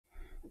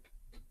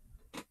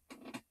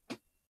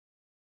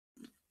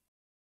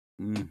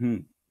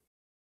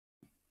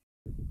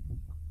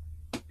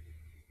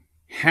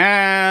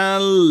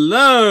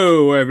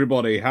Hello,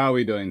 everybody. How are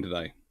we doing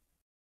today?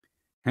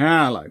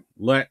 Hello.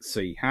 Let's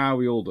see. How are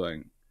we all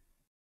doing?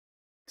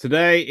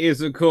 Today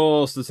is, of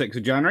course, the 6th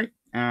of January,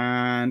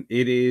 and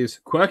it is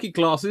Quirky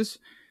Classes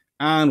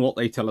and what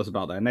they tell us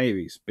about their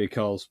navies,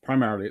 because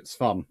primarily it's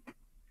fun.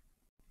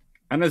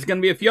 And there's going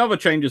to be a few other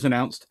changes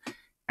announced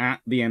at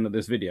the end of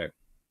this video.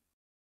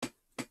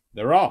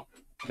 There are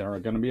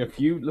going to be a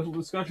few little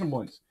discussion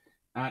points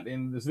at the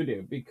end of this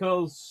video,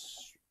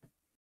 because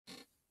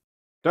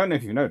don't know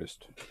if you've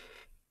noticed,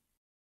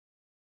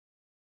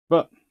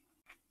 but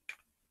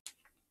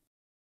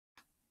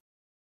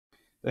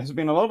there has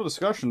been a lot of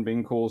discussion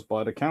being caused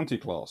by the county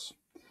class.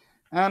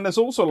 And there's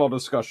also a lot of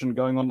discussion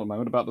going on at the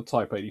moment about the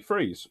Type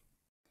 83s.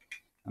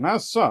 And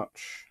as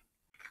such,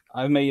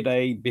 I've made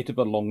a bit of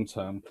a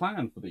long-term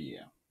plan for the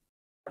year.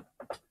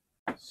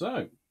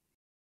 So,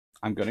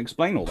 I'm going to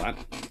explain all that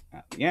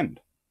at the end.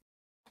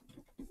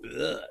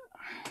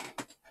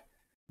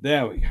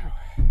 There we go.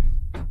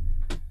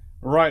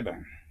 Right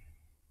then.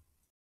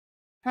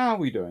 How are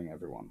we doing,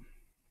 everyone?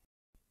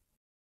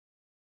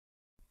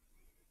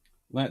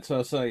 Let's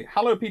say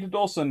hello, Peter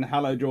Dawson.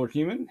 Hello, George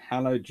Newman.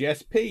 Hello,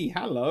 Jess P.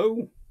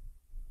 Hello.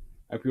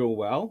 Hope you're all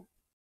well.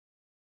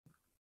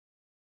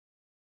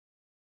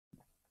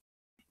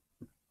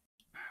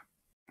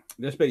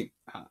 Jess P.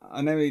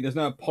 I know there's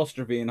no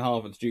apostrophe in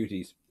Harvard's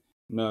duties.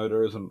 No,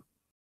 there isn't.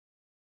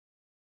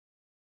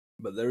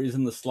 But there is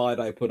in the slide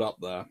I put up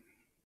there.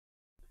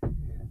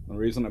 The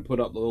reason I put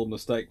up the little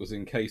mistake was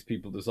in case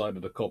people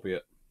decided to copy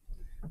it.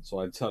 So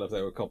I'd tell if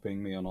they were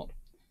copying me or not.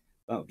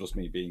 That was just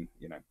me being,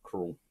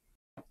 cruel.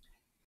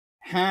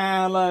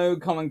 Hello,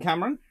 Colin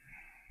Cameron.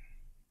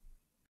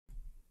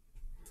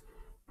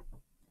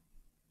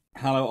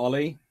 Hello,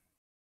 Ollie.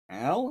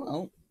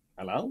 Hello.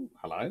 I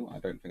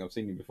don't think I've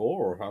seen you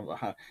before,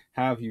 or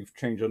have you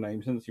changed your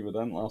name since you were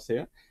done last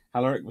year?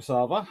 Hello, Rick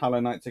Basava. Hello,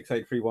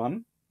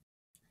 Knight6831.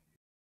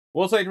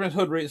 Was Adrian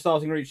Hood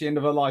starting to reach the end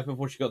of her life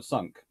before she got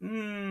sunk?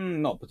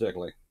 Not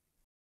particularly.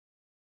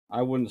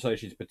 I wouldn't say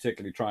she's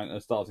particularly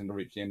starting to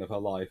reach the end of her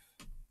life.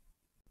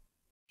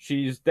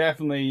 She's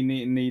definitely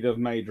in need of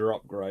major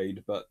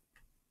upgrade, but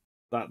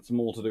that's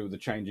more to do with the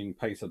changing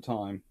pace of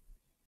time.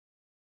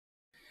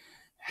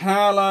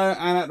 Hello,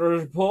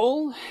 Annette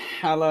Paul.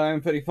 Hello,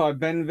 M35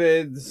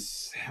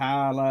 Benvids.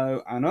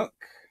 Hello, Anuk.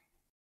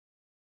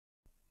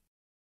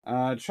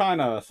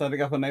 China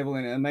setting up a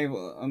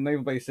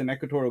naval base in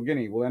Equatorial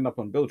Guinea will end up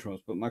on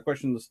Biltram's, but my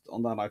questions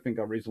on that I think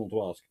are reasonable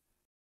to ask.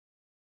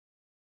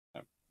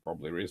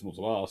 Probably reasonable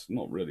to ask,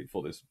 not really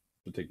for this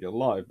particular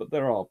live, but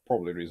there are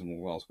probably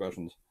reasonable to ask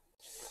questions.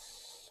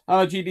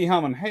 GD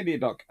Harmon, hey dear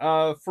Doc.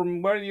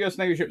 From where the US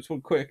Navy ships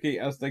would quickly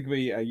as they could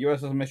be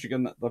USS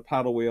Michigan, the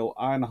paddle wheel,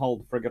 iron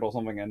hulled frigate or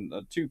something, and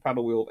 2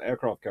 paddle wheeled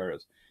aircraft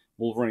carriers,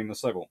 Wolverine and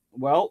Sable.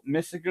 Well,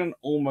 Michigan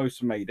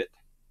almost made it.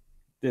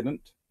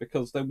 Didn't,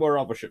 because there were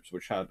other ships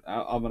which had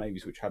other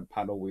navies which had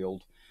paddle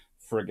wheeled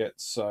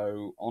frigates.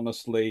 So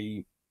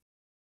honestly,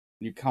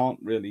 you can't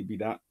really be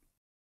that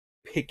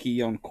picky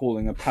on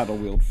calling a paddle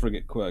wheeled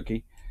frigate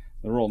quirky.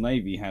 The Royal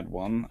Navy had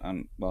one,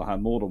 and well,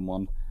 had more than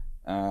one.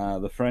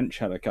 The French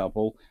had a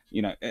couple.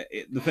 The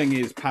thing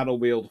is, paddle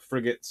wheeled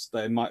frigates,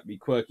 they might be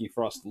quirky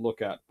for us to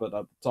look at, but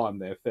at the time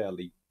they're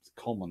fairly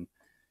common.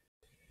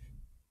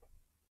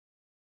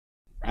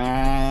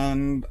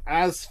 And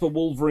as for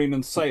Wolverine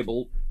and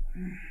Sable,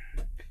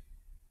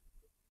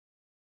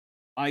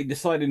 I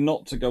decided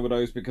not to go with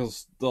those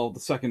because of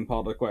the second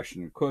part of the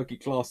question. Quirky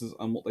classes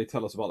and what they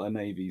tell us about their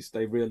navies.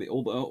 They really,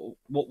 what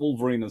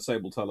Wolverine and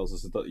Sable tell us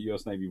is that the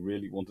US Navy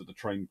really wanted to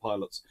train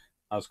pilots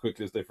as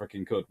quickly as they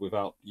freaking could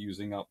without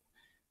using up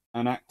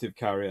an active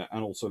carrier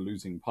and also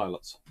losing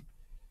pilots.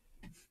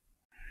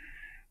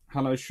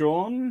 Hello,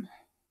 Sean.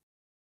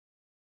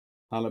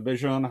 Hello,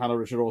 Bijan. Hello,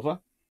 Richard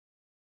Orta.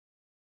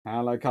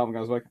 Hello, Calvin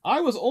Gaswick.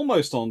 I was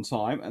almost on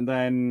time, and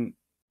then,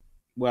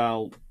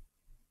 well,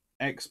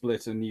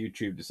 XSplit and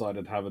YouTube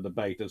decided to have a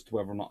debate as to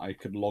whether or not I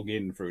could log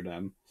in through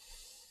them.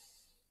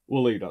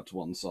 We'll leave that to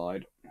one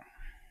side.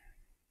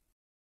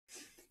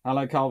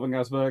 Hello, Calvin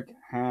Gasberg.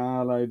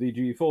 Hello,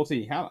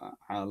 DG40.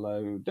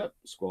 Hello, Dep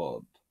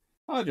Squad.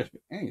 Hello, just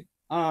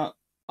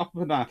upper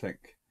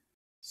pedantic.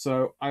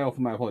 So I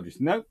offer my apologies.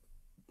 Nope,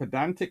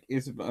 pedantic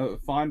is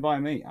fine by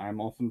me.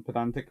 I'm often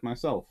pedantic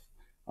myself.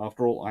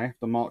 After all, I have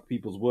to mark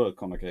people's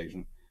work on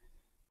occasion.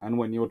 And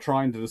when you're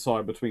trying to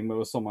decide between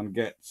whether someone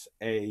gets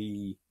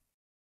a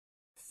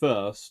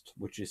first,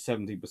 which is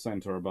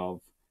 70% or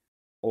above,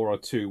 or a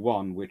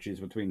 2-1, which is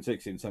between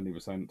 60 and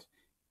 70%,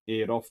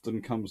 it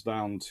often comes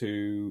down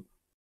to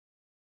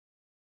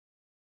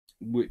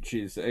which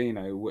is,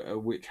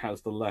 which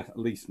has the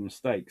least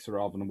mistakes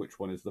rather than which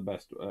one is the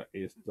best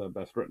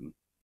written.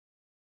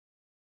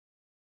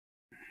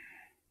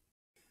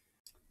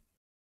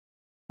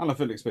 Hello,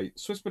 Felix B.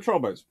 Swiss patrol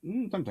boats.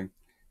 Tempting.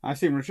 I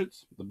see him,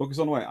 Richards. The book is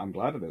on the way. I'm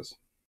glad it is.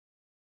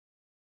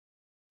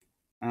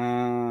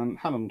 And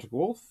hello,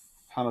 Wolf.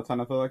 Hello,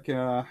 Tana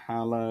Perkia.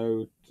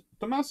 Hello,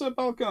 Tommaso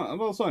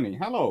Balsoni.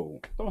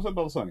 Hello, Tommaso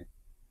Balsoni.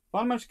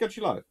 Finally managed to catch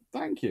you live.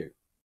 Thank you.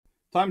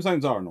 Time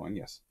zones are annoying,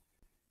 yes.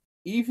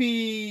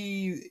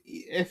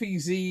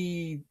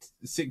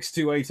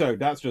 FEZ6280,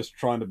 that's just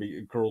trying to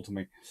be cruel to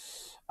me.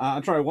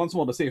 I'll try once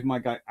more to see if my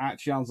guy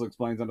actually answers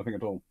explains anything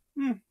at all.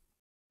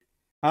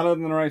 Hello,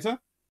 the narrator.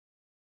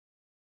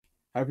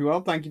 Hope you're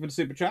well. Thank you for the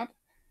super chat.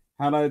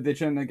 Hello,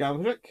 Dichen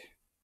Gavrik.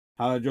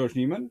 Hello, George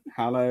Newman.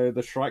 Hello,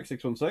 the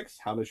Shrike616.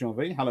 Hello, Jean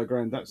V. Hello,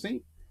 Graham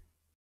Detsy.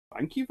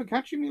 Thank you for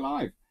catching me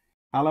live.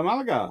 Hello,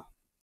 Malaga.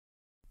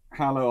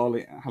 Hello,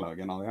 Ollie. Hello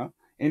again, Ollie.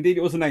 Indeed,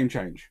 it was a name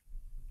change.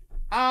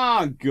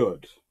 Ah,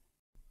 good.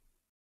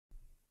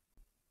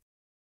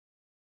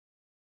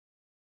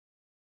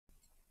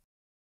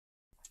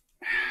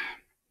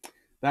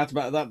 That's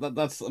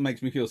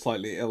makes me feel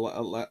slightly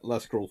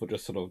less cruel for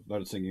just sort of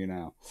noticing you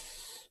now.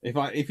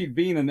 If you'd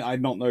been and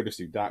I'd not noticed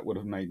you, that would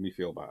have made me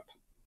feel bad.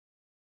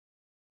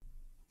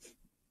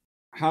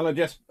 Hello,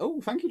 Jess.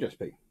 Oh, thank you, Jess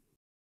P.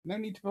 No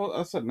need to.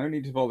 I said no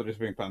need to bother just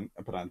being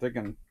pedantic,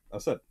 and I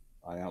said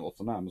I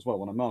often am as well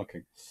when I'm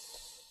marking.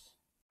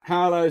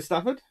 Hello,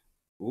 Stafford.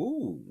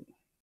 Ooh,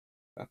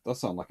 that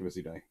does sound like a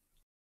busy day.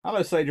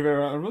 Hello, Sage of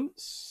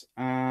Irrelevance,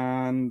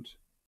 and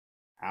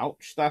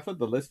ouch, Stafford.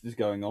 The list is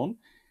going on.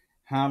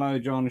 Hello,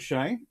 John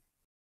Shea.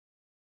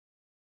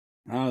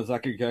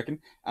 Zachary Kirkin.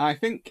 I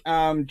think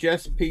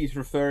Jess P is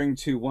referring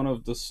to one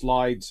of the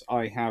slides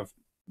I have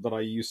that I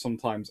use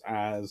sometimes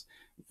as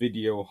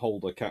video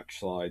holder catch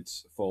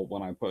slides for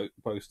when I'm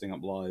posting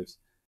up lives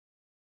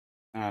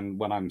and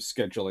when I'm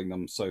scheduling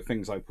them. So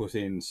things I put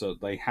in so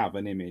they have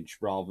an image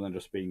rather than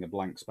just being a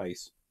blank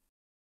space.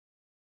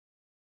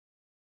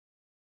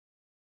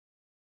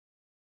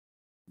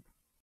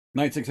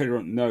 Knight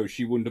 600, no,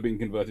 she wouldn't have been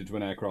converted to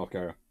an aircraft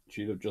carrier.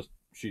 She'd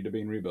have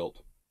been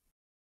rebuilt.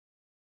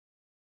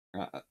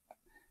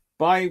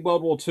 By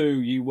World War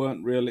II, you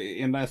weren't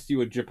really, unless you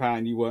were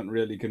Japan, you weren't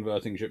really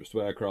converting ships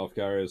to aircraft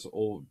carriers,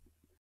 or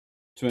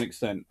to an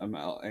extent,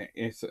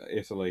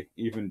 Italy.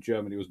 Even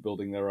Germany was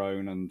building their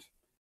own, and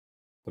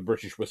the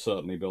British were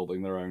certainly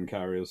building their own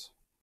carriers.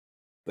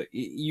 But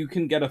you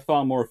can get a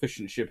far more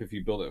efficient ship if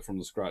you build it from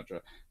the scratch,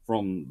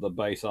 from the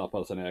base up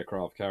as an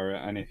aircraft carrier,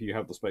 and if you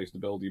have the space to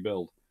build, you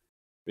build.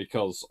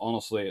 Because,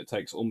 honestly, it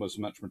takes almost as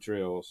much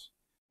materials.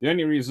 The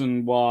only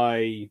reason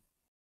why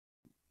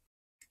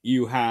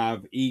you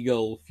have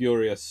Eagle,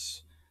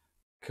 Furious,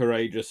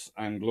 Courageous,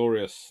 and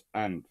Glorious,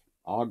 and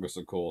Argus,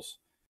 of course,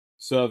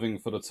 serving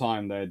for the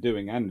time they're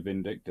doing, and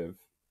Vindictive,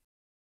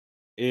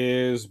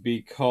 is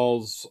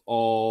because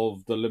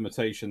of the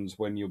limitations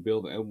when you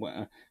build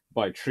it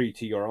by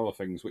treaty or other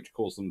things, which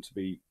cause them to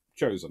be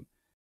chosen.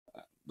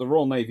 The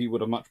Royal Navy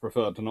would have much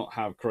preferred to not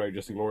have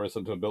Courageous and Glorious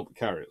and to have built the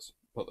carriers.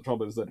 But the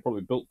trouble is they'd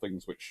probably built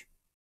things which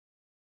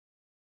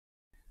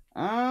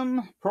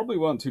probably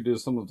weren't too good.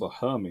 Some of the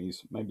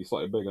Hermes, maybe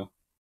slightly bigger.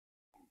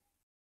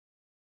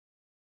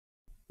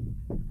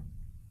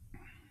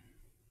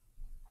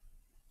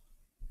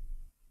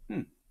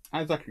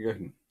 How's that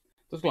going?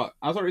 Just like,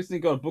 as I recently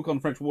got a book on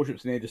French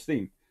warships in the Age of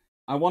Steam,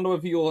 I wonder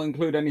if you'll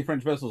include any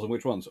French vessels and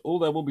which ones. Oh,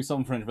 there will be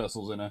some French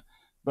vessels in it,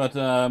 but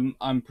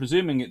I'm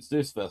presuming it's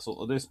this vessel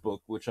or this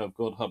book which I've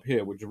got up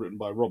here, which is written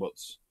by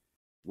Roberts.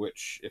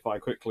 Which, if I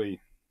quickly,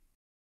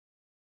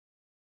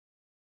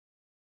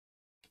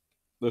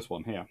 this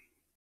one here,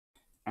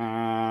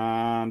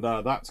 and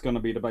that's going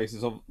to be the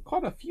basis of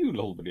quite a few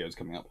little videos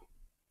coming up.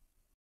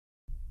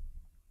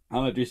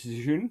 Hello,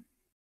 decision.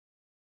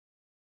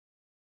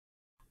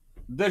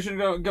 I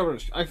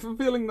have a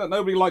feeling that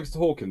nobody likes the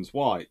Hawkins.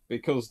 Why?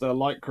 Because they're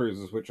light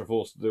cruisers which are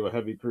forced to do a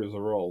heavy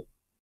cruiser role.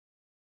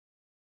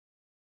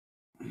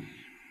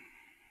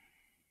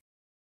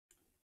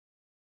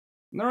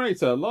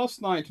 Narrator,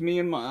 last night me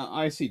and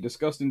my IC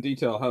discussed in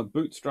detail how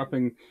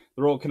bootstrapping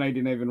the Royal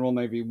Canadian Navy and Royal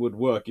Navy would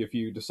work if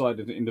you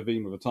decided to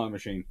intervene with a time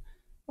machine.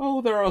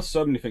 Oh, there are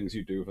so many things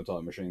you do with a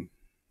time machine.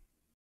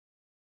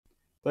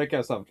 Take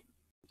care, Savage.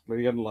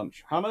 Lady getting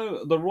lunch.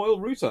 Hello, the Royal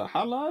Router.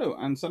 Hello,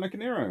 and Seneca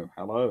Nero.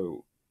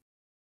 Hello.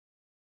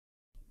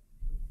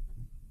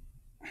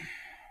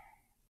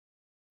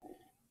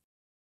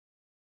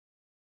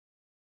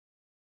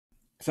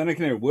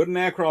 Seneca Nero, would an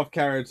aircraft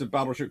carrier to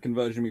battleship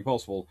conversion be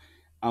possible?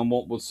 And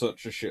what would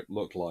such a ship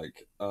look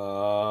like?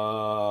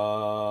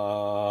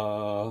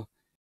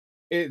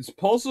 It's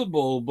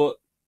possible, but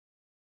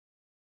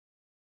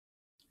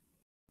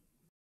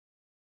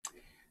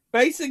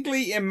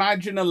basically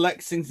imagine a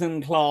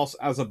Lexington class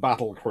as a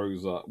battle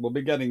cruiser. We'll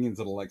be getting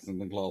into the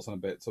Lexington class in a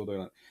bit, so we'll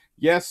do that.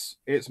 Yes,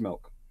 it's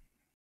milk.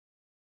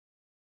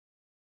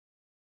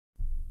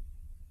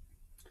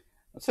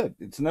 I said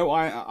it's no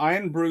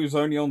iron brews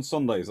only on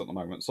Sundays at the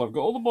moment. So I've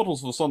got all the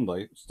bottles for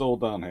Sunday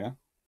stored down here,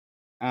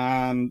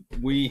 and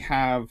we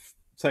have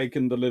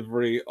taken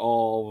delivery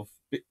of,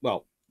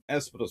 well,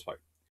 as put this way,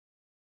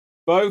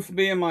 both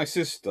me and my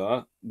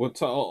sister were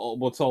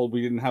told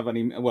we didn't have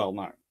any. Well,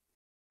 no,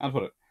 I'll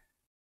put it.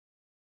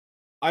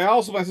 I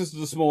asked my sister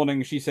this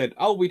morning. She said,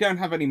 "Oh, we don't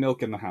have any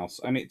milk in the house,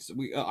 and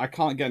I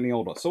can't get any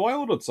order." So I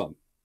ordered some.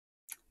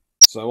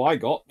 So I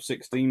got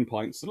 16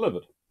 pints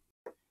delivered.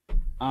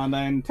 And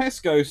then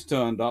Tesco's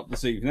turned up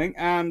this evening,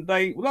 and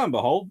they, lo and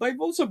behold, they've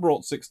also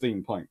brought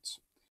 16 pints.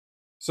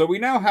 So we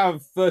now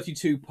have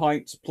 32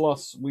 pints,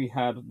 plus we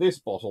had this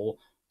bottle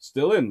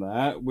still in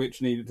there,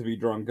 which needed to be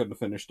drunk and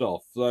finished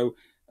off. So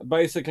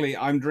basically,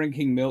 I'm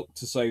drinking milk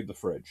to save the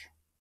fridge.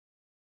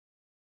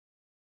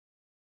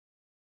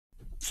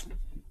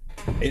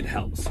 It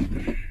helps.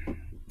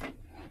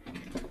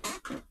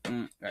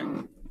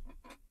 Okay.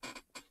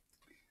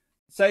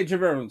 Sage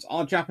of Irrelevance.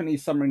 Are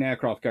Japanese submarine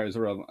aircraft carriers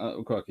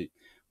quirky?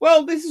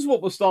 Well, this is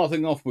what we're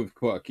starting off with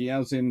quirky,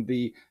 as in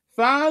the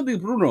Fao di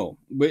Bruno,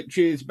 which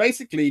is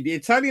basically the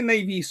Italian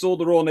Navy saw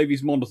the Royal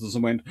Navy's monitors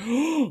and went,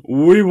 oh,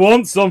 we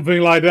want something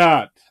like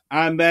that.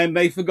 And then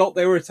they forgot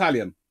they were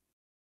Italian.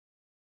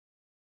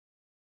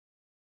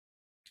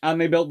 And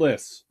they built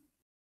this.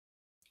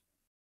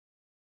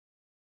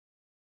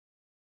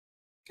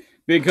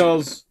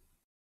 Because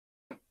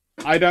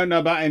I don't know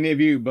about any of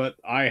you, but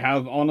I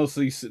have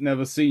honestly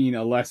never seen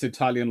a less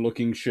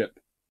Italian-looking ship.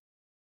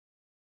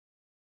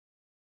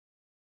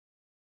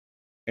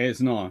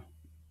 It's not.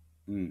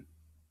 Mm.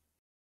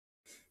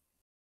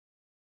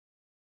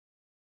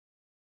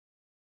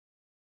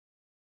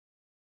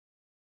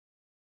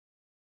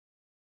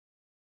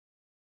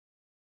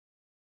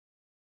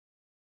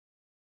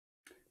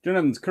 John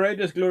Evans,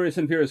 courageous, glorious,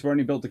 and furious were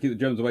only built to keep the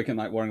Germans awake at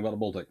night worrying about the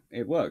Baltic.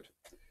 It worked.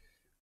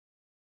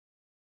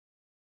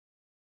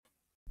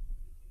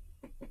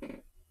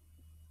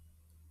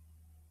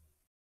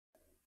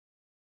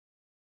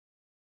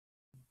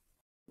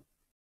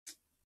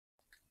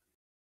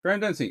 Graham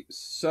Dempsey,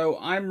 so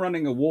I'm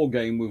running a war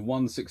game with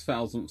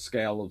 1/6000th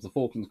scale of the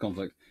Falklands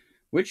conflict.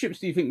 Which ships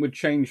do you think would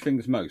change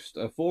things most?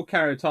 A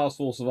 4-carrier task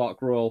force of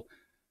Ark Royal,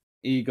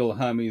 Eagle,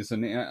 Hermes,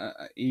 and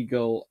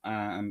Eagle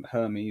and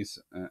Hermes,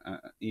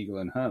 Eagle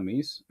and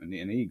Hermes, and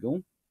an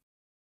Eagle,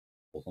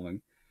 or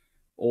something,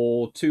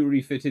 or 2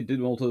 refitted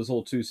Maltas,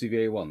 or 2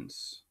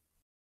 CVA-1s.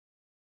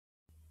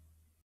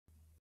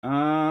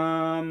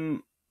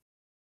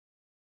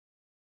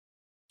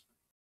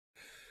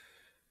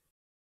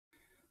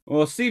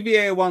 Well,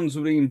 CVA-1s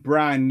would have been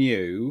brand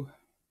new.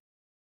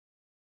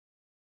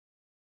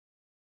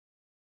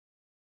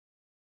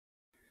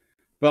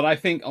 But I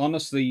think,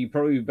 honestly, you'd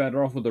probably be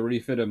better off with the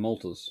refitted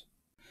Maltas.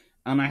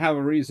 And I have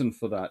a reason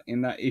for that,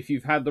 in that if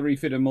you've had the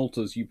refitted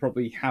Maltas, you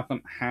probably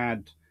haven't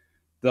had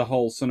the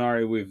whole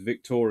scenario with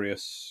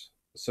Victorious.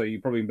 So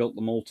you probably built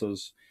the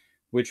Maltas,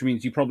 which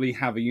means you probably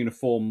have a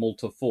uniform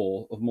Malta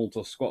fleet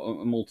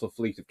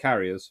of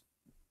carriers,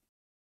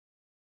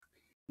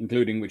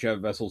 including whichever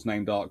vessel's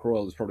named Ark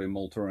Royal is probably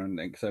Malta, and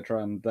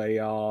etc. And they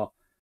are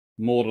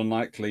more than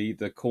likely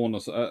the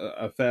corners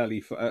a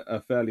fairly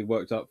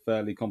worked up,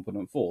 fairly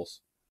competent force.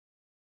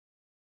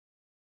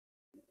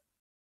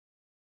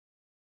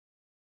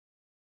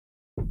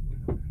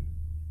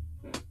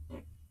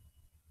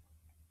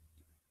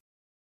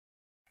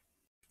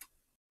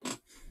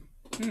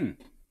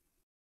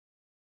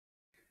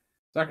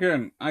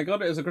 Zacharian, I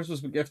got it as a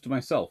Christmas gift to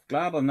myself.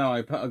 Glad I know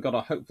I got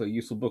a hopefully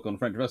useful book on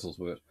French vessels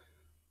with it.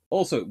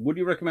 Also, would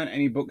you recommend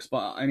any other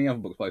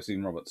books by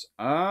Stephen Roberts?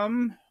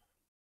 Of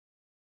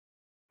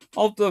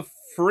the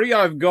 3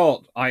 I've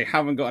got, I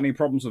haven't got any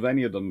problems with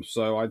any of them,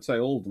 so I'd say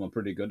all of them are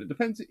pretty good. It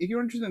depends if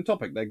you're interested in the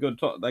topic. They're good.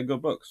 They're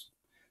good books.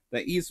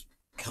 He's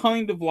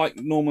kind of like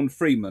Norman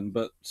Freeman,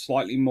 but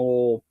slightly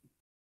more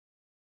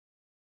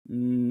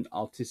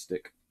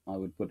artistic, I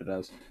would put it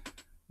as.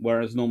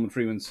 Whereas Norman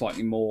Freeman's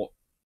slightly more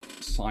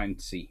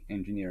sciencey,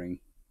 engineering.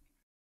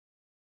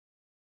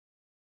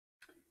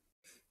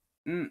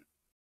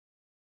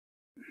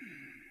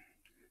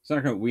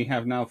 So we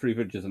have now 3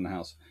 fridges in the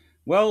house.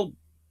 Well,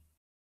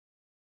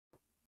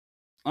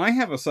 I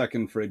have a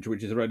second fridge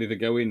which is ready to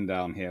go in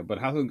down here, but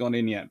hasn't gone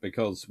in yet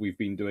because we've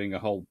been doing a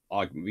whole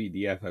argument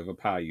VDF over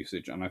power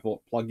usage, and I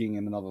thought plugging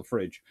in another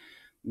fridge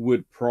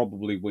would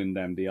probably win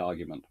them the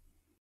argument.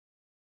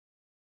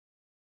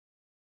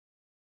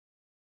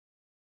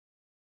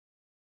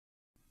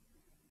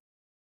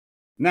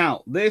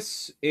 Now,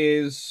 this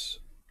is,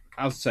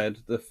 as said,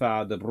 the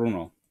Fao di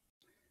Bruno,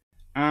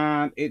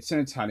 and it's an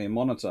Italian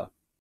monitor.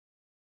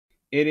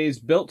 It is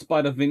built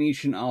by the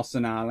Venetian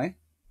Arsenale,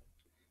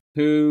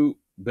 who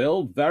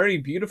build very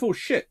beautiful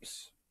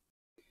ships.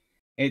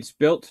 It's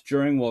built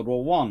during World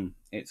War One.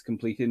 It's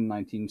completed in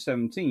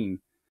 1917.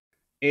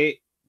 It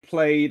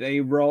played a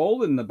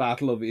role in the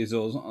Battle of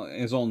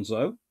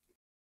Isonzo,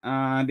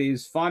 and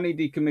is finally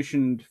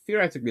decommissioned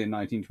theoretically in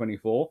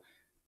 1924,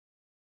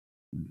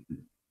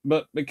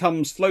 but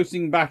becomes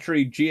floating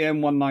battery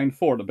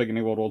GM-194 at the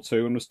beginning of World War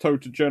II and was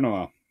towed to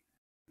Genoa,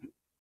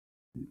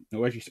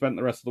 where she spent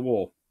the rest of the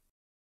war.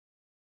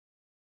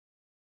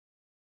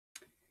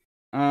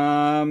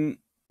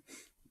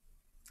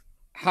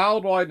 How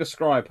do I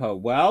describe her?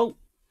 Well,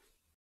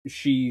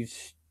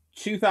 she's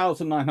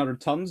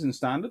 2,900 tons in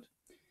standard.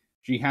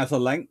 She has a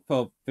length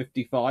of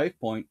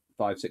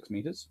 55.56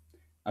 meters,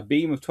 a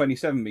beam of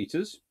 27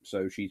 meters,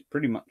 so she's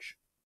pretty much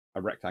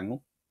a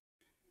rectangle.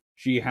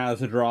 She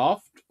has a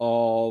draft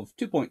of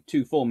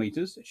 2.24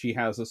 meters. She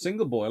has a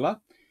single boiler,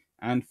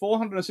 and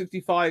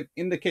 465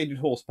 indicated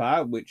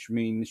horsepower, which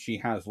means she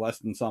has less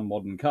than some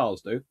modern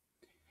cars do.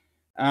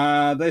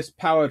 This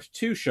powered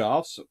 2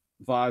 shafts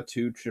via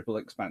 2 triple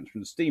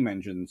expansion steam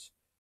engines.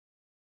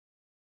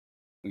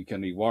 We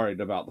can be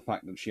worried about the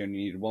fact that she only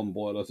needed 1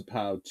 boiler to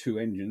power 2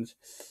 engines.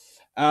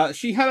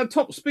 She had a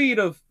top speed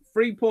of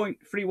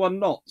 3.31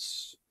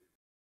 knots.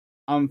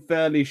 I'm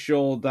fairly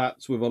sure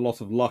that's with a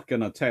lot of luck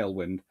and a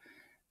tailwind.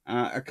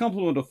 A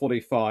complement of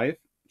 45.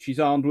 She's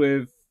armed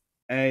with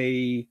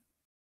a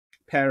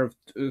pair of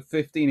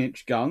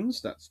 15-inch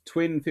guns. That's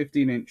twin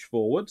 15-inch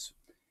forwards.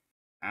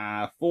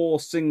 4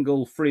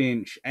 single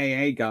 3-inch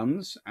AA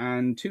guns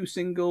and 2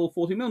 single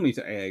 40mm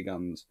AA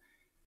guns.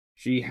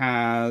 She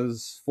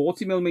has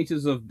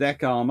 40mm of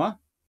deck armor,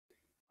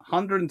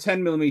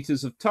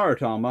 110mm of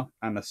turret armor,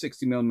 and a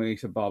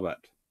 60mm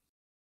barbette.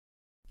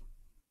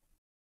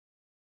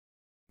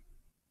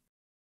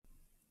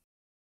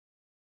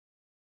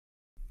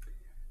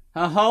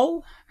 Her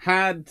hull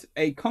had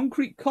a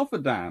concrete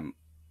cofferdam,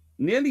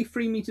 nearly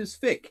 3 meters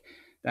thick,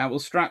 that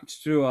was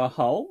strapped to her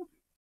hull.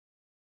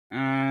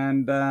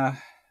 And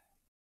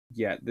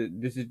yeah,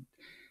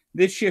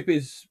 this ship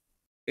is.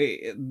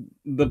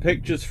 The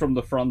pictures from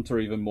the front are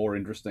even more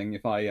interesting.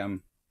 If I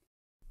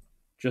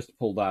just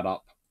pull that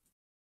up,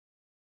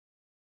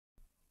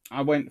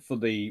 I went for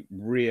the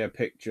rear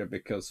picture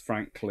because,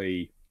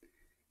 frankly,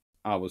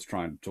 I was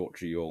trying to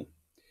torture you all.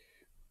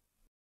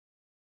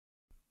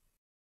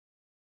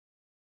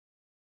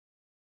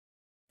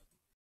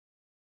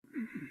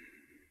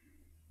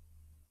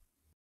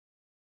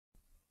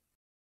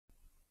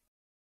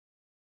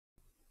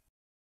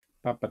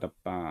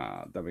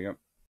 There we go.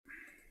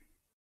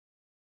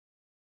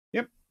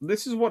 Yep,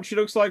 this is what she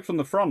looks like from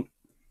the front.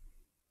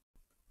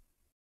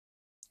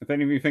 If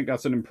any of you think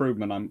that's an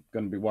improvement, I'm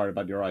going to be worried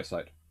about your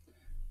eyesight.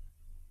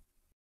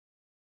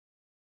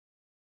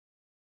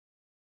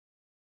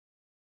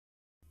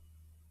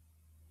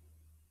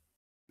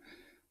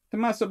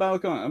 Tommaso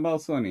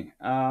Balsoni.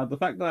 The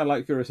fact that I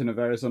like Furious in a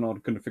various and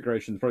odd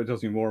configurations probably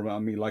tells me more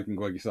about me liking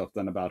quirky stuff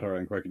than about her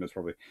own quirkiness,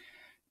 probably.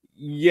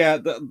 Yeah,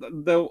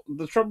 the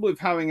trouble with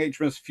having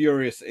HMS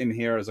Furious in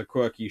here as a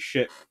quirky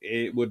ship,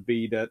 it would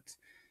be that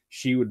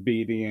she would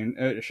be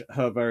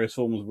her various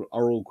forms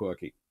are all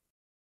quirky.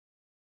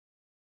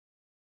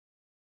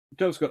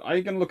 Joe Scott, are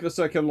you going to look at a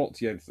circular lot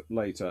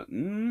later?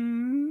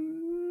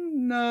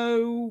 No,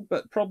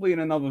 but probably in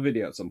another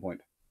video at some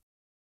point.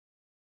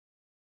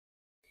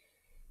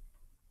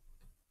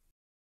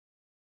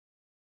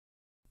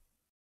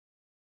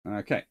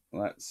 Okay,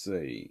 let's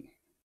see.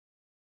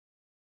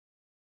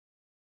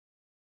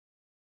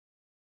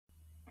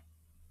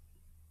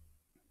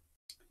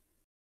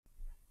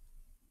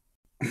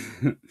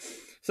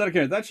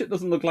 Sadako, that ship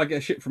doesn't look like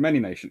a ship from any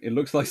nation. It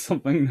looks like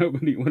something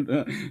nobody would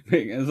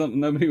pick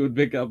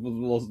up as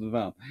lost and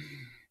found.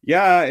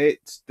 Yeah,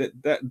 it's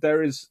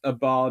there is a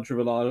barge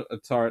with a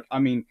turret. I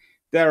mean,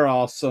 there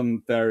are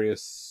some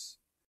various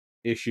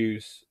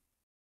issues.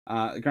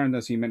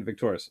 Grand you meant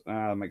Victorious.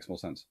 Makes more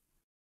sense.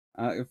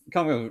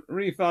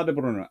 Rifa de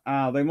Bruno.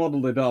 They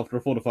modelled it after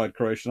a fortified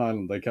Croatian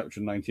island they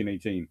captured in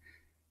 1918.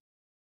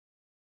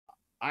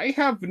 I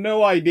have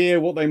no idea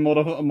what they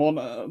modelled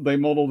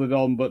it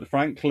on, but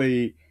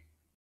frankly,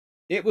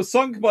 it was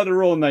sunk by the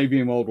Royal Navy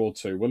in World War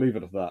II. We'll leave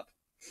it at that.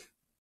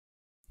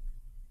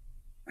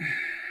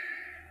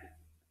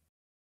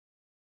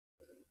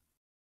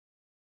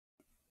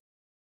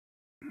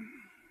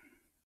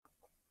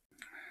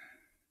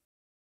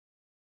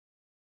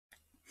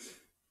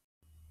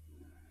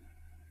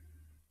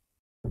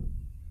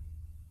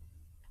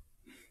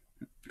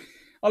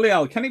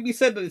 Olial, can it be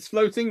said that it's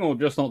floating or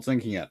just not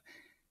sinking yet?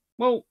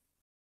 Well,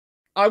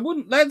 I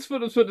wouldn't. Let's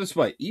put it this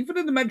way: even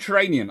in the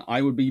Mediterranean,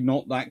 I would be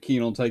not that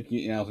keen on taking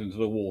it out into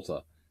the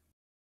water.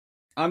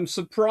 I'm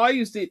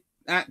surprised it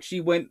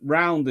actually went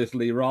round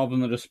Italy rather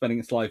than just spending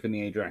its life in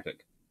the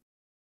Adriatic.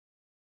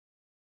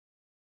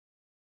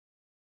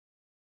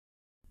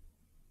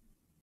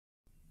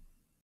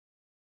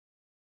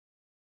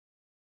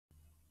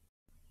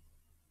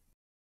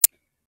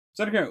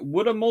 So,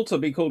 would a Malta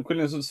be called Queen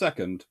Elizabeth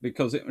II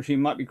because she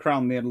might be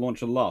crowned near the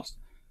launch of the last?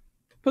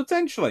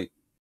 Potentially.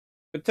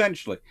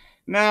 Potentially.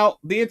 Now,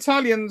 the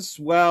Italians,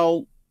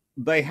 well,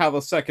 they have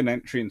a second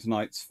entry in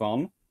tonight's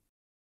fun,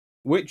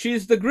 which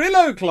is the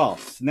Grillo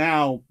class.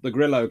 Now, the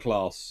Grillo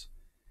class.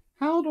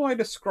 How do I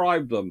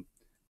describe them?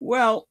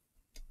 Well,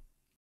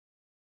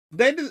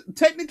 they're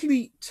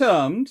technically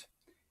termed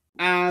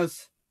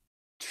as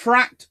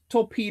tracked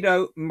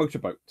torpedo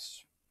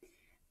motorboats.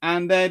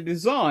 And they're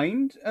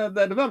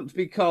developed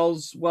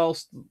because,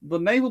 whilst the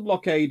naval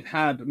blockade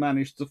had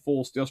managed to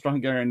force the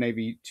Austro-Hungarian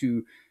Navy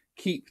to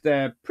keep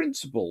their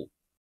principal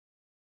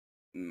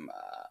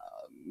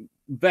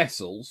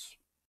vessels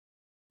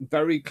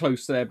very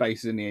close to their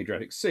bases in the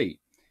Adriatic Sea,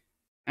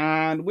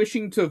 and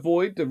wishing to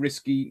avoid the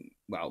risky,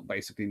 well,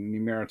 basically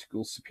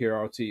numerical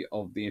superiority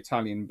of the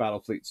Italian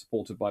battle fleet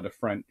supported by the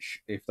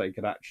French if they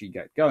could actually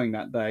get going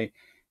that day,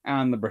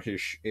 and the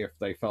British if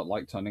they felt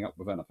like turning up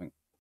with anything.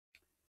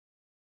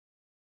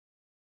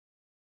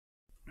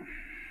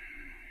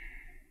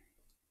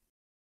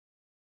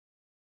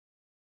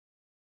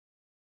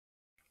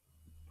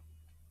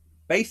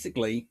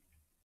 basically,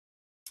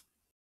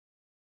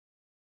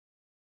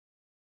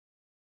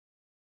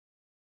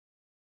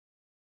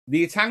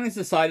 the Italians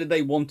decided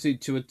they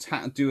wanted to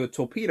do a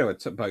torpedo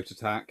boat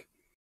attack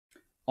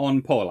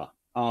on Pola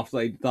after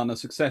they'd done a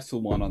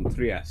successful one on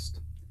Trieste.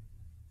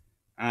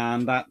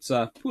 And that's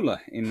Pula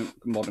in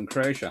modern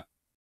Croatia.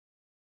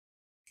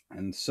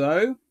 And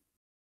so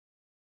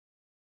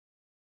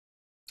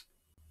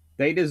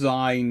they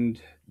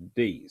designed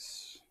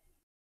these.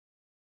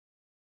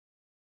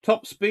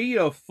 Top speed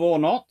of 4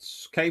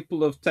 knots,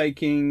 capable of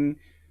taking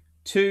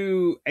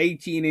 2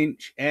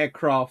 18-inch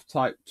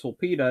aircraft-type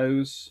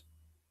torpedoes,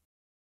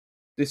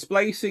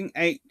 displacing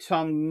 8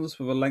 tons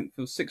with a length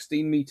of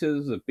 16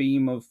 meters, a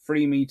beam of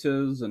 3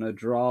 meters, and a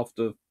draft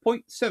of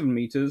 0.7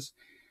 meters,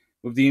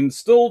 with the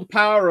installed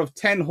power of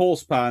 10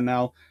 horsepower.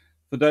 Now,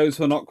 for those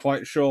who are not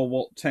quite sure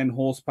what 10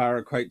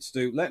 horsepower equates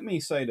to, let me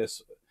say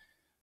this.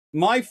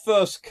 My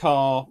first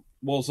car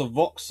was a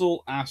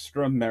Vauxhall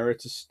Astra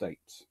Merit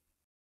Estate.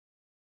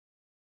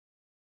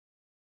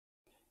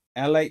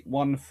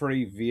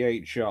 L813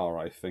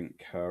 VHR, I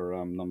think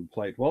her number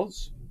plate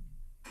was,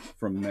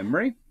 from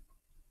memory.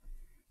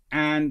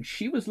 And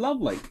she was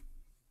lovely.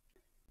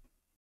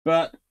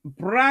 But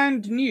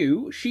brand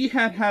new, she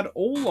had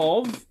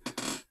all of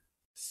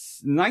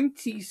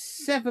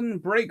 97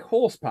 brake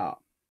horsepower.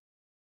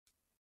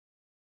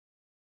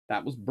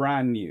 That was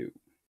brand new.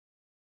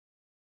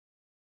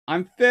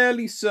 I'm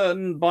fairly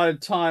certain by the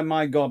time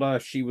I got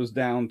her, she was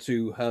down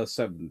to her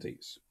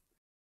 70s.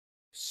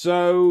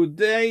 So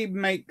they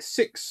make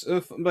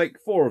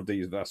 4 of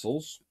these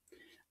vessels,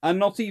 and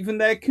not even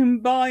their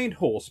combined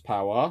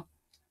horsepower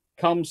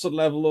comes to the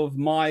level of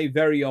my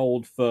very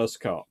old first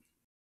car.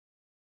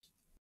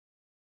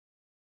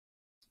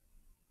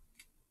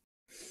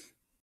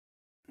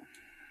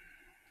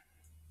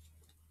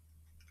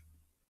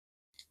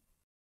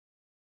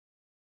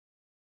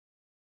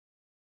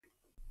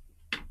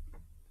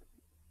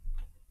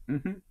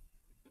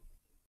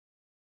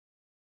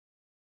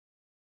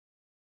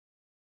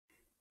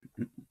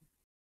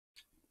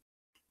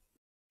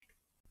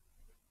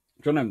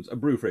 John Evans, a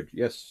brew fridge,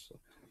 yes.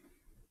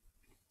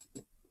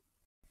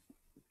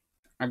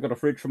 I've got a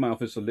fridge for my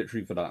office, so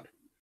literally for that.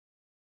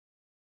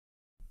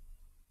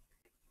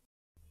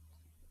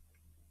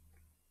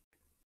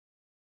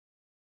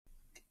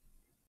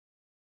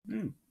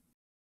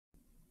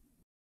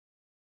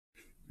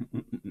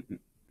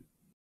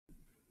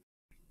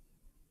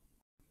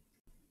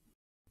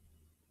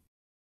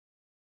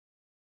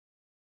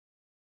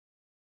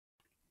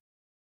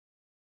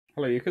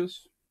 Hello,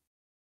 Yukers.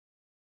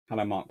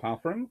 Hello, Mark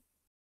Palfram.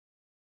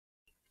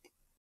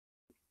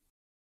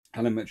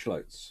 Hello, Mitch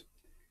Lotes.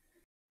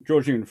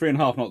 George Union,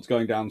 3.5 knots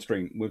going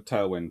downstream with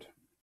tailwind.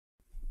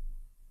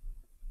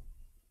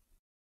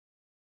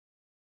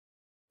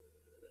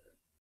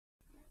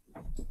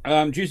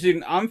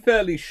 Juicing, I'm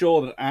fairly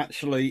sure that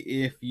actually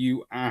if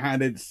you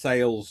added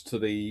sails to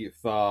the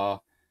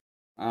far,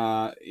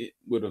 it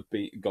would have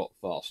got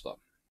faster.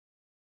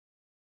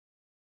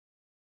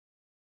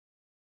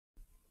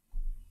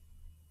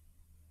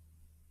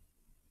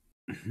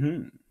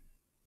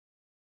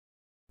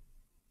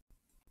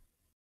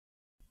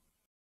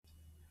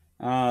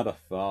 The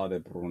father,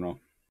 Bruno.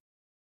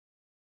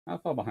 How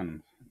far behind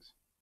him? Thanks.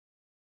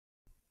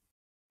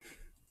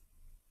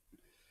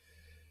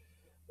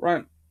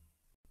 Right.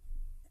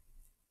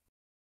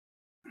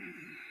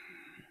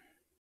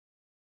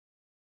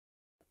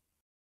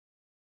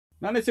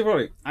 Now, let's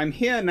see, I'm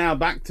here now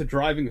back to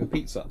driving for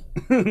pizza.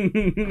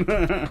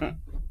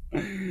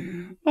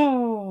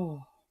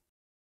 Oh.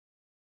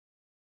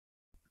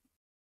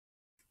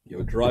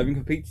 You're driving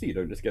for pizza, you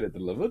don't just get it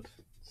delivered?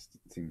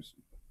 It seems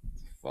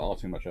far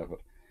too much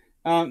effort.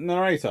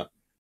 Narrator.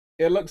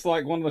 It looks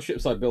like one of the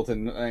ships I built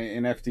in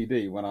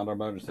FTD went under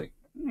emergency.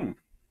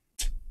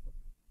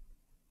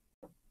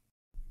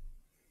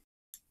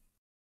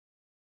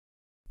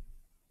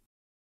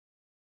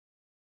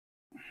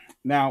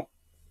 Now,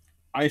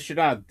 I should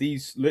add,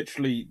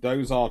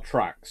 those are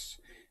tracks.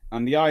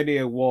 And the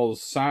idea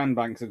was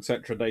sandbanks,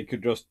 etc., they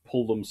could just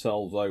pull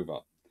themselves over.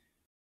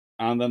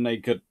 And then they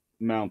could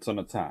mount an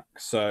attack.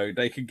 So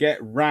they could get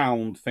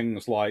round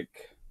things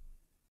like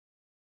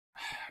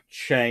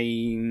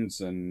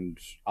chains and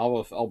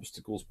other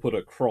obstacles put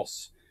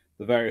across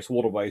the various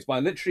waterways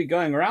by literally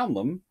going around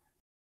them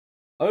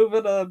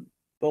over the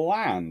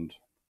land.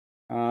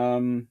 If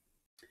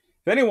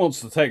anyone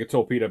wants to take a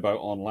torpedo boat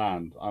on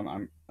land,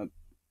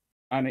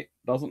 and it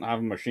doesn't have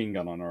a machine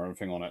gun on or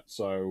anything on it,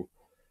 so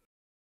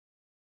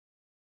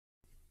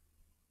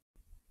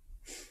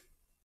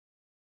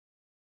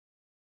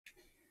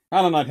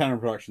Hello, Night Cannon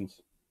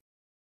Productions.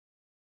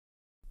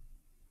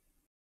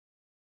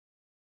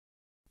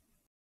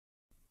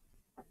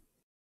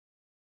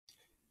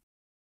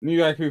 New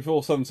York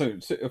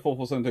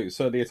 4472.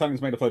 So the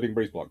Italians made a floating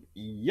breeze block.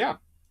 Yeah.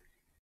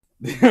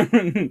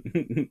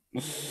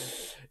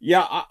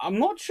 Yeah, I'm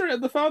not sure.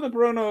 The Father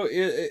Bruno,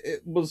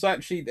 it was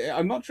actually.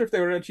 I'm not sure if they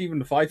were actually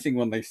even fighting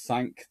when they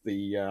sank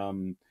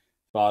the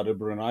Bada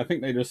Bruno. I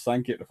think they just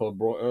sank it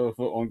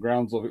on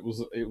grounds of it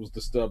was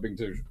disturbing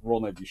to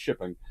Ron Eddy's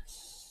shipping.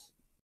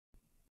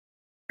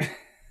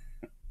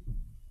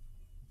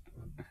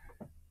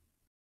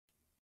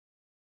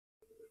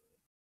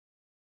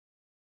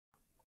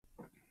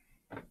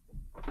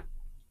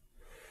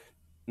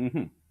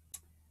 Mm-hmm.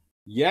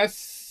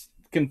 Yes,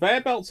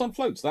 conveyor belts on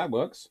floats. That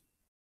works.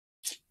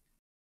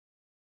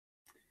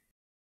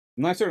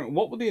 Nice.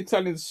 What were the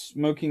Italians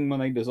smoking when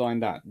they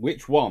designed that?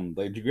 Which one?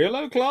 The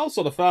Grillo class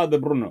or the Fada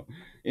Bruno?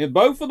 Yeah,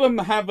 both of them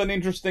have an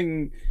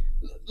interesting.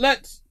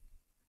 Let's.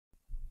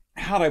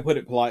 How do I put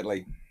it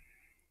politely?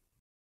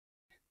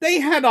 They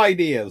had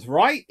ideas,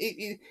 right?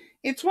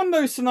 It's one of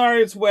those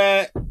scenarios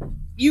where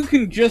you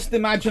can just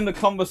imagine the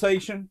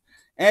conversation.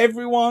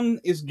 Everyone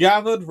is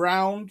gathered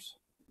round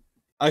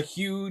a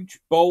huge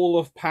bowl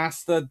of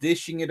pasta,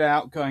 dishing it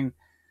out, going,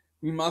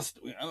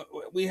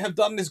 we have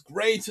done this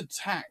great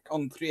attack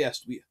on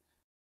Trieste. We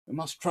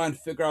must try and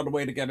figure out a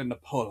way to get into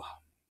Pola.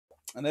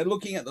 And they're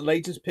looking at the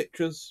latest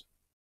pictures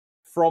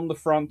from the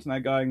front and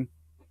they're going,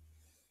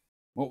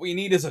 what we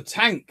need is a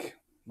tank.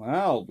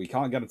 Well, we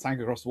can't get a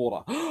tank across the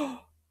water.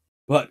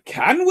 But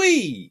can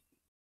we?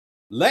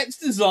 Let's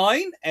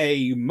design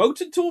a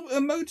motor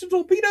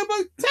torpedo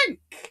boat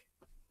tank.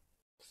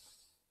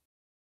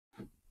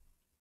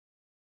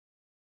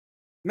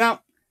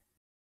 Now,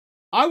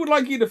 I would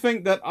like you to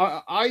think that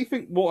I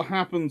think what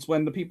happens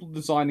when the people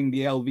designing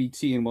the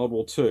LVT in World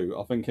War II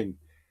are thinking,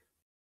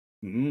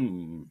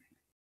 we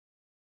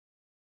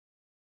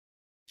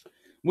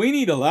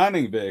need a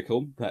landing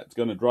vehicle that's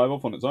going to drive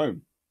off on its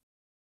own.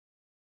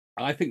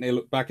 I think they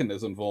looked back in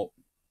this and thought,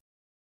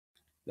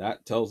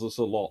 that tells us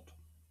a lot.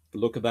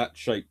 Look at that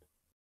shape.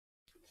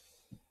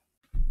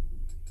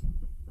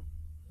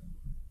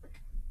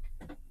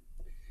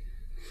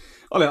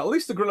 Oh yeah, at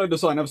least the Grillo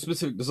design have a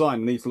specific design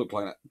and needs to look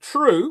like that.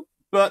 True,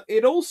 but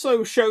it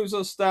also shows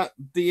us that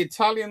the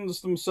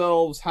Italians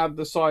themselves have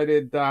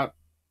decided that.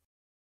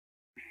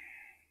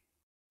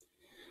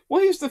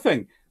 Well, here's the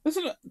thing.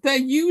 Listen, they're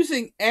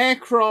using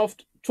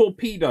aircraft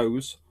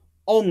torpedoes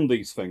on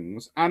these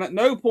things, and at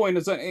no point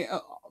is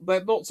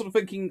they're not sort of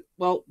thinking,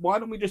 well, why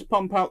don't we just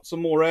pump out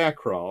some more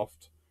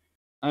aircraft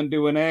and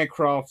do an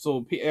aircraft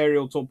or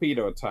aerial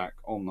torpedo attack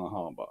on the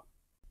harbour?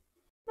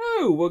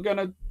 No, we're going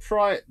to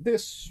try it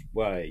this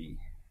way.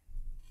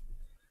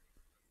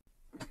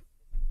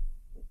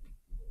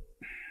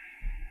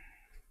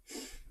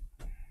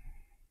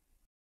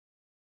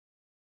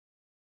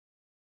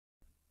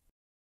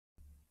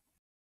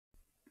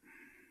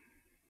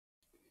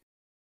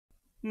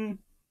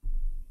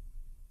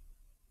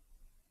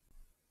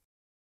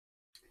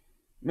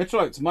 Mitchell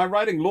Oates, my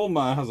riding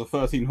lawnmower has a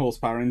 13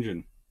 horsepower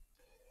engine.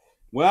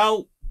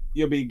 Well,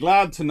 you'll be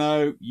glad to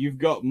know you've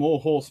got more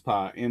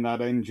horsepower in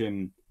that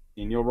engine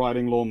in your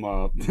riding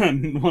lawnmower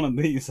than one of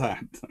these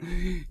had.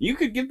 You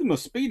could give them a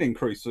speed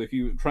increase if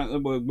you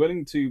were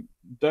willing to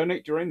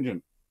donate your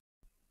engine.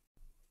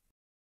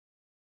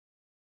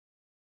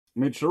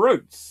 Mitchell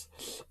Oates.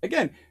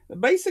 Again,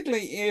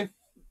 basically, if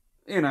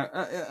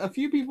a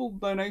few people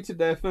donated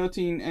their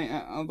 13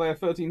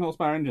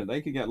 horsepower engine,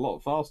 they could get a lot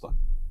faster.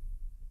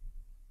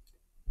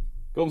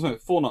 Golden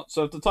Smith, 4 knots.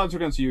 So if the tides are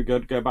against you, you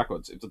go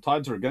backwards. If the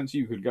tides are against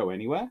you, you could go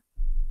anywhere.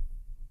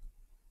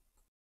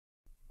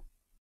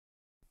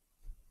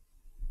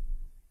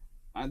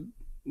 And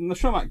the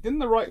Shomack, didn't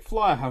the Wright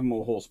Flyer have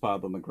more horsepower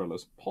than the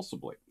Grillos?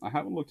 Possibly. I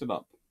haven't looked it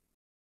up.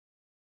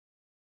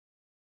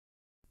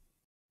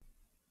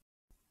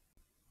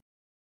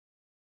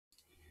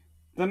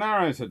 The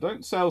narrator,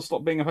 don't sails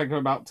stop being effective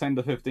about 10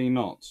 to 15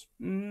 knots?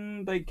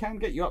 They can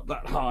get you up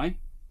that high.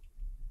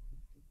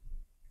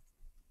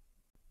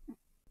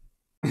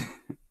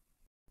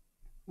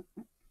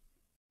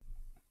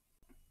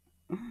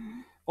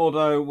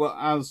 Although,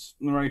 as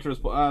narrator as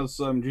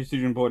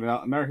G-Studion pointed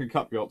out, American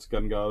Cup yachts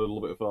can go a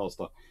little bit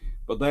faster,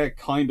 but they're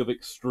kind of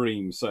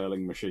extreme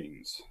sailing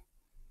machines.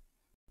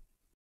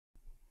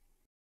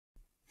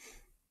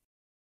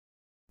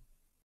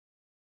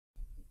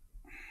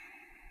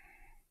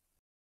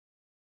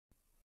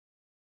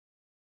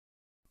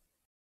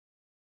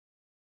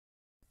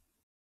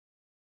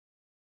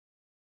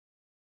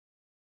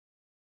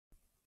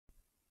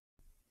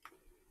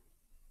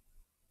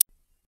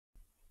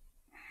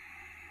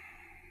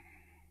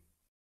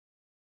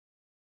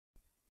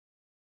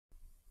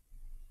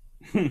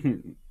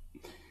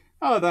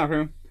 Oh,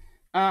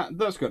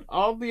 that's good.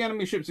 Are the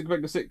enemy ships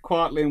expected to sit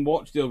quietly and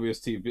watch the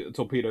obvious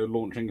torpedo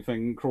launching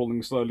thing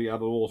crawling slowly out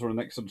of the water and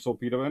next to the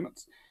torpedo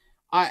inlets?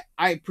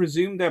 I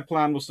presume their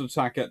plan was to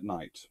attack at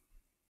night.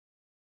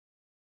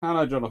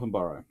 Hello, Jonathan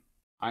Burrow.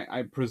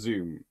 I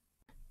presume.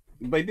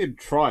 They did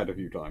try it a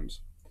few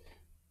times.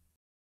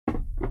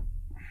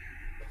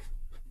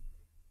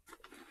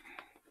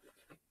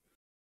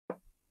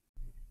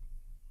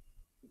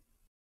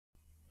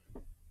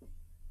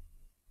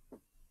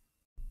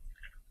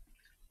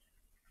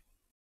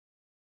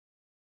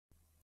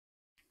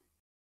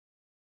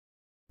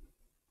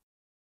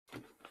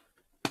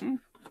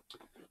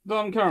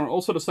 Don Curran,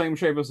 also the same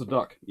shape as the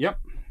duck. Yep.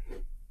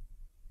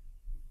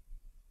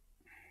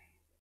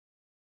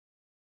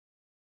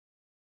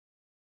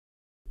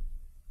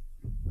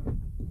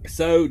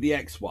 So, the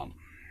X1.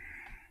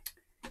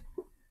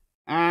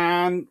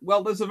 And,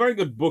 well, there's a very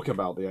good book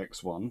about the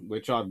X1,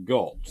 which I've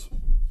got.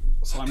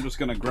 So I'm just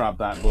going to grab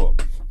that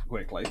book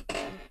quickly.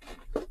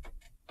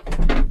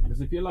 Because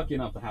if you're lucky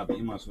enough to have it,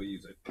 you might as well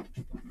use it.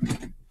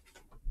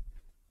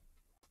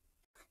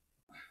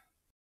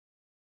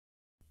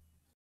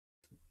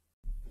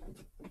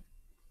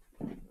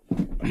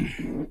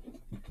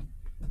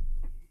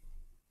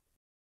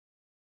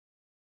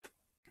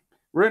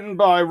 Written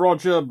by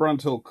Roger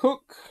Branthill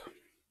Cook.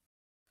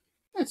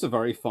 It's a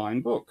very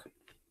fine book.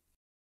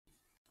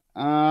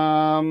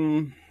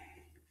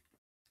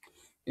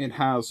 It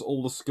has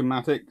all the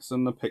schematics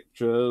and the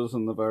pictures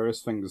and the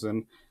various things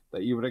in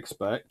that you would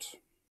expect.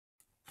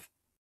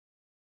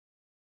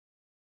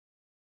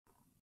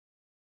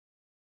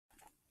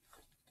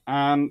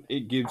 And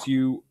it gives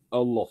you a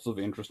lot of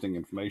interesting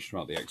information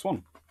about the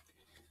X1.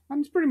 And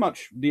it's pretty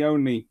much the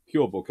only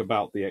pure book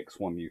about the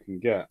X1 you can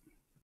get.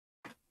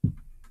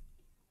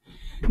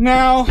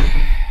 Now,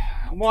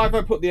 why have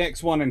I put the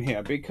X1 in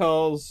here?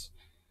 Because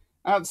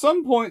at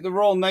some point the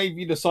Royal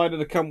Navy decided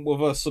to come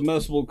with a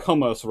submersible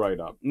commerce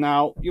radar.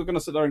 Now, you're going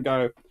to sit there and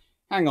go,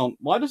 hang on,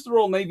 why does the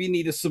Royal Navy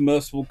need a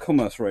submersible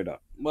commerce radar?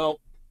 Well,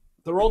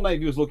 the Royal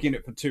Navy was looking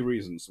at it for two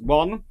reasons.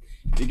 One,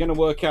 if you're going to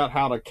work out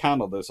how to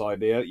counter this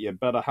idea, you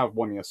better have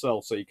one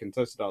yourself so you can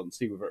test it out and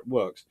see whether it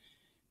works.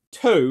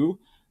 Two,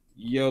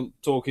 you're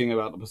talking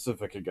about the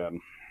Pacific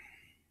again.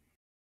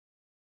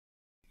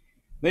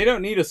 They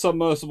don't need a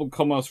submersible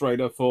commerce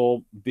radar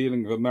for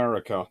dealing with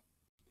America.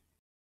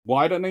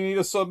 Why don't they need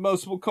a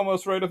submersible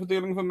commerce radar for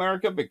dealing with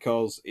America?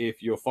 Because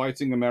if you're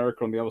fighting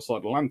America on the other side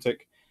of the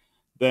Atlantic,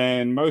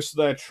 then most of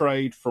their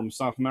trade from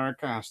South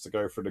America has to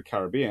go through the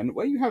Caribbean,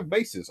 where you have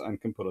bases and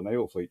can put a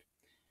naval fleet.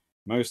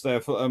 Most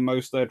of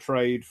their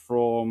trade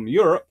from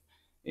Europe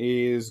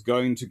is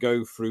going to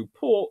go through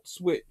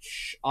ports,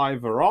 which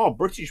either are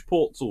British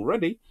ports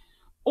already,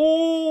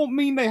 or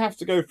mean they have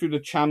to go through the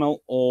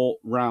Channel or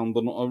around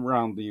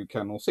the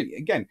UK North Sea.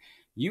 Again,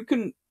 you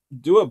can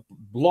do a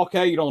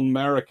blockade on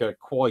America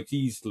quite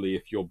easily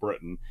if you're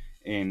Britain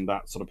in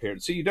that sort of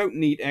period. So you don't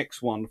need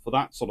X1 for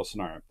that sort of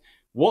scenario.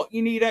 What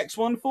you need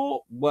X1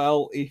 for?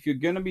 Well, if you're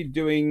going to be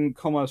doing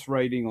commerce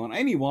raiding on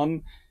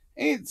anyone,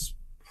 it's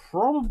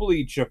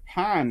probably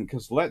Japan,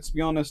 because let's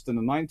be honest, in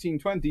the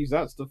 1920s,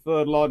 that's the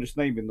third largest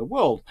navy in the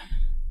world.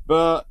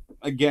 But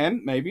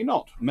again, maybe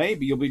not.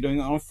 Maybe you'll be doing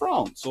it on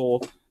France or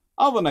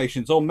other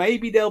nations, or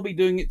maybe they'll be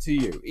doing it to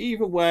you.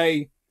 Either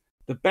way,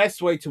 the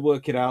best way to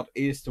work it out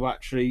is to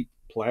actually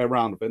play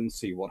around with it and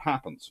see what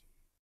happens.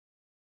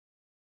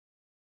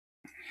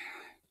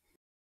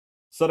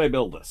 So they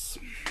build this.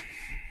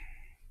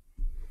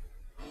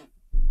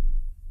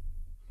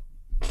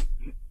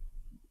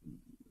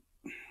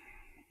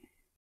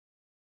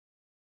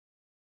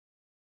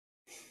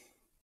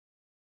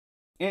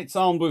 It's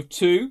armed with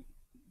two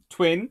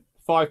twin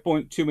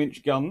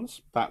 5.2-inch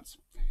guns. That's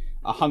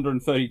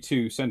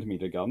 132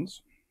 centimeter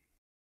guns.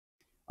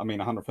 I mean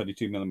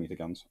 132 millimeter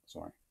guns.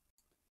 Sorry.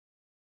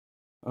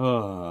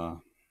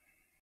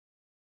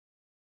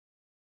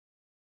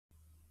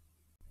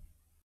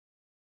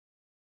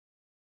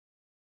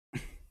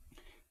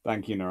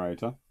 Thank you,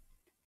 narrator.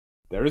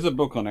 There is a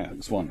book on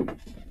X1.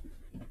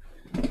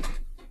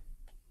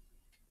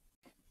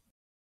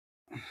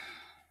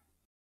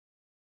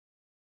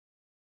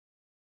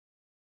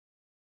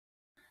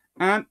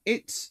 And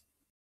it's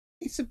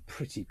a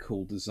pretty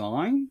cool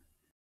design.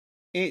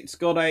 It's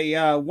got a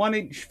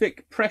 1-inch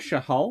thick pressure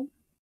hull.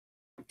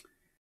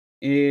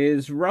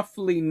 Is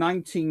roughly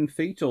 19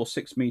 feet or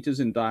 6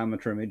 meters in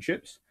diameter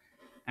amidships,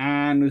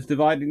 and was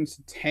divided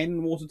into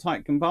 10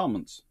 watertight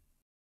compartments.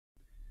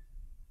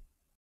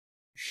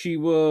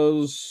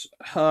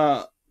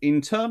 Her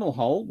internal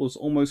hull was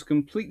almost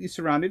completely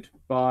surrounded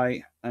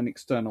by an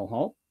external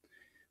hull,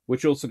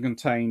 which also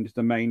contained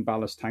the main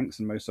ballast tanks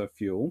and most of her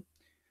fuel.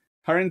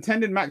 Her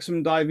intended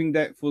maximum diving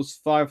depth was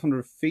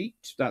 500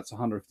 feet, that's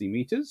 150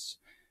 meters,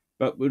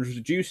 but was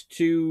reduced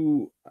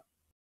to,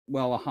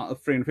 well,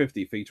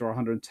 350 feet or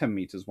 110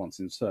 meters once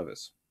in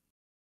service.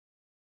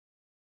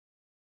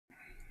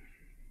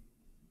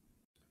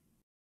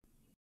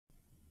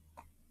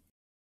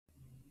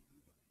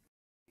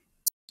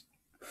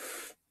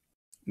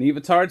 Neither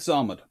turret's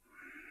armored.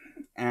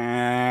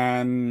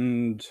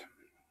 And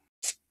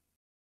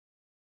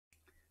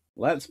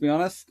let's be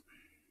honest,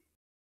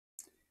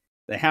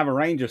 they have a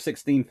range of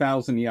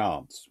 16,000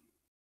 yards.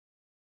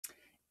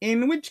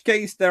 In which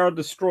case, there are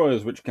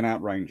destroyers which can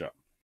outrange her.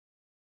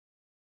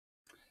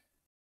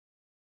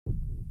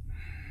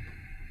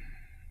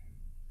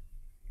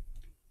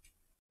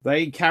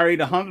 They carried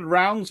 100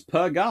 rounds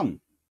per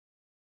gun.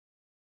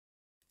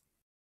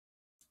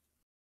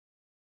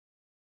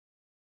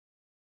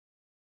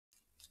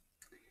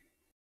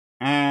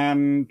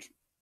 And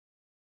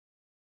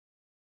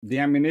the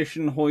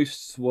ammunition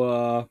hoists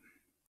were,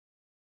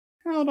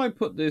 how do I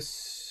put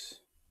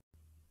this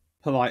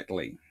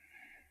politely?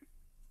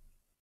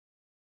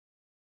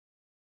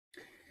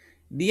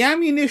 The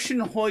ammunition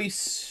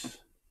hoists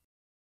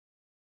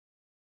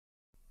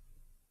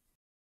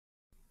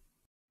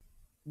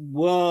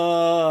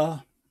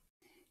were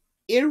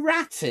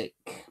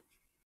erratic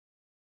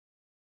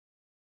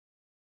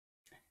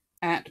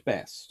at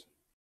best.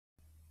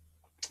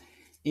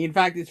 In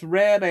fact, it's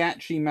rare they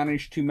actually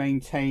managed to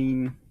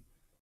maintain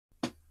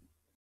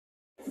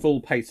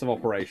full pace of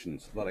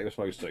operations that they were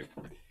supposed to.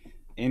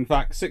 In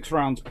fact, 6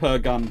 rounds per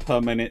gun per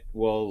minute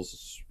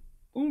was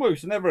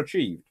almost never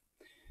achieved.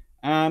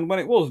 And when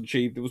it was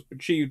achieved, it was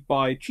achieved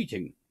by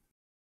cheating.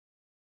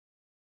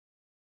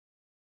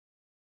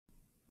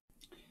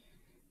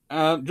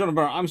 Jonathan,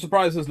 I'm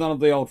surprised there's none of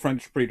the old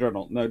French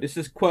pre-dreadnought. No, this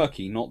is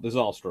quirky, not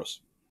disastrous.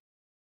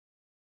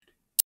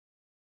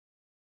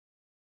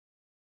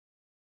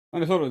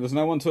 And I thought there's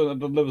no one that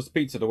delivers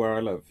pizza to where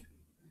I live.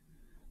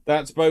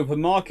 That's both a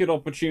market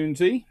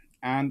opportunity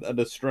and a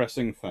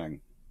distressing thing.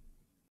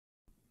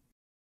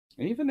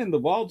 Even in the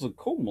wilds of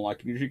Cornwall, I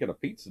can usually get a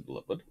pizza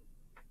delivered.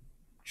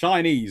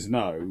 Chinese,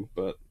 no,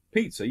 but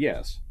pizza,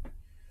 yes.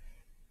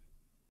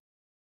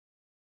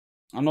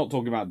 I'm not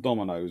talking about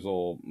Domino's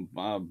or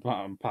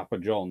Papa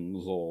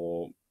John's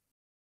or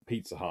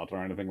Pizza Hut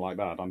or anything like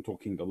that. I'm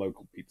talking the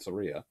local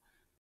pizzeria.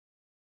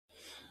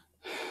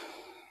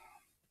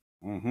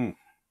 Mm-hmm.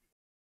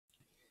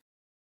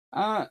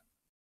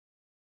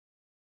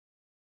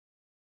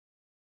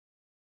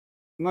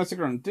 Nice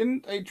agreement.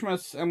 Didn't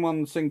HMS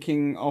M1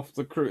 sinking off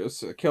the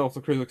cruise kill off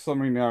the cruiser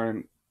submarine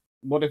RN?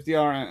 What if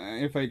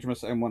if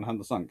HMS M1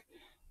 hadn't sunk?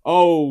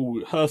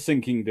 Oh, her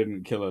sinking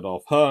didn't kill it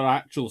off. Her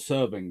actual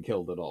serving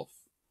killed it off.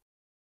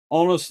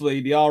 Honestly,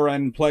 the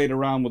RN played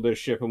around with this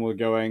ship and were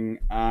going,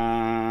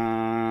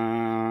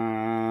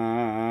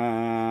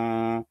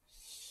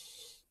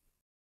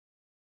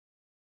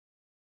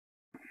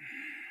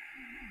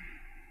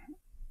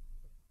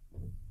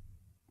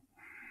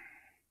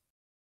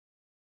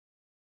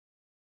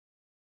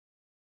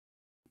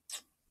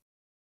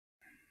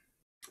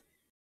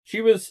 She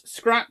was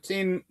scrapped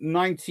in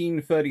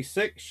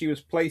 1936. She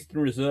was placed in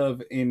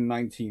reserve in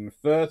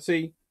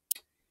 1930.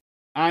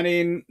 And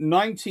in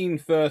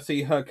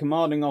 1930, her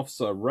commanding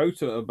officer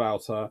wrote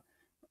about her.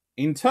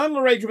 Internal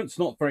arrangements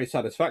not very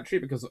satisfactory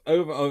because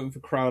of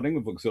overcrowding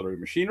of auxiliary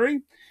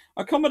machinery.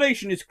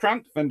 Accommodation is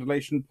cramped,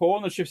 ventilation poor,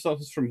 and the ship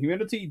suffers from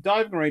humidity.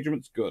 Diving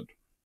arrangements good.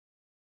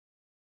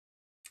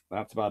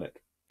 That's about it.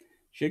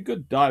 She had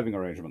good diving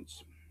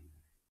arrangements.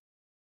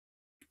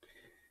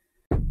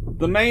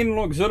 The main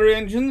auxiliary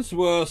engines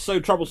were so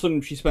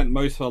troublesome she spent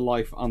most of her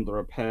life under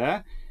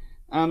repair.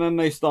 And then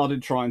they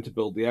started trying to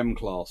build the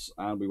M-class.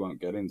 And we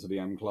won't get into the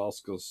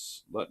M-class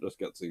because that just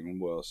gets even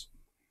worse.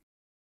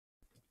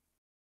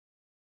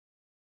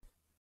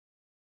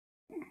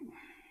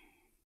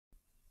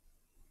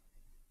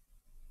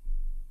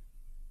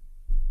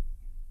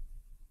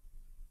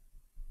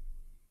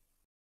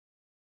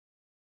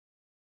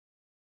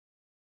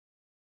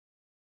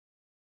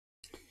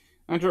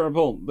 Andrew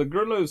report, the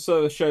guerrillas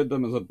showed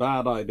them as a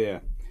bad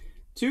idea.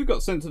 2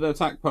 got sent to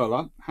attack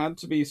Polar, had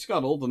to be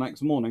scuttled the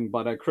next morning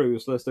by their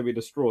crews lest they be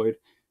destroyed.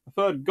 A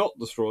 3rd got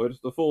destroyed,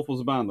 the 4th was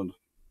abandoned.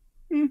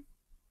 I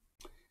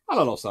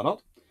lost that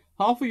out.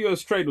 Half of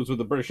US trade was with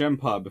the British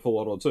Empire before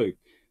World War II,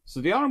 so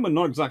the Iron would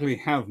not exactly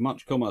have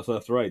much commerce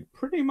left to raid.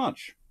 Pretty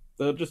much.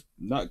 They're just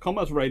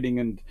commerce raiding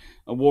and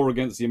a war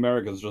against the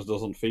Americans just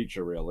doesn't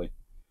feature really.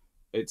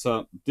 It's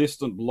a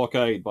distant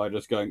blockade by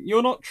just going,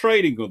 you're not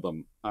trading with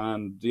them.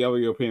 And the other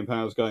European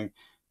powers going,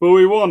 but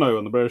we want to.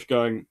 And the British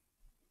going,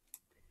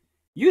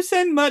 you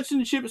send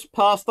merchant ships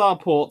past our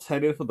ports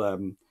headed for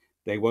them.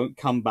 They won't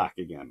come back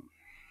again.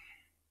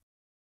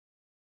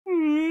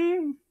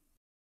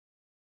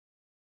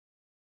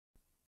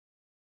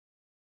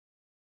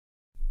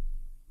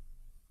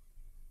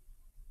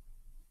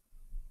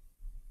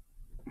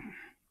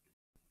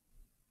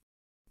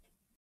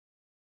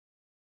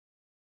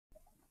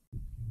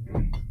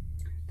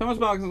 Thomas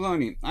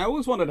Balzani, I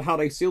always wondered how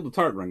they sealed the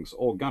turret rings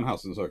or gun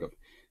house in circuit.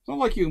 It's not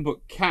like you can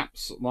put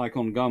caps like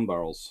on gun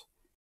barrels.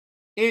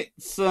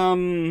 It's let's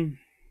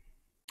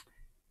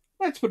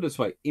put it this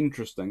way,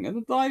 interesting. And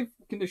the dive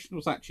condition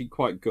was actually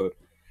quite good.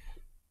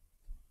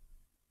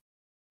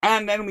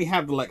 And then we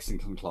have the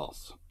Lexington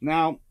class.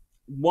 Now,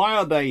 why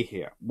are they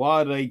here?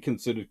 Why are they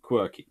considered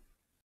quirky?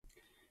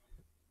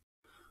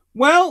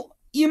 Well,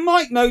 you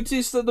might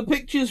notice that the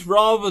pictures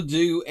rather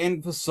do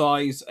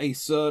emphasize a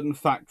certain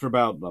factor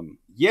about them.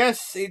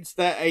 Yes, it's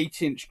their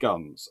 8-inch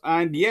guns.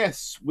 And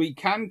yes, we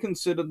can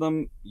consider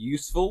them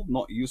useful,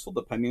 not useful,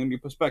 depending on your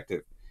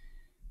perspective.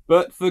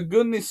 But for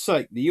goodness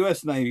sake, the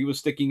US Navy was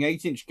sticking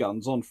 8-inch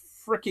guns on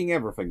fricking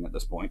everything at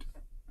this point.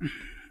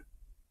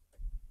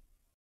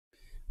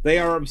 They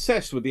are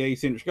obsessed with the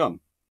 8-inch gun.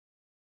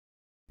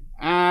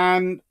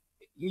 And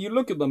you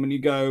look at them and you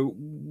go,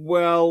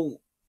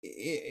 well,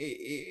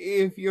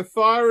 if you're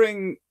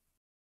firing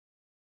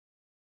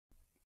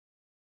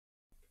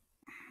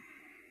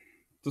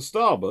to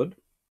starboard,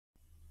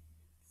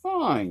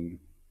 fine.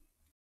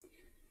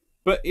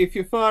 But if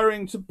you're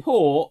firing to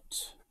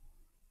port,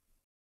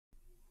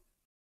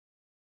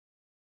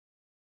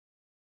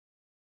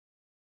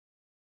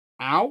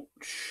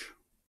 ouch.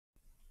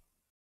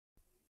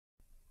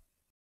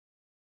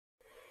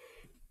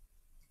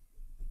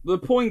 the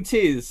point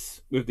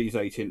is with these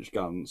 8-inch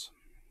guns,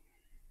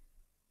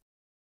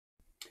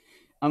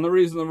 and the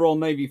reason the Royal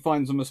Navy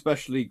finds them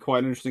especially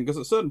quite interesting, because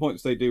at certain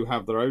points they do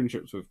have their own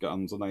ships with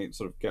guns and they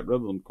sort of get rid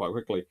of them quite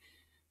quickly,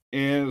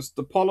 is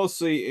the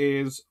policy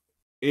is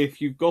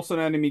if you've got an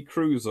enemy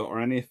cruiser or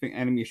anything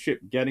enemy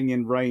ship getting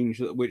in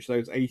range at which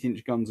those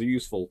 8-inch guns are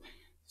useful,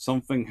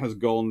 something has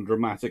gone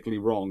dramatically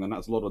wrong, and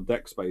that's a lot of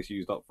deck space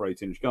used up for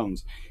 8-inch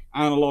guns,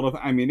 and a lot of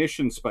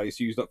ammunition space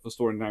used up for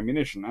storing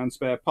ammunition, and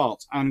spare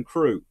parts, and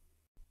crew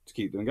to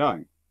keep them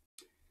going.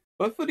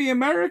 But for the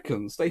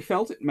Americans, they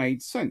felt it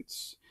made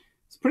sense.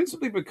 It's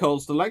principally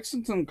because the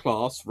Lexington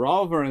class,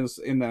 rather as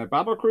in their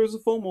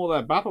battlecruiser form or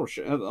their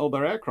battleship or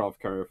their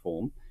aircraft carrier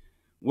form,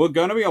 were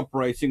going to be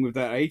operating with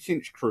their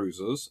 8-inch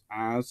cruisers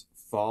as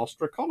fast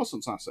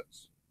reconnaissance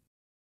assets.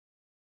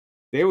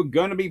 They were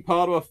going to be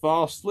part of a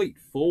fast fleet,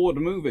 forward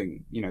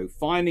moving,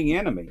 finding the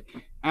enemy.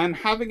 And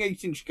having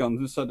 8-inch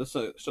guns instead of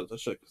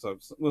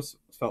was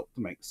felt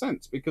to make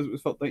sense, because it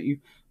was felt that you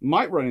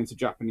might run into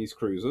Japanese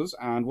cruisers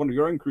and one of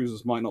your own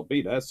cruisers might not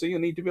be there, so you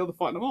need to be able to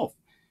fight them off.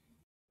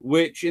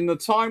 Which, in the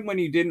time when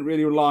you didn't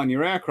really rely on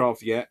your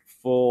aircraft yet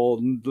for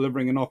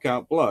delivering a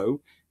knockout blow,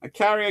 a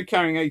carrier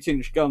carrying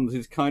 8-inch guns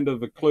is kind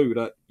of a clue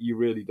that you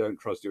really don't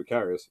trust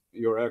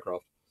your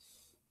aircraft.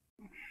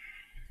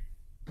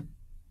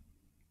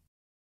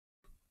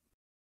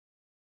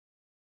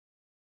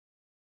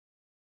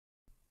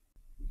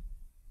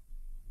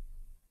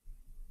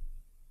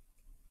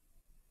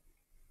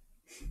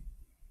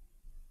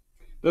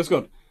 That's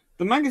good.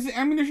 The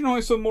ammunition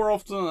hoists are more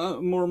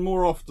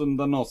often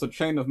than not a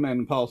chain of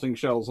men passing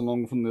shells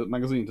along from the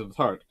magazine to the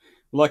turret,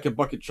 like a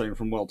bucket chain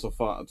from well to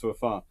a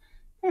fire.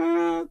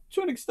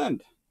 To an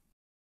extent.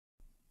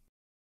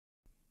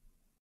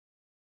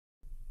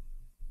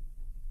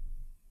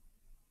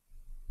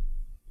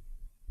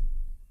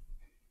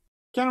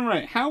 Canon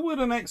Ray, how would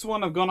an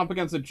X1 have gone up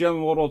against a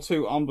German World War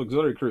II armed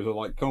auxiliary cruiser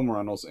like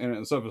Cormoran or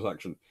in surface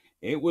action?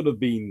 It would have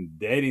been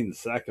dead in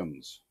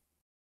seconds.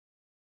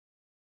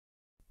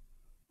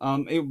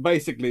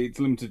 It's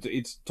limited to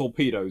its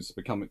torpedoes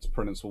become its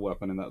principal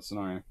weapon in that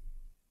scenario.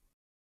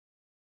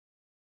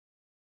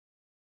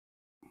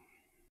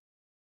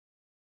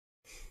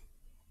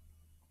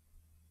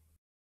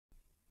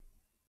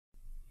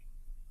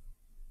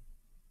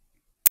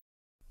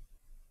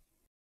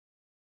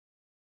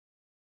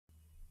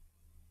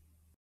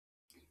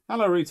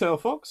 Hello, Retail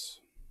Fox.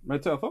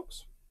 Redtail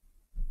Fox.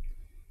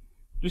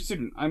 Just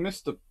student, I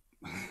missed the.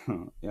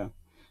 Yeah,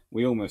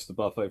 we all missed the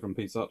buffet from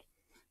Pizza Hut.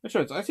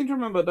 I seem to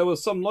remember there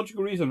was some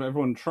logical reason for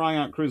everyone trying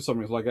out cruise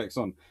submarines like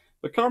Exxon,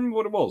 but can't remember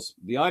what it was.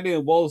 The idea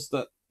was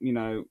that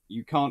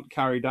you can't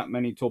carry that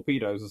many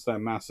torpedoes as they're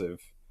massive.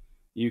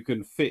 You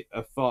can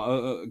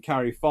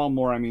carry far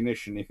more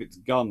ammunition if it's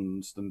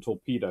guns than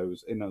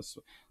torpedoes in a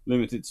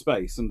limited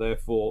space, and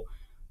therefore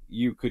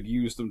you could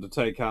use them to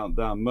take out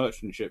down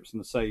merchant ships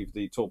and save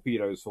the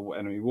torpedoes for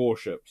enemy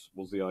warships.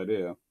 Was the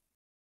idea.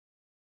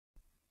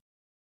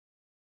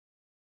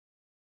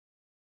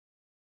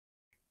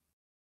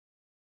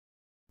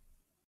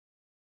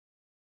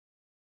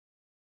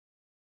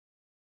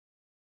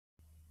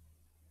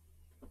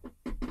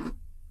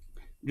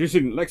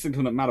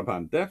 Lexington at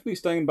Mattapan. Definitely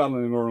staying in battle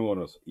in the Roaring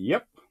Waters.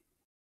 Yep.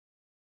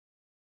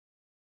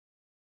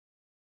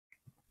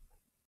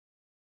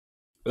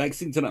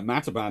 Lexington at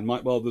Mattapan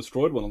might well have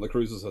destroyed one of the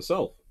cruisers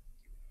herself.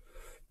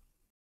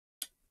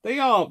 They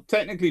are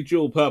technically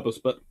dual purpose,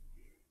 but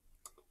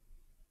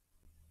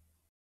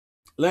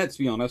let's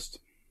be honest.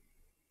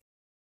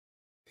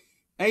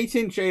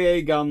 8-inch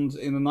AA guns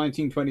in the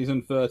 1920s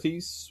and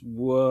 30s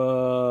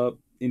were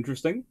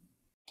interesting.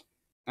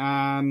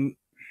 And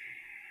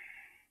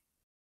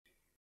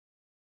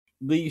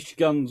these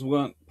guns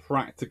weren't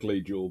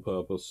practically dual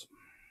purpose.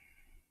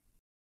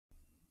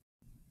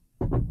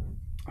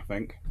 I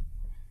think.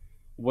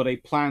 Were they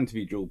planned to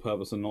be dual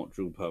purpose and not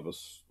dual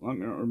purpose? Let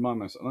me remind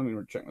myself. Let me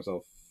check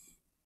myself.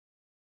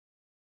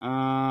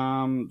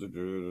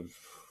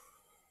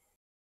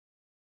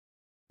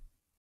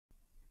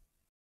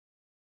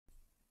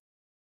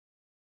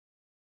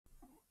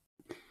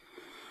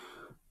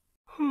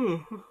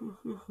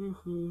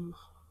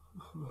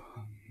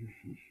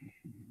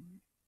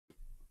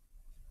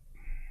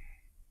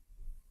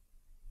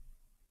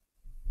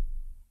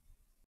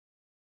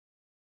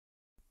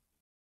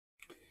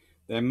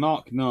 They're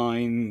Mark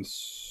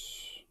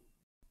 9s.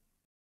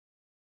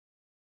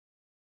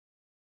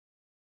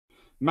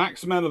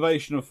 Maximum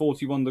elevation of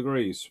 41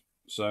 degrees.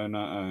 So,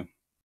 no.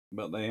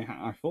 But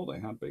I thought they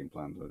had been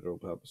planned for dual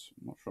purpose.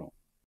 I'm not sure.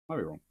 Might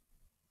be wrong.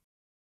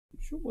 I'm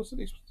sure was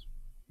these.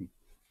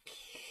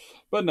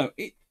 But no,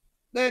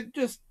 they're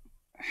just.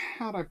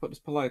 How do I put this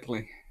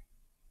politely?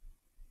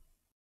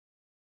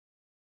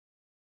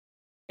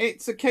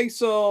 It's a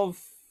case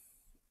of.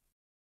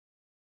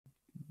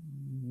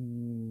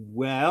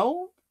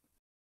 Well,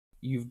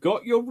 you've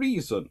got your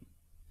reason.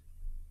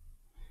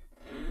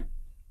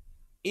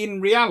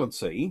 In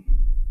reality,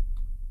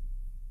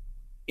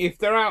 if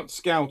they're out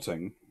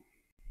scouting,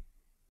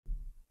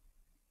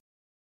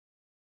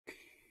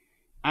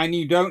 and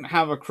you don't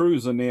have a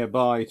cruiser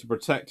nearby to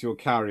protect your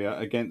carrier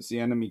against the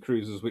enemy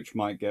cruisers which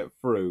might get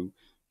through,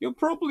 you're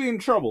probably in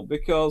trouble,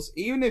 because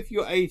even if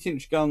your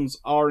 8-inch guns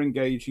are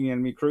engaging the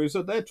enemy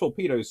cruiser, their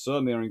torpedoes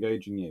certainly are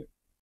engaging you.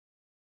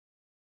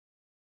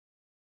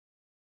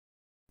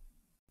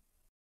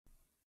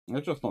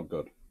 It's just not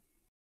good.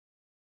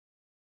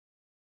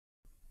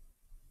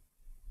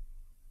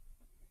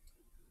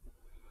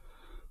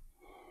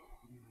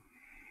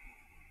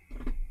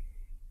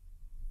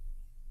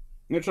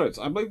 It shows.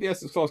 I believe the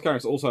Essex class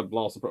carriers also had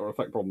blast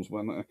effect problems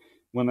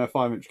when their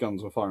 5-inch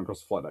guns were firing across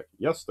the flight deck.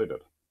 Yes, they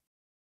did.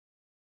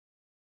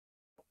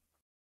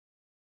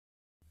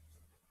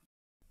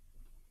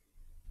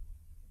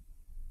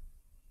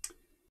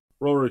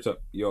 Royal Router,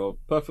 you're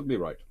perfectly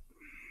right.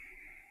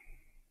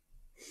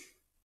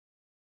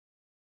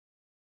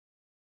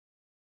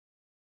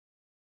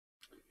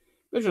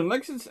 Vision,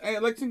 Lexington's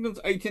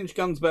 8-inch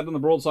guns better than the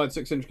broadside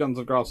 6-inch guns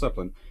of Graf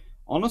Zeppelin.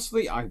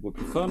 Honestly, I would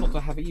prefer not to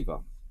have either.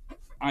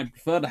 I'd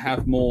prefer to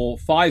have more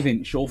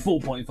 5-inch or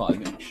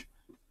 4.5-inch.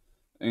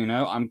 You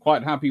know, I'm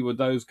quite happy with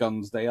those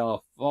guns. They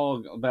are far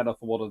better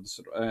for what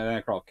an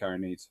aircraft carrier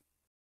needs.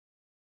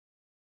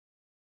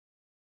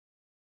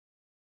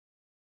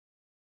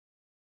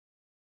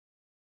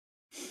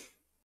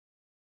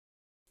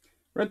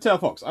 Red Tail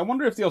Fox. I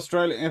wonder if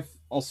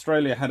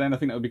Australia had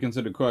anything that would be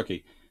considered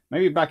quirky.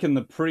 Maybe back in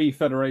the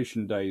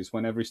pre-Federation days,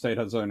 when every state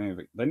had its own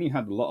navy. Then you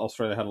had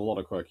Australia had a lot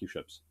of quirky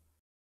ships.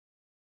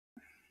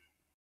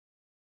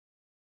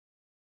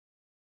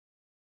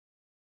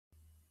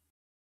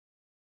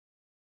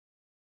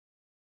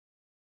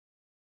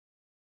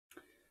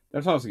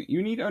 That's asking.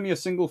 You need only a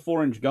single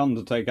 4-inch gun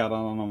to take out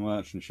on a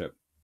merchant ship.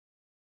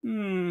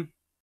 Hmm.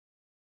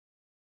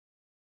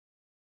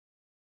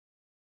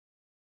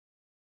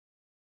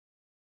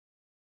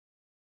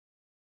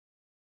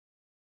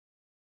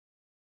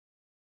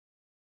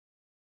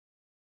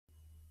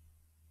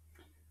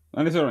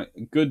 And it's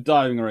alright. Good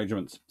diving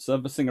arrangements.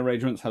 Servicing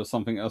arrangements have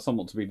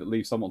somewhat to be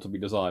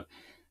desired.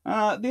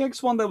 The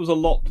X1, there was a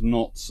lot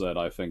not said,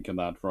 I think, in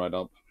that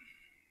write-up.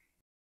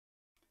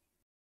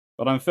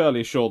 But I'm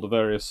fairly sure the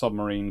various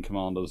submarine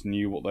commanders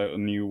knew what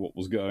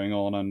was going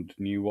on and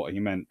knew what he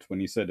meant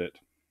when he said it.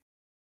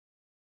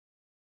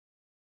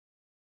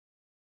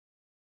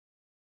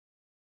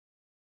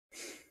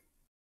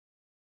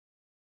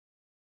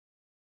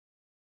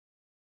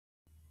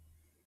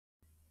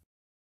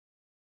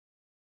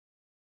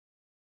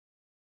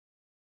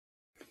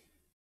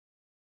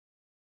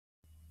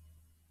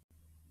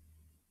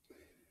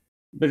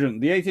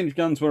 Vision, the 8-inch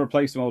guns were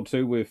replaced in World War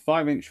II with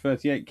 5-inch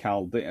 38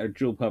 cal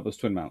dual-purpose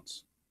twin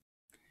mounts.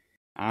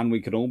 And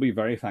we can all be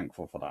very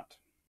thankful for that.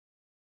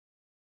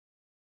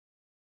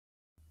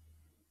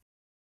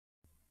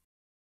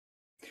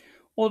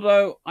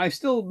 Although, I'm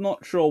still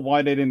not sure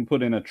why they didn't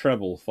put in a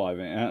treble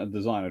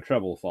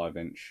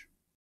 5-inch.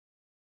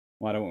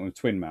 Why don't we with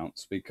twin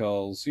mounts?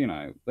 Because, you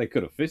know, they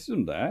could have fitted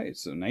them there.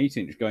 It's an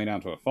 8-inch going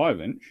down to a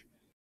 5-inch.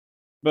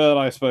 But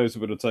I suppose it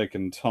would have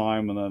taken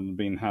time and then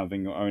been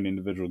having your own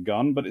individual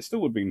gun, but it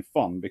still would have been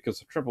fun,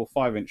 because a triple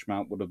 5-inch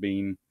mount would have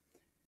been,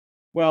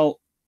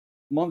 well,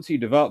 once you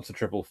develop a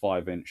triple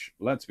 5-inch,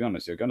 let's be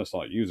honest, you're going to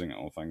start using it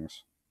on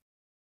things.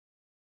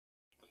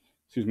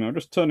 Excuse me, I'm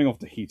just turning off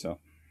the heater.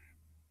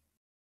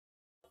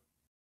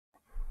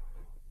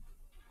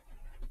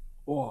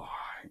 Oh,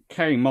 it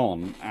came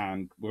on,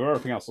 and with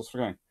everything else, that's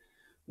going,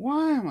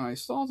 why am I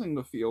starting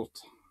to feel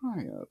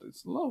tired?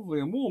 It's lovely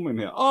and warm in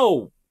here.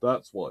 Oh,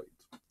 that's why.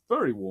 It's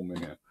very warm in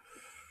here.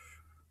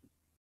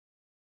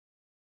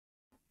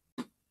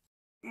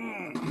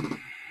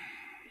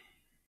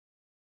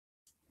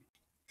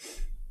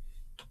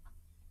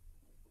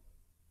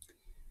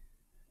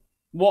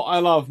 What I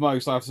love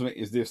most, I have to admit,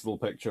 is this little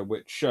picture,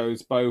 which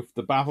shows both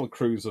the battle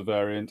cruiser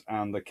variant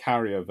and the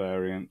carrier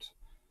variant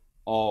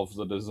of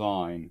the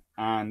design,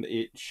 and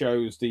it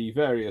shows the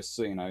various,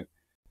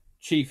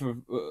 chief of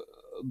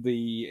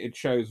it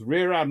shows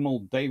Rear Admiral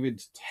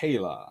David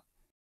Taylor,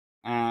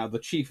 the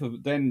chief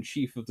of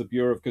the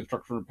Bureau of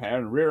Construction and Repair,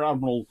 and Rear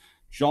Admiral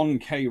John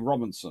K.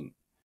 Robinson,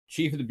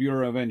 chief of the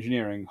Bureau of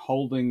Engineering,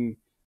 holding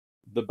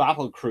the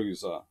battle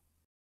cruiser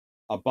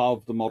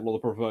above the model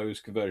of the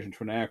proposed conversion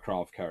to an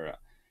aircraft carrier.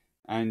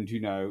 And,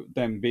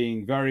 them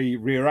being very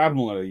Rear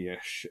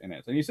Admiral-ish in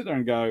it. And you sit there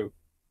and go,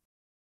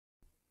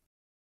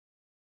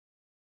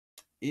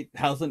 it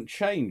hasn't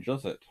changed,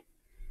 does it?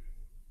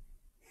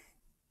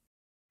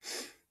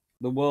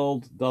 The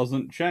world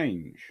doesn't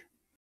change.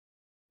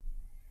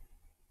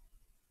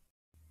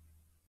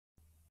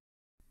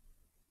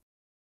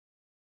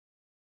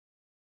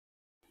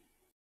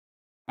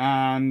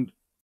 And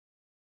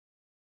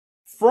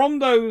from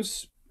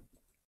those,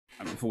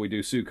 before we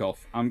do Sukhov,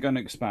 I'm going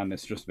to expand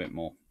this just a bit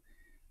more.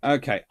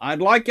 Okay,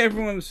 I'd like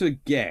everyone to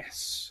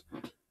guess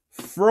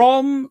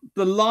from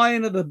the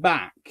line at the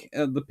back,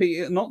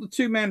 not the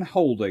two men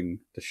holding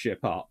the ship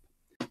up,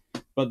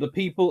 but the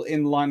people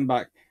in line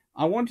back.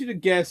 I want you to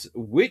guess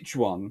which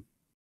one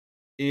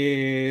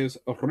is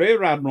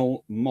Rear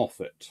Admiral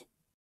Moffat,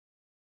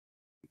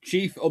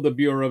 Chief of the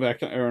Bureau of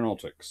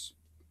Aeronautics.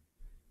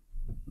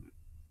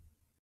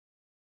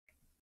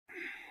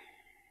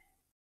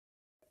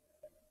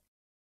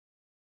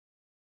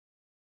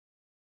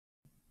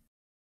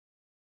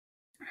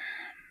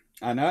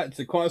 I know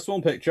it's quite a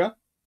small picture,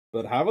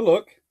 but have a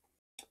look.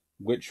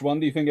 Which one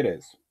do you think it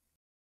is?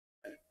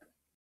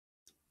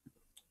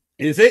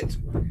 Is it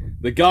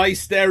the guy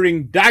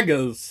staring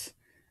daggers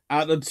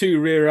at the two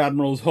rear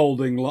admirals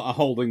holding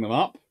them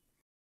up?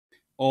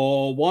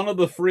 Or one of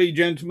the three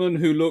gentlemen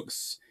who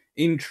looks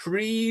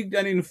intrigued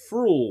and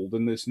enthralled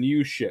in this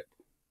new ship?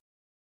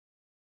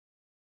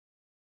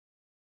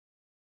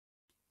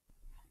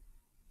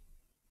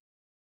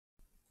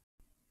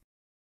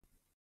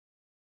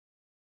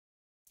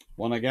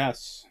 Wanna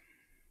guess?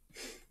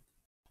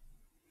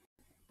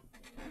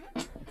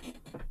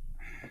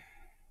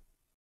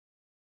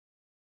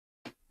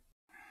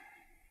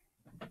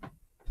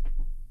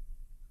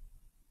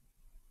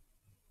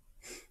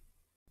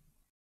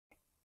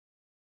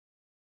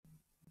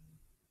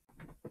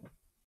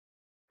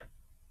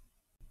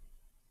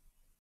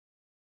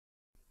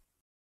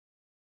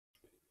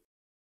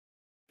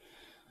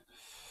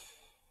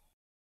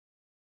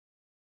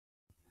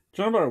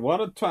 Do you remember why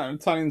did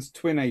Italians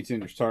twin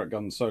 8-inch turret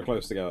guns so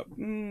close together?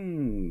 Well,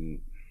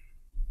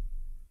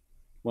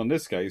 in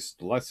this case,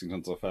 the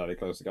Lexingtons are fairly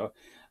close together.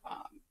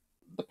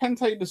 Depends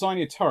how you design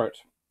your turret.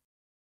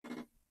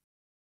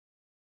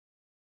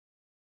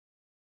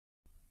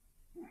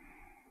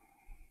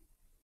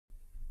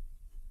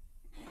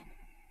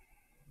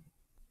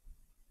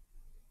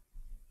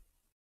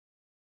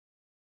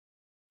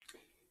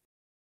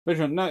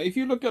 Vision. No, if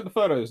you look at the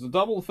photos, the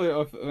double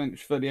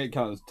inch 38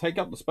 cannons take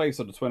up the space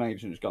of the twin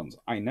 8-inch guns.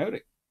 I know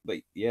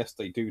that yes,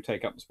 they do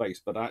take up the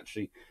space, but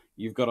actually,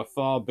 you've got a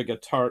far bigger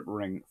turret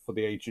ring for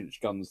the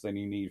 8-inch guns than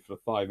you need for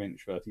the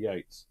 5-inch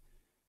 38s.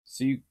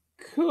 So you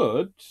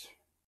could,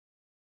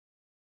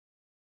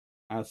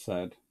 as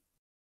said,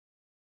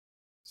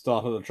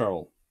 start at the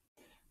trouble.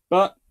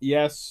 But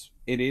yes,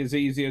 it is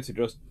easier to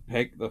just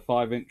pick the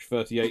 5-inch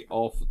 38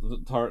 off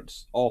the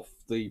turrets off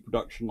the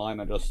production line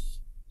and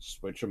just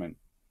switch them in.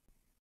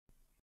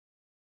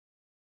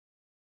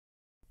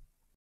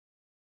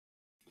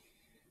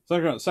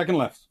 Second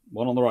left,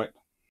 one on the right.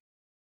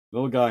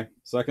 Little guy,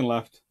 second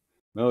left.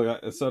 Middle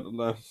guy, second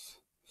left.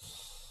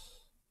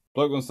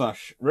 Bloke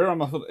mustache. Rear arm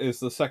muffled is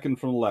the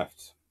second from the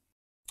left.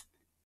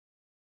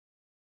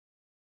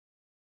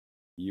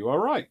 You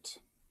are right.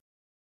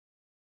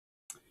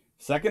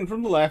 Second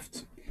from the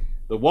left.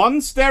 The one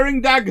staring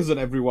daggers at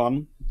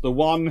everyone. The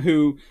one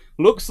who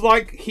looks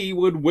like he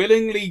would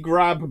willingly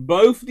grab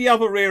both the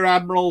other rear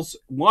admirals,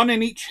 one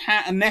in each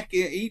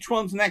each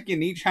one's neck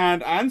in each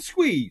hand, and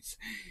squeeze,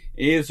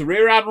 is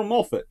Rear Admiral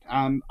Moffat.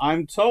 And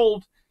I'm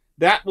told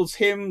that was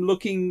him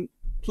looking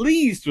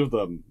pleased with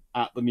them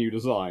at the new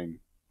design.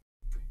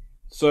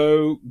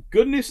 So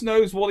goodness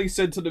knows what he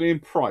said to them in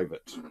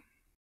private.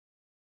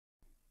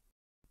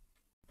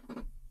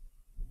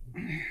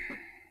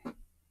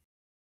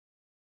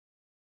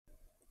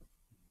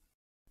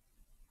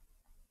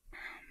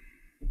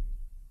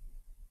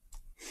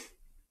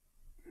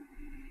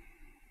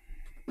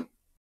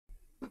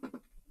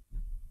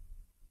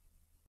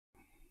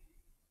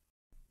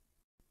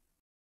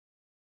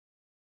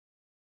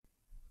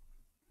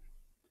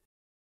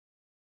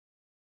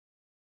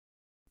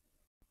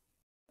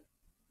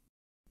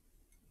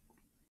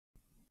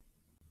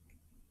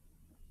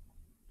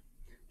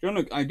 John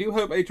Luke, I do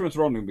hope HMS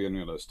Rodney will be on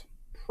your list.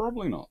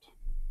 Probably not.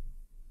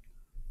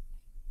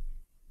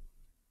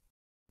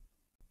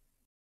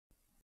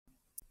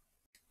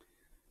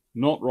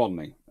 Not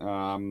Rodney.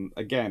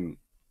 Again,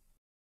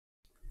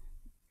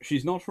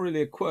 she's not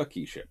really a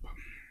quirky ship,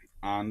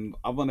 and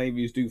other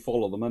navies do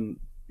follow them, and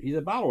he's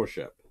a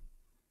battleship,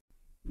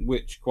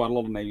 which quite a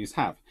lot of navies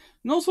have.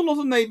 And also a lot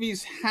of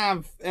navies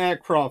have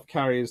aircraft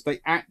carriers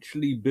they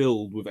actually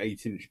build with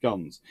 8-inch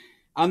guns.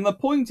 And the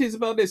point is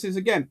about this is,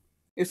 again,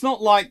 it's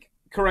not like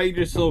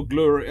Courageous or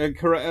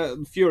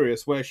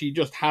Furious, where she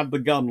just had the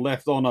gun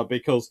left on her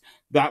because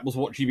that was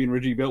what she'd been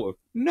originally built with.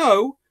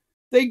 No,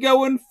 they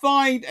go and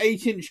find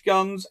 8-inch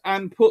guns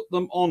and put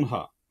them on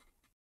her.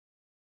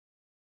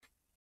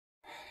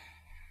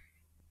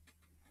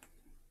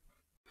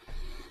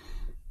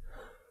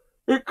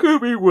 It could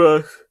be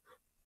worse.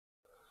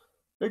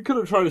 They could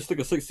have tried to stick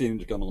a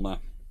 16-inch gun on there.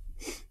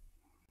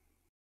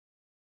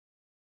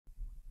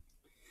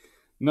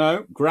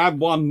 No, grab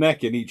one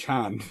neck in each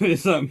hand.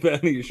 I'm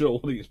fairly sure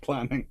what he's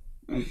planning.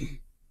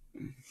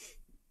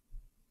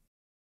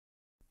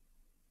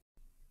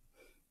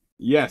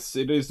 Yes,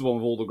 it is the one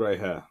with all the grey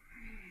hair.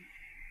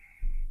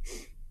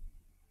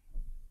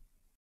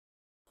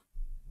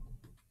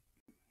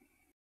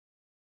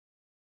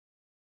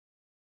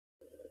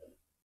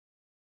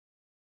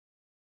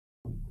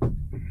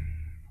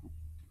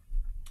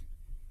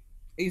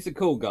 He's a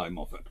cool guy,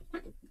 Moffat.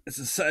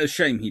 It's a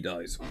shame he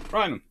dies.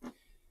 Right.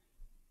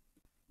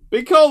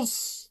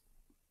 Because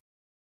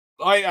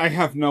I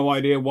have no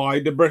idea why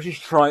the British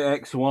try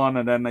X1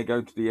 and then they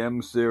go to the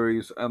M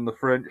series and the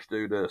French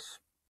do this.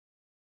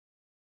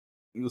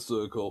 The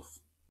Surkoff.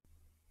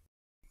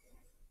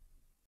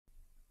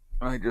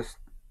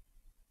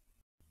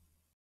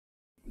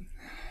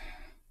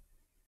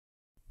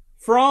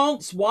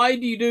 France, why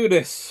do you do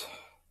this?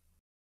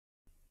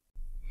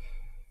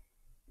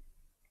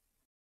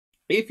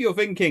 If you're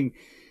thinking,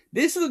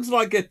 this looks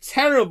like a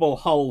terrible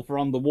hull for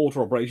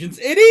underwater operations,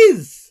 it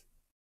is!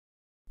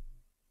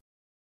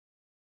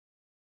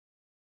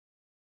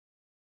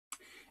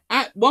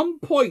 At one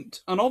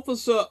point, an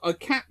officer, a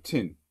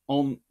captain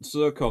on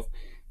Zirkov,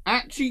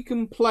 actually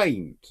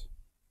complained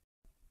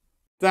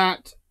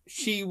that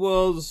she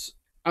was,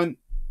 and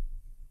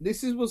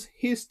was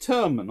his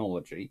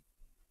terminology,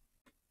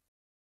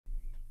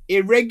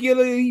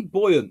 irregularly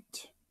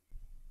buoyant.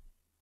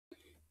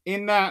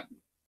 In that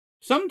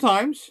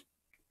sometimes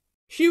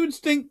she would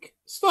stink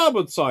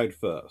starboard side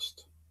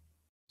first,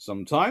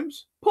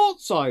 sometimes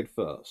port side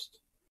first,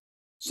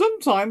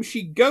 sometimes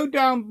she'd go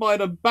down by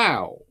the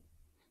bow,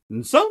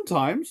 and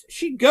sometimes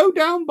she'd go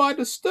down by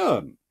the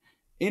stern,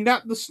 in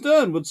that the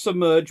stern would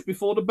submerge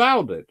before the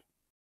bow did.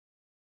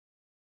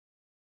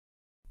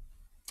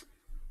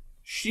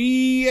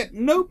 She, at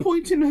no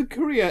point in her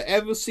career,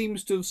 ever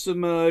seems to have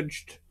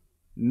submerged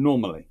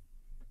normally.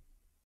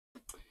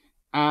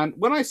 And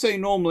when I say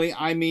normally,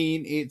 I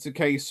mean it's a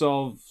case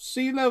of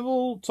sea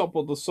level, top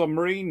of the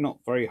submarine,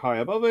 not very high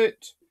above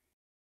it,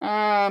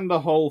 and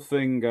the whole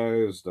thing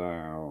goes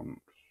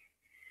down.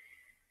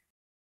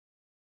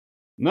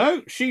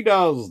 No, she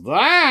does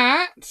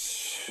that,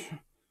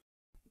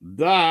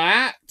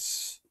 that.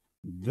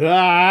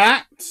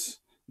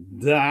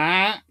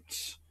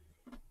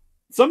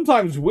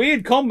 Sometimes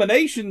weird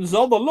combinations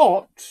of the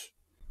lot.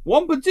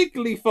 One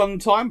particularly fun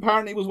time,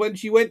 apparently, was when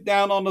she went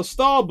down on a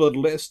starboard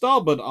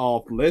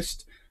aft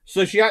list.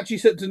 So she actually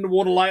sits in the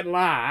water like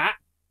that.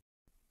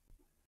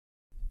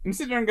 And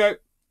sit there and go.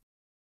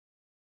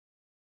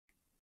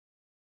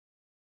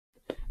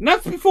 And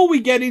that's before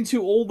we get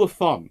into all the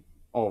fun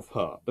of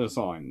her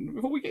design.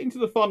 Before we get into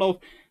the fun of,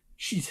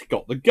 she's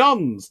got the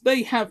guns.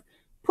 They have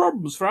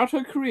problems throughout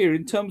her career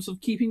in terms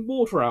of keeping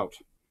water out.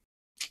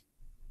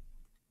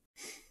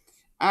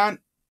 And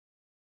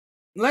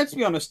let's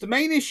be honest, the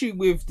main issue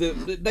with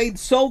they'd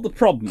solved the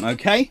problem,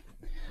 okay?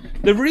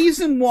 The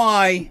reason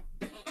why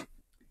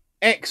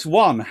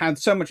X1 had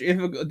so much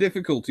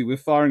difficulty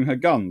with firing her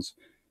guns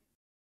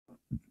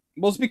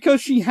was because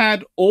she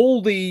had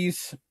all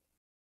these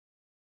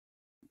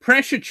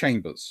pressure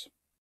chambers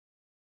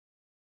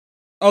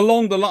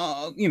along the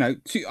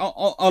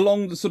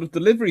along the sort of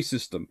delivery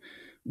system,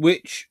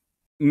 which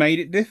made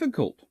it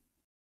difficult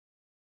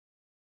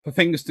for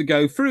things to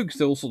go through because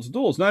there are all sorts of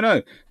doors.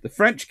 No. The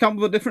French come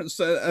with a different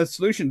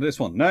solution to this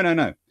one.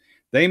 No.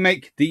 They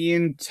make the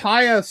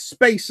entire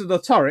space of the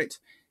turret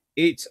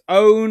its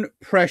own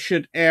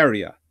pressured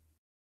area.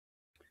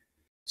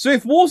 So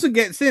if water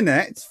gets in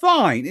there, it's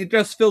fine. It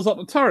just fills up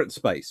the turret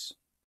space.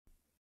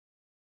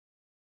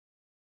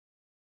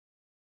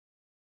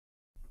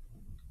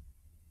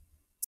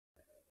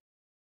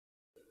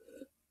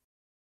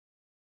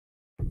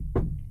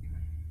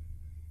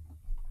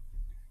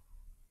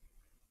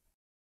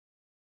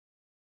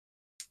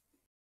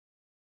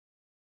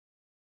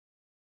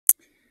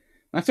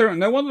 That's all right.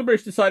 No wonder the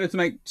British decided to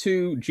make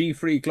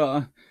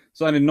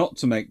decided not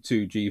to make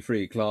two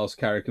G3 class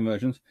carrier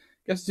conversions.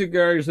 Guess the two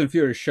Courageous and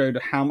Furious showed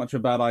how much of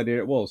a bad idea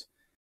it was.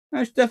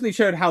 It definitely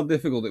showed how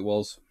difficult it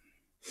was.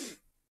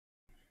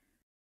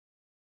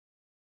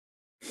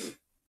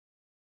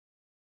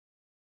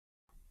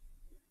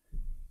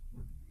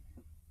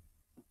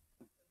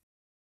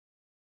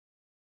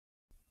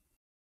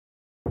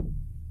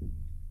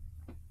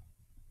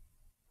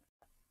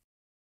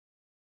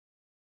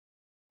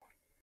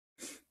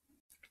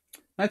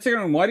 Let's take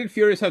on, why did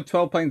Furious have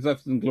 12 planes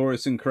left than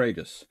Glorious and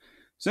Courageous?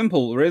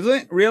 Simple, is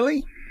it?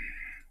 Really?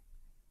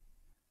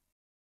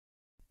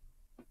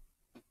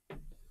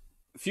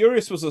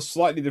 Furious was a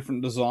slightly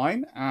different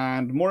design,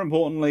 and more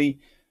importantly,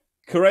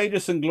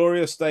 Courageous and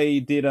Glorious, they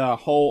did a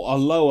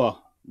lower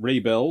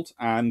rebuild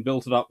and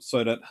built it up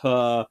so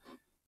that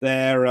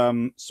their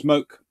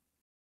smoke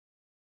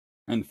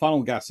and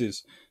funnel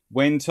gases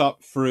went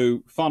up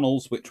through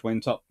funnels, which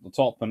went up the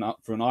top and up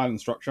through an island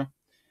structure.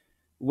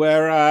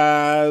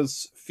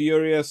 Whereas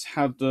Furious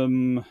had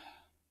them,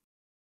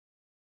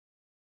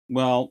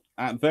 well,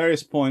 at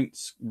various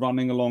points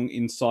running along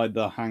inside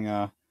the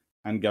hangar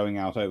and going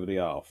out over the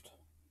aft.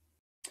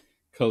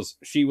 Because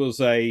she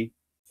was a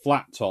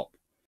flat top,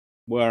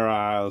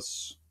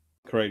 whereas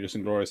Courageous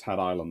and Glorious had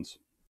islands.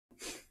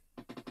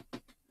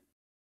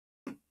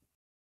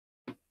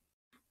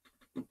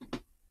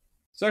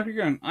 So,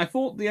 again, I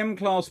thought the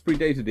M-Class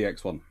predated the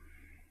X1.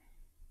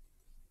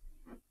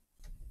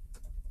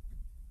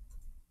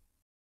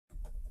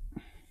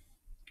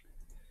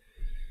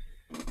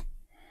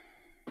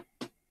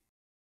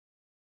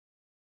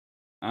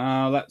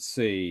 Let's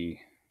see.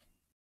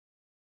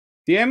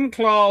 The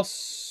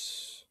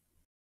M-Class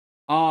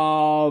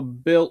are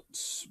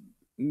built,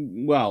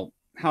 well,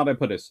 how do I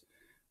put this?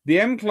 The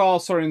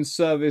M-Class are in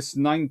service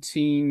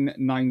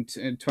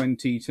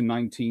 1920 to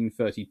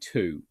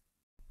 1932.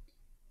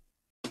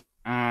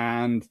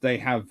 And they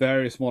have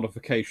various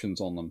modifications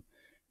on them.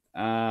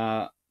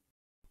 The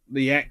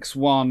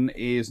X1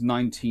 is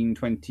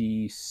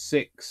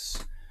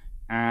 1926,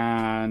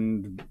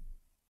 and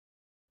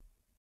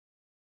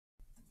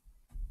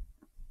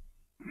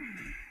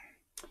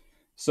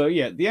So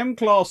yeah, the M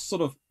class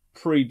sort of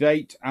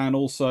predate and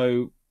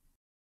also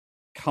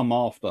come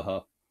after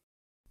her,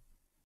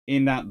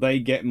 in that they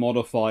get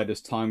modified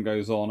as time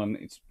goes on, and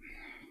it's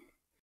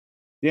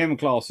the M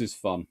class is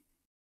fun.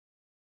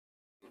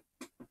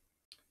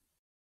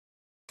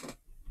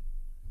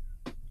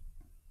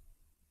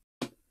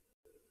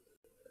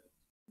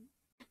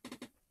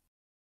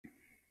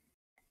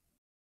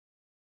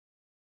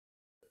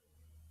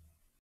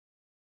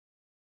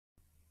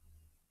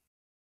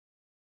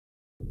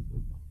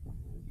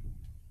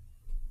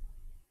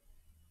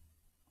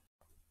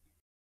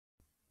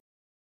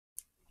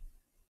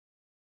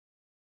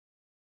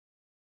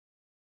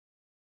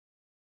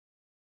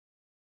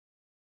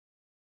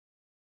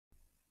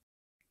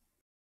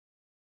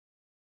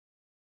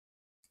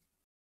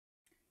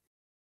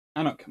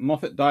 Anuk,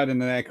 Moffat died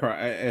in an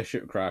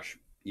airship crash.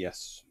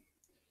 Yes.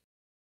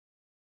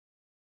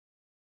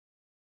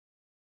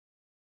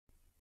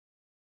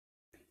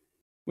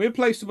 Weird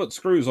place to put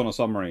screws on a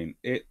submarine.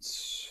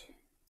 It's...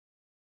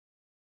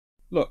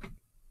 Look,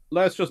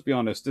 let's just be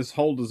honest. This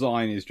whole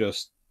design is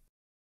just...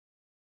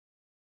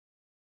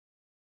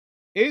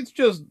 It's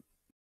just...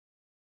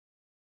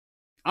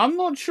 I'm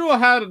not sure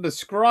how to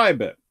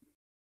describe it.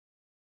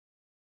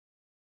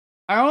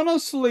 I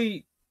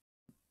honestly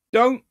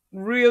don't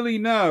really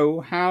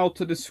know how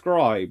to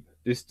describe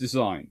this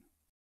design.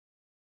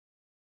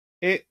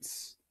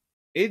 It's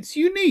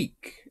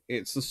unique.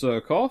 It's the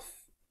Surkoff.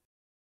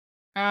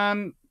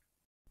 And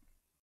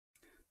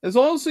there's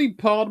honestly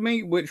part of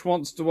me which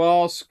wants to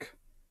ask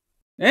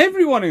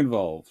everyone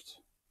involved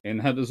in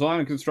her design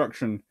and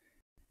construction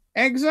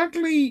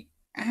exactly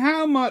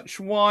how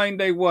much wine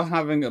they were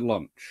having at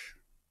lunch.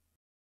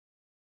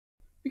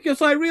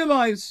 Because I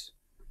realise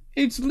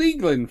it's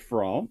legal in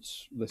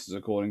France. This is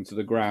according to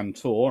the Grand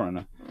Tour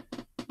and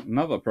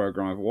another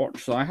program I've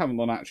watched, so I haven't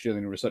done actually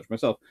any research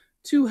myself,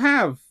 to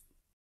have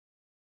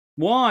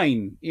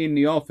wine in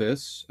the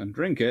office and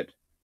drink it.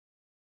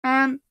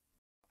 And,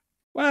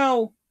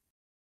 well,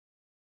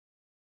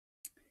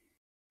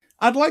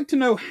 I'd like to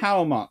know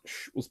how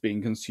much was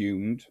being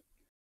consumed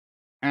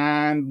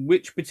and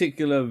which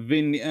particular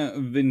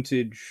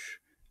vintage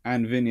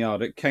and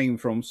vineyard it came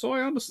from, so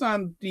I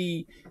understand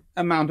the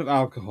amount of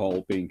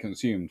alcohol being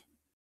consumed.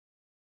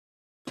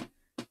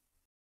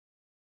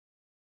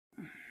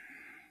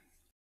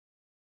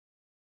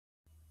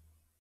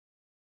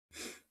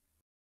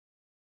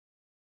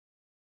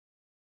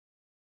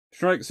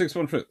 Shrike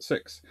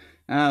 616.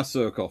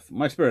 Surkoff.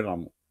 My spirit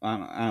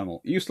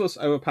animal. Useless,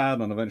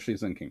 overpowered, and eventually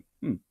sinking.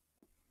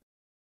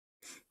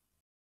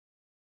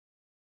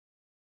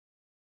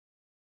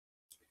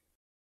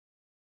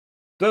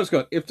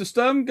 Scott, if the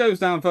stern goes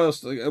down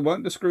first,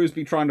 won't the screws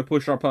be trying to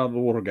push up out of the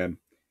water again?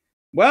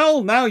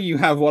 Well, now you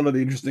have one of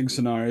the interesting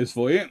scenarios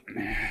for you.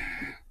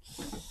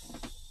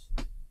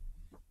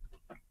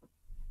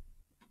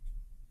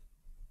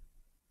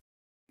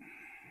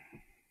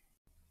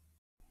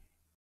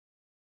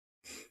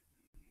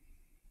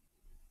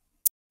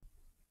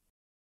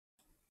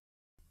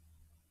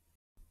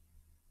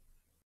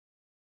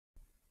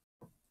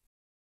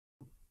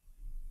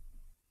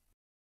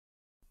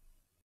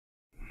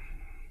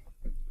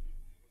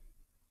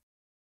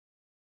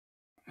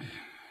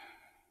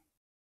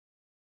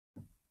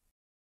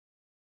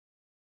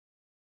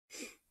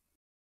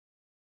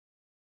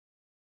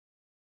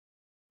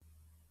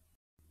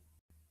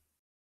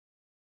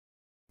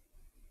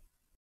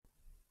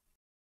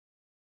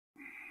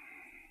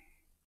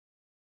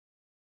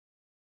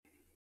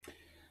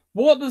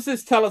 What does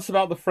this tell us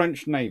about the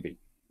French Navy?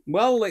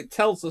 Well, it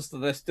tells us that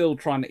they're still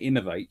trying to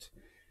innovate,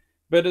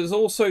 but it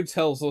also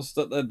tells us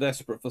that they're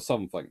desperate for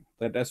something.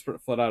 They're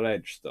desperate for that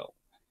edge still.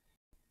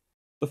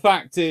 The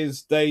fact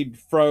is, they'd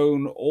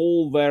thrown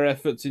all their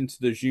efforts into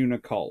the Juna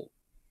Col.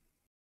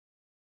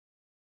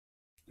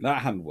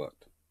 That hadn't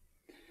worked.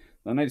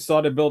 Then they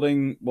started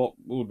building what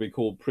would be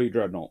called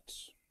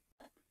pre-dreadnoughts.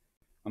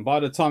 And by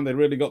the time they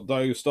really got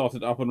those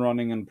started up and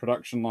running and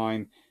production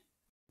line,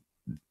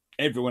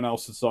 everyone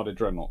else had started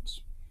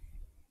dreadnoughts.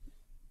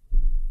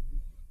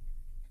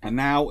 And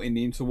now, in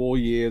the interwar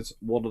years,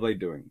 what are they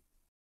doing?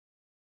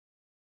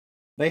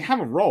 They have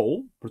a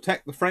role: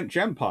 protect the French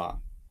Empire.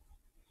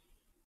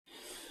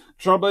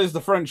 Trouble is,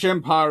 the French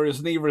Empire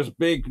is neither as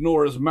big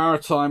nor as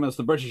maritime as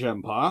the British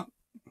Empire.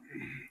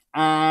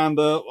 And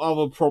the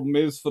other problem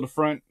is for the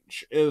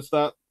French is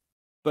that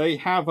they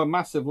have a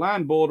massive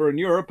land border in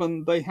Europe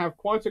and they have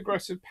quite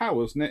aggressive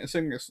powers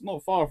sitting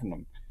not far from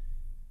them.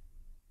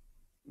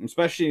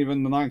 Especially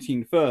in the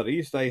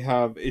 1930s, they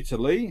have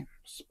Italy,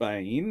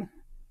 Spain,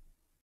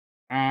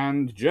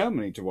 and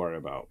Germany to worry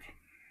about.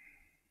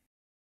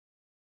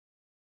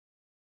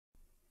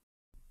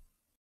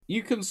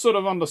 You can sort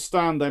of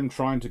understand them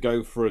trying to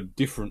go for a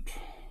different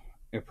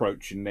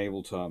approach in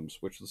naval terms,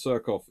 which the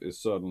Surkoff is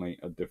certainly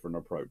a different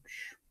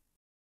approach.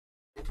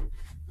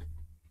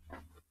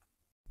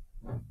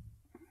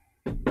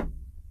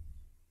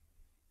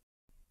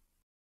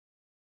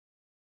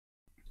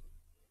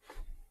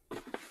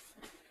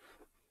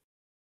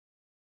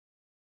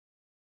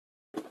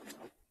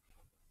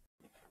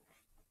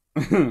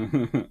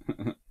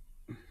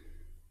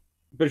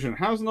 Vision,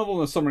 how's the novel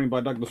in a summary by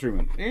Douglas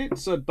Freeman?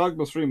 It's a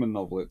Douglas Freeman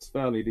novel. It's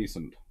fairly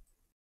decent.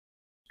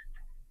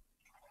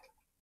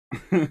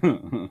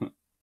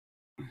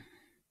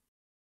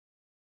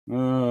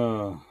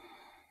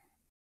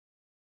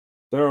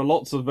 There are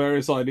lots of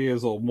various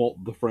ideas on what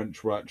the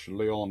French were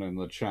actually on in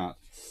the chat.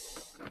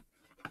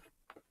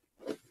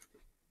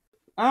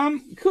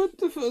 Could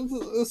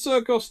the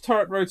Circos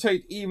turret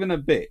rotate even a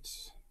bit?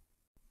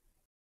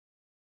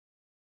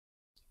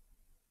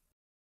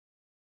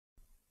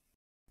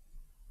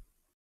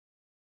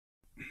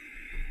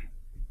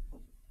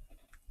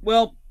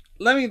 Well,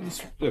 let me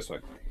this way.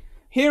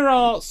 Here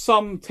are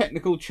some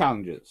technical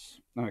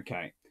challenges.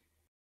 Okay.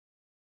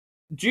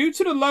 Due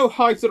to the low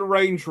height of the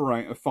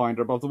rangefinder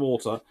above the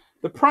water,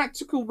 the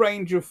practical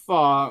range of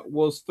fire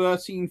was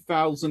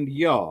 13,000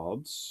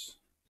 yards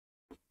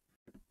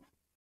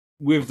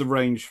with the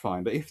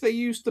rangefinder. If they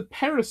used the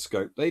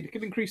periscope, they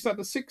could increase that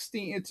to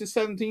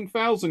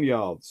 17,000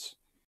 yards,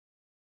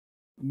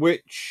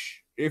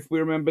 which, if we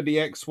remember the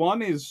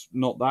X1, is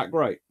not that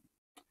great.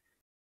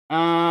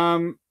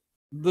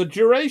 The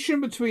duration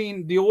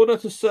between the order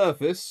to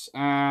surface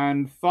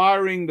and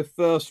firing the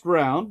first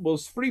round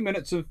was 3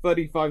 minutes and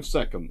 35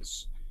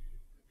 seconds.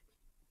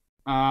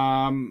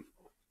 The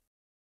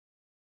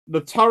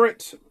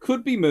turret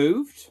could be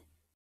moved.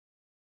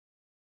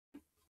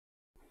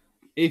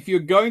 If you're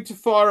going to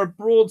fire a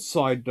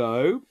broadside,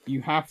 though,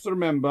 you have to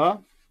remember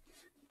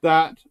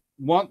that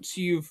once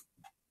you've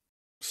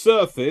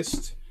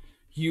surfaced,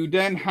 you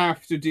then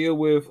have to deal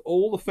with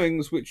all the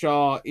things which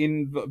are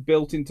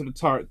built into the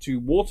turret to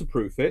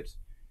waterproof it,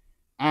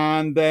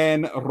 and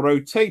then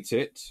rotate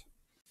it.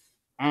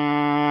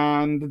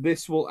 And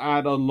this will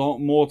add a lot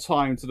more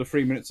time to the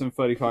 3 minutes and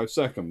 35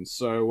 seconds.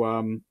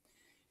 So,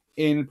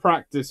 in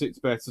practice, it's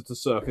better to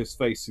surface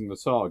facing the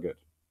target.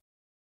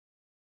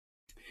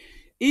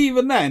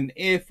 Even then,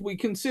 if we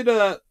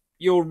consider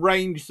your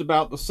range is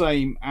about the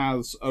same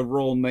as a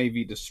Royal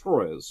Navy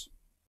destroyer's,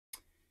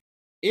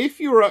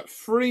 if you're at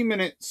 3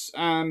 minutes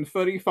and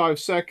 35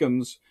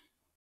 seconds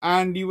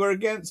and you were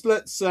against,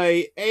 let's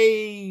say,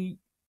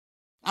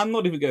 I'm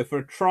not even going for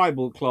a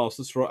tribal class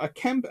destroyer, a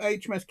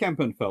HMS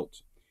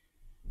Kempenfelt,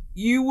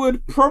 you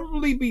would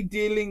probably be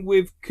dealing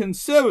with,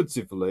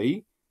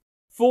 conservatively,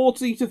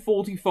 40 to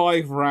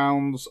 45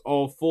 rounds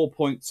of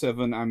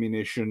 4.7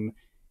 ammunition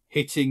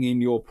hitting in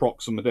your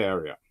proximate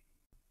area.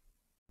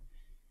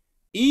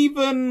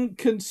 Even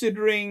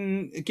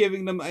considering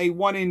giving them a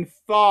 1 in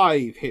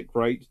 5 hit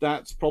rate,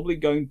 that's probably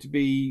going to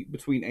be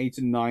between 8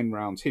 and 9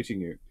 rounds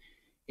hitting you.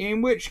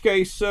 In which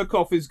case,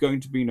 Surkov is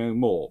going to be no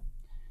more.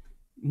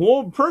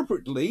 More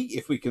appropriately,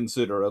 if we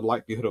consider a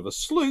likelihood of a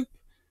sloop,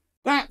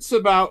 that's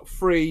about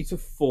 3 to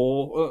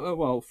 4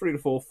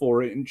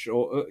 4-inch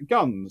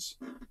guns.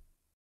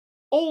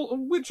 All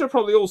which are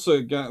probably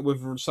also,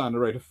 with standard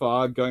rate of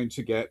fire, going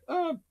to get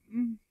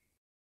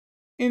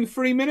in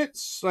 3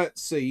 minutes,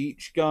 let's see,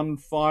 each gun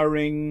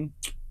firing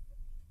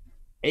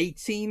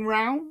 18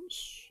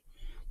 rounds.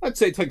 Let's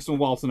say it takes them a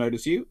while to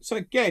notice you. So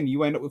again,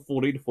 you end up with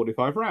 40 to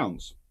 45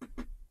 rounds.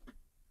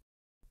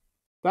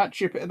 That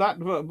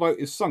boat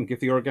is sunk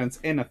if you're against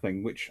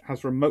anything which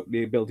has remotely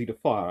the ability to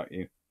fire at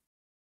you.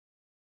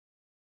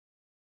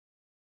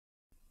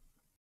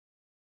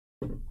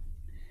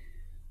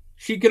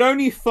 She could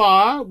only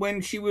fire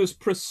when she was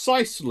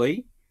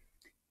precisely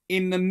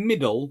in the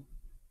middle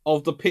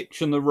of the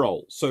pitch and the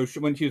roll. So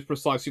when she was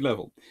precisely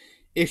level.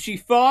 If she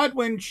fired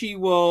when she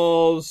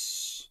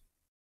was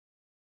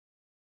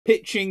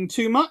pitching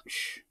too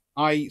much,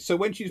 so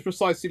when she was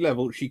precisely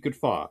level, she could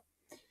fire.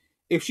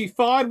 If she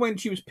fired when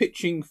she was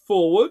pitching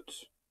forward,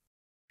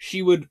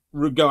 she would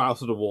go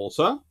out of the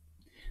water.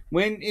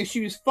 If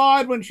she was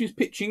fired when she was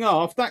pitching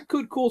aft, that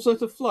could cause her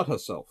to flood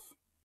herself.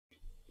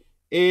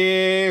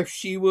 If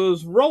she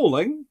was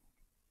rolling,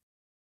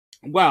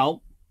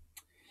 well,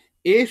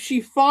 if she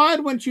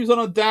fired when she was on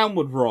a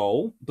downward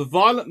roll, the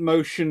violent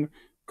motion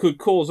could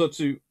cause her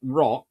to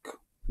rock,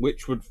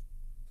 which would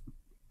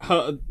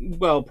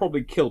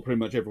probably kill pretty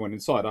much everyone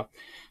inside her.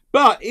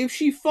 But if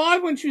she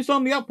fired when she was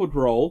on the upward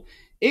roll,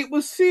 it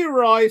was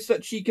theorized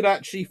that she could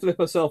actually flip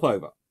herself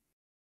over,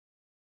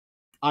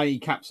 i.e.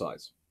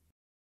 capsize.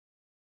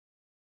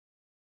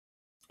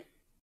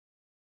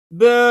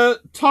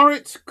 The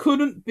turret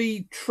couldn't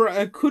be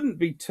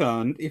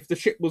turned if the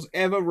ship was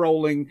ever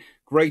rolling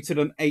greater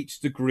than 8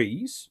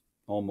 degrees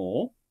or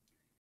more,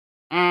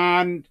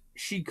 and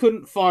she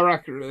couldn't fire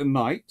accurate at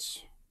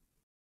night,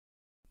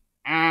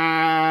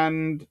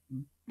 and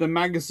the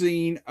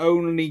magazine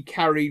only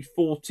carried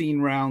 14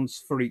 rounds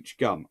for each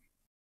gun.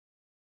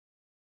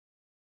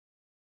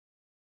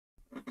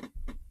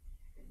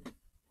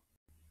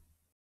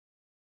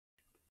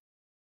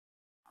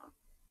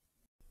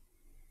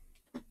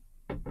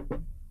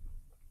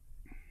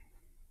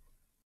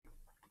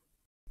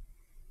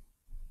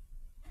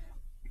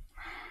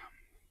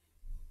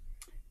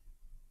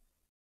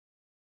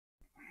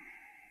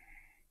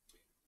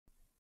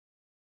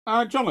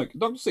 John Luke,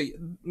 Dr. C,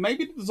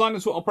 maybe the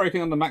designers were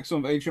operating on the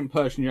maximum of ancient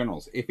Persian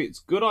generals. If it's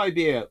good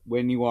idea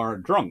when you are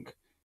drunk,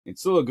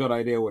 it's still a good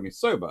idea when you're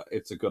sober.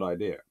 It's a good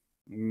idea.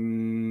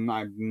 I'm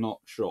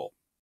not sure.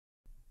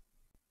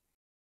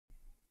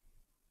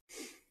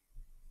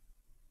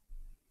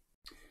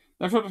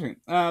 That's interesting.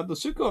 The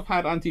Sukhov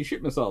had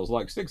anti-ship missiles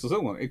like sticks or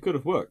something. It could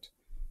have worked.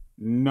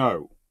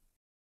 No,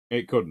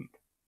 it couldn't.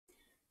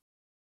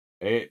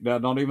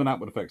 Not even that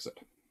would fix it.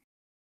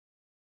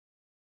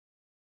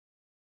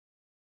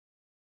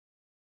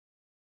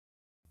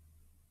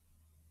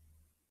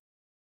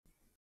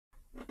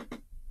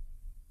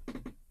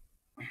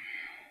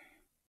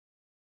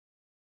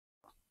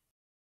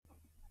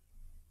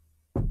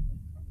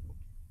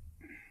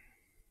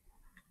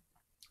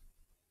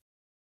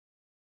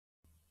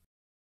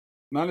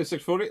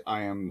 $96.40.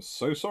 I am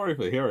so sorry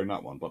for hearing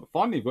that one, but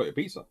finally you've got your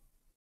pizza.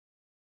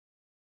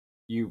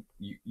 You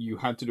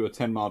had to do a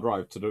 10-mile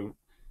drive to do.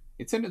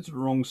 It sent it to the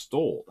wrong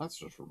store. That's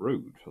just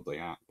rude of the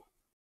app.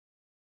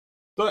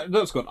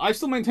 That's good. I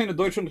still maintain a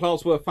Deutschland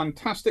class were a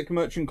fantastic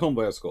merchant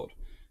convoy escort.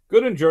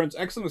 Good endurance,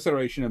 excellent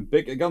acceleration, and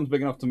guns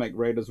big enough to make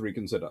raiders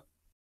reconsider.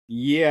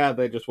 Yeah,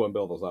 they just won't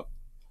build us up.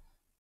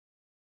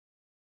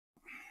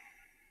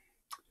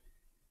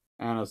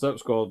 And a Zep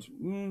squad,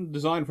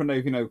 designed for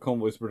Navy naval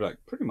convoys to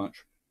protect. Pretty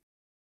much.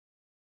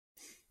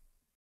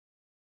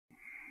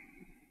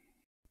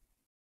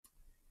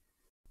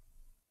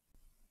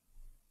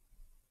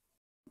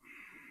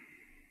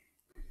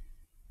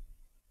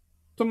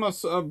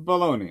 Thomas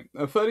Baloney,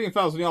 a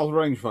 13,000 yards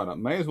rangefinder,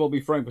 may as well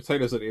be throwing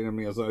potatoes at the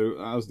enemy as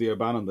the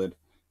O'Bannon did.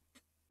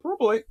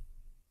 Probably.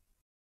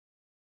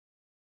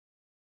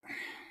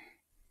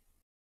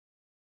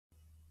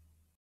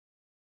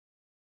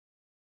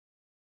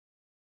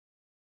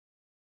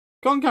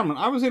 Colin Cameron,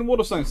 I was in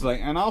Waterstones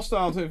today and asked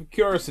out of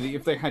curiosity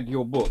if they had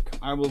your book.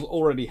 I will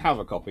already have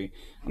a copy,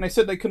 and they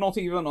said they cannot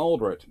even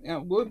order it.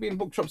 Will it be in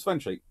bookshops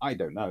eventually? I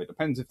don't know. It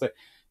depends if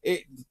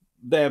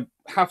they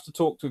have to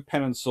talk to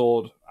Pen and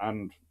Sword,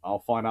 and I'll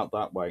find out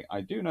that way.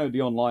 I do know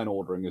the online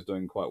ordering is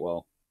doing quite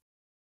well.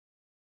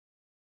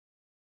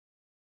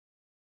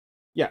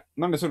 Yeah,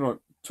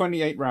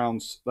 28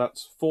 rounds.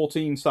 That's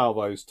 14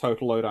 salvos,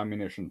 total load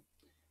ammunition.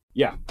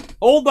 Yeah,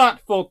 all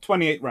that for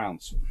 28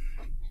 rounds.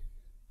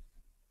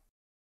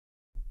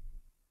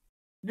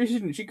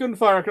 She couldn't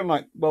fire accurately.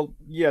 Like, well,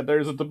 yeah,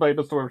 there's a debate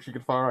as to whether she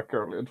could fire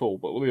accurately at all,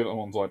 but we'll leave it on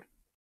one side.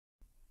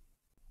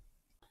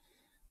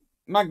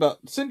 Magda,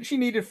 since she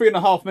needed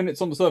 3.5 minutes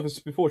on the surface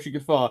before she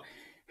could fire,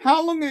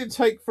 how long did it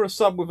take for a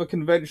sub with a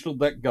conventional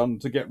deck gun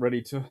to get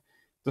ready to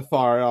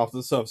fire after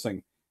the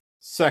surfacing?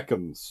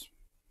 Seconds.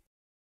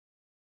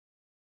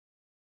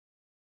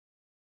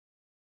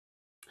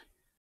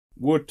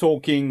 We're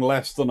talking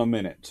less than a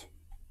minute.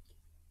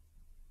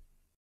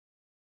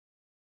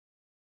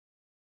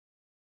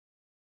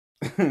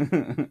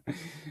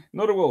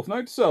 Not a wolf.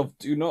 Note to self: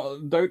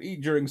 don't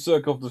eat during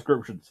Surkov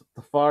descriptions.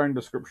 The firing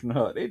description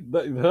hurt. It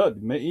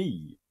hurt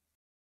me.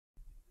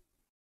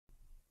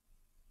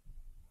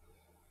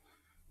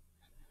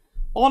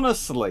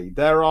 Honestly,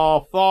 there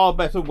are far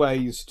better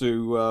ways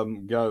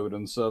to go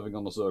than serving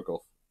on the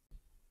Surkov.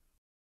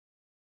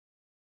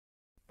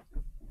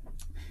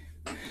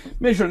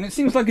 Mission, it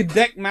seems like a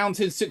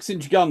deck-mounted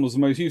 6-inch gun was the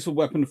most useful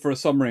weapon for a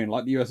submarine,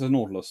 like the USS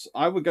Nautilus.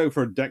 I would go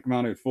for a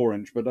deck-mounted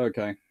 4-inch, but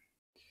okay.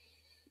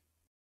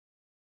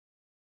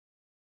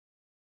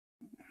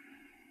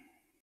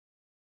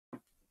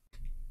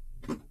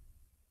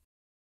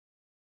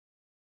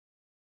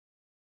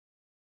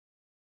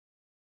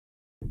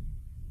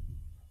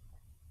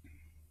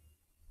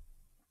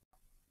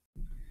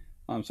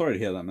 I'm sorry to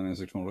hear that, man.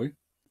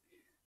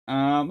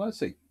 Let's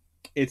see.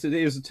 It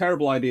is a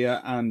terrible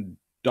idea and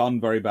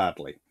done very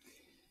badly.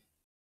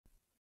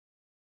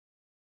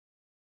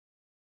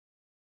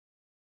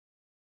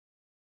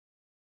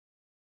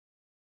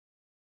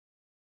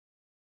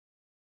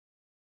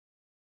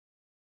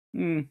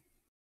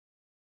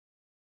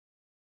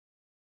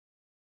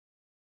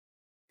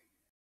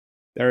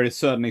 There is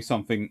certainly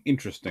something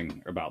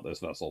interesting about this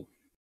vessel.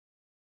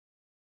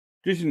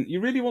 Jason, you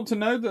really want to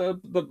know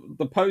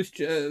the post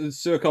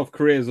Surkov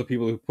careers of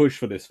people who push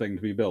for this thing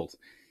to be built? If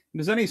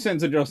there's any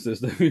sense of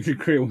justice, the military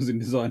career was in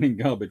designing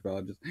garbage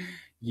barges.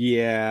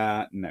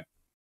 Yeah, no.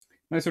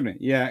 Nice one.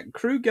 Yeah,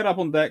 crew get up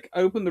on deck,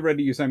 open the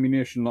ready-use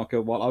ammunition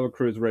locker while other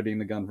crew is readying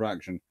the gun for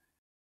action.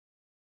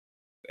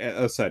 As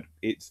I said,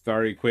 it's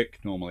very quick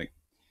normally.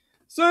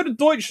 So the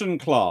Deutschland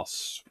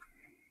class.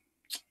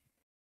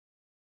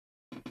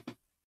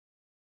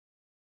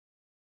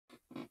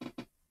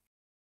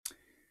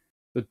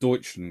 The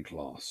Deutschland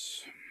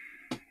class.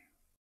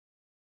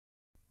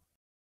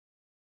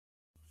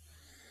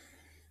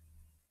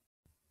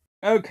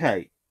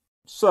 Okay,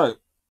 so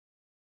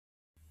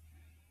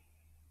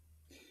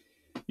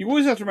you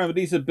always have to remember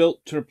these are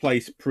built to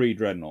replace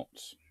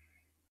pre-dreadnoughts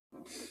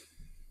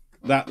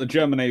that the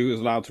German Navy was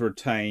allowed to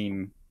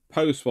retain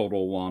post World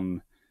War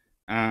One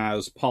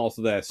as part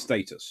of their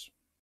status.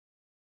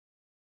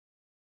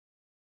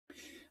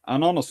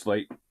 And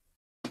honestly,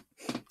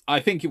 I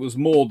think it was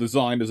more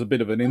designed as a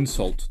bit of an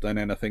insult than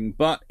anything,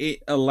 but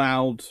it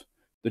allowed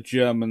the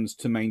Germans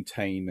to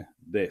maintain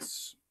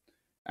this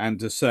and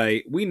to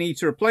say, we need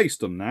to replace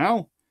them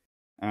now,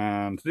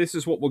 and this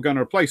is what we're going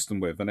to replace them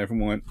with. And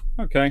everyone went,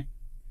 okay,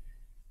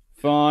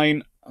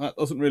 fine, that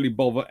doesn't really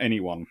bother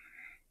anyone.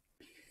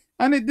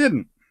 And it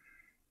didn't,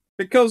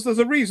 because there's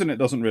a reason it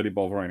doesn't really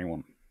bother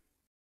anyone.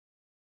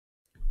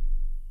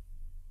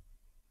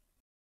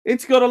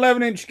 It's got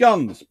 11-inch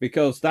guns,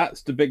 because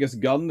that's the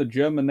biggest gun the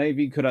German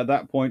Navy could at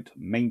that point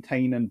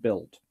maintain and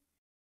build.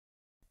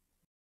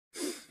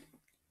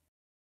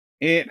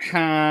 It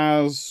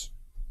has...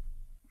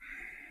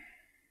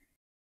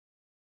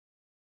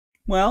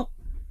 well...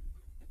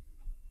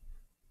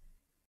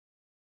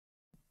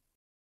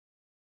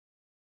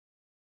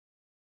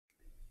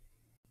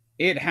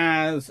 it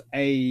has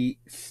a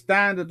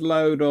standard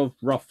load of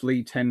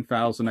roughly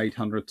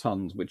 10,800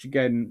 tons, which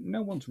again,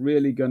 no one's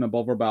really going to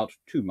bother about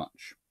too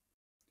much.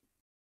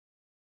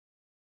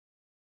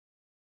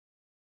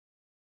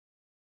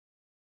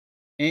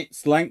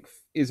 Its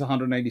length is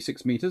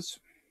 186 meters,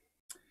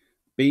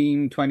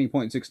 beam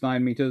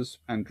 20.69 meters,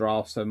 and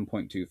draft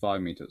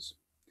 7.25 meters.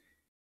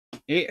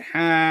 It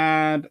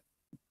had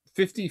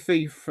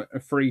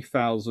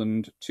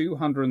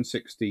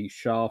 53,260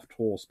 shaft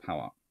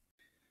horsepower,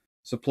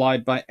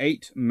 supplied by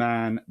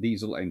 8-man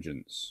diesel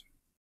engines,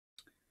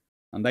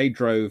 and they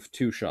drove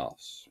 2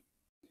 shafts.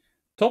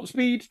 Top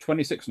speed,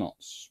 26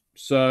 knots,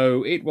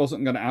 so it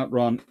wasn't going to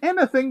outrun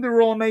anything the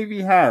Royal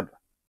Navy had.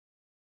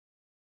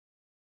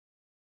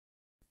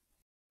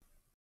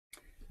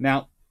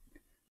 Now,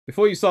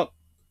 before you start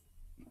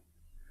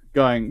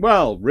going,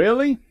 well,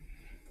 really?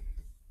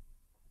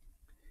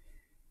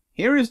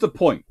 Here is the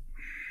point.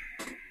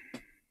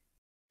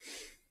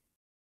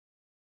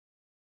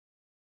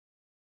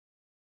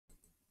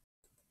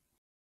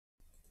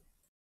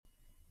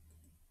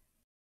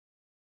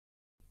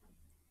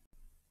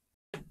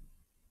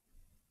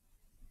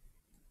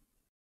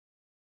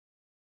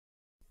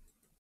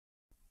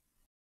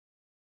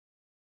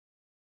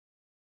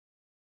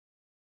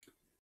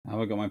 Have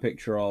I got my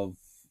picture of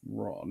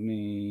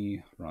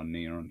Rodney?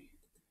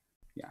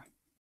 Yeah.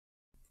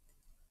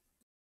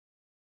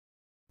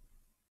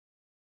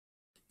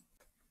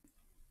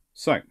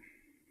 So,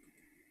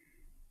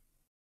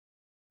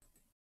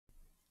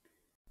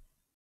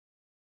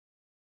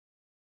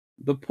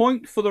 the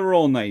point for the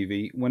Royal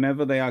Navy,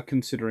 whenever they are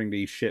considering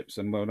these ships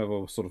and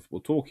whenever we're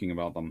talking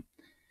about them,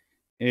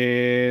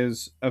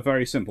 is a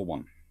very simple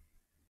one.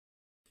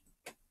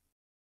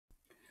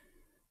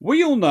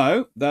 We all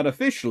know that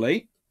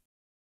officially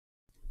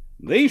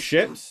these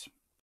ships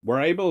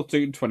were able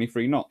to do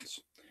 23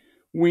 knots.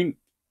 We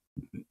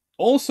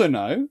also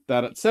know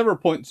that at several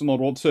points in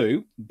World War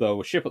II,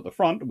 the ship at the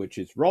front, which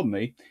is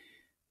Rodney,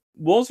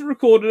 was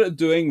recorded at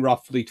doing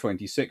roughly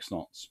 26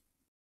 knots.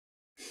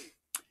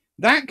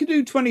 That could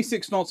do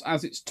 26 knots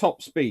as its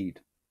top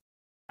speed,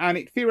 and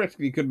it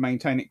theoretically could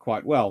maintain it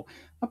quite well,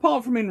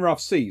 apart from in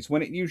rough seas,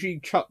 when it usually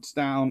shuts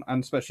down,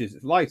 and especially as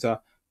it's lighter,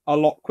 a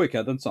lot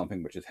quicker than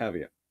something which is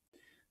heavier.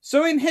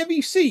 So in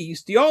heavy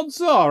seas, the odds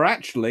are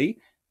actually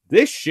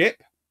this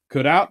ship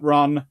could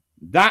outrun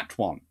that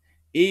one,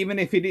 even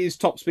if its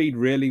top speed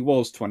really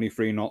was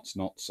 23 knots,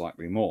 not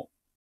slightly more.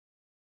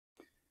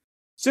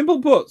 Simple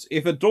put,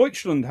 if a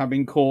Deutschland had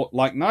been caught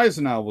like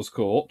Gneisenau was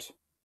caught,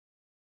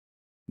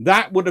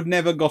 that would have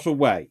never got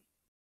away.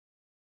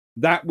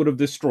 That would have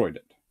destroyed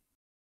it.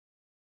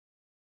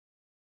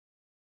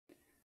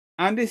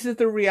 And this is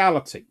the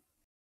reality.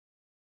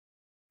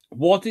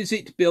 What is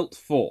it built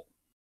for?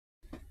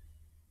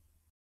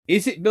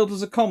 Is it built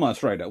as a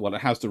commerce raider? Well,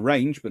 it has the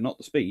range, but not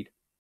the speed.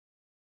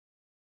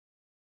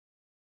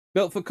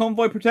 Built for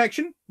convoy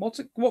protection? What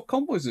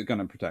convoy is it going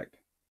to protect?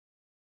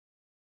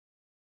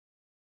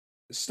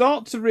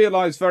 Start to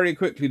realise very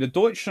quickly the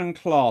Deutschland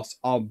class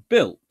are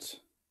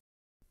built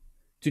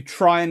to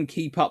try and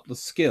keep up the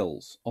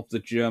skills of the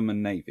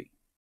German Navy.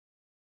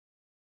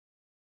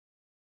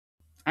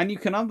 And you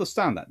can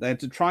understand that. They're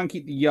to try and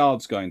keep the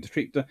yards going,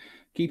 to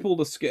keep all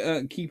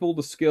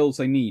the skills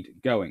they need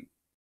going.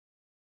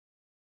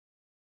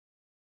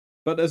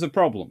 But there's a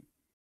problem.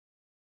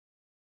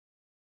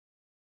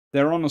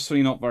 They're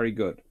honestly not very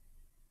good.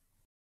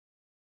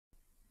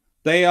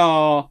 They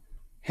are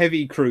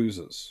heavy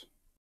cruisers.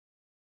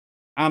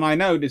 And I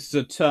know this is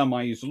a term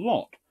I use a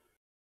lot,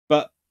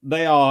 but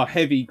they are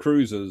heavy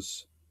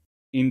cruisers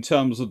in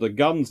terms of the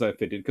guns they're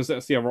fitted, because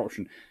that's the other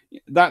option.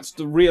 That's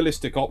the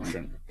realistic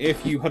option.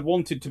 If you had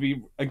wanted to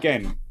be,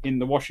 again, in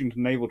the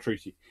Washington Naval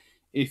Treaty,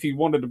 if you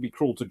wanted to be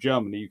cruel to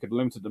Germany, you could have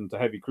limited them to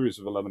heavy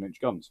cruisers with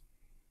 11-inch guns.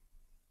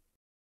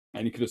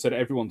 And you could have said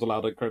everyone's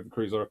allowed a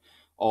cruiser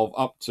of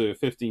up to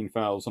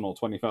 15,000 or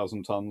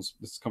 20,000 tons.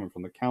 This is coming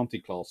from the county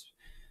class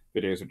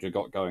videos which I've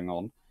got going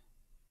on.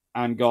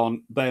 And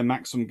gone, their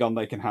maximum gun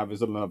they can have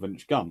is an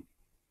 11-inch gun.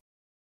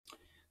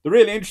 The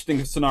really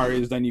interesting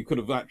scenario is then you could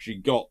have actually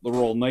got the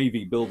Royal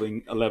Navy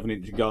building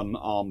 11-inch gun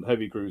armed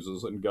heavy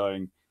cruisers and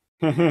going,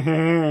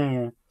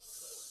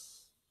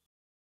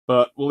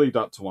 but we'll leave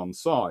that to one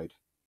side.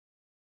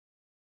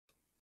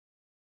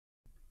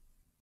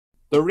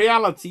 The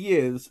reality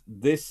is,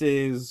 this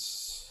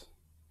is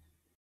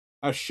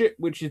a ship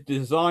which is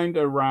designed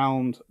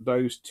around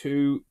those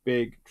two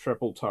big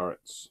triple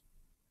turrets.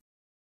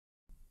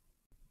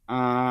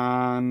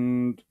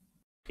 And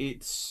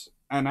it's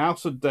an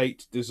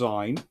out-of-date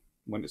design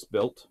when it's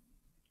built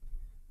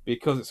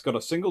because it's got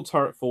a single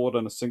turret forward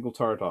and a single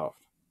turret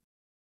aft.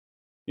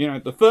 You know,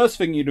 the first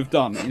thing you'd have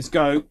done is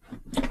go,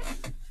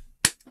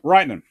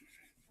 right then.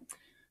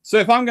 So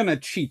if I'm going to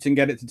cheat and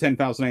get it to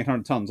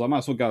 10,800 tons, I might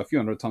as well go a few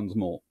hundred tons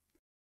more.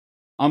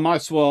 I might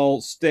as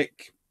well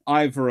stick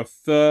either a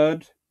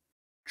third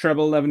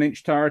treble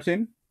 11-inch turret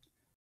in,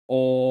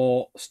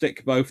 or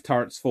stick both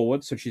turrets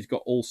forward, so she's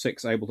got all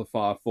six able to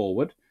fire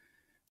forward.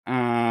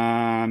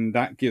 And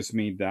that gives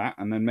me that.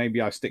 And then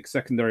maybe I stick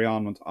secondary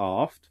armament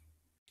aft.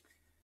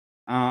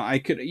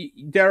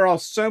 There are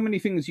so many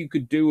things you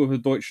could do with a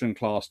Deutschland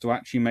class to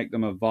actually make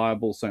them a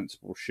viable,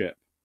 sensible ship.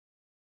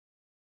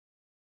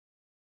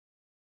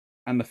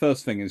 And the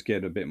first thing is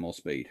get a bit more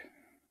speed.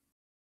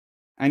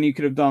 And you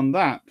could have done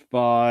that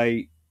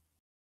by,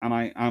 and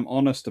I'm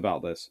honest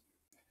about this,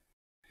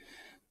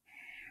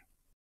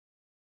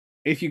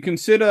 if you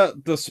consider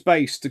the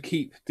space to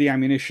keep the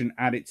ammunition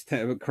at its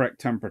correct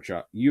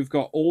temperature, you've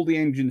got all the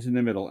engines in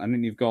the middle, and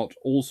then you've got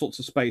all sorts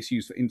of space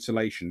used for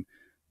insulation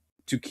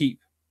to keep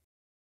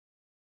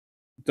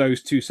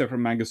those two separate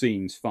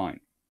magazines fine.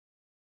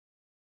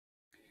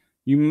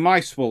 You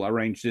might as well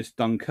arrange this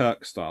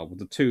Dunkirk style with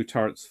the two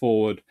turrets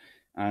forward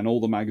and all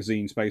the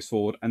magazine space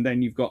forward, and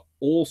then you've got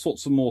all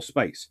sorts of more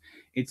space.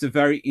 It's a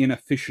very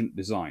inefficient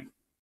design.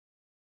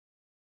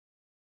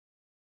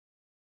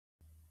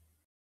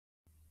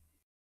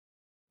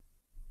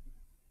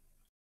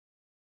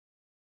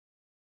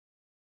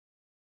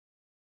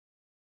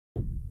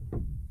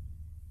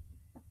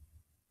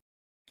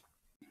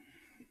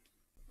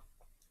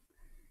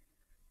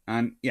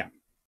 And yeah,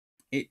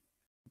 it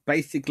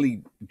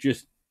basically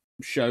just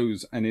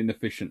shows an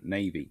inefficient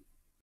navy.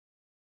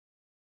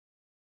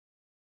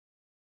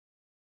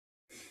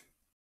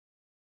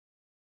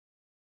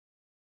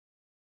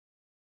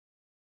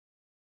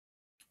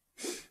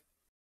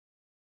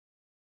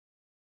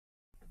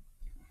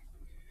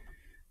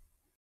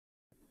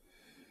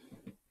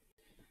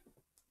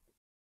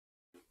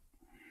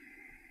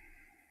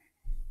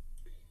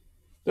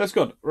 That's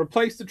good.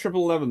 Replace the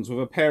 11s with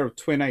a pair of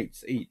twin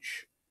 8s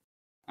each,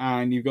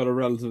 and you've got a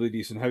relatively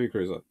decent heavy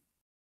cruiser.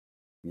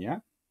 Yeah?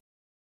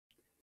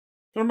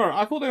 Remember,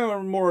 I thought they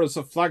were more as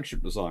a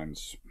flagship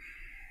designs.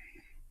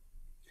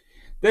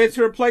 They're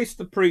to replace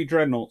the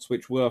pre-dreadnoughts,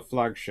 which were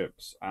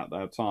flagships at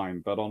their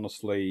time, but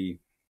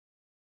honestly,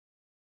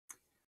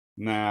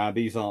 nah,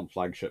 these aren't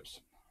flagships.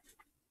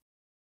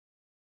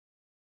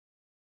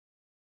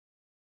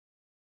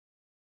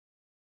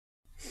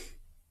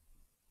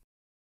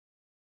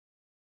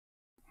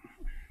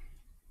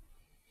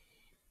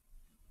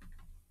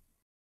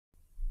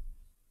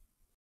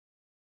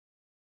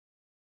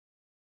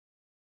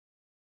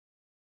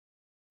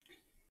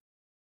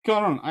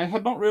 Come on, I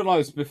had not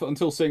realised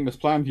until seeing this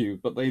plan view,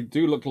 but they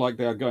do look like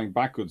they are going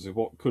backwards of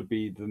what could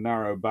be the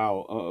narrow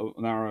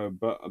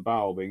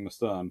bow being the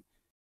stern.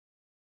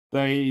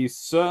 They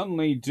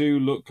certainly do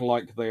look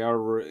like they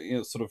are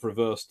sort of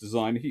reverse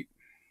design.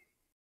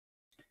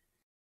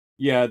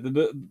 Yeah,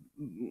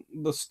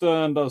 the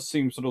stern does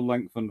seem sort of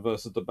lengthened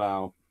versus the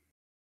bow.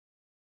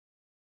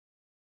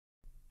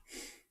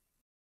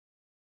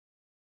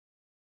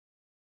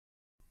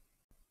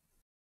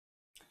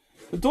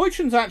 The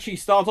Deutschlands actually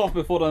start off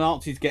before the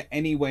Nazis get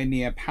anywhere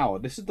near power.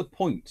 This is the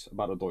point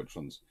about the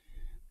Deutschlands.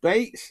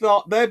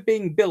 They're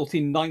being built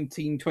in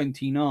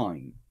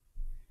 1929.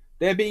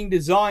 They're being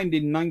designed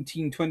in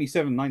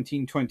 1927,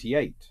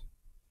 1928.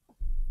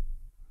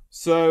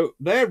 So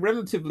they're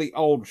relatively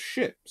old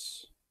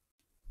ships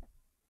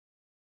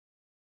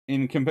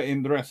in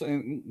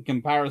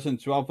comparison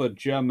to other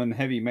German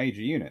heavy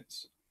major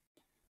units.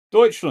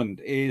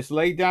 Deutschland is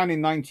laid down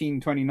in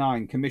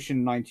 1929,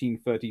 commissioned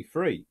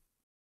 1933.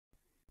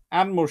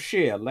 Admiral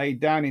Scheer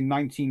laid down in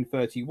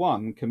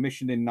 1931,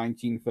 commissioned in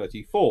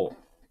 1934.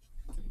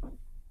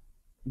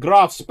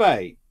 Graf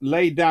Spee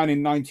laid down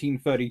in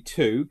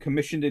 1932,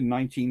 commissioned in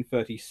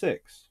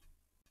 1936.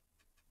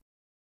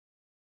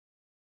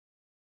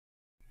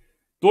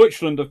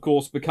 Deutschland, of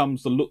course,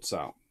 becomes the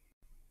Lutzow.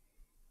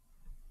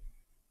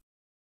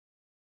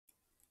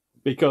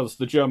 Because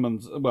the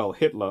Germans, well,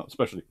 Hitler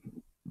especially,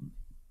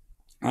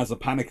 has a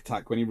panic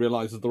attack when he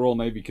realizes the Royal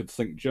Navy could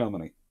sink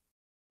Germany.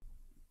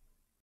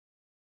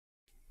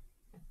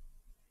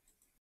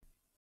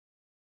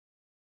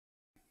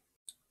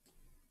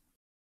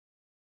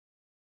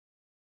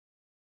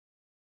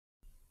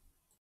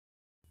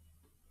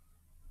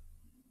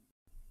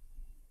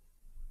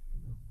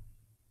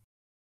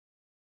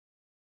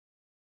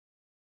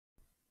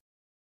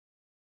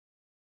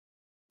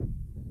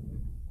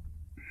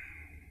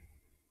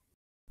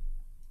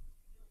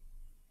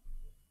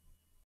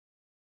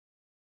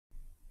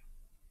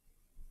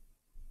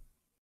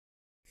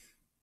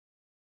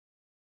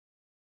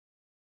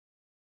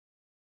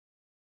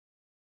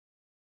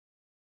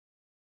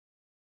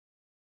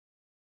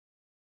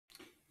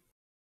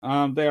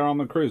 They are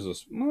armored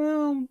cruisers.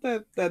 Well,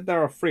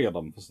 there are three of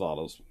them for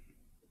starters.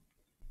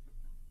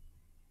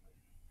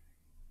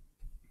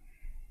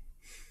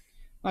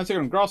 Nice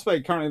second. Grass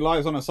Bay currently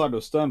lies on a side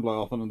of stern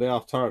blow off and the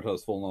aft turret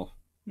has fallen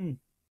off.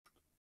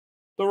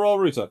 The Royal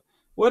Router.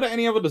 Were there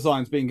any other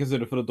designs being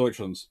considered for the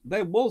Deutschlands?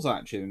 There was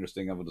actually an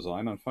interesting other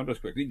design, and if I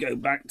just quickly go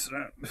back to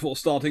that before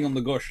starting on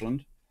the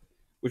Deutschland,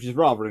 which is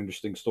rather an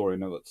interesting story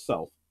in of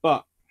itself.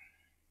 But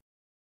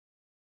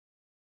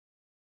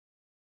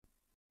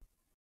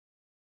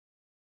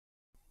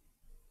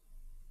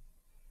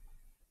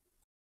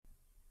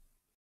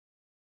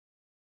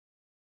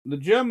the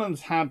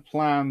Germans had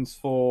plans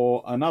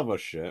for another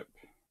ship.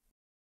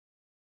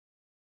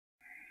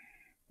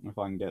 If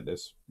I can get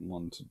this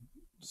one to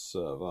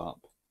serve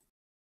up.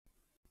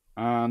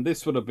 And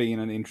this would have been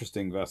an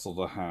interesting vessel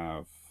to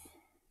have.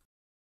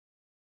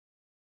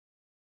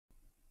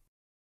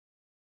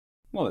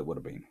 Well, it would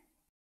have been.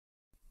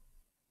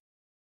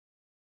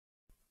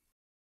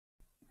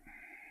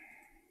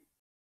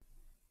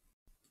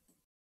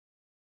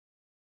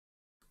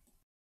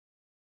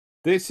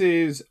 This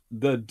is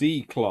the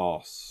D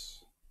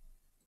class.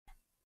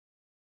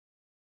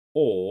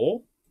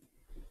 Or,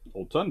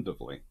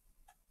 alternatively,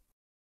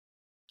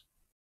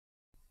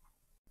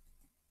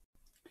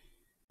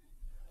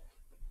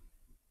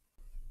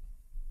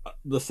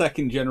 the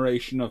second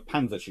generation of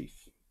Panzer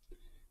Chief.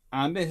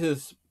 And this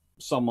is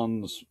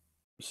someone's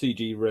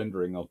CG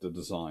rendering of the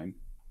design.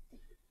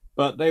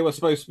 But they were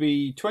supposed to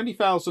be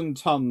 20,000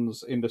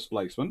 tons in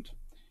displacement.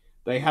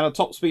 They had a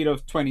top speed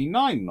of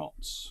 29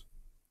 knots.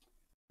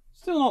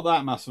 Still not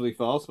that massively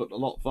fast, but a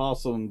lot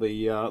faster than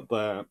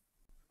their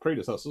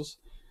predecessors.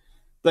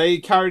 They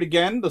carried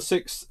again the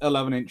 6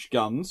 11-inch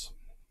guns.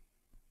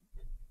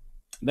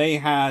 They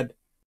had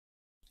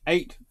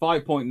 8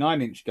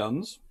 5.9-inch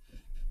guns.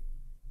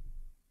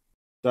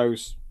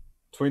 Those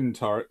twin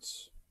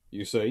turrets,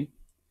 you see.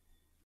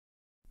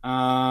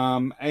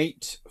 8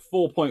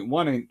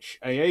 4.1-inch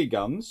AA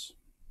guns.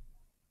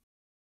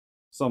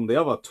 Some of the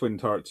other twin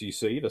turrets you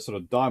see, the sort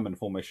of diamond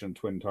formation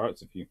twin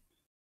turrets, if you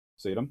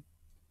see them.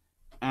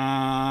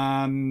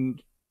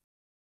 And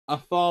a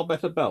far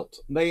better belt.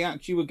 They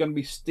actually were going to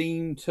be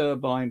steam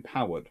turbine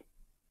powered,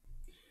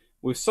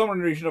 with somewhere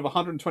in the region of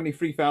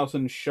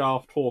 123,000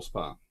 shaft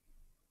horsepower.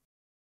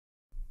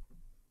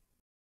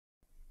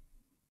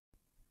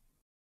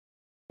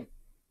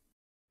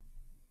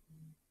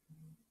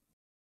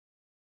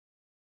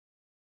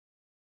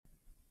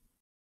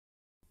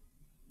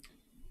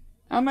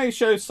 And they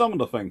show some of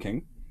the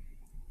thinking.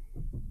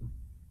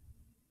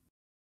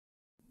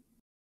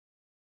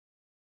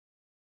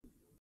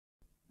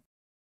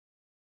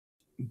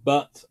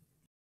 But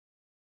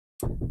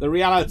the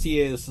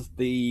reality is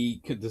the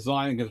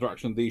design and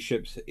construction of these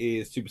ships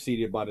is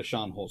superseded by the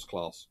Scharnhorst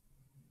class.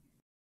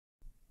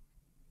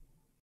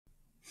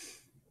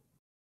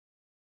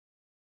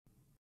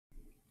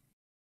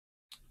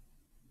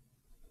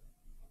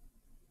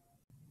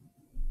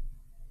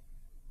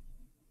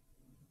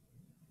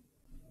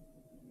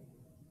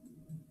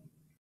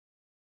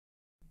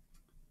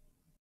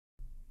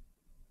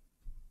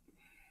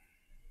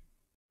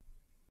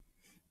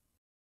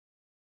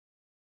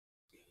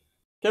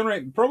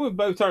 Cameron, the problem with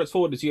both turrets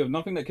forward is you have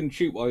nothing that can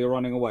shoot while you're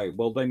running away.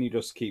 Well, then you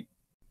just keep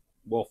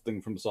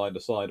wafting from side to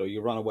side, or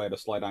you run away at a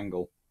slight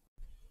angle,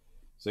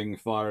 so you can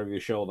fire over your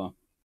shoulder.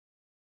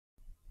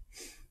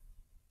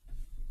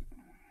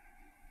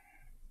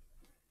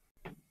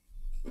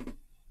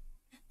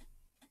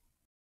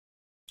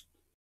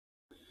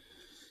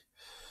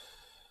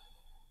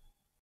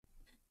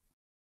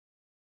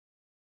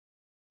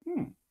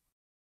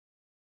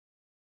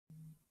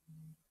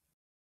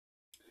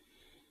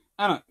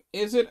 Anna,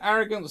 is it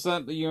arrogance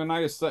that the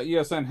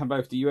USN had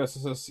both the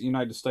USS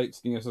United States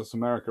and the USS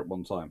America at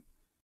one time?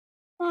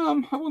 I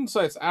wouldn't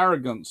say it's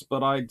arrogance,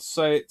 but I'd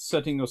say it's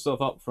setting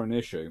yourself up for an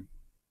issue.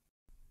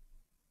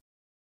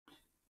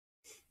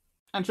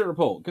 And to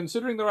report,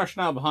 considering the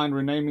rationale behind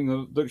renaming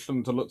the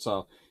Deutschland to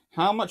Lutzow,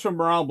 how much of a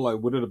morale blow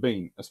would it have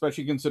been,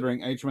 especially considering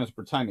HMS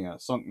Britannia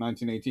sunk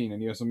 1918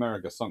 and US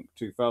America sunk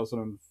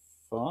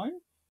 2005?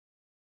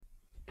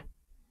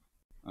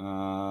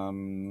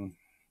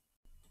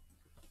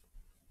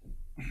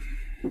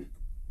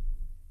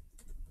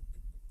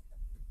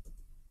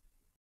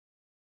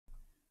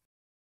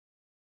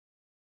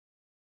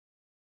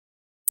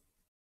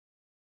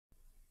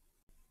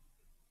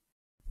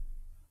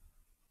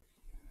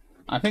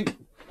 I think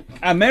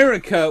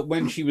America,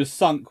 when she was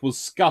sunk, was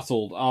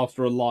scuttled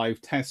after a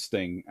live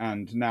testing,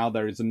 and now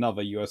there is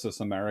another USS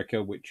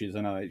America, which is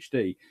an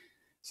LHD.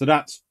 So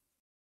that's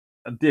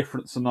a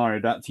different scenario.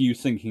 That's you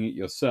thinking it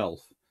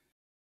yourself.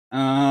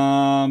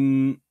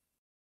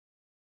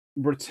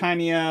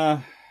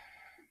 Britannia,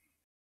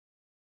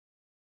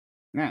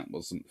 that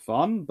wasn't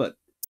fun, but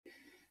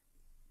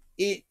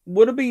it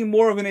would have been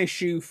more of an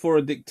issue for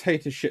a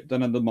dictatorship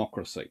than a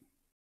democracy.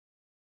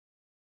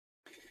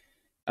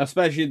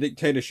 Especially a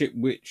dictatorship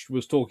which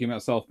was talking about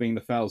itself being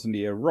the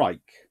 1,000-year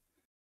Reich.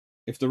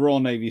 If the Royal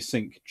Navy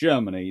sink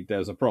Germany,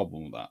 there's a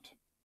problem with that.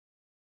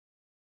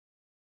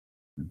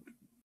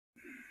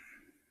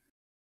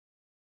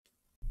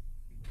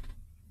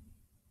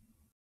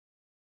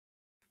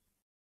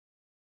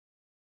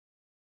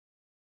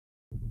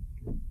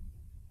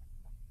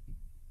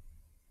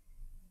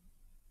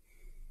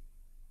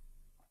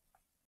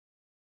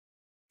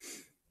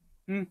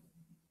 Hmm.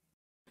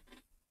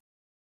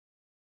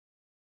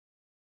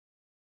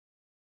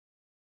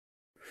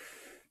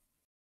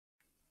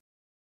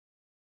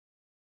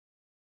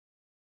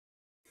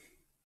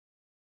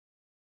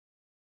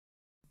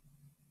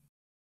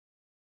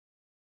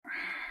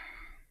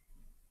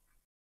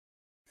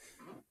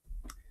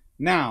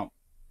 Now,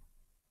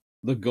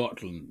 the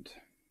Gotland,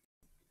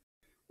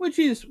 which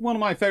is one of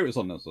my favourites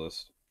on this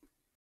list.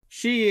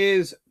 She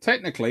is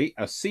technically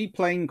a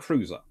seaplane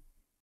cruiser.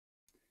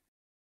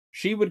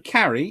 She would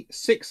carry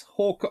 6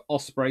 Hawker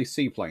Osprey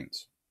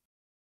seaplanes.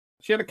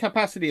 She had a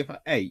capacity of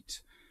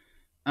 8,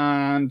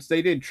 and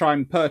they did try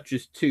and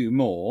purchase 2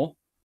 more,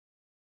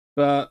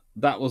 but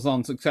that was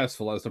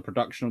unsuccessful as the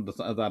production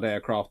of that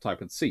aircraft type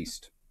had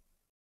ceased.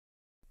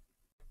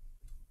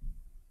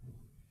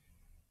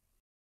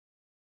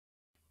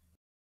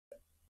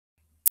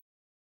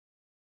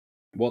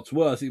 What's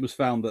worse, it was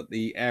found that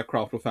the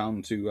aircraft were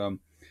found to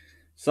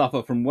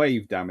suffer from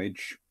wave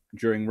damage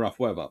during rough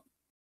weather.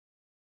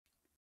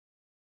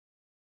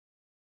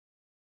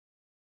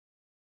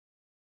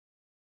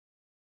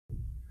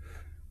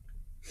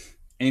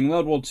 In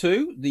World War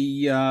II,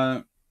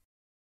 the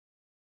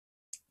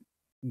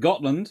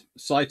Gotland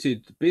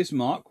sighted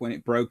Bismarck when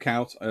it broke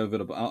out of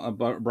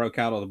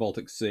the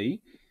Baltic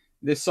Sea.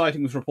 This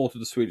sighting was reported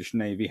to Swedish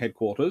Navy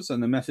headquarters,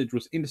 and the message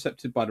was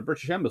intercepted by the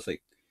British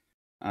Embassy.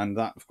 And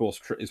that, of course,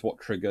 is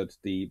what triggered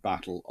the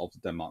Battle of the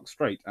Denmark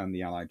Strait and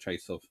the Allied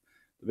chase of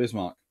the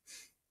Bismarck.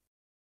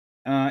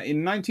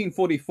 In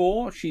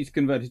 1944, she's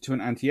converted to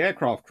an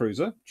anti-aircraft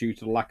cruiser due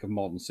to the lack of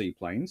modern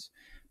seaplanes.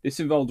 This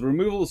involved the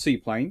removal of the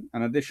seaplane,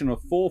 an addition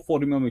of 4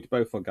 40mm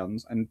Bofor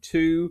guns, and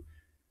 2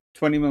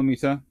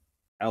 20mm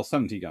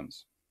L-70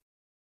 guns.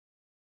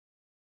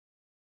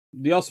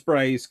 The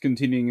Ospreys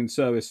continuing in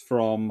service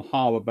from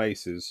harbour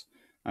bases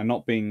and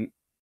not being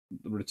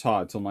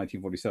retired till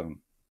 1947.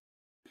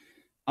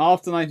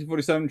 After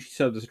 1947, she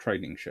served as a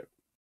trading ship.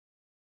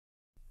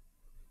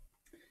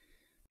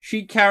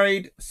 She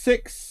carried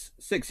 6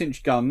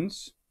 6-inch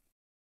guns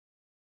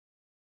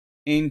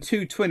in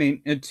 2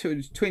 twin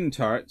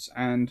turrets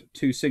and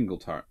 2 single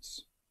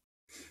turrets.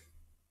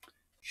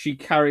 She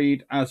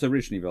carried, as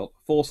originally built,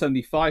 4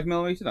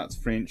 75mm, that's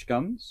 3-inch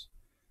guns,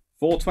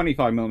 4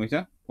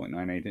 25mm,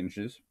 0.98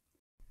 inches,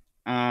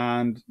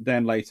 and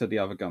then later the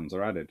other guns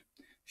are added.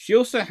 She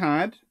also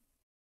had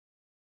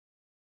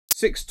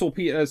 6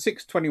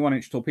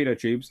 21-inch torpedo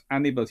tubes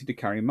and the ability to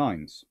carry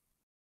mines.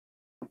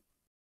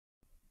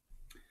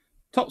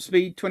 Top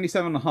speed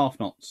 27.5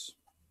 knots.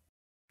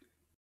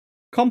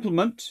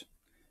 Complement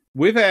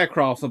with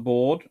aircraft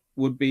aboard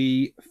would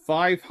be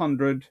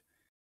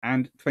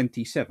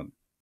 527.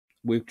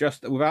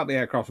 Without the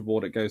aircraft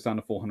aboard, it goes down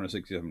to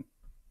 467.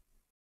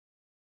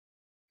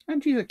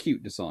 And she's a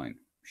cute design.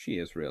 She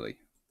is really.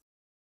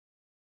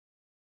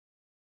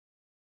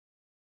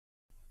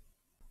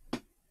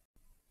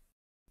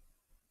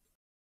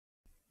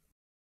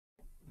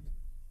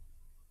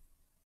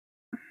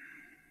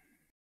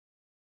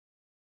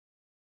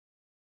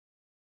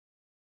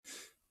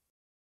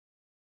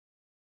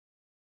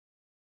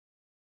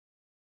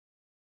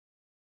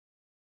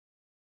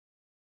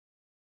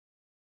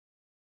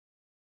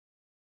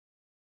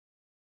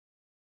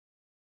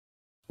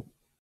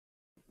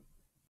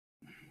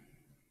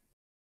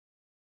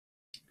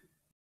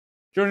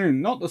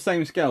 Not the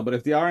same scale, but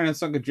if the Iron had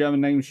sunk a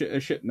German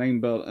ship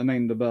named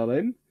the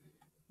Berlin,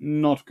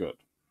 not good.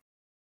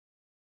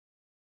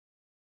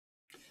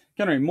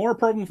 Generally, more a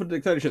problem for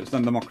dictatorships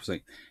than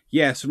democracy.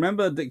 Yes,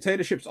 remember,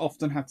 dictatorships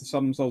often have to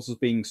sell themselves as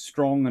being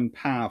strong and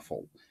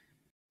powerful.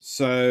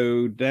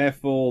 So,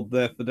 therefore,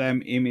 for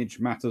them, image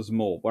matters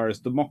more. Whereas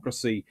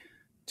democracy,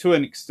 to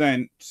an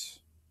extent,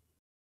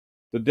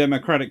 the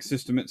democratic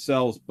system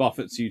itself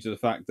buffets you to the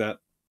fact that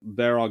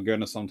there are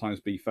going to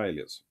sometimes be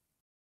failures.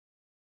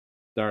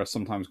 There are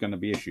sometimes going to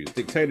be issues.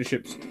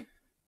 Dictatorships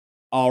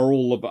are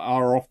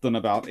often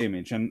about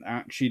image, and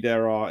actually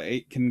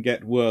it can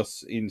get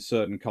worse in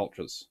certain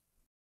cultures.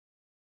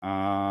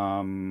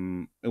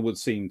 It would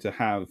seem to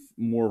have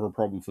more of a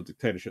problem for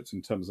dictatorships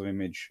in terms of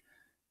image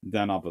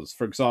than others.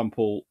 For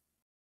example,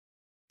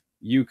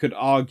 you could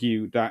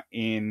argue that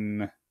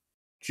in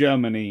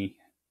Germany,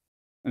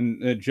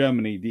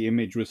 the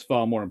image was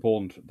far more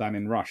important than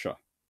in Russia.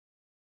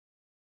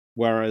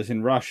 Whereas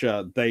in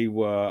Russia, they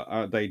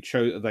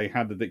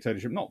had the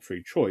dictatorship not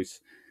through choice,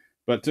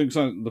 but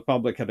the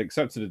public had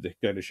accepted a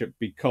dictatorship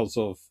because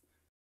of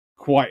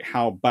quite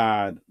how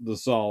bad the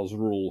Tsar's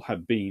rule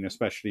had been,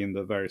 especially in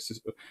the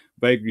various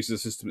vagaries of the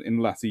system in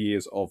the latter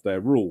years of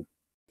their rule,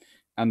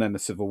 and then the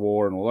Civil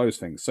War and all those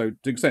things. So, to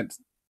an extent,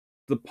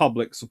 the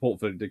public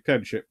support for the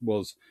dictatorship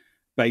was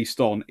based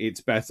on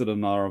it's better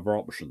than our other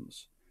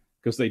options,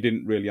 because they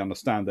didn't really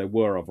understand there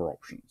were other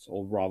options,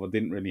 or rather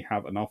didn't really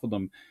have enough of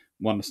them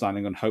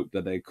understanding and hope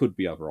that there could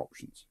be other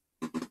options.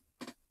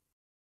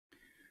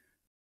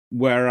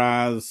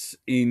 Whereas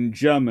in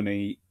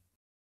Germany,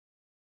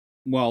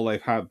 well, they've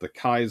had the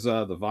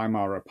Kaiser, the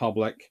Weimar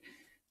Republic,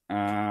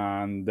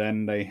 and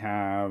then they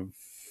have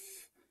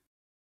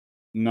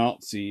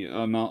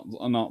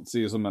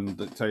Nazism and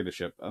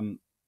dictatorship. And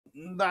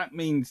that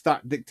means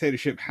that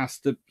dictatorship has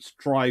to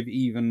strive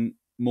even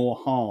more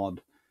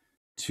hard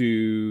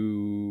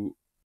to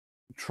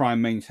try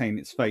and maintain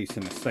its face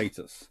and its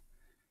status.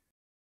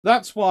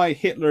 That's why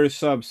Hitler is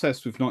so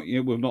obsessed with not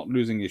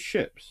losing his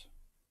ships,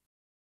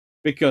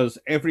 because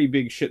every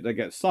big ship that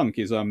gets sunk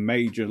is a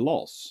major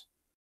loss,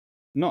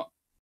 not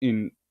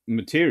in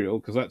material,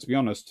 because let's be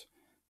honest,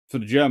 for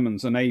the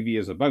Germans, a navy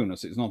is a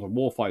bonus. It's not a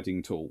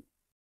warfighting tool.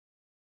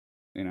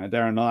 You know,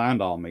 they're a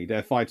land army.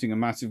 They're fighting a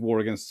massive war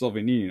against the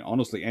Soviet Union.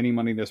 Honestly, any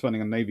money they're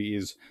spending on navy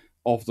is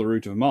off the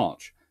route of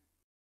march.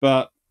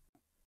 But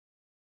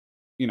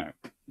you know,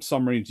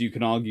 submarines you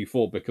can argue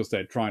for because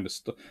they're trying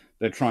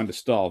to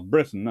starve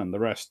Britain, and the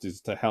rest is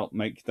to help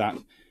make that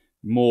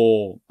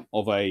more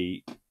of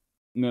a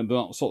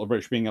not sort of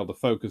British being able to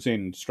focus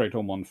in straight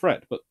on one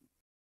threat. But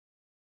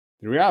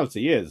the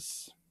reality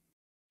is,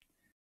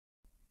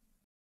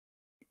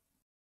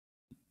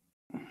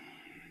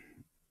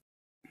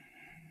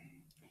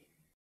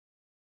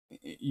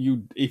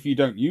 if you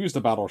don't use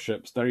the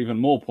battleships, they're even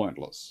more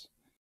pointless.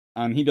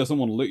 And he doesn't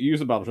want to use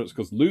the battleships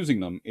because losing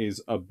them is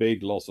a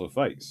big loss of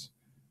face.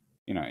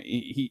 You know,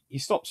 he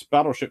stops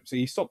battleships,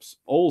 he stops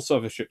all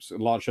surface ships,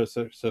 large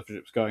surface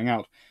ships going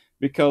out,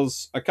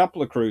 because a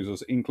couple of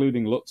cruisers,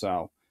 including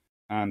Lutzow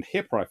and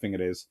Hipper, I think it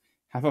is,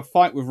 have a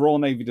fight with Royal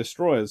Navy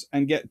destroyers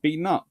and get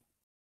beaten up.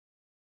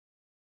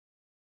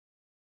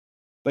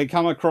 They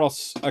come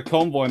across a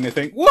convoy and they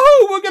think,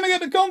 woohoo, we're going to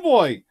get the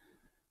convoy!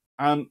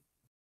 And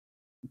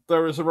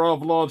there is a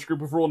rather large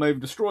group of Royal Navy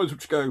destroyers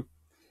which go,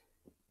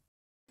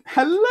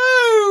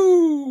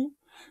 hello!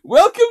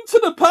 Welcome to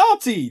the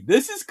party!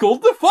 This is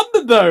called the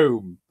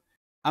Thunderdome!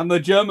 And the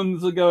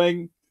Germans are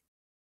going,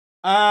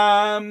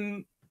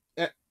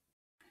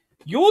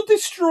 your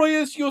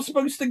destroyers you're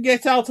supposed to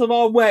get out of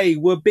our way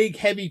were big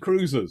heavy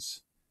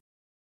cruisers.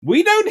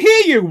 We don't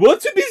hear you! We're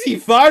too busy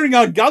firing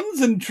our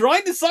guns and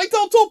trying to sight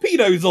our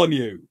torpedoes on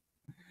you!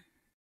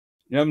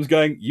 Germans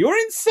going, you're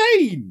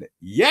insane!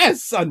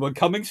 Yes, and we're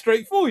coming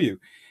straight for you.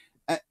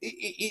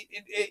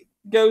 It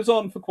goes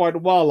on for quite a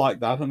while like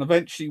that, and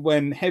eventually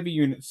when heavy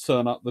units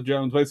turn up, the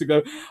Germans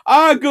basically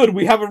go, good,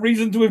 we have a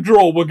reason to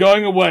withdraw, we're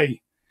going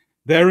away.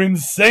 They're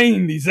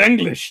insane, these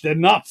English, they're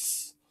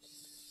nuts.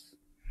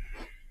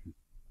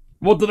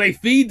 What do they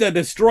feed their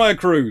destroyer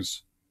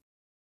crews?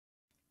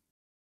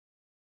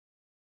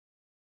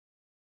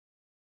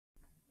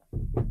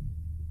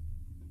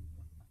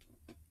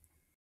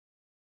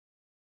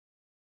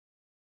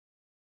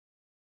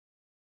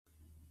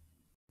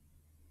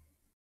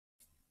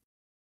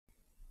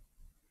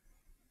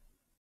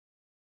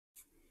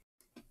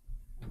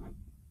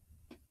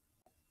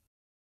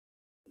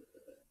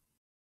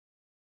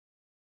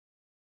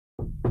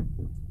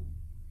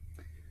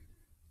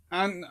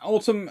 And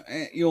Autumn,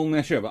 you'll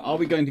not sure, but are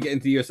we going to get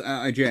into the US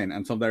IGN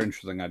and some of their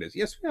interesting ideas?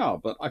 Yes, we are,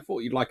 but I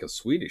thought you'd like a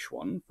Swedish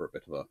one for a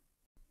bit of a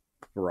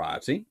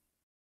variety.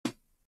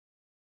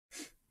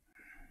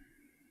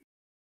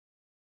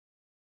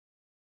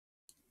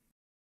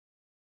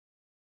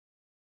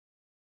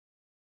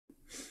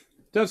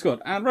 That's good.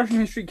 And Russian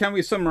history can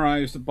be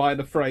summarized by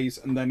the phrase,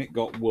 and then it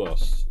got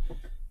worse.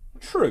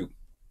 True.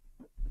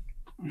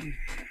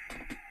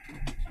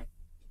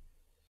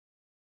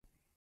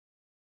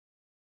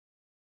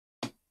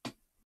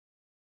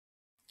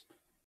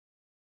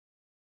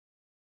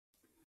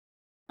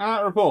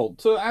 Report,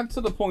 to add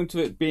to the point of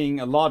it being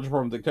a larger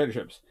problem with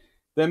dictatorships,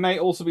 there may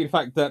also be the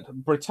fact that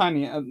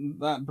Britannia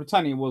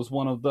was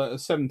one of the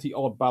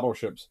 70-odd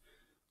battleships.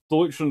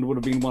 Deutschland would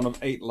have been one of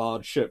 8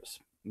 large ships.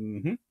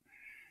 Mm-hmm.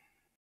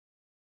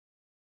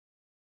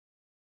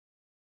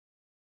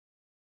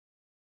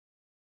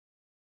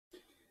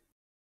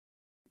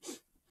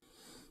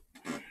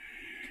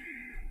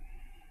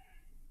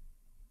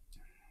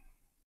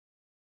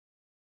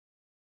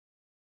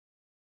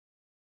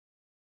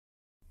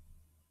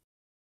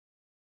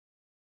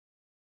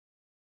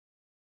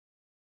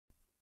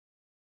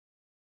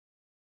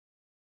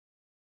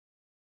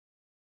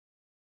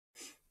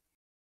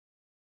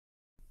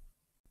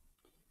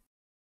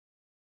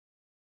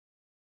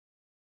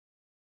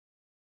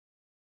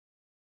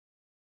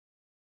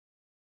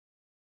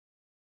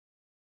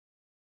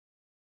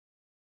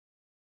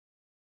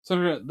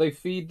 So they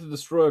feed the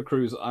destroyer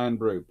crews iron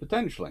brew,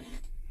 potentially.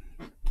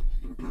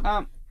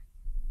 I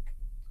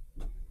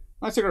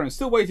am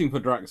still waiting for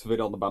Drax vid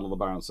on the Battle of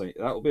the Barents Sea.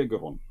 That will be a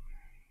good one.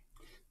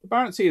 The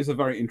Barents Sea is a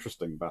very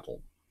interesting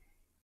battle.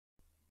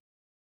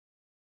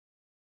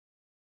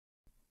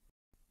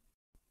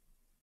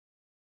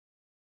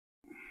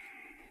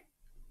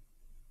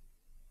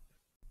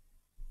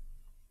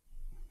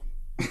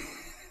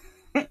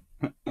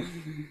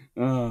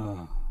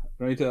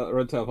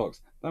 Red Tail Fox.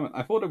 Damn it,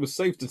 I thought it was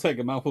safe to take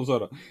a mouthful of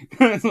soda.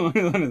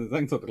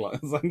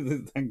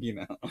 Thank you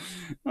now.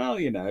 Well,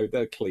 you know,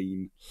 they're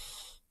clean.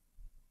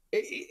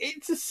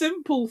 It's a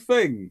simple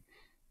thing.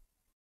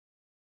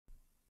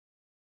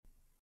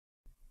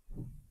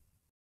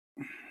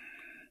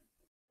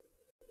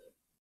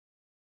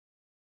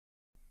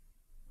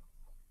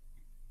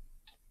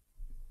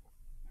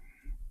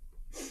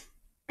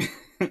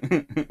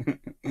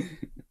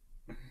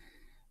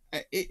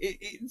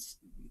 it's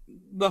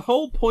the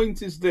whole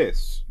point is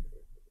this,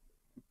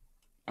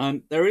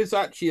 and there is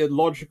actually a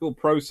logical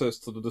process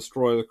to the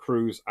destroyer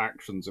crew's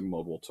actions in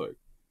World War II.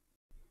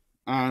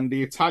 And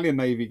the Italian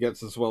Navy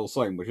gets as well the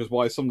same, which is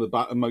why some of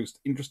the most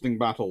interesting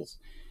battles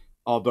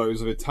are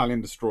those of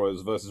Italian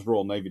destroyers versus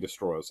Royal Navy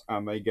destroyers,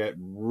 and they get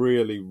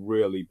really,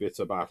 really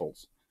bitter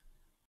battles.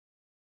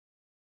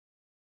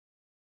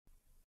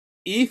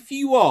 If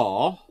you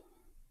are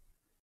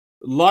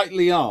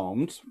lightly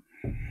armored,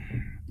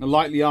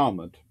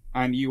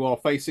 and you are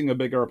facing a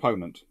bigger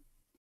opponent,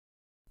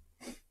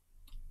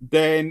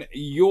 then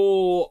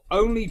your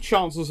only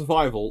chance of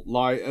survival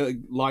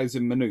lies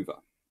in maneuver.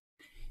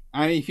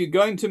 And if you're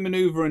going to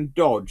maneuver and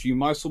dodge, you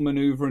might as well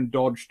maneuver and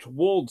dodge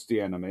towards the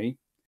enemy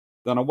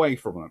than away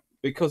from them,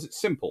 because it's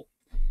simple.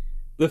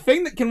 The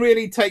thing that can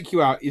really take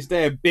you out is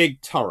their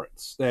big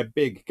turrets, their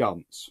big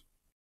guns.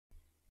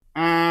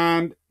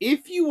 And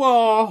if you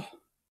are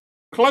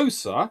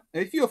closer,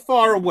 if you're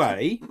far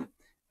away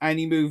and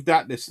you move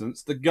that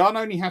distance, the gun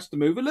only has to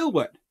move a little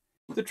bit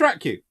to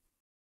track you,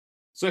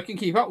 so it can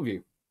keep up with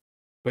you.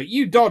 But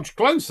you dodge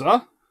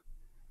closer,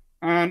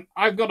 and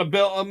I've got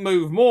to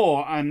move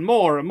more and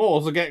more and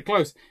more to get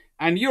close.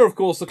 And you're, of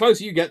course, the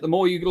closer you get, the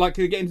more you're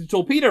likely to get into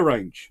torpedo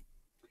range.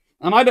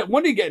 And I don't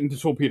want to get into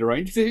torpedo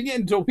range, because if you get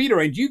into torpedo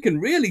range, you can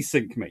really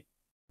sink me.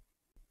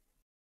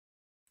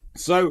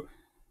 So,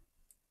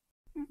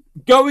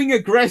 going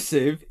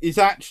aggressive is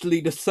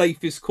actually the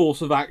safest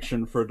course of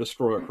action for a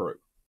destroyer crew.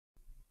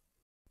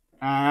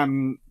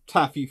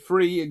 Taffy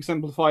 3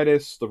 exemplify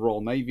this. The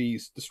Royal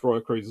Navy's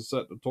destroyer crews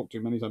I've talked to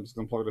many times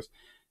exemplify this.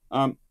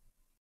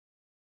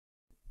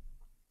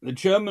 The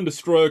German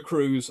destroyer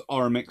crews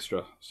are a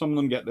mixture. Some of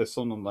them get this,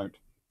 some of them don't.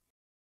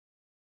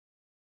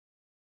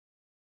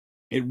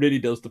 It really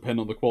does depend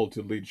on the quality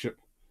of leadership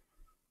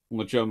on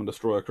the German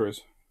destroyer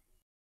crews.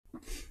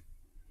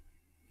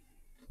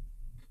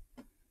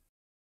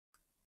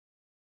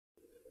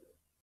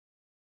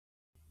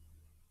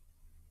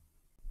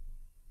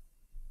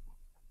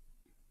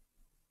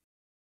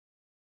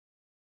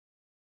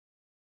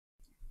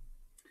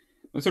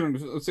 Considering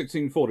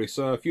 1640,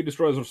 so a few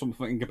destroyers or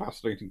something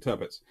incapacitating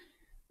turbines.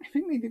 I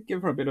think they did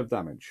give her a bit of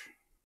damage.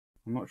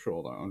 I'm not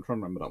sure though. I'm trying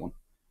to remember that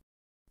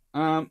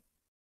one.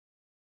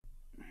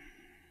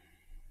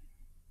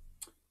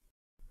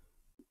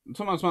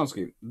 Thomas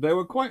Malsky. There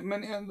were quite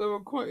many, and there were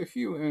quite a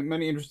few,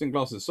 many interesting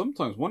classes.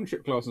 Sometimes one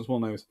ship class is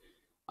one knows.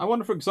 I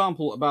wonder, for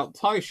example, about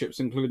Thai ships,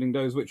 including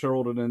those which are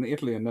ordered in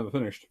Italy and never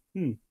finished.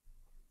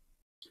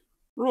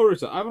 Raw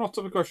Rooter, I have an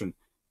off-topic question.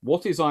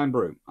 What is Iron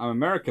Brew? I'm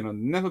American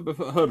and never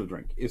heard of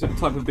drink. Is it a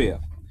type of beer?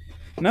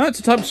 No, it's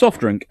a type of soft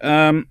drink.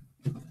 Iron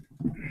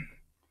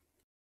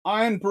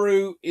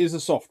Brew is a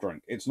soft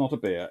drink. It's not a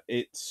beer.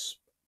 It's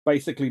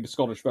basically the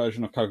Scottish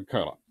version of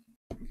Coca-Cola.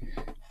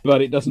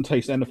 But it doesn't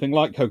taste anything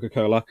like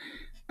Coca-Cola,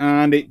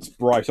 and it's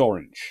bright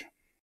orange.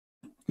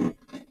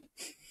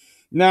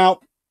 Now,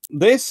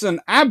 this and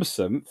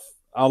absinthe,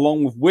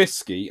 along with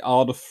whiskey,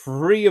 are the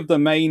three of the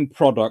main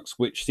products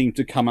which seem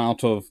to come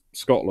out of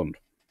Scotland.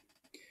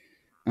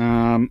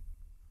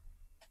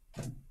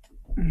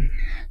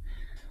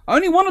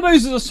 Only one of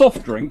those is a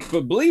soft drink,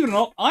 but believe it or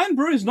not, Iron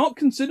Brew is not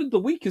considered the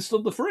weakest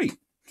of the three.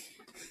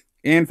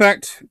 In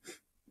fact,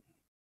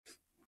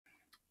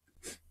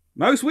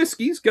 most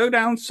whiskies go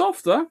down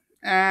softer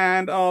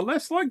and are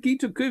less likely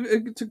to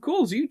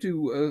cause you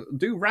to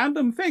do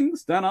random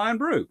things than Iron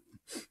Brew.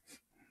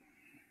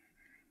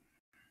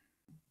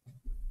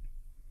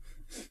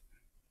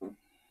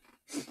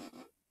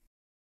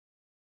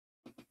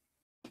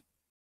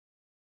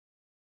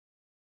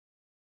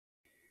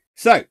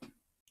 So,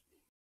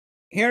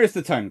 here is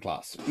the tone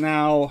class.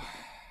 Now,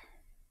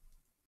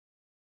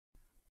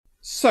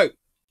 the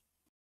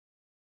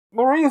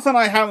reason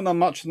I haven't done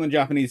much on the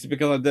Japanese is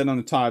because I've done an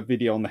entire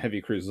video on the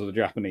heavy cruisers of the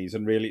Japanese,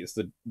 and really it's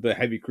the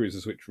heavy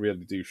cruisers which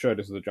really do show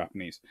this to the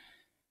Japanese.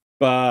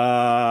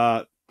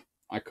 But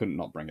I couldn't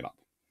not bring it up.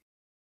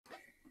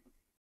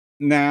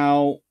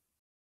 Now,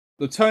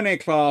 the Tone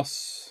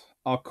class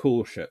are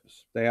cool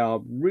ships. They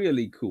are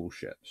really cool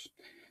ships.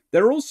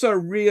 They're also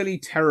really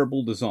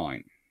terrible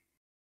design.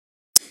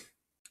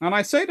 And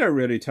I say they're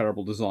really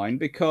terrible design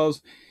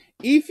because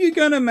if you're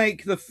going to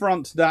make the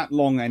front that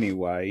long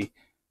anyway,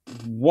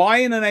 why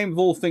in the name of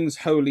all things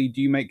holy do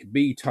you make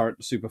B turret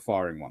the super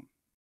firing one?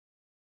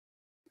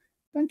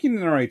 Thank you,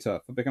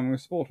 narrator, for becoming a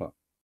supporter.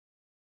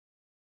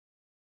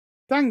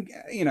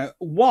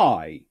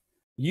 Why?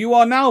 You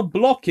are now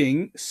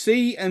blocking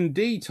C and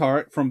D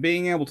turret from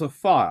being able to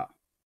fire.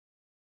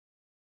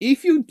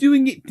 If you're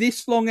doing it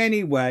this long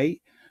anyway,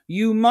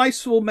 you might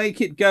as well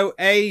make it go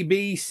A,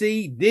 B,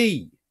 C,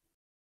 D.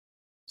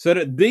 So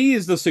that D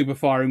is the super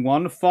firing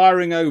one,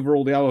 firing over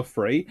all the other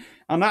three,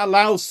 and that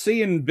allows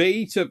B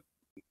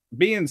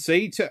and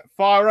C to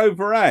fire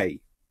over A. At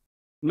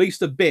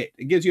least a bit.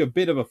 It gives you a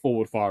bit of a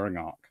forward firing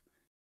arc.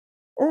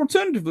 Or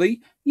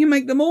alternatively, you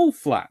make them all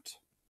flat.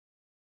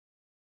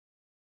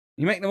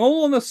 You make them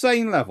all on the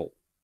same level.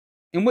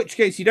 In which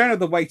case, you don't have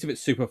the weight of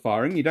its super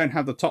firing, you don't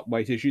have the top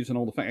weight issues and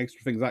all the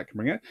extra things that can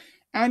bring it,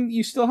 And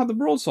you still have the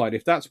broadside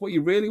if that's what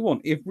you really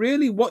want. If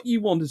really what you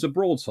want is a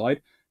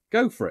broadside,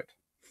 go for it.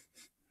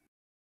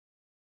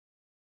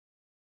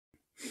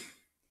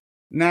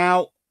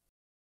 Now,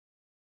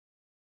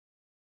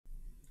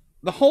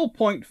 the whole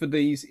point for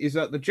these is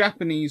that the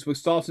Japanese were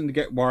starting to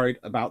get worried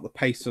about the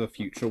pace of a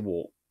future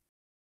war.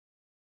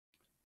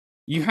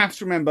 You have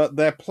to remember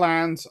their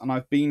plans, and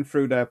I've been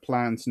through their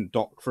plans and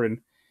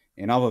doctrine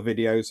in other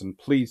videos, and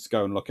please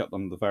go and look at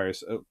them, the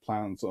various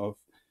plans of,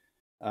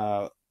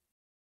 the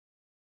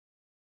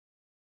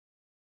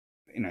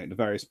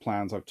various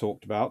plans I've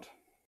talked about.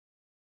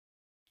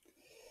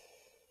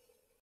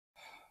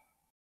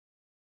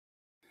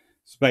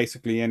 It's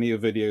basically any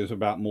of the videos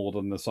about more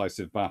than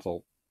decisive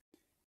battle.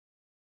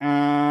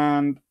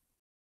 And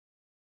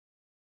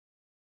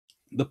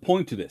the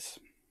point of this,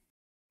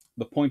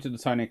 the point of the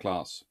Tony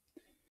class,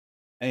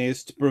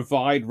 is to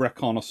provide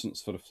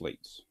reconnaissance for the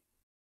fleets.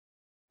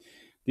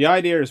 The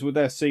idea is with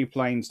their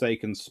seaplanes, they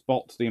can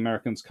spot the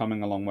Americans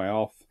coming a long way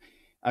off.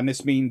 And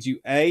this means you,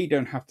 A,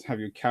 don't have to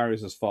have your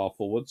carriers as far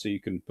forward, so you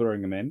can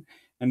bring them in.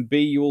 And B,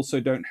 you also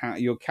don't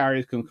have, your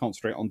carriers can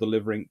concentrate on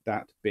delivering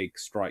that big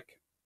strike.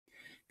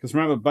 Because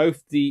remember,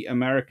 both the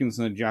Americans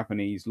and the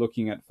Japanese,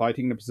 looking at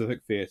fighting the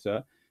Pacific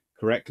Theater,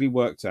 correctly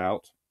worked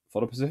out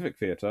for the Pacific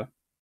Theater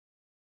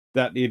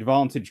that the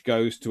advantage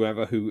goes to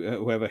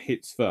whoever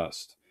hits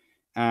first.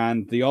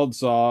 And the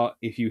odds are,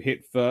 if you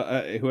hit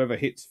whoever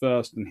hits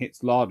first and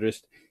hits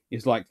largest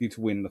is likely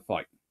to win the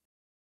fight.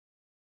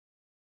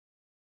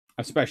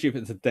 Especially if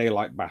it's a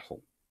daylight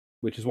battle,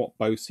 which is what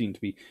both seem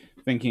to be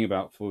thinking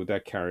about for their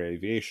carrier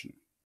aviation.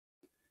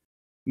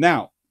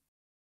 Now,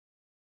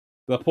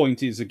 the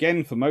point is,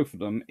 again, for most of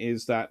them,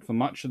 is that for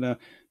much of the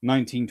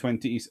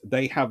 1920s,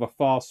 they have a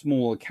far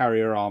smaller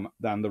carrier arm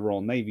than the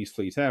Royal Navy's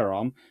Fleet Air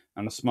Arm,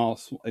 and a small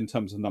in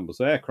terms of numbers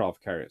of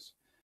aircraft carriers.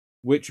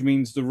 Which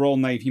means the Royal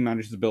Navy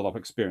manages to build up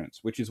experience,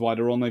 which is why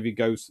the Royal Navy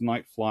goes to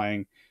night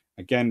flying,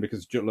 again,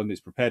 because Jutland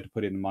is prepared to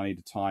put in the money,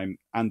 the time,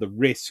 and the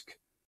risk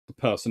to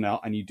personnel,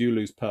 and you do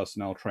lose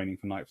personnel training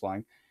for night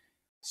flying,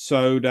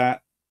 so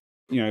that,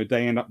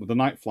 they end up with the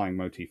night flying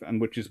motif, and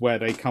which is where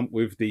they come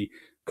with the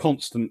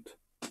constant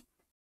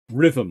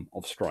rhythm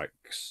of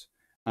strikes,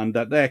 and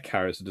that their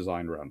carriers are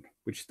designed around,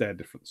 which is their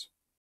difference.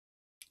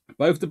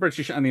 Both the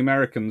British and the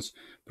Americans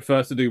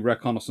prefer to do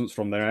reconnaissance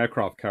from their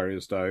aircraft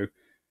carriers, though,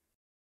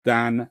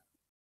 than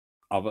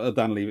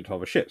leave it to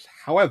other ships.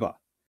 However,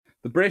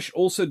 the British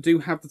also do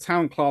have the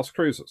Town-class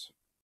cruisers.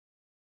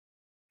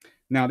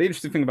 Now, the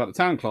interesting thing about the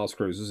Town-class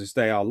cruisers is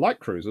they are light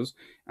cruisers,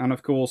 and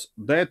of course,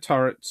 their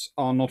turrets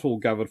are not all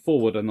gathered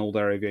forward and all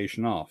their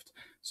aviation aft.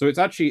 So it's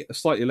actually a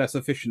slightly less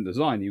efficient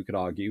design, you could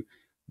argue,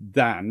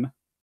 than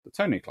the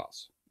Tony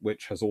class,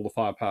 which has all the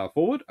firepower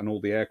forward and all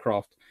the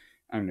aircraft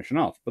ammunition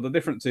aft. But the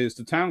difference is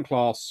the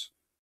Town-class,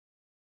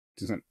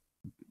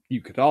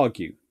 you could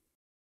argue,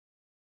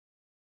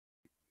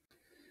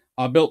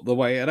 are built the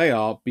way they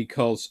are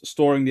because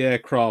storing the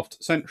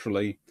aircraft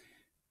centrally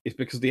is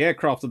because the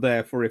aircraft are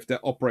there for if they're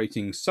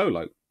operating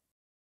solo,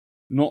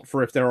 not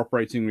for if they're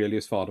operating really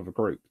as part of a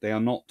group. They are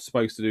not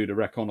supposed to do the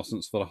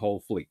reconnaissance for the whole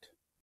fleet.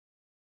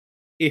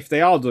 If they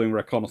are doing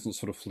reconnaissance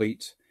for the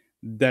fleet,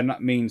 then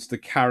that means the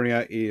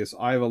carrier is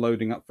either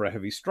loading up for a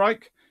heavy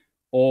strike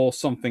or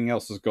something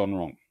else has gone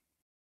wrong.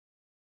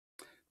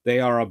 They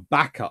are a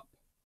backup,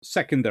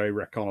 secondary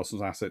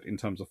reconnaissance asset in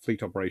terms of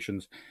fleet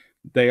operations.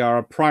 They are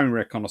a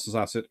primary reconnaissance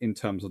asset in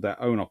terms of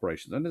their own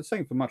operations, and the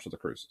same for much of the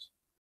cruisers.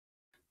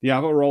 The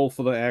other role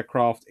for the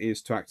aircraft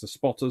is to act as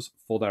spotters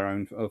for their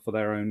own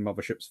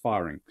motherships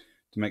firing,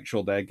 to make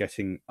sure they're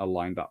getting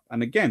lined up.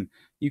 And again,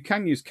 you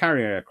can use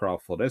carrier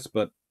aircraft for this,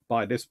 but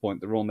by this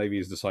point, the Royal Navy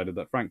has decided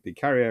that, frankly,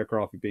 carrier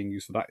aircraft being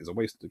used for that is a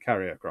waste of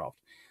carrier aircraft.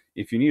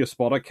 If you need a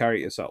spotter,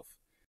 carry it yourself.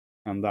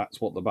 And that's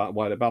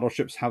why the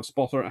battleships have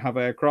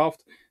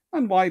aircraft,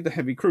 and why the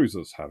heavy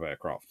cruisers have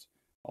aircraft.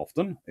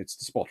 Often, it's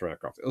the spotter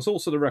aircraft. It's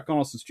also the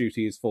reconnaissance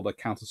duties for the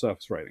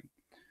counter-surface raiding,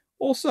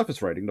 or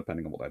surface raiding,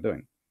 depending on what they're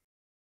doing.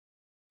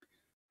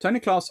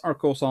 Tony class, of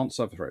course, aren't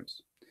surface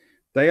raiders.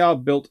 They are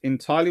built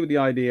entirely with the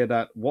idea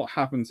that what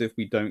happens if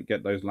we don't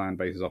get those land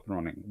bases up and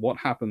running? What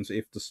happens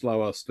if the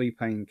slower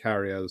sleeping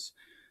carriers,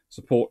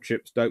 support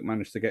ships don't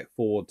manage to get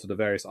forward to the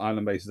various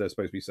island bases they're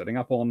supposed to be setting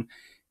up on,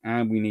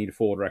 and we need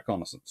forward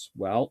reconnaissance?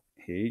 Well,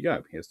 here you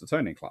go. Here's the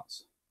Tony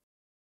class.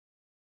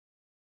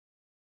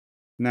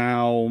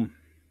 Now,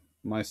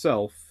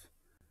 myself,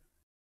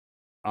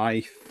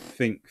 I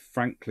think,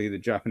 frankly, the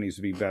Japanese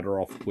would be better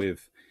off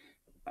with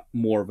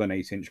more of an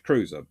 8-inch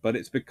cruiser, but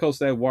it's because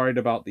they're worried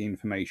about the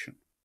information.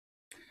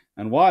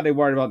 And why are they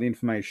worried about the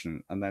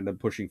information and then they're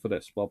pushing for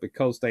this? Well,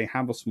 because they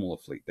have a smaller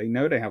fleet. They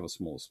know they have a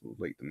smaller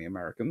fleet than the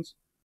Americans.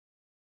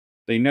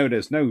 They know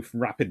there's no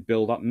rapid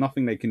build-up,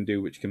 nothing they can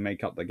do which can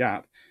make up the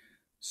gap.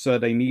 So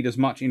they need as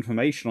much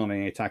information on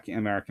any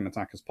American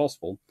attack as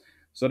possible,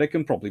 so they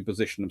can probably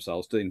position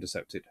themselves to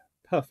intercept it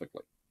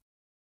perfectly.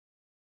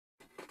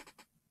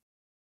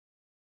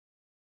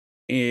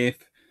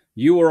 If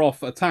you are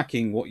off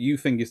attacking what you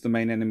think is the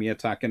main enemy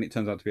attack and it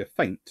turns out to be a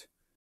feint,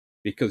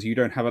 because you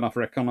don't have enough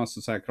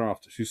reconnaissance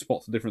aircraft to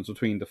spot the difference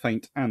between the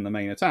feint and the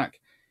main attack,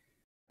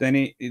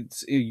 then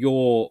it's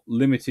your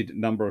limited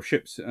number of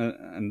ships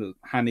and the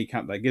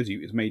handicap that gives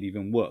you is made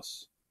even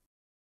worse.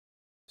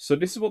 So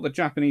this is what the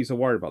Japanese are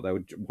worried about. They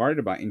were worried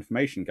about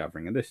information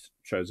gathering, and this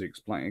shows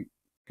explains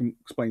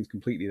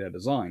completely their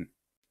design.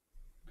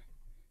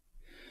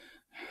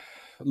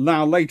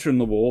 Now, later in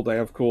the war, they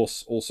of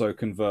course also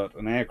convert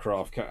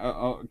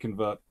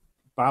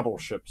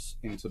battleships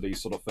into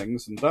these sort of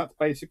things, and that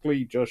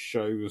basically just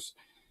shows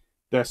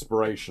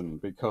desperation,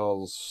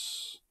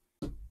 because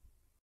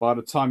by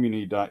the time you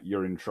need that,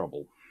 you're in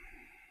trouble.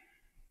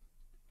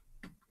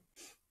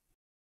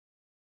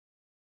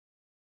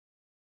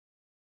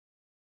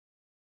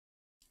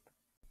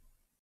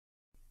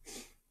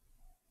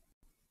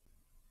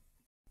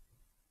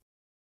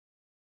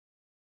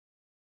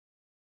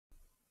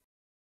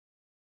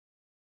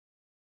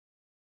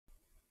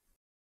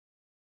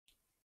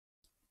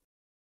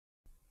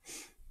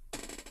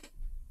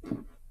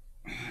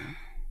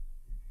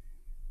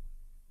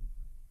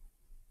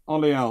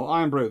 Ollie L.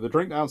 Iron Brew, the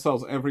drink that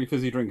outsells every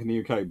fizzy drink in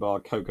the UK,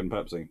 bar Coke and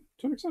Pepsi.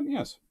 To an extent,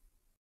 yes.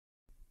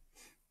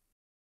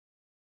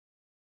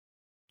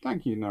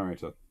 Thank you,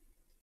 narrator.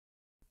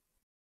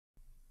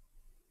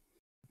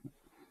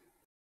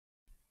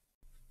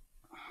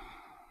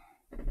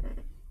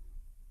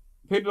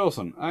 Peter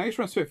Dawson.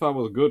 HMS Spitfire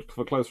was good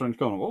for close range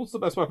combat. What was the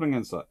best weapon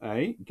against her?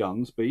 A.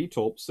 Guns. B.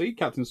 Torps. C.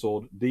 Captain's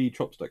Sword. D.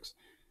 Chopsticks.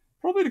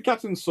 Probably the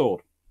Captain's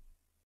Sword.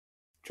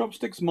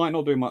 Chopsticks might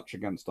not do much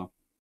against her.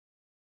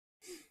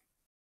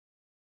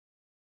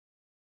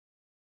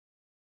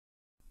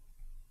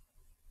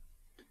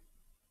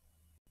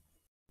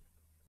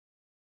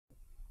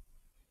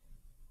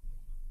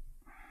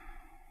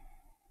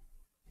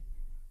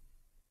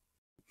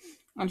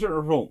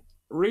 Angela Reform.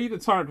 Read the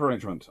turret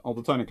arrangement of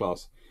the Tony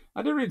class.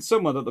 I did read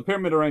somewhere that the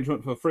pyramid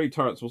arrangement for 3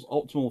 turrets was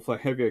optimal for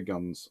heavier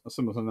guns,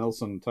 similar to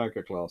Nelson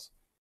Tucker class.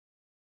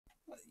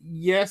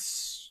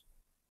 Yes,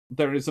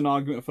 there is an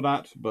argument for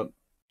that, but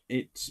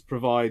it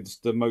provides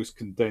the most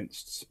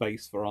condensed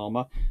space for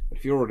armor. But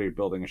if you're already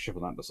building a ship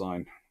of that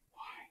design,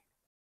 why?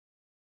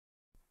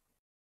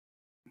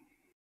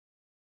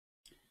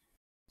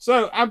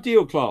 So,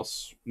 Abdiel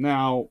class.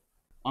 Now,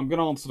 I'm going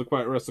to answer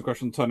the rest of the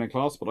question Tony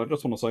class, but I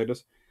just want to say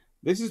this.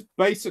 This is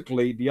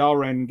basically the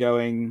RN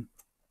going,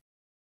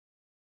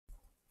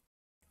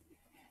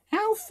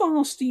 how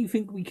fast do you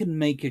think we can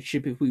make a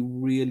ship if we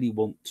really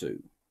want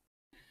to?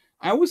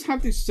 I always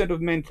have this sort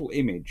of mental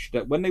image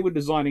that when they were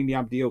designing the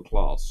Abdiel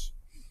class,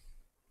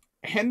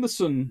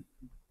 Henderson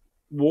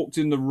walked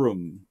in the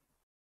room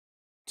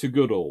to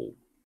Goodall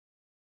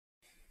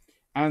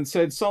and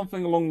said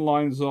something along the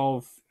lines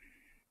of,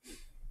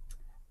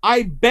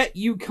 I bet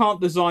you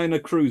can't design a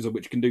cruiser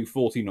which can do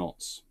 40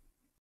 knots.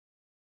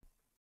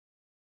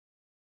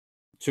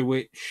 To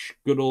which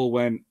Goodall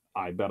went,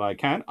 I bet I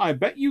can. I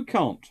bet you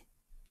can't.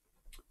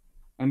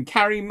 And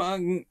carry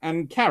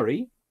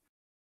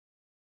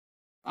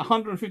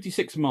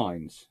 156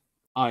 mines.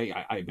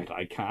 I bet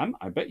I can.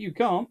 I bet you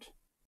can't.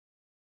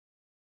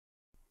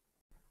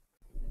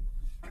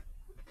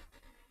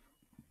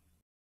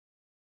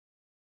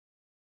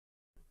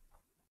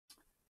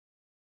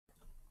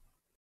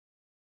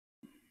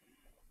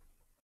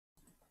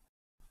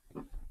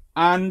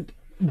 And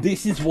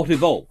this is what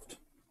evolved.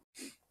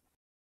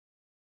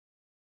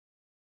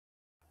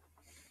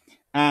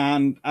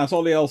 And as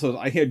Ollie L says,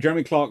 I hear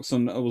Jeremy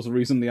Clarkson was the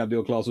reason the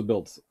Abdiel class was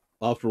built.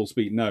 After all,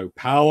 speed, no.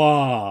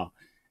 Power!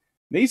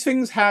 These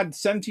things had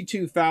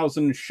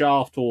 72,000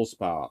 shaft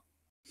horsepower.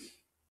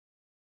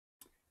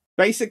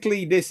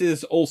 Basically, this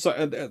is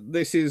also...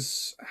 this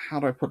is... How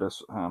do I put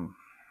this?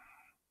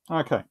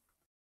 Okay.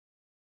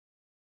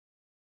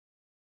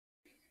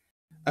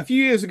 A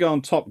few years ago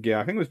on Top Gear,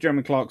 I think it was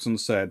Jeremy Clarkson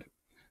said,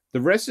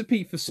 the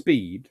recipe for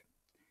speed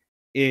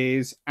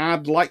is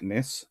add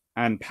lightness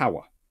and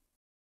power.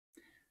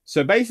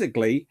 So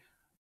basically,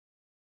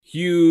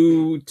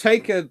 you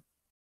take a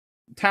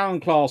town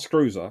class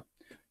cruiser,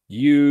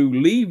 you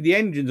leave the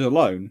engines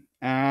alone,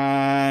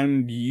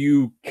 and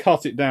you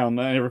cut it down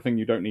and everything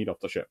you don't need off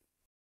the ship.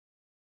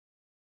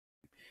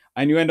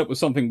 And you end up with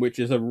something which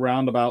is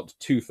around about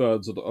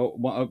 2/3 of the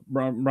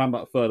around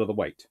about a third of the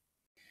weight.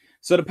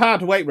 So the power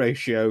to weight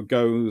ratio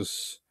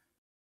goes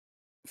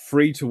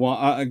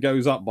 3-to-1,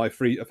 goes up by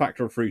a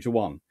factor of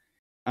 3-to-1,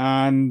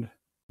 and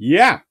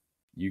yeah,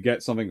 you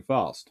get something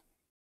fast.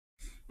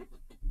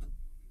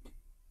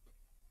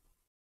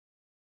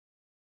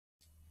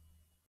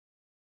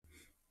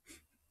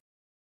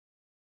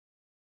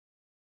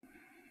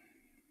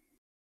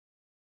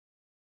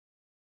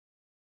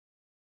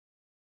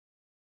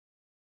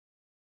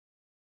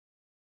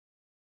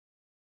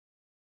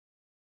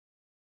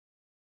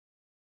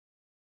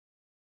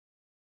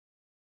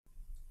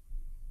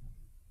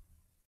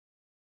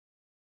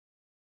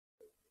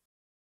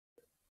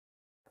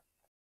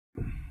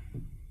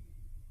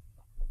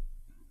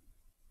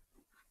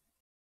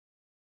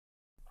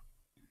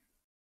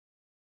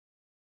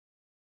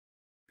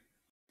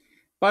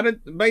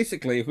 But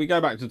basically, if we go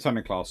back to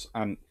Tony class,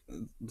 and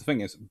the thing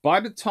is, by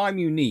the time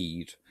you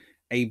need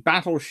a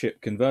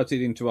battleship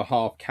converted into a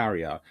half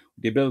carrier,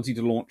 the ability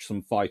to launch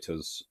some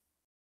fighters,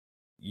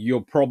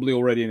 you're probably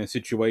already in a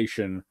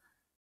situation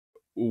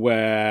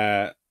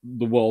where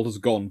the world has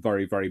gone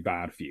very, very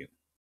bad for you.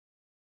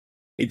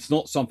 It's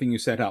not something you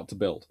set out to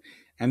build.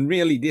 And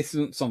really, this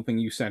isn't something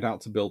you set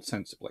out to build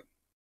sensibly.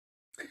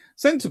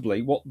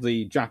 Sensibly, what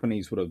the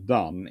Japanese would have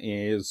done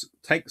is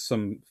take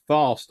some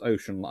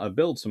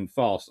build some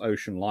fast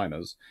ocean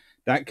liners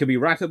that could be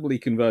rapidly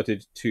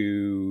converted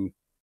to,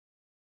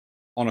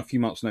 on a few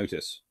months'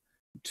 notice,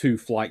 to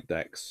flight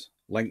decks,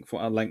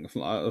 full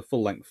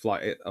length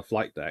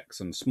flight decks,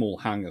 and small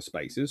hangar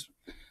spaces.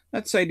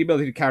 Let's say the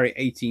ability to carry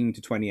 18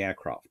 to 20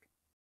 aircraft,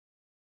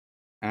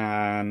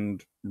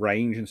 and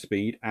range and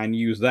speed, and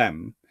use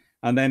them,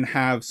 and then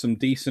have some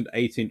decent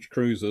 8-inch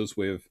cruisers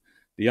with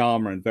the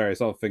armor and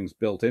various other things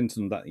built into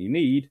them that you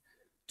need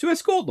to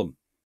escort them.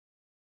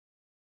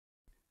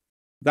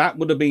 That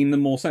would have been the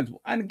more sensible.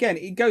 And again,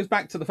 it goes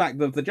back to the fact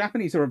that the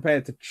Japanese are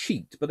prepared to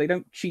cheat, but they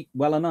don't cheat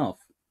well enough.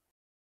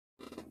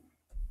 If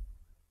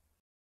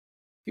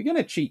you're going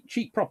to cheat,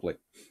 cheat properly.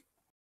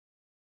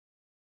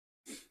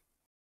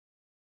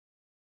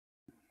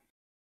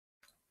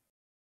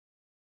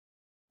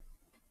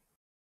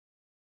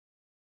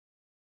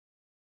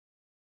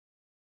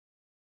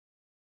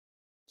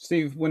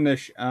 Steve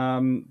Windish,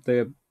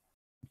 the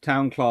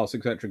town class,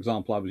 etc.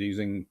 example I was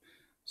using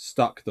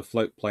stuck the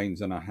float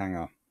planes in a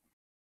hangar.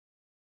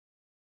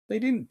 They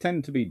didn't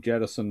tend to be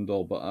jettisoned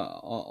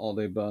or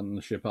they burned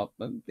the ship up.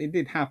 But it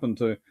did happen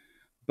to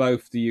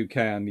both the UK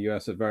and the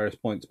US at various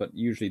points, but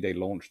usually they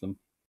launched them.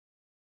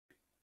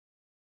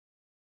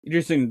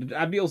 Interesting.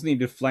 Abdiels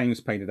needed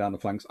flames painted down the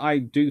flanks. I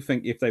do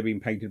think if they'd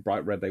been painted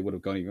bright red, they would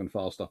have gone even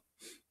faster.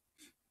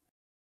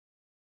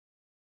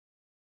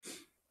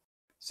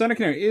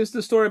 Seneca, is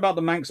the story about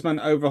the Manxmen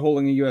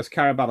overhauling a US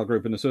carrier battle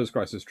group in the Suez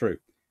Crisis true?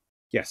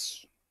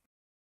 Yes.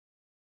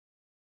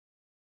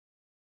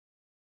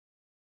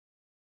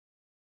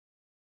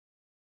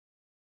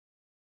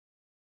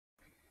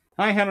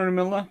 Hi, Henry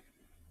Miller.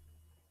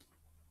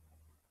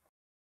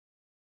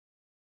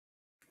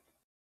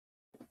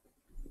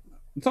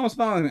 Thomas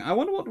Ballin, I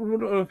wonder what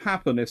would have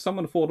happened if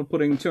someone thought of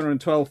putting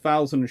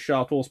 212,000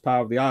 shaft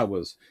horsepower of the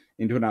Iowas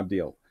into an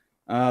Abdiel.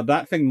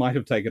 That thing might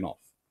have taken off.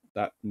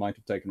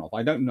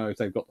 I don't know if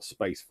they've got the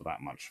space for that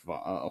much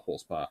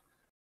horsepower.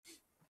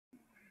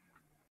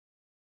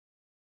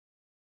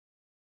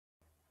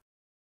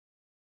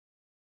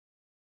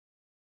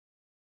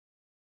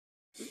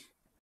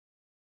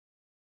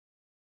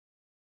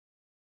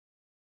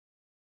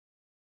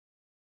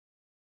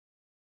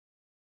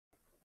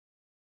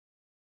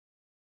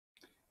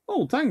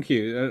 Oh, thank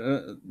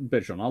you,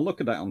 Bitron. I'll look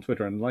at that on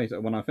Twitter and later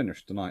when I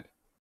finish tonight.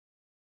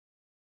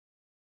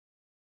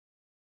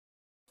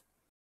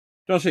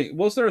 Joshi,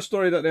 was there a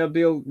story that the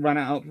Abdiel ran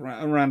out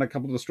around a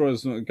couple of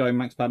destroyers going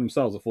max pad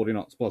themselves at 40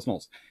 knots plus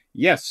knots?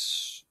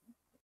 Yes.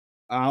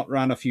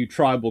 Outran a few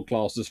tribal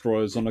class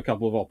destroyers on a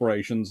couple of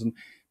operations, and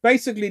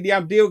basically the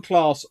Abdiel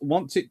class,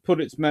 once it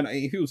put its men,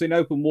 if it was in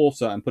open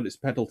water and put its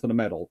pedal to the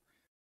metal,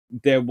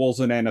 there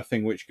wasn't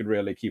anything which could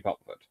really keep up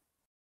with it.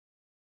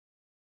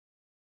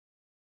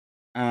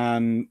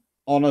 And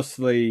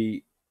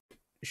honestly,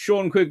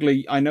 Sean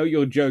Quigley, I know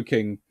you're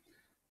joking,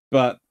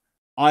 but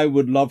I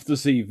would love to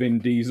see Vin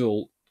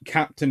Diesel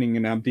captaining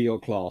an Abdiel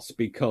class,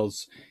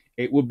 because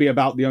it would be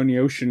about the only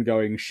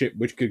ocean-going ship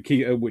which could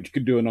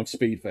do enough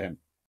speed for him.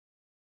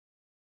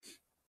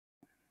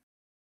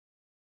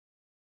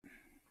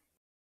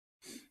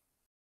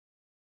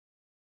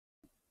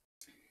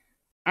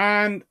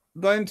 And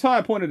the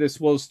entire point of this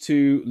was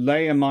to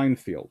lay a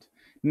minefield.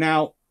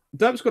 Now,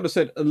 Derp's got to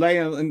said lay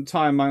an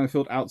entire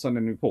minefield outside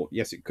any port.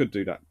 Yes, it could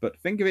do that, but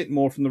think of it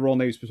more from the Royal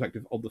Navy's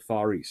perspective of the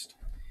Far East.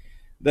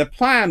 Their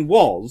plan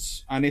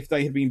was, and if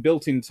they had been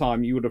built in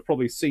time, you would have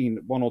probably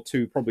seen one or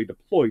two probably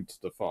deployed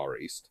to the Far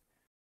East.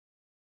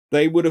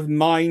 They would have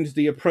mined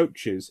the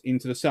approaches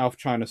into the South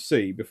China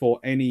Sea before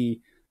any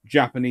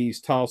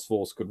Japanese task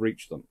force could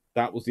reach them.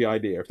 That was the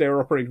idea. If they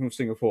were operating from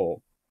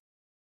Singapore,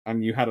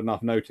 and you had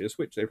enough notice,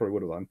 which they probably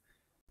would have done,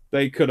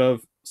 they could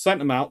have sent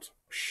them out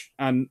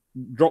and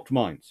dropped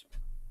mines.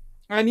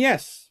 And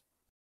yes,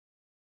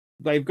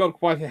 they've got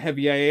quite a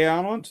heavy AA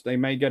armament. They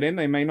may get in,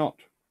 they may not.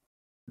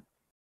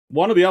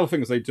 One of the other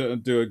things they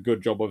do a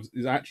good job of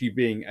is actually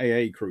being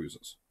AA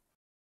cruisers.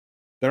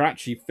 They're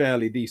actually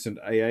fairly decent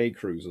AA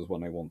cruisers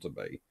when they want to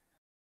be.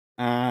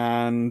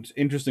 And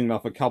interesting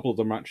enough, a couple of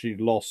them actually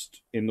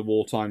lost in the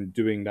wartime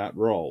doing that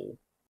role.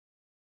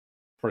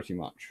 Pretty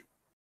much.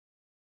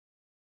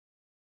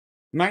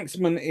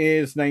 Manxman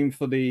is named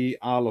for the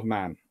Isle of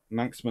Man.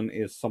 Manxman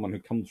is someone who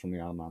comes from the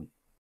Isle of Man.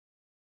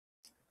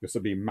 This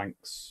would be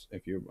Manx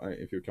if you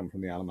come from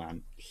the Isle of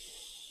Man.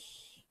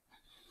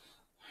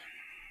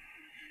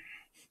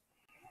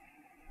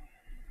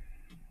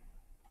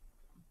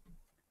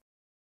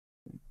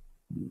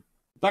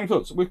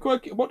 Thanks, with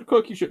Quirky, what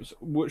Quirky ships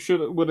would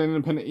an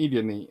independent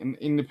India need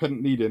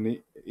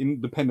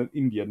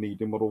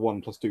in Model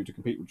 1+2 to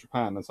compete with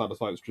Japan and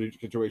satisfy its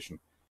strategic situation?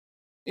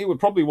 It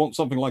would probably want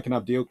something like an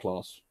Abdeel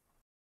class,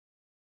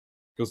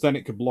 because then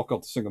it could block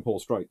off the Singapore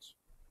Straits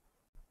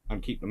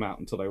and keep them out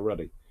until they were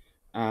ready.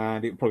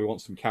 And it would probably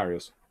want some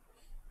carriers.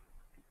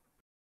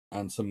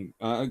 And some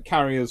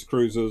carriers,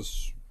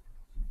 cruisers,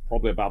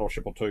 probably a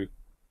battleship or two.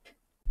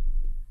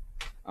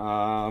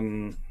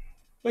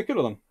 They could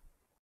have done.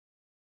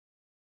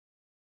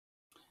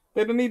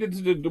 They'd have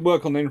needed to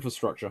work on the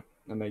infrastructure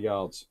and their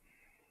yards.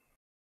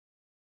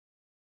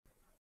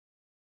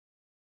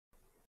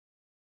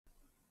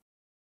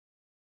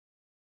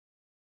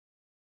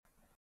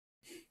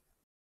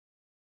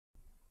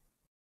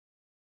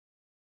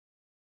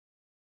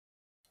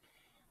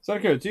 So,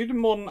 okay, do the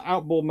modern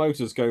outboard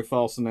motors go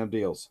faster than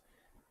Abdeels?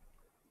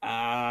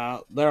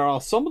 There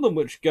are some of them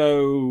which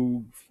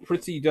go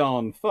pretty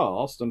darn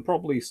fast and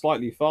probably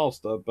slightly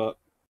faster, but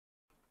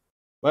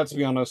let's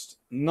be honest,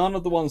 none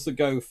of the ones that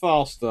go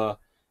faster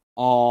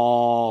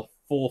are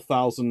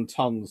 4,000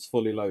 tons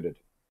fully loaded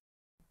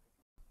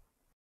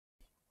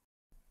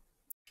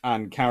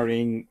and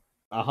carrying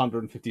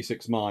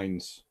 156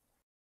 mines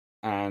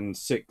and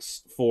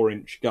 6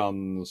 4-inch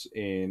guns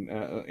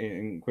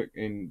in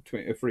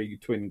three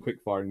twin quick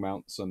firing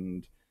mounts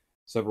and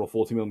several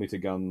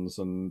 40mm guns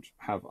and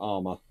have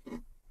armor.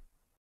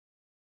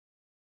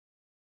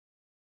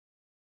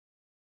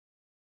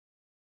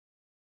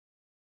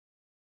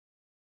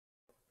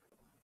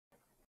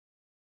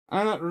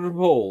 And that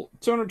Paul,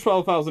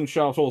 212,000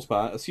 shaft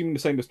horsepower, assuming the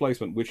same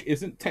displacement, which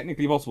isn't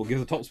technically possible,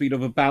 gives a top speed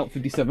of about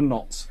 57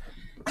 knots.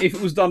 If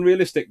it was done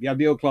realistic, the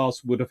Abdeel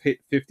class would have hit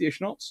 50-ish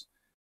knots.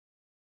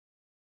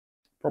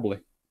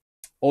 Probably.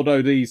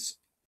 Although these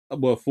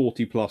were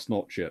 40-plus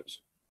knot ships.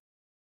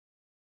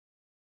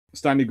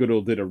 Stanley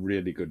Goodall did a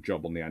really good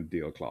job on the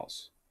Abdeel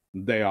class.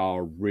 They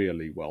are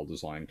really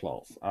well-designed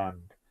class.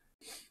 And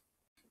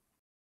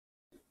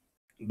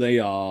they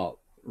are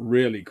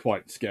really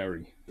quite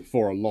scary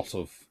for a lot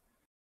of...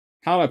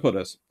 How do I put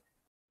this?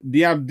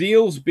 The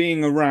Abdeels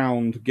being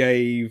around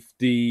gave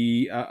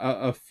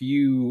a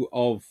few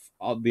of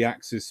the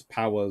Axis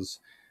powers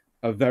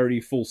a very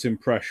false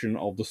impression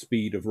of the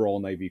speed of Royal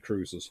Navy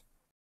cruisers.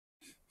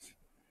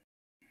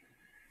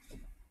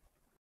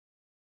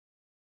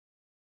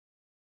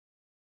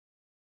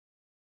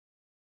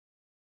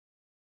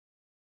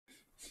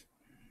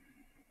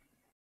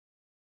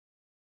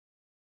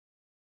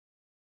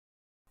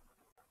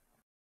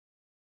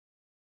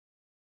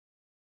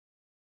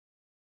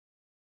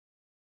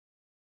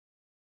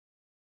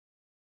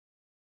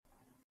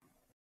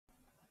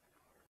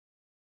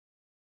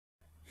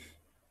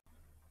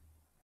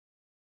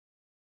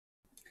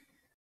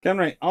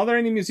 Kenray, are there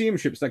any museum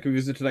ships that can be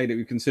visited today that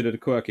we considered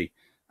quirky?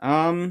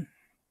 Most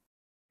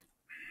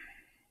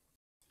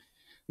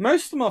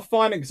of them are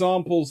fine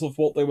examples of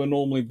what they were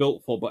normally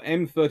built for, but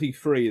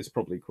M33 is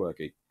probably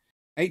quirky.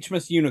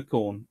 HMS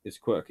Unicorn is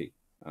quirky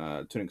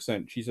to an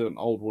extent. She's an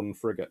old wooden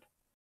frigate.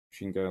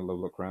 She can go and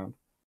look around.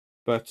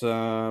 But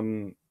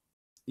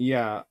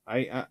yeah,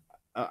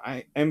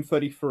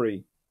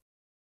 M33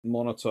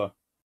 Monitor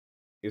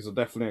is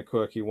definitely a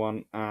quirky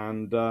one,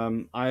 and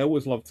I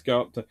always love to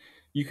go up to.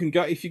 You can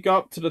go if you go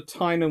up to the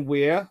Tyne and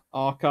Weir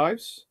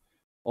archives,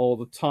 or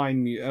the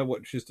Tyne,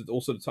 which is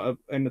also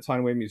in the Tyne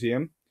and Weir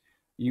Museum.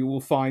 You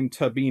will find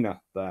Turbina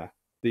there,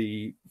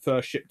 the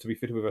first ship to be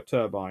fitted with a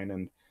turbine,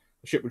 and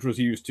the ship which was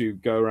used to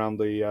go around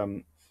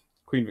the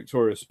Queen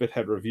Victoria's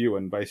Spithead Review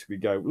and basically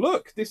go,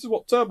 look, this is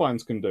what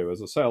turbines can do as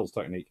a sales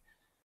technique.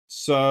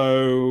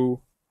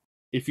 So,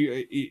 if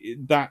you,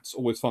 that's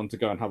always fun to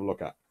go and have a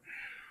look at.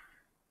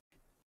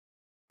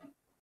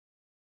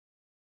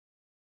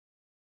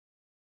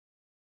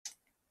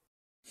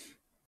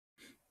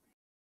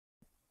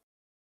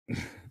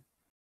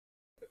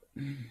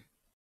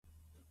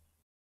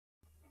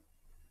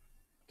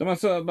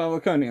 Domasa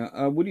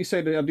Balaconia, would you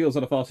say the Abdeels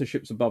are the fastest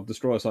ships above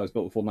destroyer size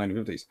built before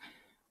 1950s?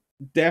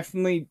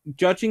 Definitely,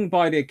 judging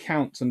by the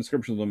accounts and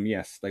descriptions of them,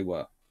 yes, they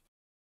were.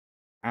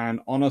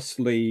 And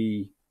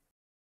honestly,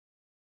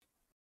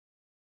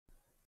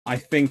 I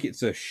think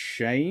it's a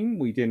shame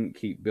we didn't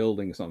keep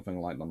building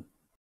something like them.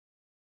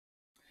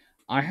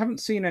 I haven't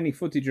seen any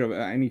footage of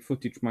any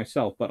footage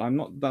myself, but I'm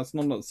not. That's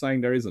not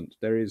saying there isn't.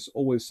 There is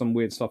always some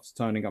weird stuff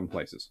turning up in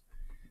places,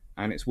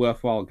 and it's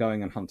worthwhile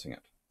going and hunting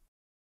it.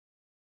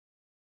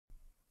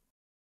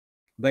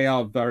 They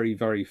are very,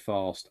 very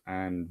fast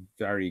and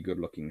very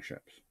good-looking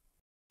ships.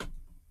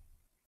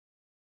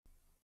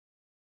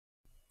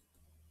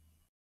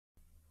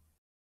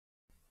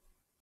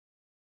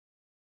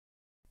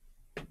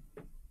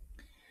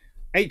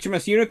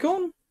 HMS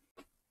Unicorn?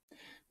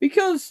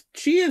 Because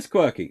she is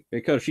quirky.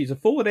 Because she's a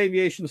forward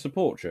aviation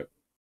support ship.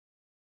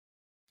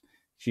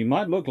 She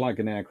might look like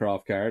an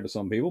aircraft carrier to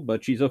some people,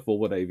 but she's a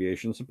forward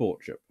aviation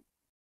support ship.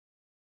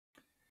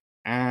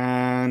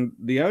 And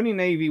the only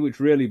navy which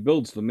really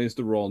builds them is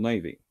the Royal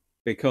Navy,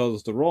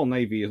 because the Royal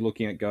Navy is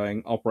looking at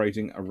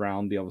operating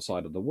around the other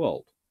side of the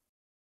world.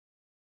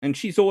 And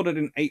she's ordered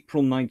in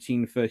April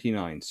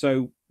 1939,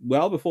 so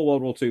well before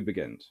World War II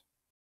begins.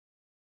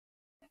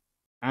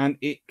 And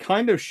it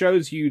kind of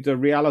shows you the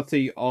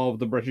reality of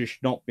the British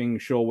not being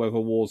sure whether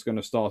war's going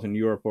to start in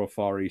Europe or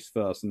Far East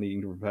first and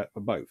needing to prepare for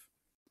both.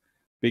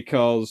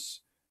 Because,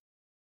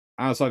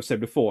 as I've said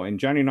before, in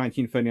January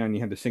 1939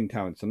 you had the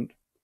Tsingtao incident,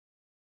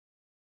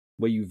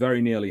 where you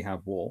very nearly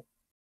have war.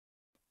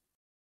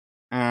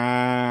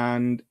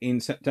 And in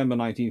September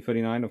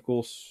 1939, of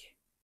course,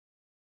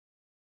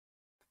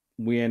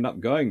 we end up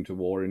going to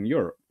war in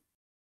Europe.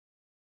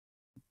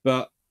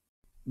 But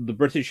the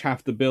British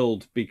have to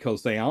build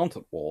because they aren't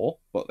at war,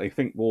 but they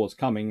think war's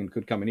coming and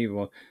could come in either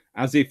one,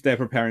 as if they're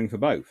preparing for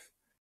both,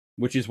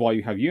 which is why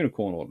you have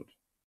Unicorn ordered.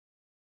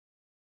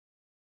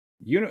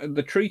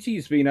 The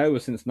treaty's been over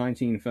since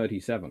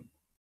 1937.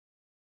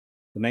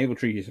 The naval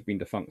treaties have been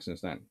defunct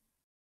since then.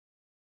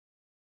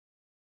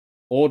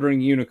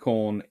 Ordering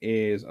Unicorn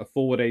is a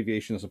forward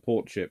aviation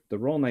support ship. The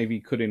Royal Navy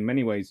could, in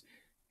many ways,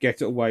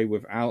 get away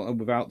without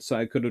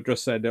could have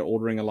just said they're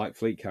ordering a light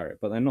fleet carrier,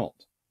 but they're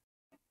not.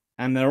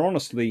 And they're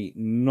honestly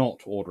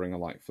not ordering a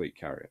light fleet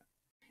carrier.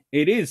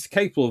 It is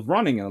capable of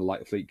running a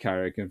light fleet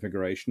carrier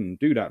configuration and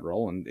do that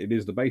role, and it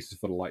is the basis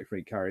for the light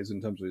fleet carriers in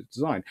terms of its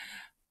design.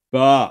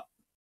 But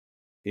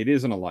it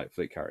isn't a light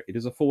fleet carrier. It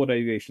is a forward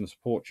aviation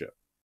support ship.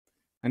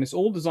 And it's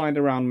all designed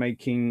around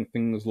making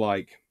things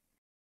like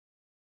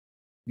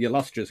the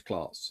Illustrious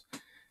class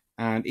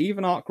and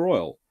even Ark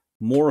Royal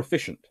more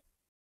efficient,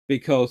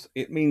 because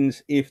it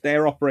means if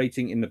they're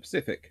operating in the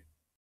Pacific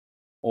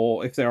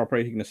or if they're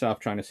operating in the South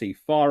China Sea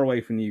far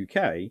away from the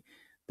UK,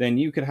 then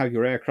you could have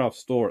your aircraft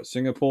store at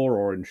Singapore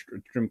or in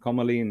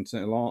Trimcommely in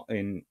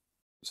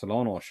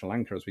Ceylon or Sri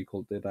Lanka, as we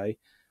call it today,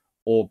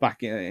 or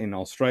back in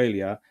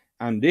Australia,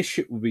 and this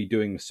ship will be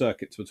doing the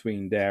circuits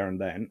between there and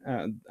then,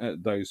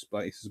 those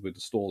places with the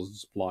stores and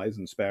supplies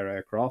and spare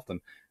aircraft and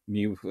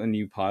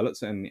new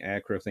pilots and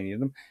aircrew if they need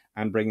them,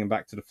 and bring them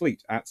back to the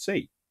fleet at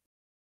sea.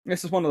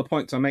 This is one of the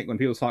points I make when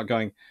people start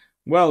going,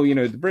 well,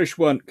 the British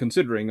weren't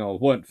considering or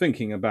weren't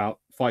thinking about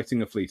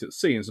fighting a fleet at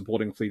sea and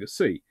supporting a fleet at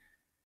sea.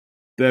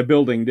 They're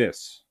building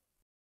this.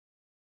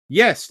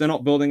 Yes, they're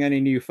not building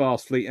any new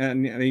fast fleet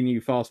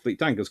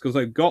tankers because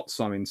they've got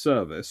some in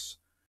service.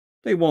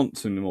 They want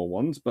some more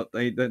ones, but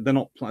they're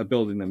not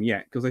building them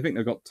yet because they think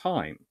they've got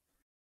time.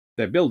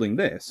 They're building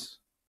this.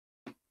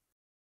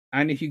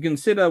 And if you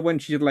consider when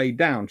she laid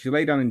down in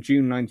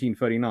June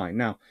 1939.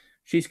 Now,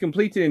 she's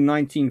completed in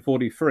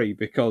 1943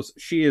 because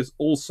she is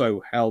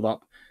also held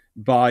up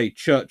by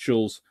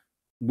Churchill's,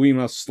 we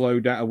must slow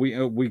down,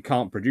 we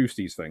can't produce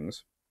these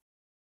things.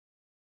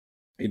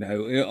 We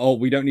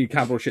don't need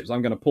capital ships,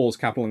 I'm going to pause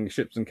capital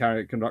ships and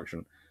carry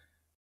construction.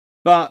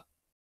 But,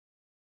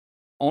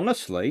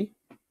 honestly,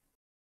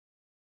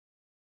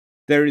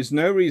 there is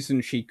no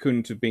reason she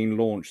couldn't have been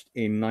launched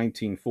in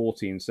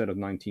 1940 instead of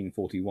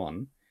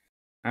 1941.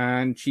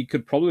 And she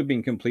could probably have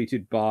been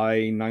completed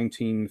by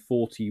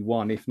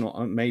 1941, if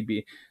not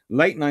maybe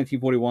late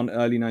 1941,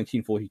 early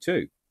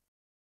 1942.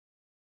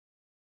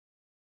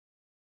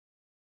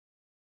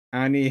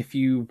 And if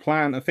you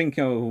think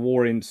of a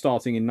war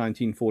starting in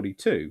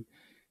 1942,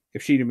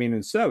 if she'd have been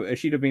in service,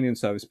 she'd have been in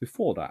service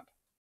before that,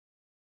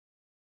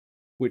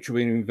 which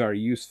would have been very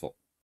useful.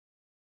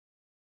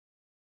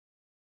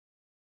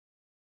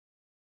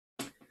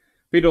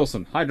 P.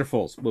 Dawson,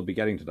 Hydroforce, we'll be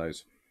getting to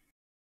those.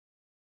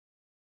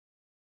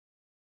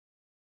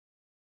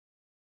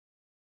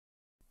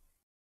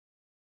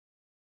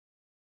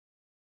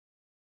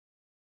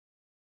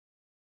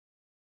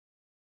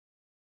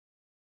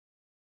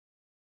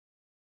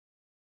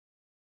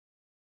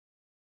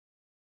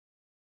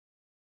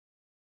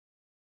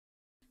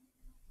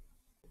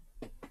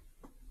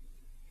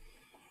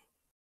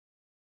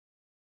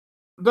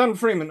 Dan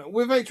Freeman,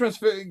 with HMS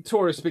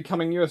Victorious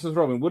becoming USS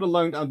Robin, would a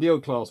loaned Ideal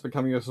class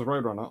become USS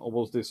Roadrunner, or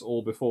was this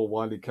all before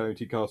Wile E.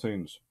 Coyote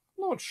cartoons?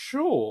 Not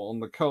sure on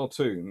the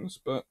cartoons,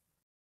 but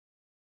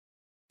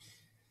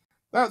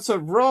that's a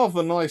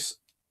rather nice.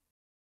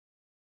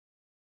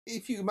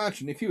 If you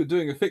imagine if you were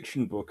doing a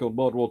fiction book on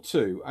World War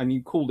II and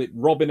you called it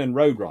Robin and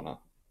Roadrunner,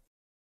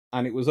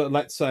 and it was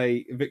let's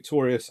say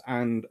Victorious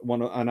and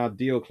an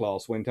Ideal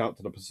class went out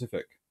to the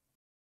Pacific,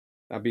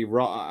 that'd be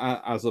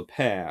as a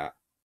pair.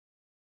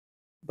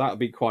 That'd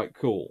be quite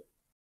cool.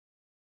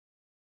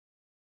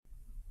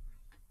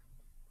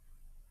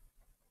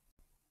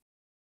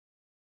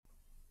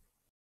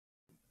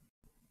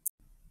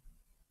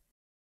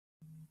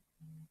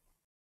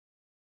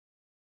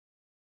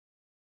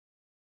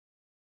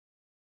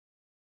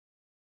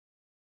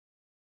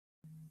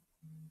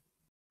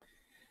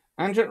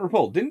 And Jet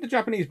Report, didn't the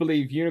Japanese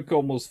believe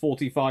Unicorn was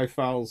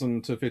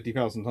 45,000 to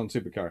 50,000 ton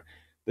supercarrier?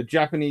 The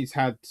Japanese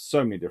had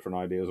so many different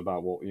ideas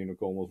about what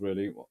Unicorn was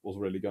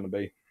really going to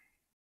be.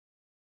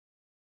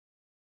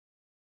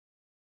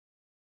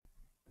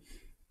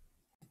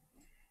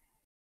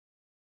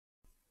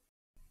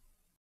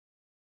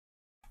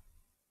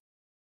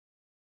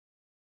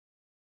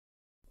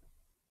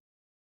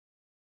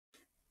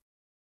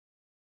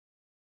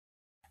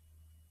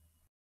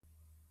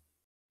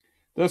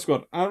 That's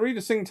good.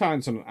 Reader Singh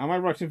Townsend, am I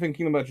right in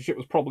thinking the merchant ship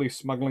was probably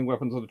smuggling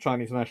weapons of the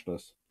Chinese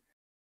nationalists?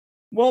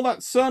 Well,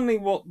 that's certainly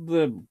what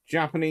the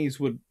Japanese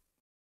would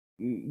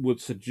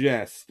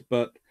suggest,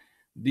 but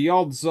the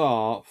odds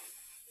are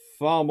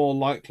far more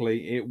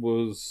likely it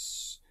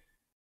was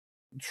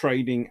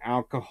trading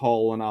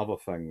alcohol and other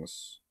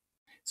things.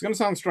 It's going to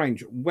sound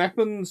strange.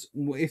 Weapons,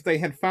 if they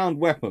had found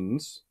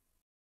weapons,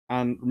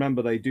 and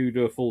remember they do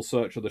a full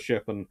search of the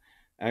ship and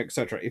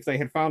etc. If they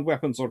had found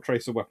weapons or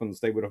trace of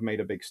weapons, they would have made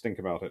a big stink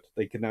about it.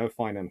 They could never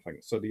find anything.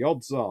 So the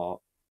odds are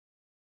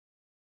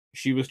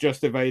she was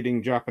just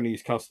evading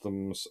Japanese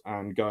customs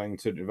and going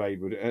to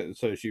evade with.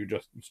 So she was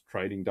just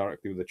trading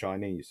directly with the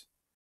Chinese,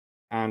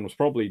 and was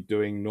probably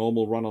doing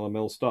normal run of the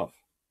mill stuff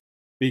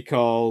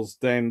because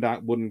then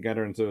that wouldn't get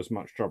her into as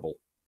much trouble.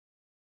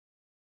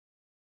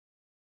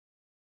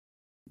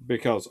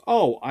 Because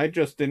I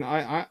just didn't.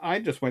 I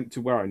just went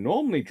to where I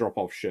normally drop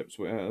off ships.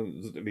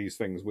 These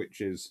things, which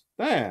is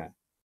there.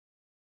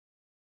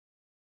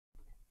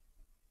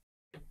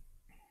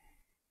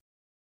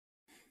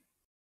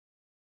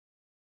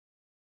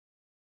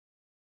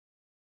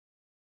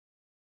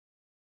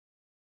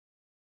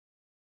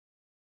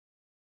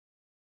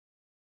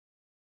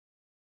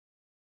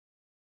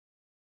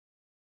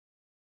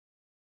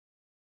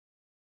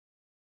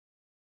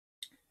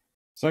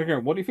 So,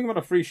 what do you think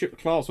about a free ship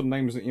class with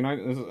names that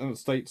United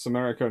States,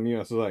 America, and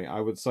USA?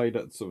 I would say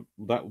that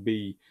would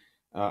be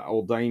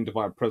ordained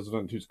by a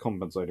president who's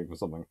compensating for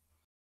something.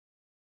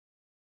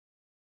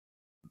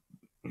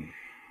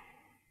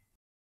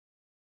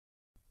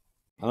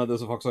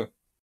 There's a Foxo.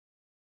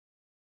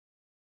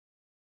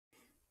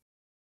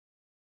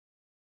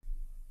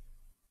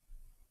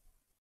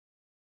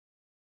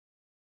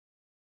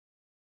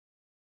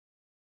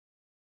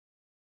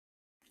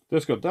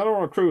 Discord. That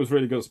or a crew is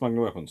really good at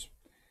smuggling weapons.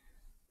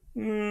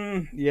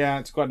 Yeah,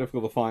 it's quite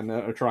difficult to find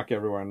a track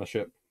everywhere in the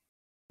ship.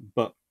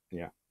 But,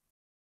 yeah.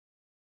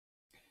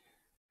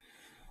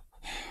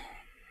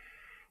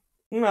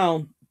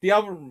 Well, the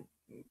other...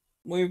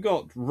 We've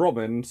got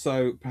Robin,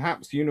 so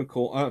perhaps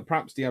Unicorn...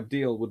 perhaps the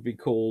Abdeel would be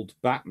called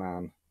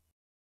Batman.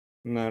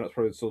 No, that's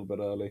probably still a bit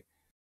early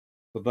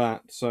for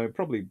that. So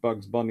probably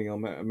Bugs Bunny or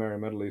Merry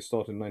Medley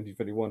started in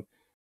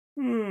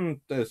 1951.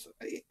 There's...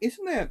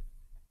 Isn't there...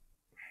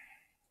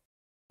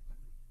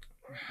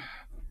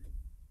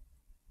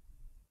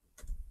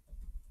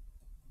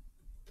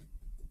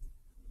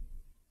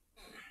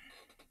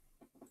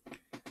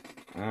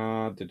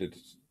 Did it...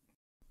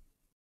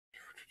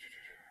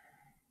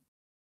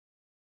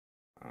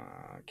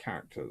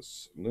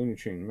 characters. Looney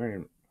Tune,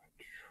 Merry...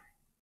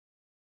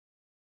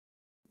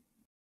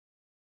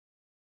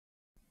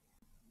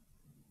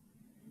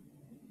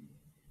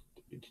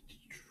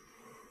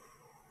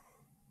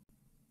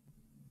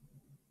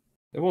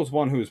 There was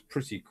one who was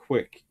pretty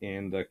quick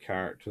in the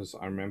characters,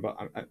 I remember.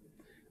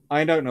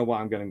 I don't know why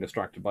I'm getting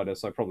distracted by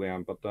this. I probably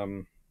am, but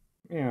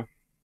yeah.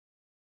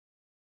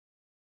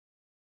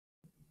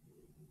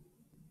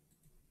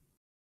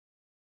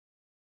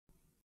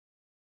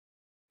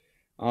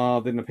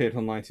 Didn't appear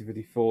till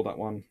 1954, that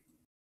one.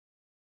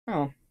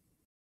 Oh.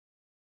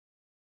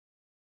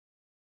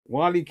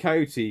 Wiley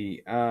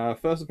Coyote,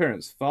 first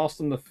appearance, Fast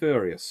and the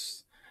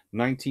Furious,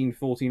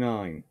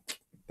 1949.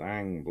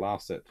 Dang,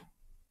 blast it.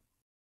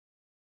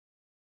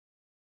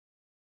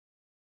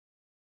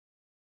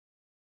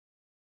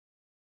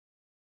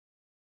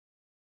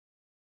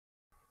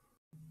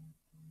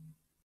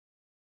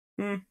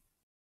 Hmm.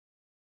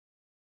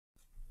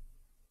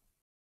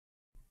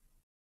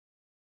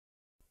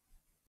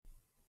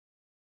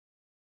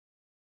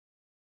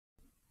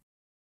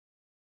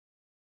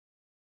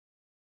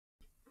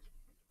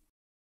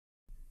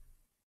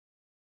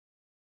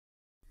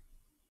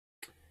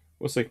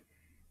 We'll see.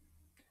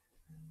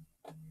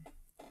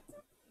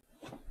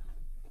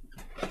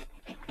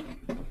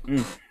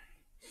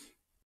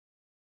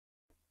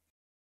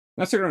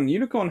 That's it.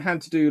 Unicorn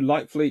had to do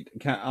Light Fleet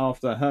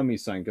after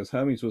Hermes sank, because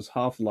Hermes was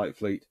half Light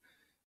Fleet,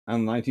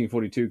 and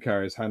 1942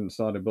 carriers hadn't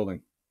started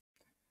building.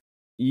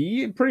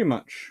 Yeah, pretty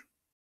much.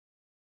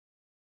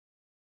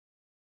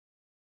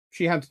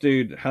 She had to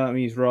do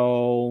Hermes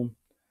role,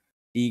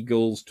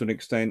 Eagles to an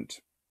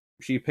extent.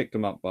 She picked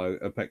them up both.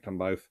 Picked them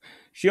both.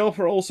 She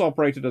also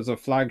operated as a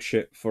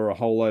flagship for a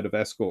whole load of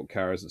escort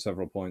carriers at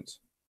several points.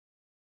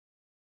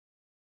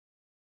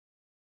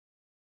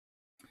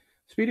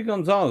 Speedy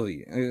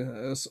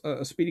Gonzales,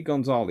 Speedy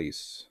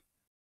Gonzales.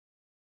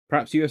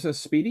 Perhaps USS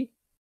Speedy.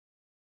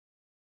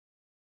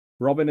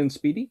 Robin and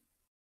Speedy.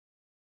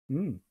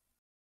 Hmm.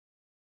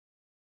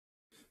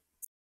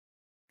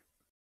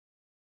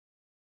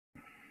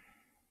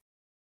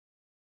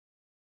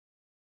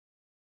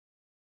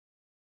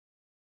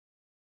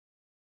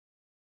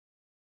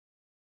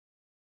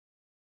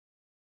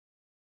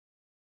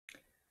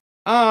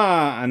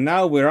 And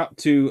now we're up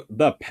to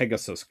the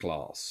Pegasus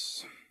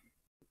class.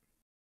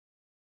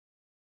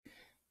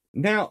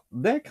 Now,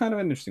 they're kind of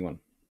an interesting one.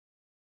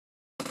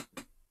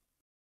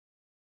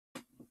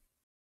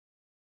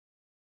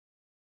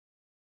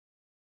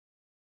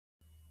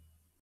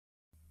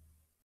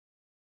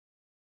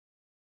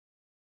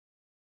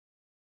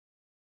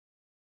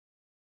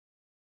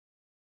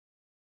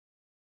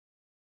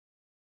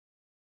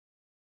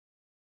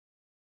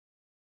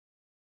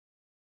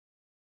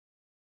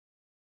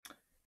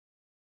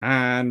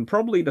 And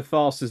probably the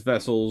fastest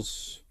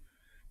vessels,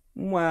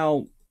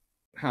 well,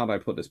 how do I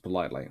put this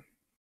politely?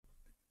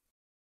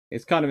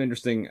 It's kind of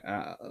interesting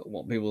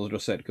what people have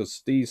just said,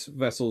 because these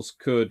vessels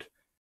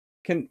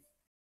can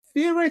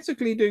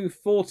theoretically do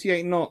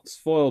 48 knots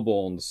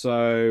foil-borne.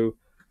 So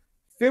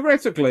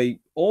theoretically,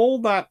 all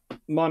that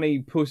money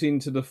put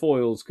into the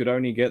foils could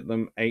only get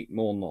them 8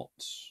 more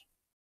knots.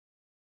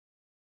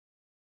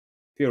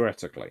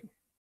 Theoretically.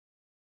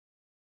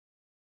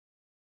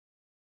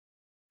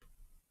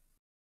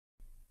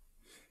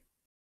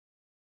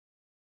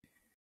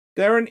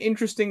 They're an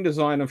interesting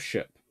design of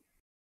ship.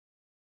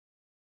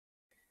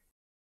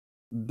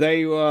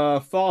 They were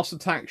fast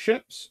attack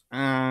ships,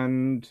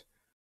 and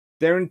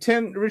they're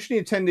originally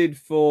intended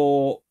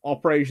for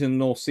operation in the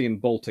North Sea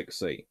and Baltic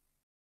Sea.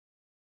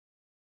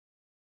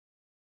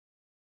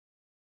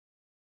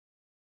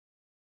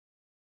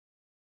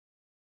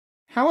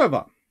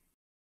 However,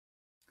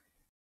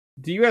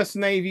 the US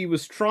Navy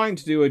was trying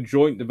to do a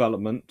joint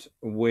development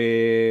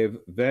with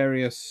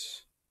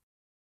various,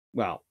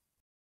 well,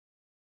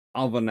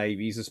 other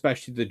navies,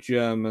 especially the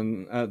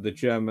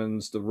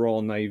Germans, the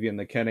Royal Navy, and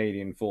the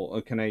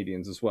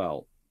Canadians as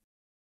well.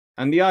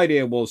 And the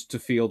idea was to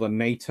field a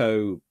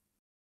NATO,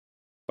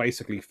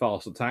 basically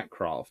fast attack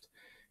craft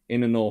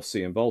in the North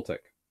Sea and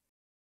Baltic.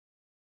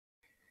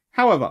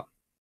 However,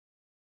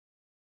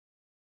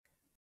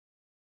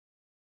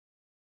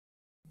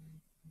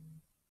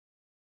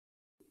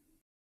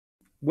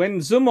 when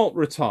Zumwalt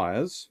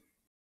retires,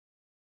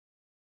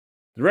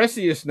 the rest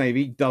of the US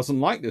Navy doesn't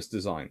like this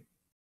design.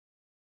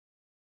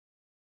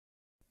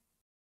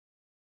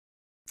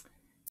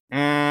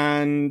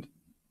 And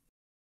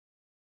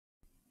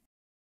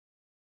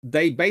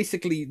the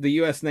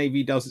US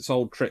Navy does its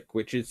old trick,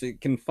 which is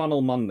it can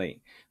funnel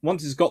money.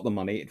 Once it's got the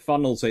money, it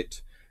funnels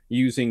it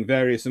using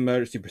various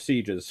emergency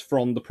procedures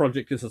from the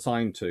project it's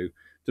assigned to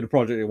the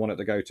project they want it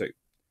to go to.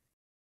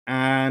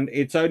 And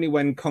it's only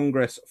when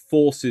Congress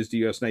forces the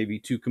US Navy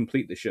to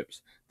complete the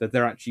ships that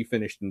they're actually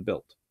finished and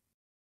built.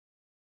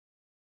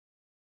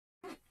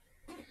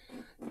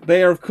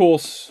 They are, of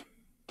course,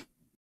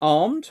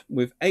 armed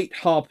with 8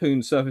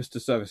 Harpoon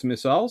surface-to-surface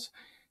missiles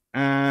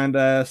and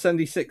a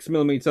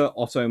 76mm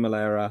Otto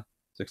Malera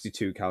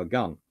 62 cal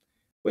gun,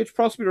 which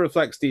possibly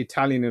reflects the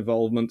Italian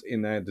involvement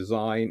in their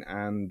design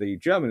and the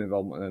German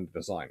involvement in the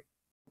design.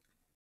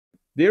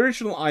 The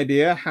original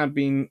idea had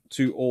been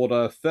to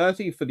order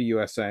 30 for the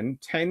USN,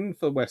 10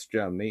 for West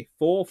Germany,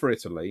 4 for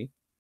Italy,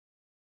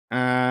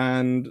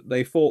 and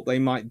they thought they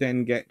might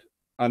then get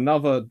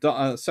another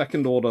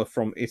second order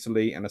from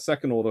Italy and a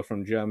second order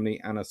from Germany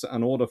and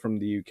an order from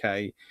the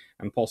UK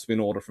and possibly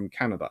an order from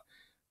Canada.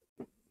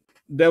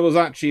 There was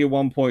actually at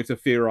one point a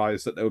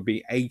theorized that there would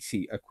be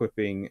 80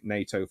 equipping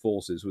NATO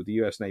forces, with the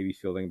US Navy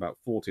fielding about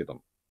 40 of them.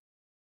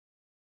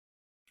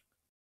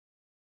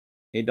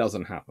 It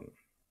doesn't happen.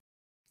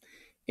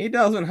 It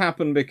doesn't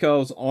happen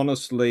because,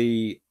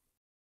 honestly,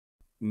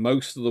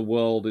 most of the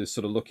world is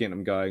sort of looking at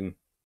them going,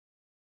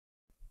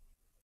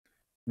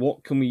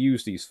 what can we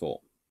use these for?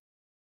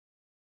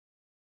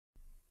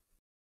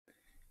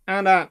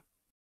 And at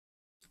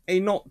a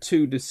not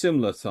too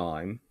dissimilar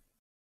time,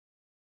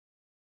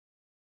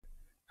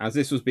 as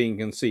this was being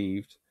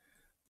conceived,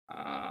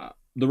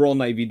 the Royal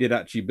Navy did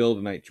actually build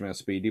an HMS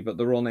Speedy, but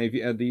the Royal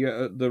Navy,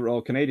 the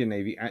Royal Canadian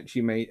Navy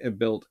actually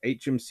built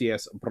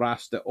HMCS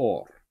Bras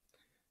d'Or.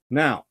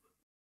 Now,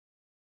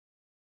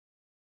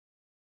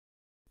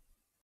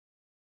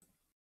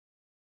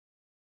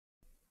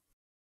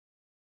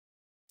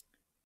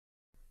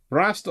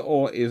 Bras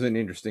d'Or is an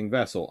interesting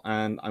vessel,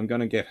 and I'm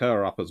going to get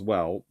her up as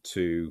well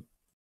to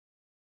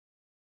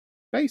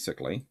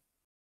basically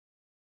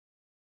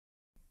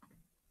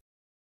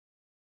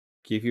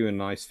give you a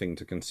nice thing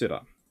to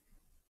consider.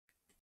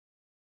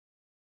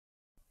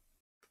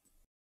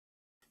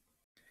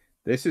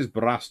 This is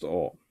Bras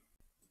d'Or.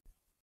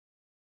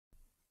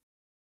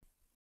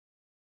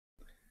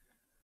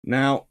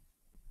 Now,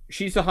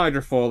 she's a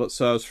hydrofoil that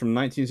serves from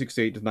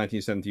 1968 to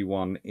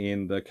 1971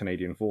 in the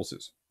Canadian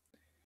Forces.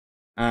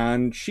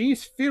 And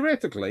she's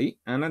theoretically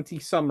an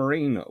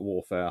anti-submarine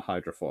warfare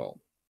hydrofoil.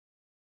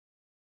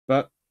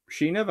 But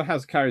she never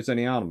carries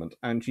any armament,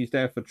 and she's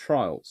there for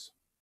trials.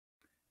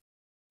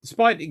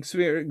 Despite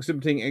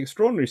exhibiting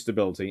extraordinary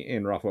stability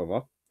in rough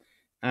weather,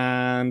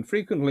 and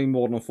frequently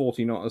more than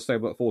 40 knots,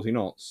 stable at 40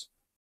 knots,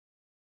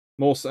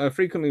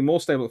 frequently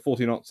more stable at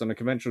 40 knots than a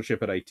conventional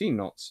ship at 18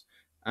 knots,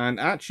 and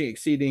actually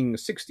exceeding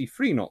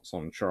 63 knots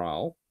on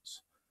trials,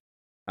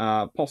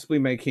 possibly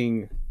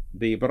making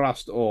the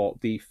Bras d'Or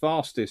the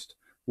fastest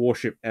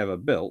warship ever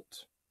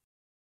built,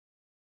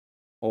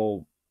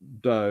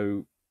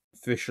 although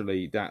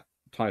officially that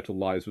title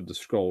lies with the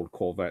scrolled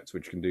corvettes,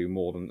 which can do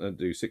more than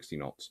do 60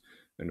 knots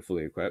when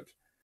fully equipped,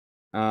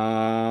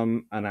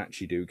 and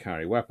actually do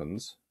carry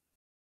weapons.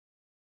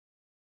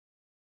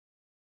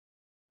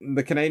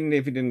 The Canadian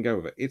Navy didn't go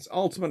with it. It's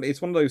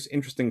one of those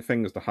interesting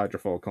things, the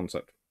hydrofoil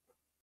concept.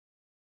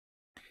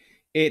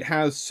 It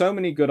has so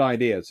many good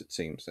ideas, it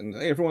seems, and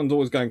everyone's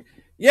always going,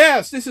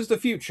 yes, this is the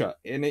future,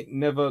 and it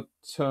never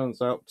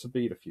turns out to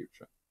be the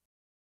future.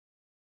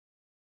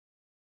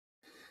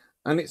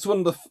 And it's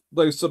one of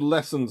those sort of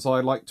lessons I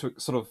like to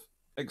sort of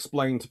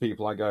explain to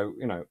people. I go,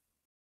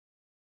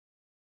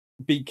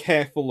 be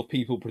careful of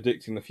people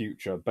predicting the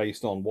future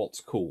based on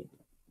what's cool.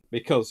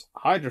 Because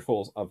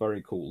hydrofoils are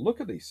very cool. Look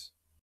at these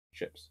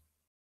ships.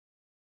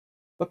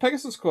 The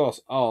Pegasus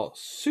class are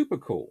super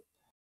cool.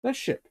 Their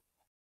ship,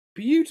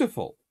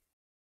 beautiful.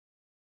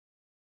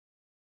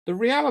 The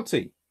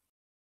reality,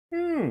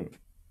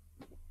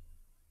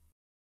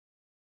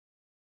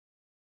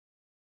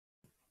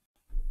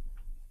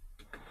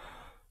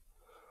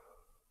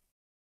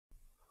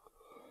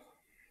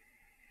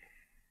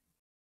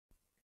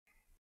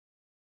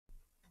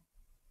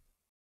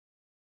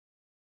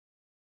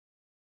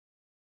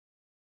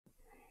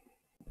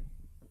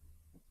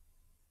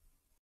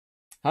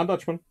 How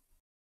Dutchman?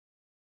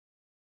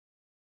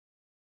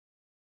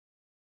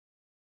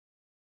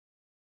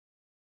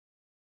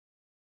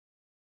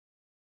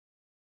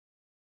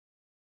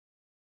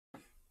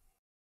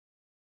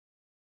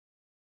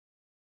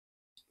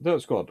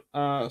 Dirt Squad.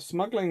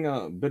 Smuggling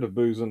a bit of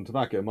booze and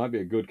tobacco might be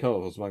a good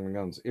colour for smuggling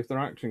guns. If they're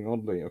acting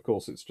oddly, of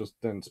course, it's just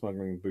then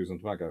smuggling booze and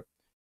tobacco.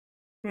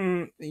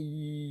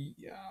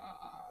 Yeah.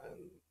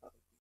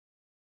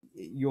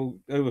 You're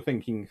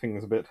overthinking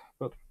things a bit,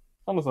 but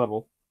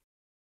understandable.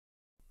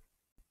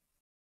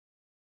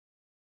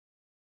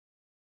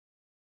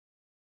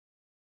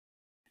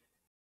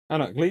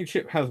 Anna, lead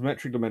ship has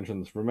metric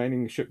dimensions.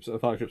 Remaining ships are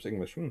 5 ships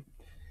English.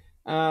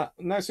 Now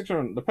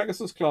 600. The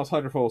Pegasus class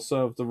hydrofoil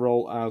served the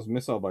role as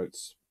missile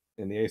boats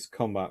in the Ace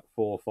Combat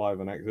 4, 5,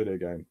 and X video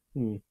game.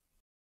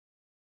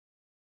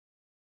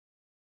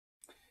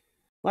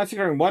 Now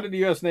 600. Why did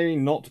the US Navy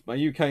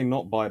UK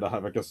not buy the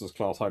Pegasus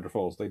class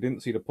hydrofoils? They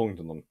didn't see the point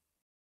in them.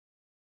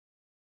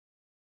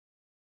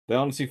 They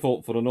honestly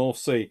fought for the North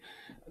Sea.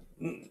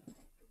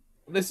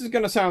 This is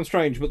going to sound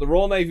strange, but the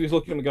Royal Navy was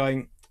looking at them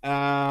going,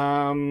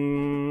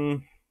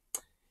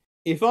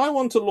 if I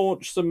want to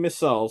launch some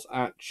missiles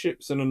at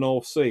ships in the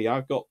North Sea,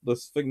 I've got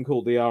this thing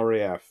called the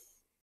RAF.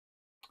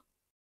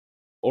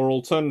 Or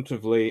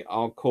alternatively,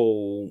 I'll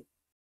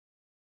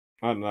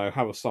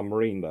have a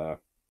submarine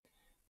there.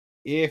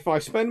 If I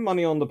spend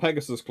money on the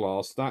Pegasus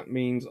class, that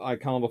means I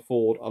can't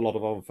afford a lot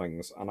of other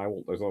things, and I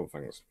want those other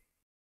things.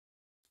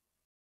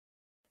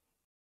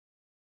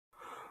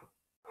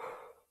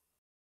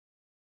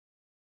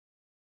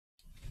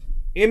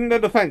 In the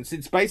defense,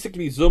 it's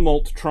basically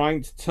Zumwalt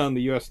trying to turn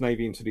the US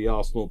Navy into the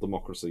Arsenal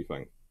democracy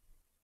thing.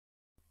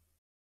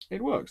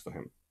 It works for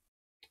him.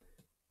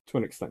 To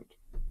an extent.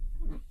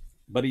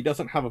 But he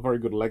doesn't have a very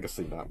good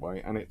legacy that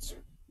way, and it's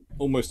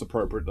almost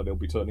appropriate that he'll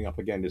be turning up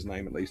again, his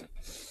name at least.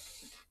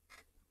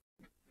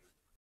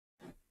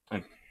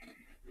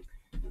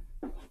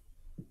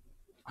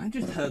 I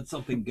just heard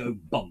something go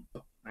bump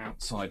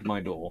outside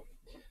my door,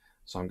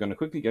 so I'm going to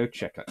quickly go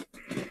check it.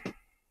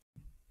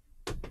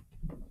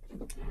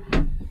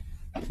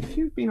 If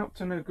you've been up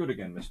to no good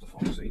again, Mr.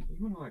 Foxy,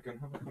 you and I are going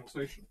to have a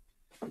conversation.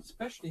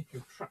 Especially if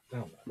you're trapped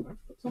down there.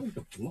 That's something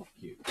to block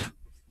you.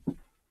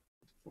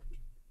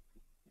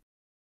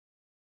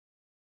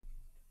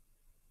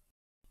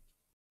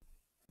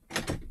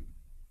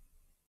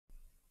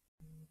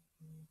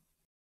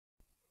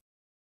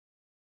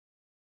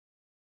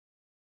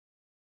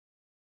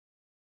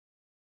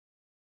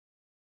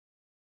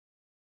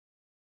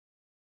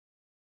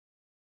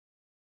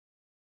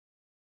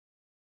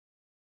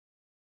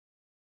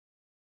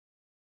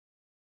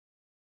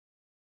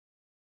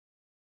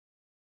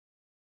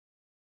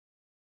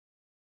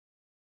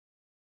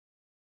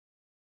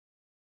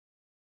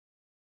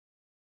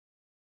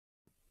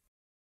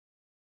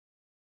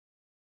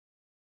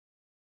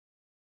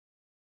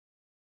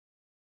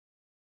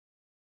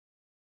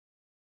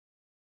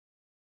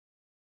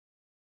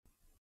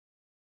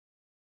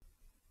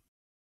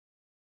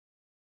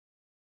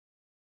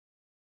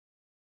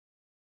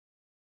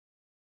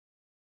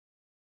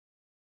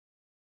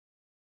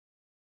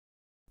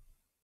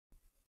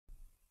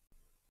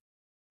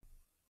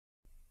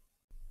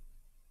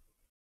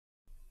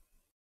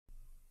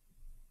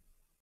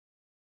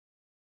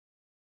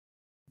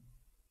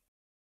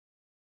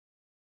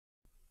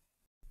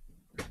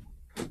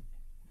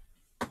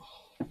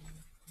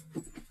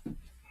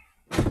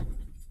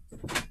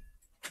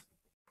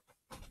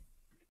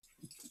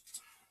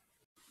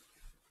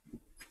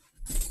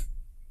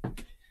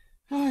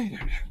 I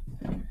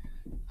don't know.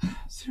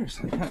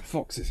 Seriously, that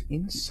fox is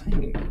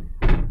insane.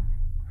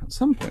 At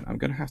some point, I'm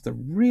going to have to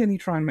really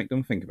try and make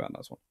them think about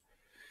that one.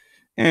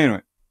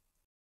 Anyway.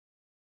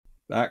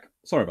 Back.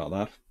 Sorry about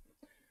that.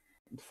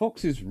 The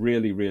fox is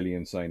really, really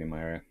insane in my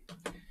area.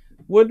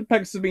 Would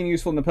Pegasus have been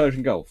useful in the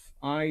Persian Gulf?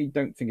 I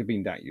don't think it'd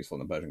been that useful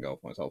in the Persian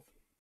Gulf myself.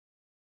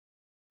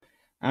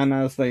 And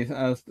as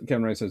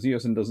Kevin Ray says, the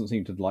US doesn't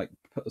seem to like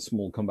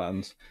small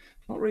combatants.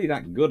 Not really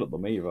that good at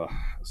them either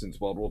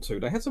since World War II.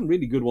 They had some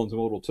really good ones in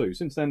World War II.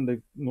 Since then,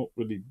 they've not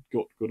really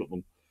got good at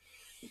them.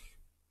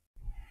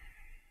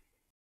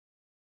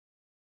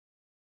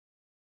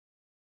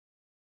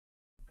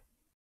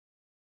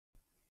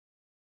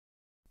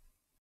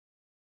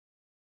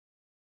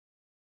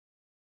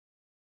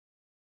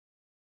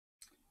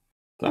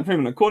 Dan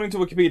Freeman, according to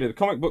Wikipedia, the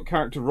comic book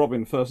character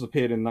Robin first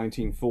appeared in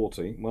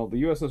 1940. Well,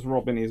 the USS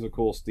Robin is, of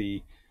course,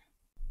 the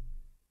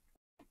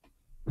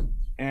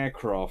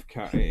aircraft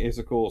carrier,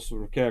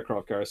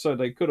 so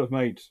they could have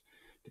made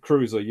the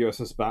cruiser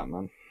USS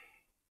Batman.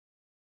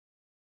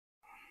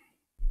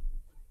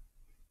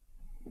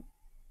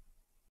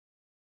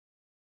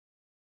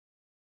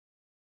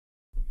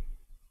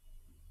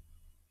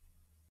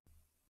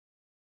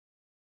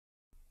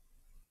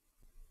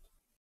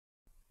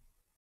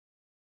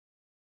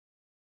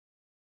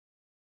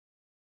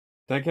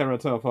 Take care, Red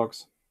Tail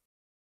Fox.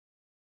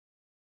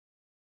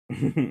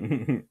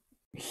 The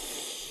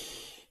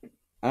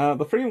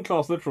Freedom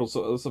class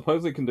littorals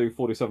supposedly can do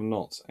 47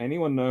 knots.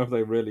 Anyone know if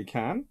they really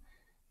can?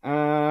 There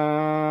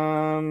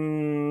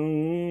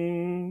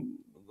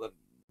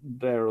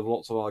are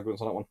lots of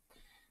arguments on that one.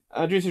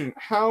 Decision.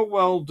 How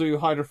well do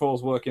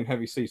hydrofoils work in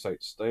heavy sea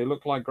states? They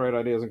look like great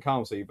ideas in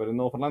calm sea, but in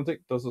North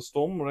Atlantic, does the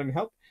storm really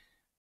help?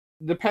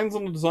 Depends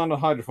on the design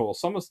of hydrofoils.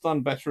 Some are done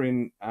better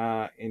in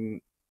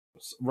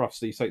rough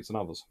sea states than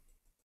others.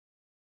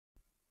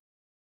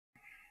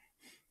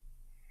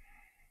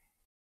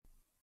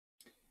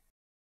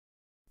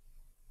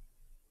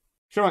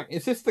 Sure,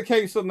 is this the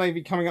case of the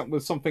Navy coming up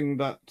with something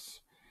that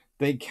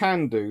they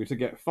can do to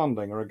get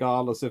funding,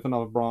 regardless if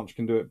another branch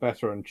can do it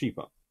better and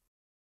cheaper?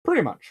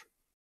 Pretty much.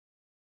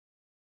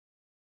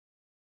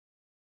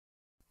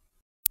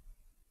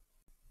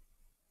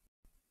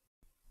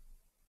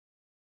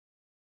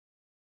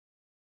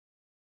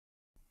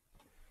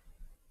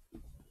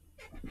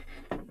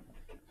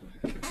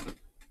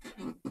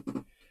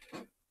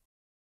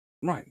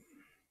 Right.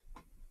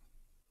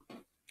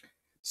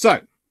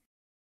 So,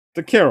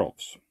 the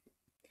Kirovs.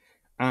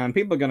 And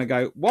people are going to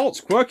go, what's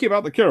quirky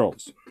about the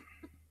Kirovs?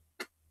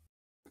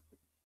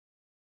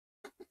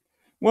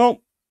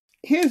 Well,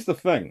 here's the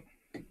thing.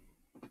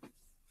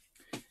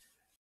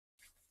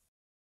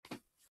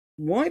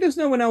 Why does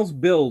no one else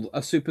build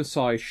a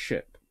supersized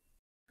ship?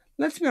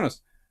 Let's be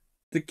honest.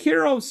 The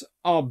Kirovs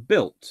are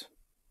built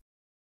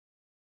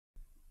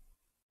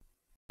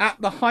at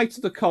the height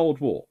of the Cold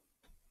War.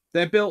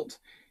 They're built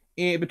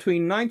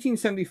between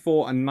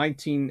 1974 and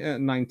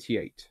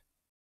 1998.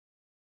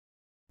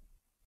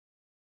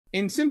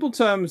 In simple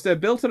terms, they're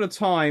built at a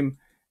time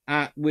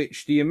at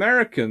which the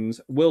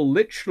Americans will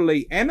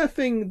literally,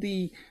 anything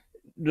the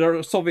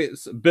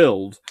Soviets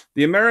build,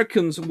 the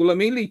Americans will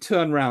immediately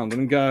turn around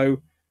and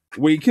go,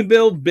 we can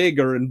build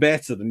bigger and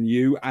better than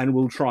you, and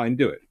we'll try and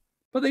do it.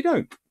 But they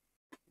don't.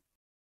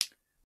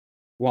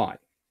 Why?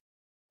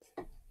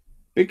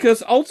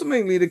 Because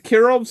ultimately the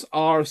Kirovs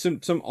are a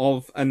symptom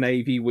of a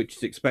navy which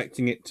is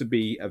expecting it to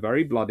be a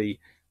very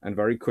bloody and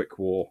very quick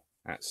war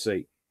at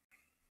sea.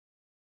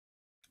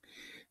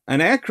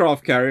 An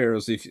aircraft carrier,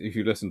 as if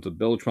you listen to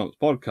Bill Trump's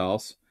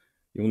podcasts,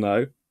 you'll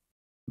know,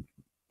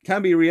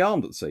 can be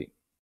rearmed at sea.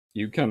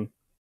 You can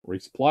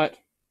resupply it,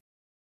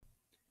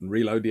 and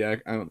reload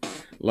the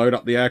load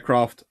up the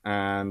aircraft,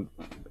 and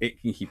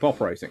it can keep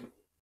operating.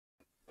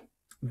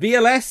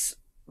 VLS,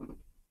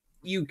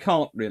 you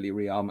can't really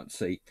rearm at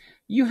sea.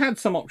 You had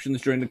some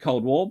options during the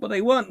Cold War, but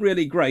they weren't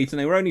really great, and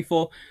they were only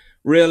for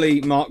really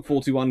Mark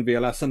 41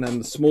 VLS and then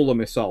the smaller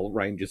missile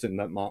ranges in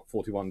that Mark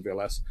 41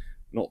 VLS,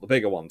 not the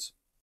bigger ones.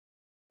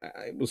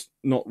 It was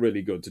not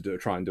really good to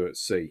try and do it at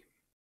sea.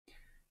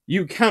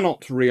 You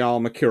cannot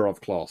rearm a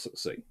Kirov class at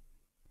sea.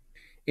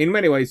 In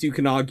many ways, you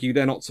can argue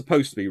they're not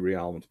supposed to be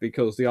rearmed,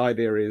 because the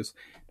idea is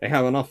they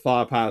have enough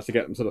firepower to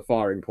get them to the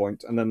firing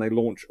point, and then they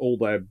launch all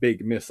their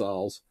big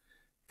missiles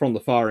from the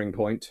firing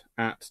point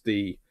at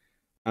the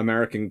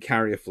American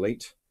carrier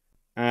fleet.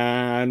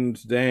 And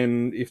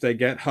then if they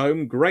get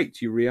home,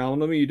 great, you rearm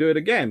them and you do it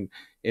again.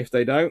 If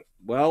they don't,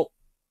 well,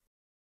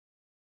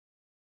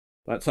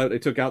 let's hope they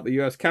took out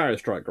the US carrier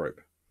strike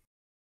group.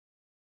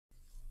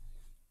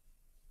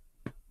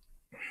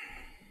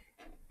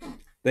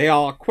 They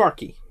are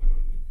quirky.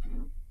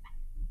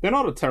 They're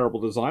not a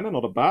terrible design, they're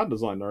not a bad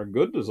design, they're a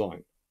good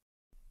design.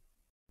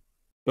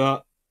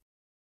 But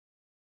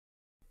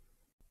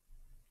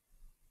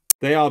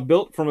they are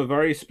built from a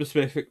very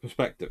specific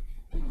perspective.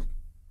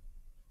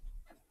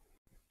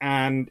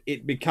 And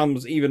it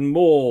becomes even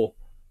more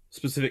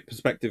specific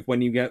perspective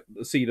when you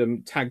see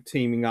them tag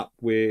teaming up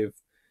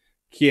with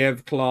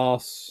Kiev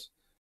class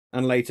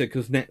and later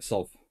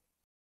Kuznetsov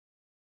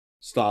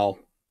style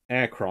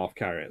aircraft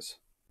carriers.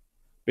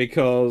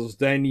 Because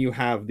then you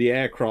have the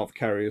aircraft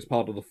carrier as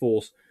part of the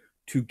force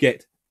to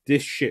get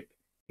this ship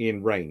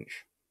in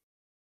range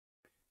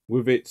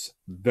with its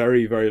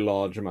very, very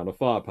large amount of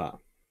firepower.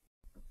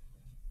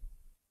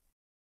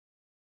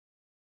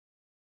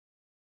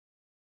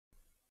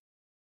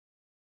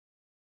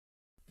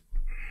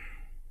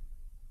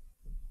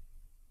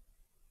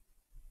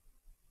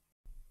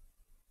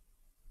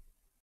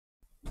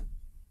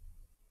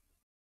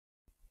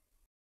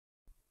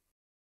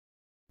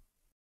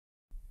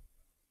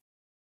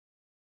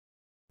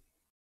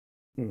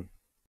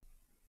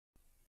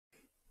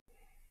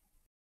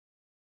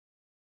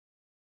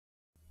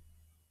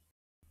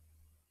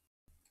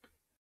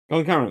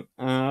 Karen,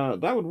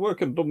 that would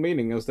work at double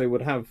meaning, as they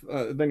would have.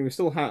 Then you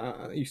still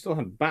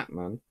had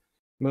Batman,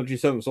 military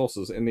service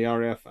officers in the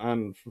RAF,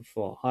 and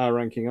for higher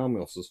ranking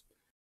army officers.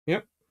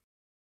 Yep.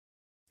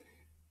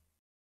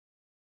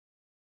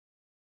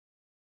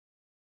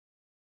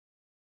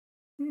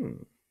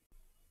 Hmm.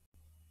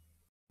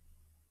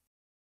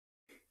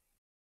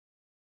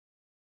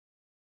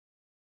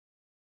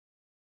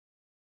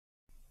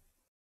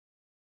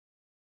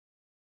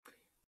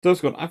 That's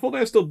good. I thought they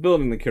were still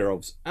building the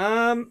Kirovs.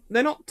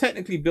 They're not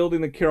technically building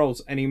the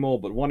Kirovs anymore,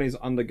 but one is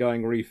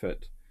undergoing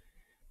refit.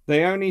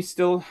 They only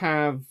still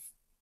have,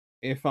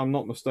 if I'm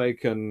not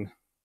mistaken,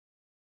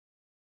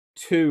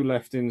 two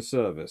left in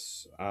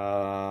service.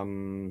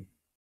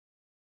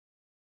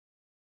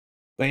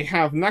 They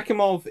have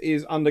Nakhimov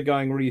is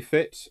undergoing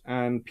refit,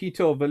 and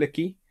Peter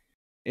Velicki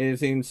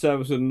is in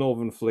service with the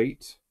Northern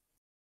Fleet.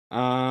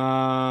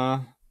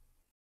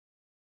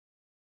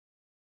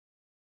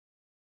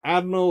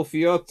 Admiral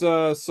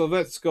Fyodor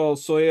Sovetsko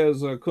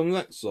Soyuz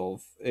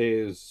Kunletsov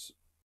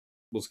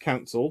was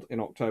cancelled in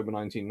October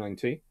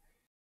 1990,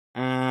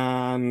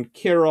 and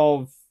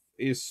Kirov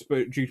is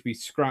due to be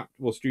scrapped.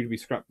 Was due to be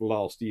scrapped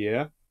last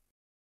year,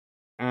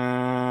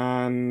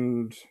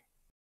 and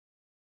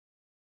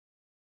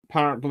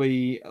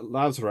apparently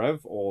Lazarev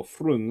or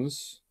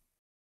Frunz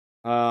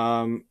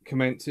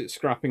commenced its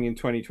scrapping in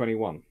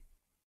 2021.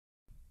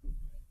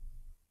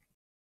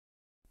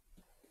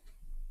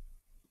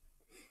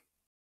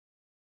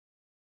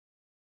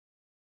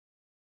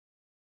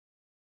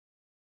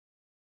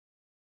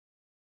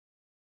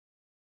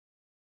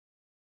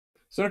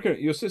 Seneca,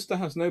 your sister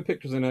has no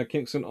pictures in her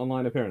Kingston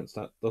online appearance.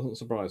 That doesn't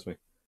surprise me.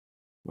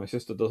 My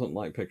sister doesn't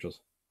like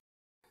pictures.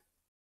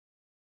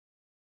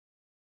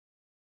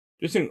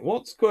 Justin,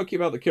 what's quirky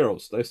about the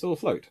Kirovs? They're still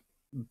afloat.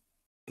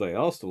 They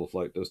are still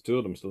afloat. There's two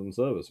of them still in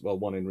service. Well,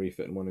 one in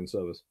refit and one in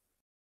service.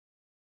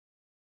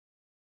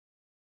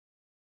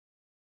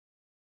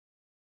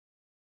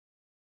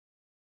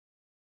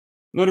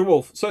 Noted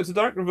Wolf. So it's a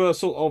direct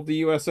reversal of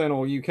the USN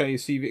or UK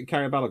CV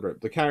carrier battle group.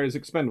 The carrier is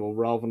expendable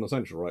rather than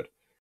essential, right?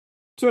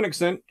 To an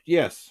extent,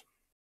 yes.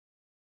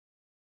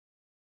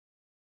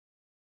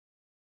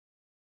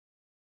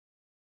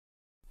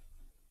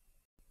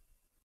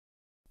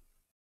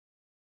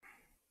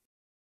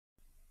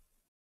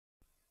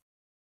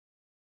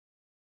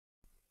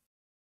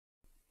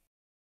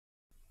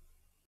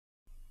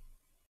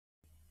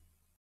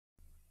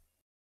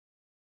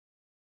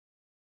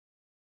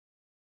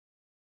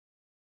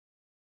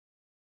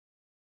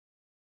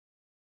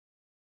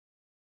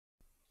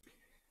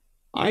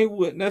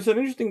 There's an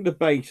interesting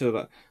debate of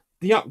that.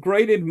 The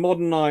upgraded,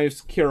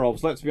 modernized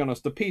Kirovs, let's be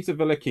honest, the Peter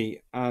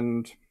Velicki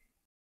and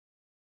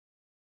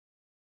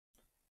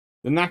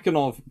the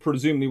Nakhanov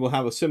presumably will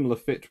have a similar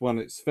fit when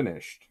it's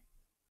finished.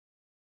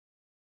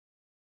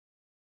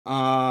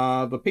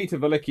 The Peter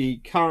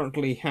Velicki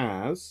currently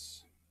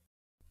has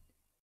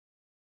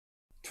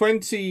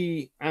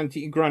 20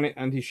 anti-granite,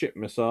 anti-ship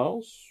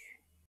missiles.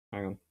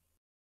 Hang on.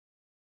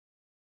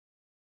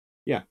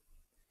 Yeah.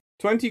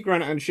 20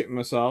 granite anti-ship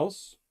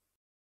missiles.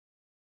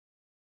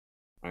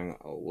 Hang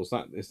on.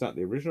 Is that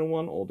the original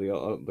one or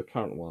the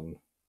current one?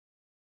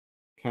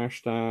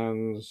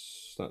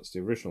 Kashtans. That's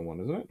the original one,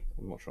 isn't it?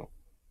 I'm not sure.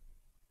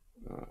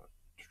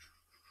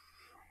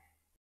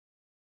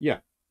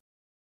 Yeah.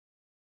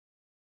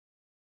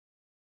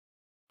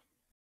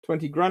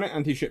 20 granite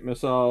anti-ship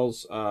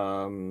missiles,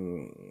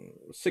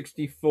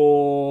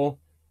 64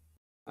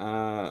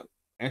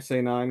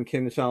 SA-9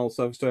 Kinshal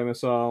surface-to-air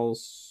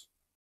missiles,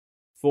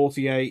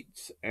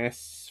 48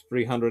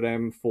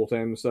 S-300M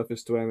Fort-M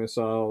surface-to-air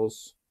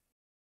missiles,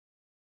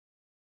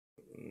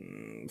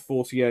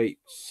 48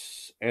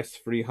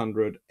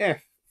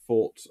 S-300F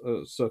Fort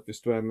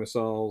surface-to-air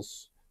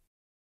missiles,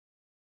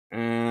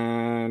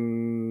 and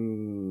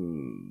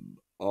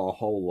a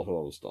whole lot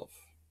of other stuff.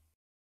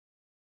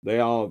 They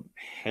are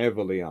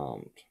heavily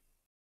armed.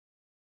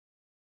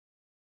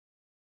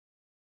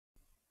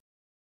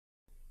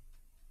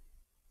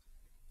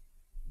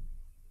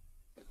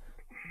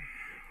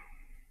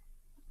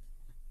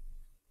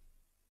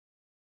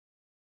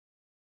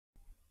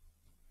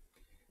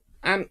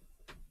 And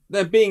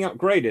they're being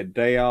upgraded.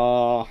 They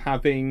are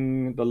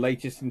having the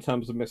latest in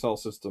terms of missile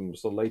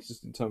systems, the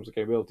latest in terms of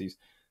capabilities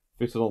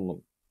fitted on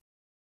them.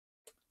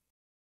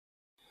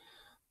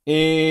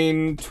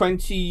 In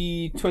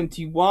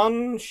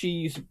 2021,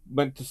 she's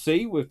went to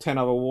sea with 10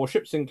 other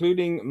warships,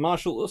 including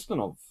Marshal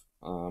Ustinov,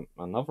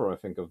 another, I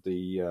think, of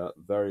the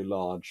very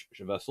large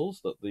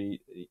vessels that the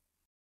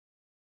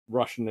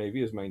Russian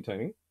Navy is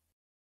maintaining.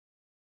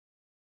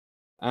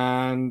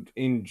 And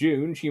in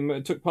June, she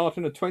took part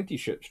in a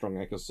 20-ship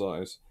strong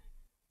exercise.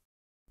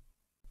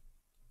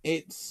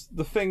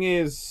 The thing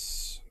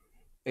is,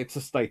 it's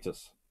a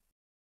status.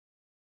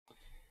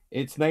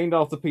 It's named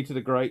after Peter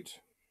the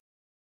Great.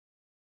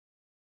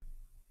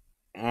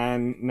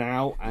 And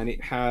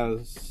it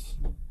has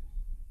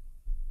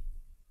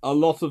a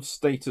lot of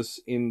status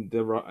in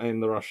the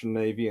Russian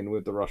Navy and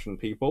with the Russian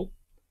people.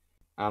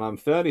 And I'm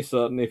fairly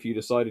certain if you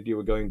decided you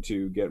were going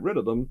to get rid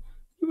of them,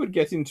 you would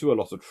get into a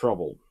lot of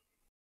trouble.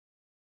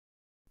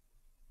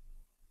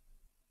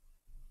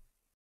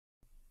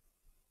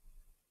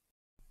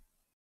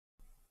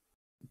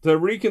 the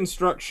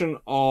reconstruction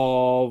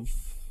of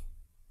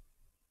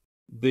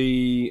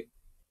the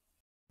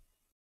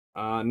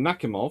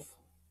Nakhimov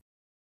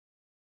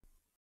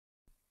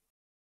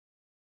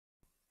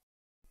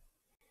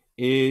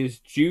is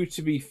due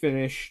to be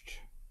finished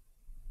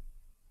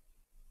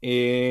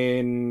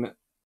in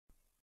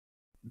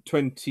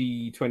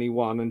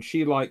 2021, and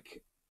she,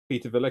 like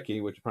Peter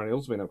Veliky, which apparently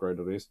also been upgraded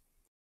to these,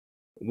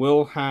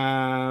 will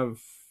have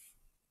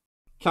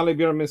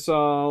Calibre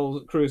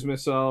missiles, cruise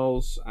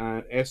missiles,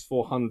 and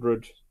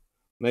S-400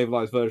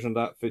 navalized version of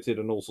that fitted,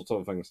 and all sorts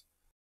of things.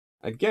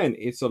 Again,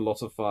 it's a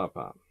lot of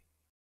firepower.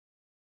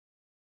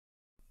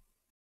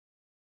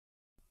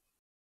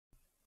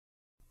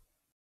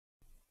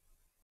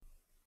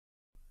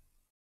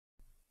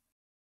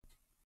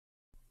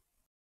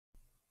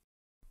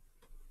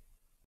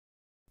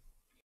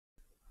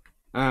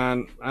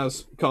 And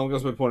as Carl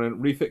Gosman pointed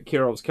out, refit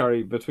Kirovs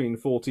carry between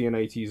 40 and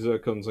 80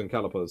 zircons and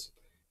calipers.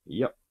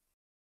 Yep.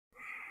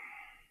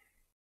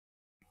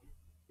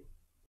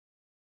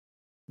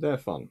 They're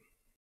fun.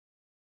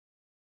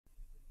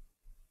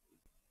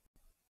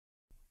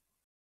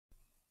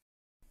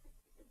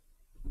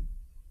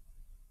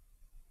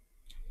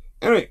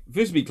 Anyway,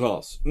 Visby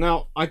class.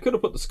 Now, I could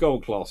have put the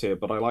Skull class here,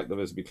 but I like the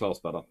Visby class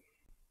better.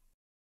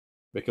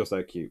 Because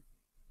they're cute.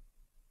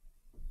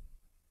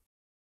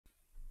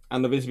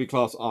 And the Visby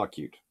class are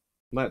cute.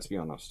 Let's be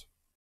honest.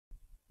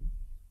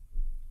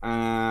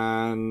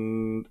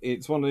 And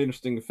it's one of the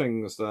interesting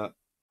things that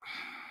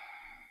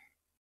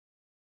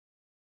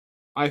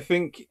I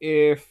think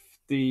if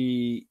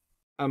the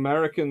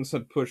Americans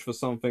had pushed for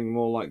something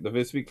more like the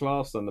Visby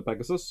class than the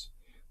Pegasus,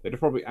 they'd have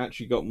probably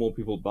actually got more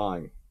people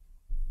buying.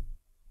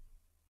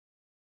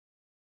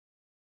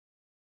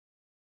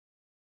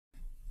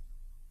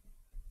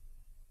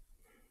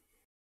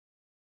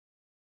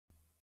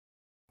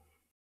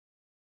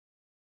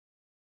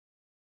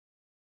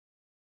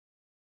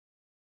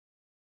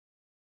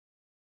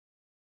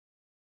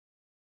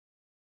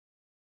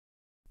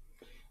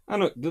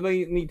 And look, do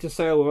they need to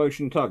sail with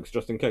ocean tugs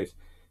just in case?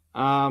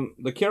 The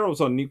Kirovs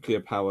are nuclear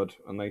powered,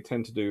 and they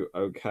tend to do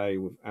okay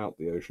without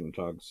the ocean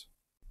tugs.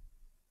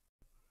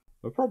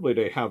 But probably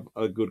they have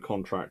a good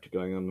contract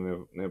going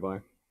on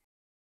nearby.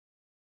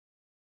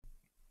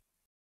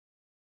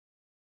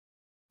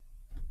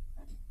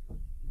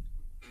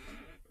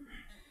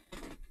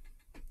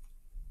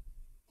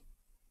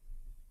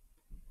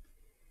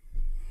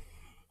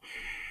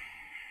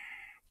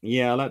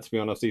 Yeah, let's be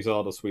honest, these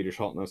are the Swedish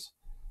hotness.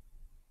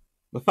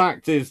 The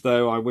fact is,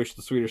 though, I wish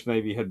the Swedish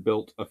Navy had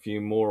built a few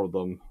more of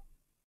them.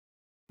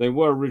 They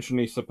were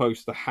originally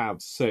supposed to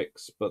have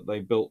 6, but they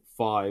built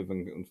 5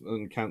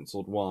 and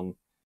cancelled 1.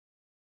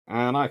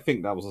 And I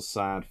think that was a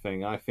sad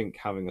thing. I think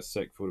having a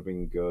 6th would have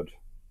been good.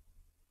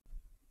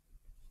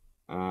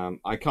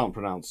 I can't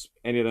pronounce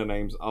any of their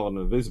names other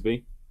than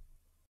Visby.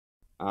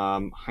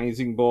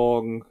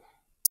 Helsingborg,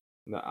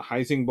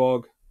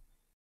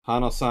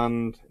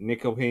 Härnösand,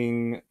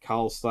 Nyköping,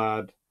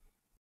 Karlstad,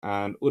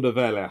 and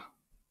Uddevalla.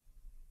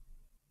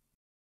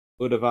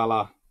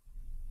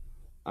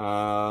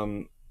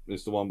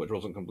 Is the one which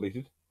wasn't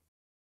completed.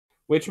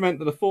 Which meant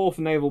that the 4th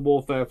Naval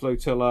Warfare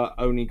Flotilla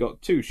only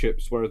got 2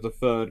 ships, whereas the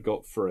 3rd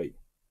got 3.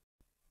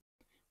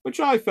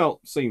 Which I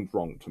felt seemed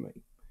wrong to me.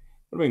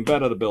 Would have been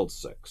better to build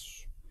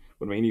 6.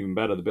 Would have been even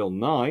better to build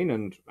 9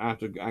 and have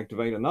to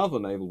activate another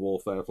Naval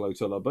Warfare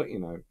Flotilla, but you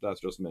know, that's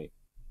just me.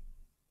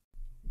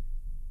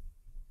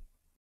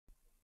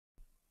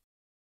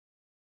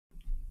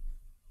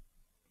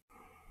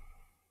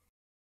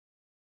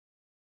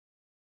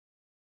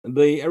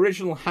 The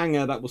original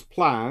hangar that was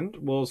planned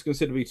was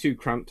considered to be too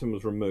cramped and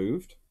was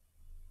removed.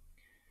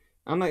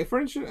 And they, for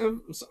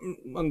instance,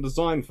 on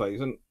design phase,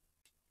 and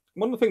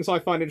one of the things I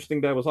find interesting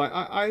there was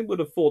I would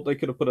have thought they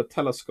could have put a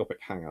telescopic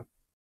hangar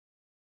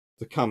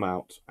to come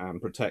out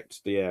and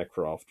protect the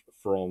aircraft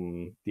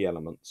from the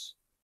elements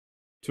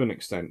to an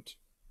extent,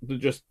 to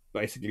just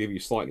basically give you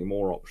slightly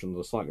more options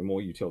or slightly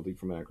more utility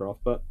from aircraft.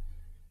 But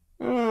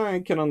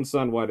I can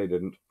understand why they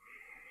didn't.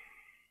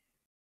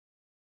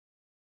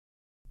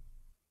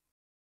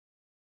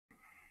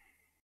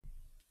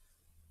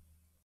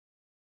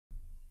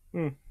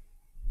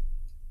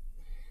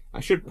 I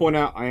should point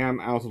out I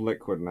am out of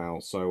liquid now,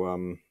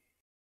 so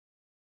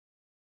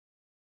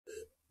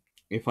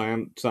if I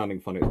am sounding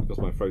funny, it's because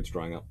my throat's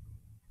drying up.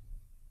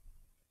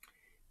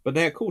 But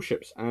they're cool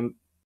ships, and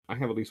I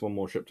have at least one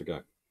more ship to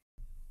go.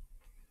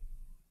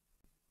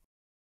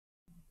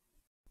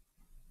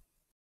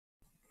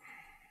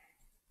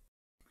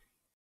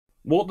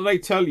 What do they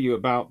tell you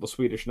about the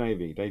Swedish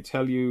Navy? They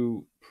tell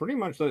you pretty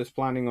much that it's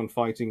planning on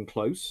fighting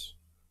close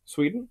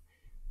Sweden,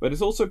 but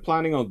it's also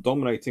planning on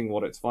dominating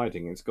what it's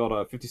fighting. It's got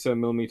a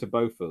 57mm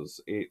Bofors.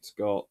 It's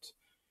got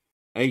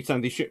 8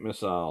 anti-ship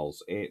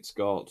missiles. It's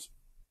got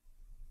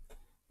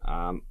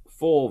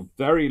 4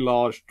 very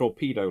large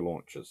torpedo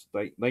launchers.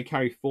 They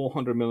carry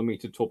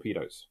 400mm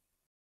torpedoes.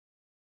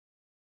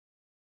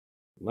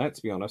 Let's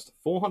be honest,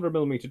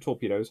 400mm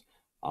torpedoes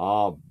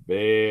are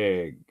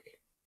big.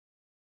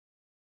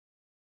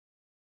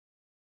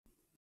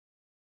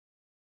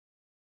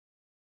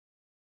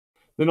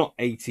 They're not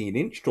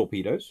 18-inch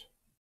torpedoes,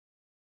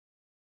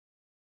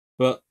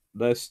 but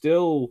they're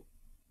still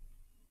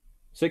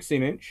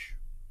 16-inch.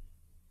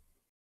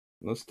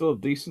 They're still a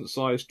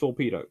decent-sized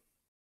torpedo.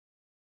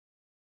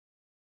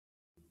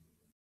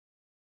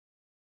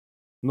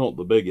 Not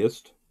the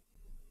biggest,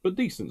 but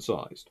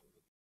decent-sized.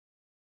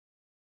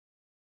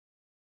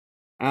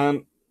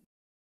 And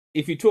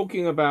if you're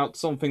talking about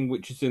something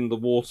which is in the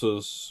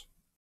waters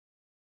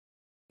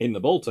in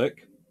the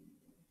Baltic,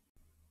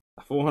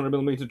 a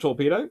 400mm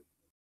torpedo,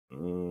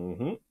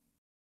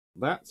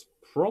 that's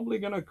probably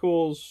going to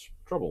cause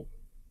trouble.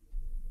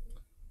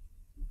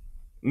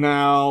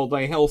 Now,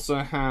 they also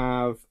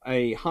have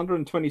a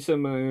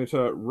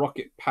 127mm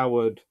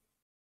rocket-powered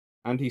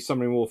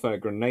anti-submarine warfare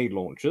grenade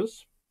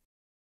launchers.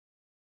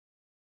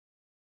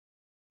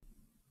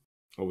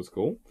 Always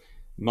cool.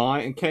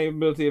 And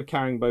capability of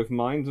carrying both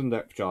mines and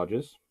depth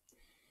charges.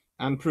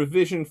 And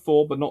provision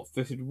for, but not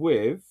fitted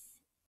with,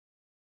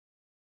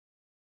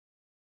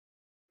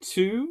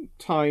 2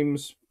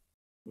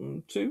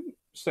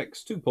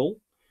 pull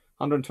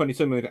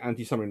 127mm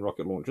anti-submarine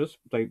rocket launchers.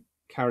 They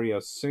carry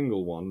a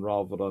single one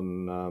rather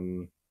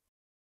than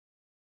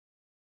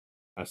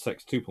a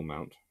 6 2-pull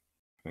mount.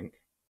 I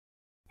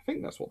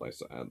think that's what they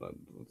said.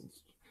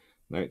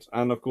 Notes.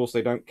 And of course,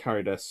 they don't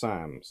carry their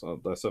SAMs,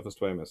 their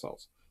surface-to-air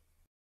missiles,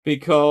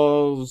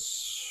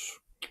 because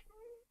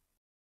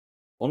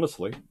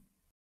honestly,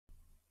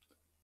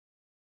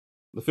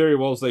 the theory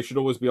was they should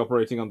always be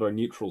operating under a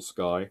neutral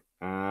sky,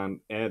 and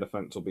air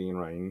defense will be in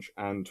range,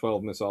 and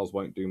 12 missiles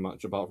won't do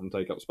much apart from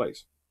take up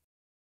space.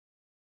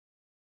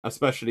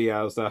 Especially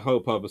as their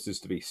whole purpose is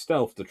to be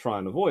stealth to try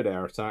and avoid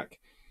air attack,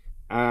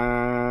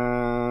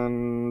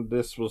 and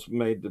this was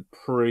made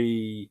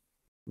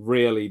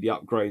really the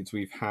upgrades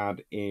we've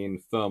had in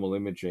thermal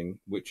imaging,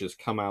 which has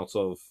come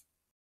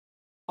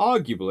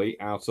arguably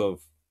out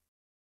of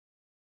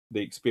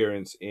the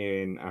experience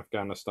in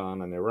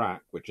Afghanistan and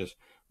Iraq, which has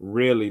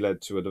really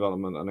led to a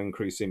development and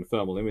increase in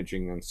thermal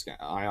imaging and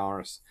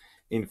IRS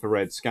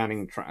infrared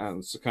scanning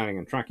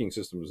and tracking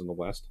systems in the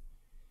West.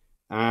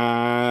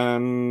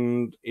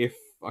 And if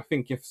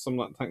some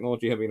of that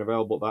technology had been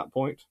available at that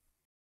point,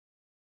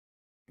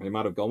 they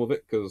might have gone with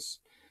it, because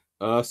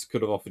Earth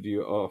could have offered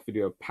you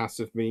a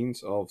passive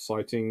means of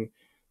sighting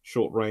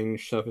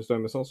short-range surface-to-air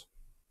missiles.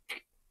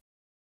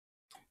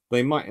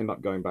 They might end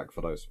up going back for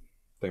those.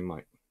 They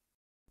might.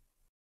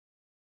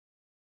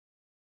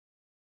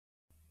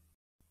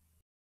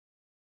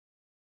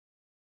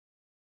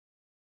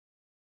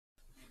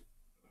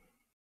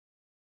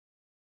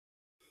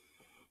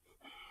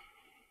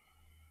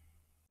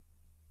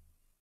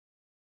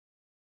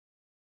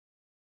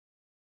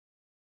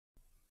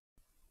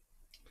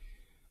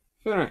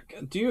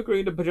 Finnick, do you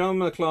agree the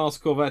Pajama-class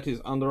corvette is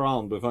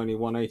underarmed with only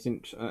one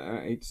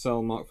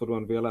 8-cell Mark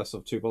 41 VLS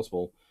of 2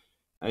 possible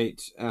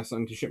 8S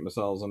anti-ship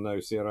missiles and no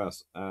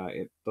CRS?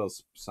 It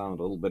does sound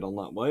a little bit on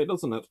that way,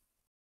 doesn't it?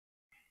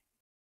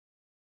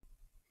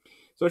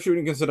 Especially when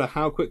you consider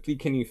how quickly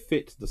can you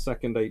fit the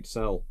second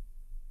 8-cell.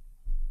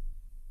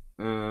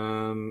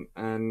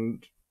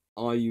 And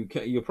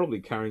you're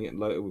probably carrying it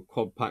with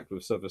quad packed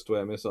with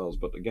surface-to-air missiles,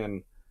 but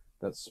again,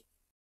 that's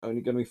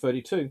only going to be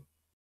 32.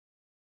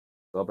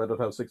 I bet I'd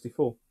have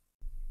 64.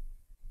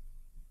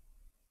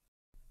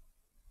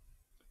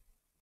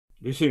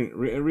 You seen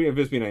Ria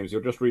Visby names? You're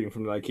just reading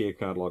from the IKEA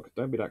catalogue.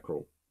 Don't be that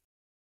cruel.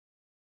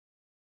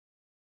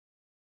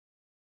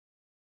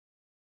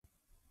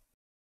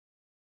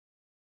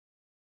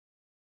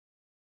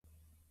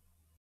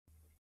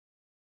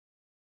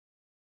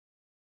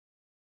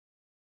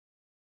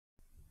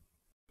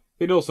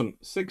 Hey Dawson,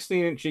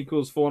 16-inch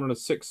equals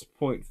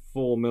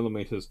 406.4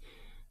 millimeters.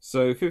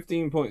 So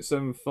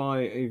 15.75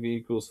 AV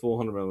equals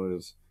 400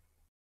 millimeters.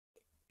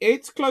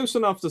 It's close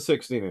enough to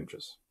 16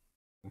 inches.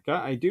 Okay,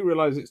 I do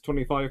realize it's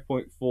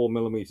 25.4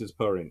 millimeters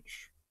per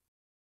inch.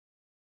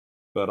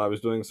 But I was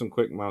doing some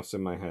quick maths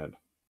in my head.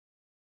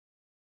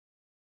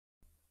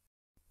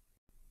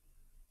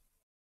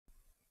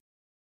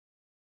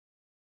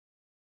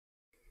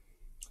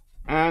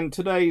 And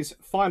today's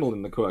final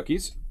in the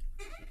Quirkies,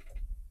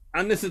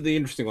 and this is the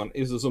interesting one,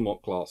 is the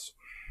Zumwalt class,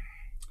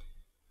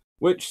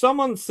 which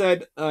someone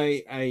said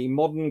a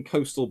modern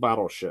coastal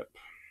battleship.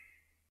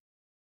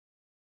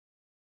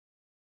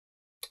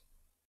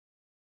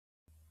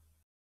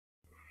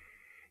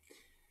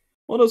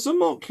 Well, the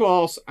Zumwalt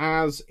class,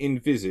 as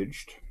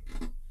envisaged,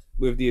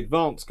 with the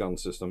advanced gun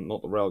system,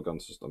 not the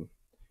railgun system,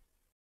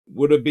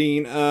 would have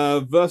been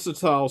a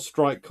versatile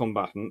strike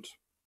combatant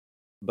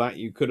that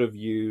you could have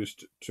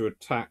used to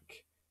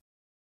attack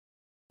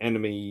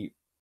enemy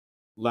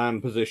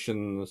land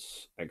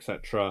positions,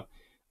 etc.,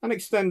 and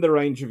extend the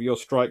range of your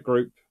strike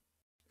group.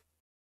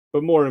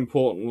 But more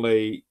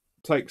importantly,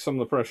 take some of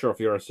the pressure off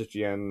your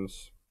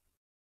SSGNs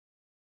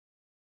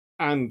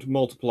and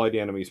multiply the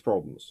enemy's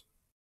problems.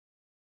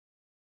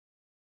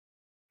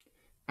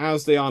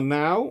 As they are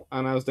now,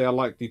 and as they are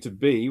likely to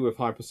be with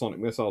hypersonic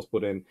missiles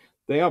put in,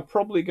 they are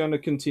probably going to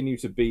continue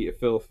to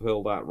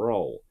fulfill that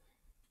role.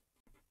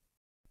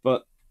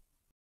 But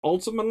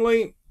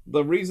ultimately,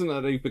 the reason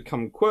that they've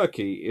become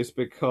quirky is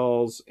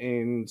because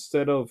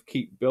instead of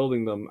keep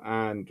building them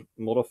and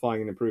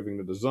modifying and improving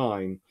the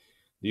design,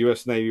 the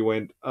US Navy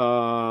went,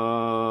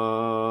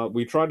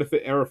 we tried to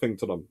fit everything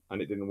to them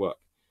and it didn't work.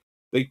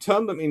 They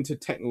turned them into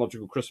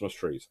technological Christmas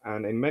trees,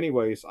 and in many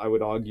ways, I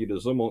would argue the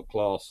Zumwalt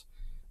class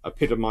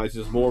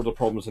epitomizes more of the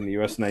problems in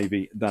the US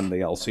Navy than the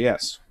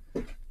LCS.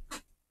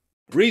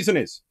 Reason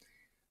is,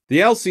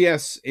 the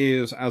LCS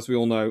is, as we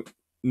all know,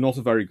 not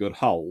a very good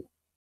hull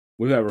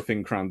with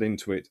everything crammed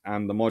into it,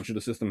 and the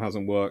modular system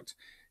hasn't worked,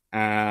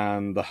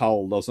 and the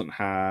hull doesn't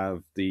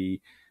have the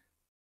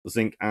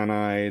zinc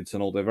anides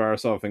and all the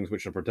various other things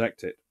which are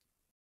protect it,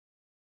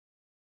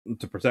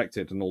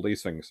 and all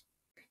these things.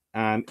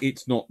 And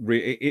it's not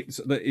really,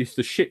 it's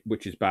the ship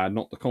which is bad,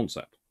 not the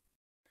concept.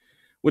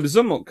 With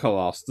the Zumwalt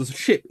class, the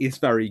ship is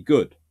very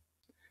good.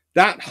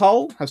 That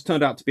hull has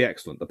turned out to be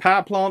excellent. The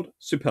power plant,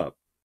 superb.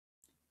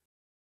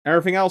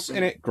 Everything else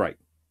in it, great.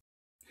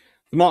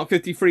 The Mark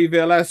 53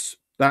 VLS,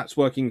 that's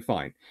working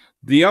fine.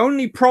 The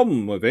only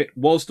problem with it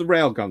was the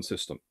railgun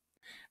system.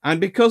 And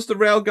because the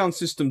railgun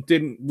system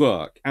didn't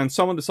work, and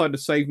someone decided to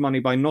save money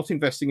by not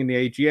investing in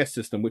the AGS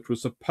system, which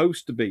was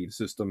supposed to be the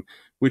system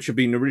which had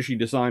been originally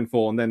designed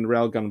for, and then the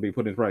railgun would be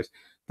put in place,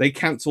 they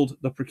cancelled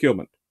the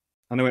procurement.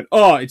 And they went,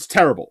 oh, it's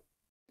terrible.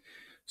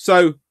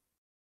 So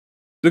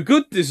the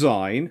good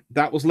design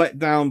that was let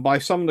down by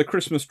some of the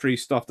Christmas tree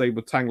stuff they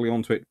were tangling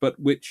onto it, but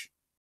which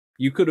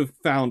you could have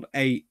found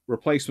a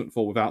replacement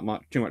for without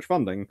too much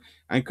funding,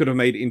 and could have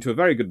made it into a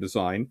very good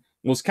design,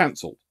 was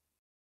cancelled.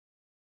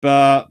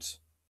 But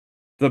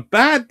the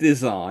bad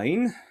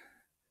design,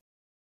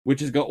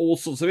 which has got all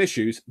sorts of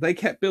issues, they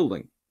kept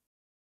building.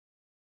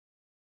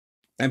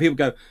 And people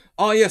go,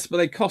 oh yes, but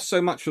they cost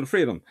so much for the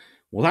three of them.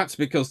 Well, that's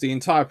because the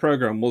entire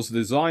program was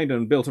designed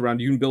and built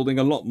around you building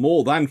a lot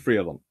more than three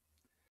of them.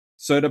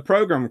 So the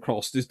program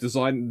cost is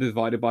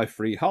divided by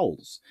 3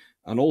 hulls,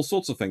 and all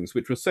sorts of things,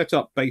 which were set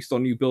up based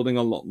on you building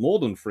a lot more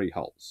than 3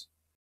 hulls.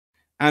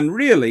 And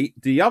really,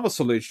 the other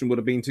solution would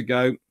have been to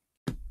go,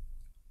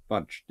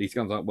 fudge, these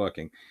guns aren't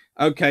working.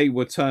 Okay,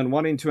 we'll turn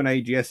one into an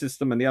AGS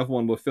system and the other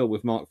one will fill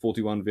with Mark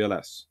 41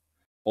 VLS.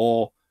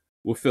 Or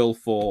we'll fill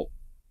for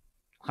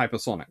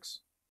hypersonics.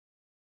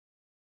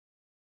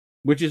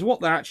 Which is what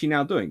they're actually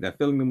now doing. They're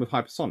filling them with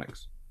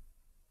hypersonics.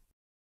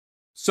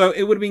 So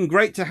it would have been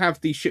great to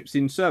have these ships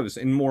in service,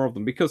 in more of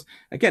them, because,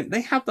 again,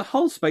 they have the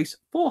hull space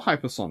for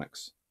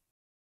hypersonics.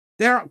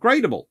 They're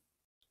upgradable.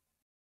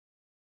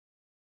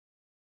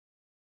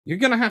 You're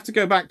going to have to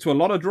go back to a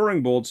lot of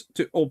drawing boards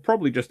to, or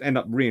probably just end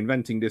up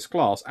reinventing this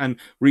class and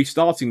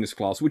restarting this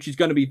class, which is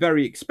going to be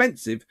very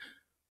expensive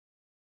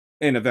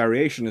in a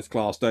variation of this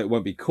class, though it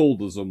won't be called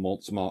the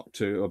Zumwalt Mark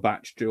II or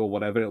Batch 2 or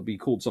whatever. It'll be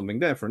called something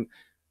different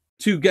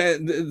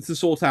to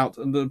sort out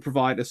and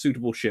provide a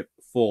suitable ship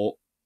for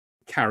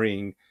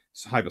carrying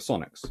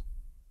hypersonics.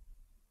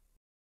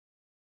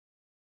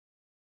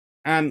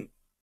 And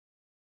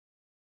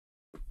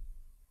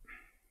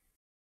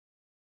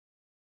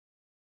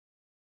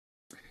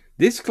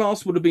this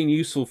class would have been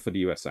useful for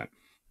the USN.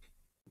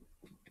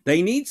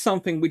 They need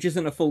something which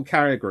isn't a full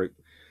carrier group,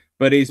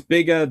 but is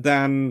bigger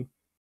than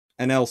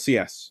an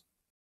LCS.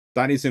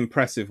 That is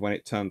impressive when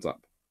it turns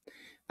up.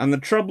 And the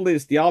trouble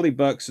is, the Arleigh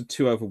Burkes are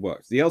too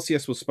overworked. The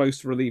LCS was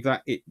supposed to relieve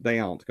that. They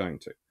aren't going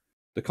to.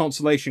 The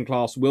Constellation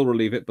class will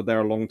relieve it, but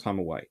they're a long time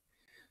away.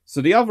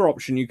 So the other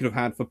option you could have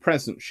had for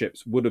present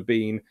ships would have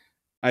been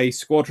a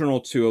squadron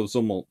or 2 of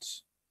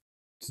Zumwalts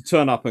to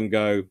turn up and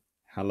go,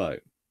 hello.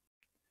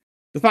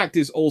 The fact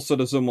is also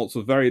the Zumwalts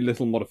with very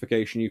little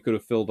modification. You could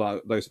have filled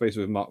out those spaces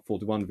with Mark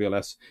 41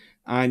 VLS,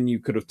 and you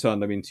could have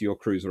turned them into your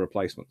cruiser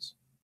replacements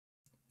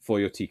for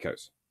your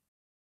TCOs.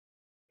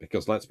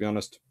 Because let's be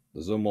honest,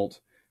 the Zumwalt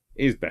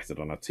is better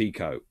than a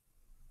TCO,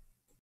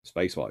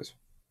 space-wise.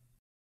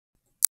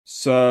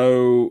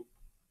 So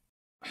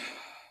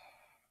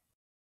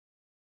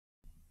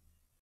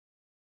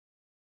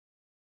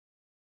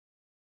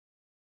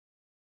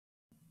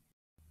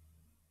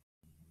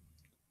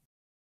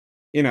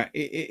you know,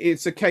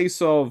 it's a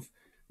case of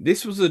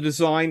this was a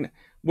design,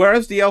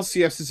 whereas the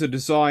LCS is a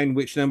design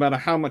which, no matter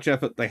how much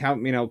effort they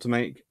haven't been able to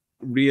make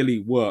really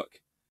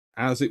work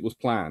as it was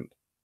planned.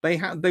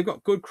 They've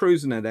got good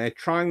crews in there. They're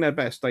trying their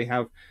best. They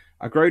have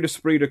a great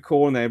esprit de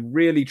corps, and they're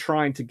really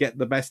trying to get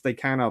the best they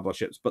can out of their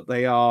ships. But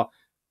they are,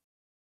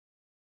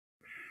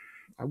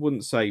 I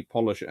wouldn't say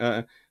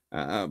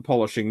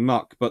polishing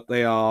muck, but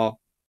they are,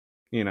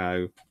 you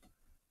know,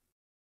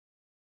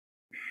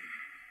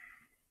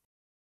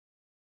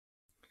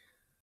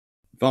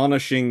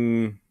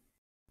 varnishing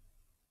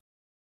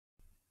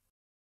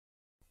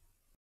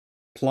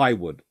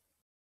plywood.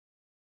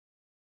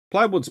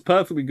 Plywood's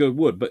perfectly good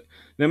wood, but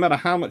no matter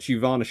how much you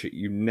varnish it,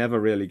 you never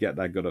really get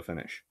that good a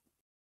finish.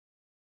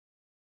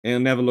 It'll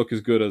never look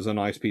as good as a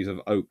nice piece of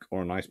oak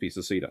or a nice piece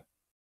of cedar.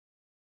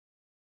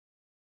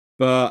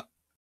 But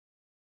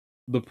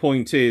the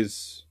point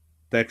is,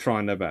 they're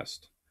trying their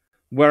best.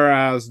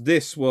 Whereas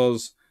this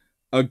was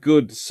a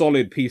good,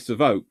 solid piece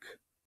of oak,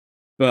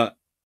 but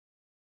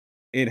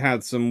it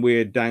had some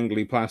weird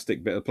dangly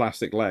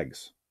plastic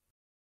legs.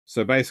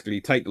 So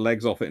basically, take the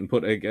legs off it and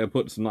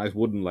put some nice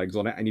wooden legs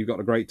on it, and you've got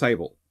a great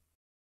table.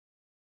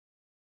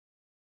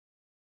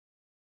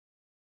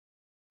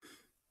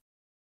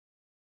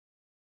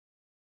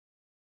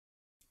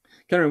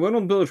 Karen, when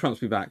will Bilge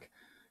Pumps be back?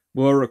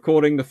 We're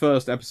recording the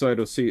first episode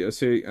of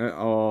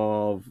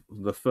the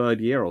third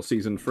year, or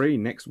season 3,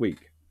 next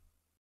week.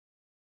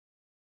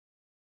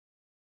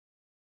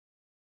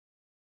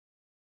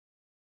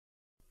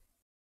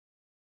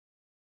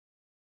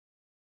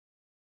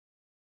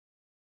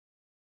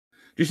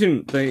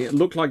 Justin, they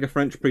look like a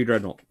French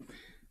pre-dreadnought.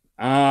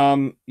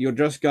 You're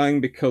just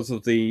going because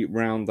of the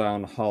round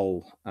down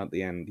hull at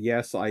the end.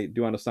 Yes, I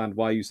do understand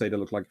why you say they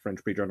look like a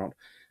French pre-dreadnought,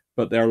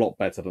 but they're a lot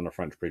better than a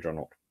French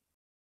pre-dreadnought.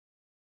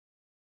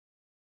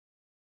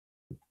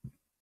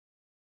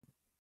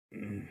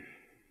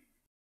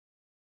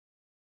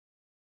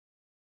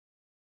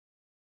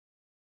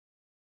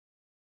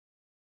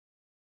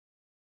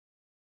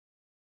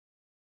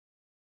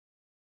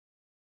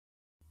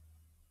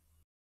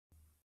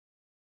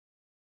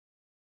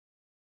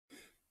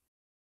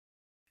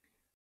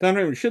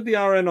 Then, should the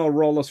RN or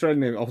Royal Australian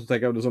Navy offer to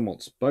take over the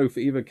Zumwalts? Both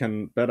either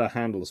can better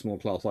handle a small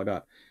class like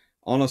that.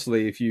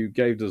 Honestly, if you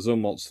gave the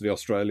Zumwalts to the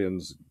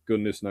Australians,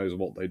 goodness knows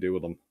what they do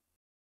with them.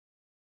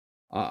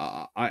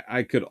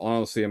 I could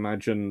honestly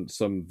imagine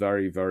some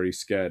very, very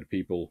scared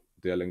people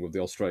dealing with the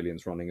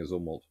Australians running a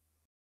Zumwalt.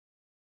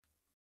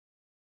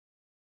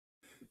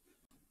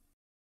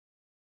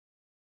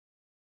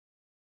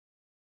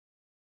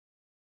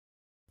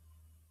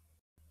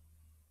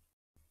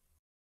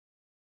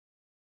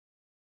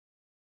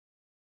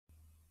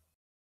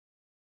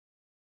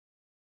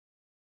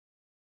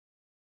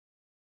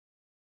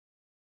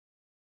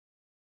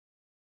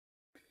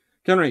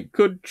 Generally,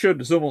 should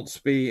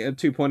Zumwalts be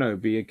 2.0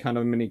 be a kind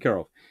of mini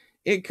Kirov?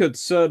 It could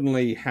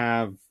certainly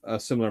have a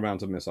similar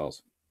amount of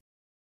missiles.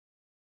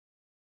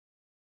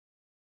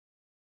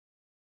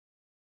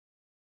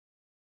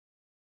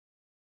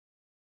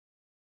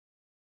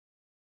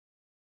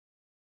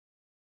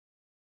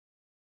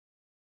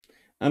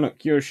 And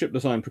look, your ship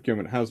design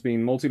procurement has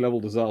been multi-level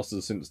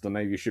disasters since the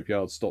Navy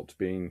shipyard stopped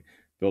building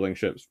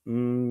ships.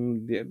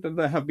 Yeah,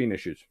 there have been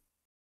issues.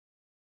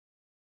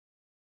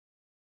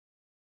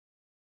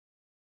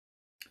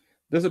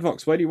 Desert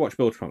Fox, where do you watch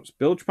Bilge Pumps?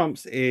 Bilge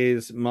Pumps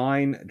is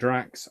mine,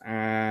 Drax,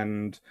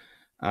 and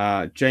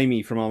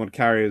Jamie from Armored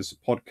Carriers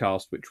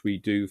podcast, which we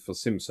do for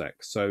SimSec.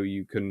 So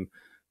you can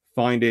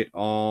find it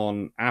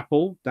on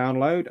Apple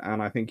download,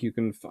 and I think you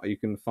can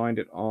find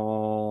it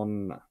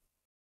on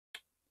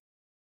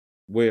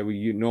where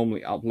you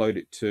normally upload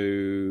it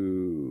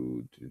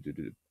to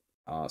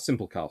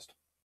Simplecast.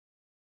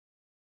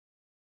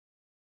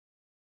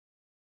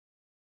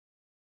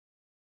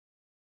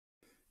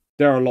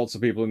 There are lots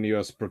of people in the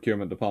US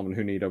procurement department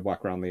who need a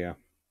whack around the ear.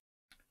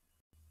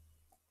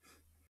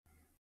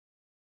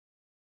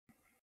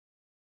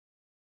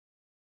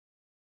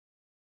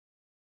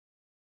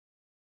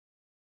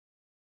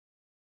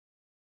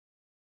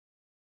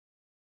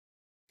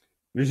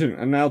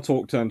 And now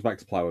talk turns back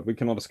to plywood. We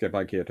cannot escape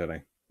IKEA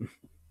today.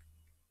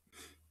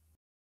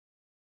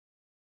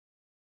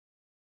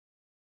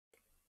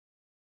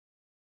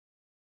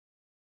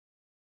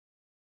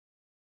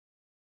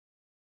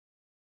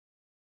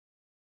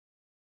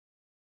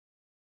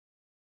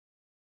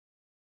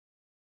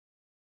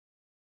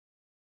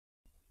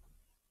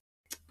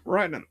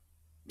 Right then.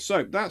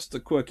 So that's the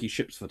quirky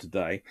ships for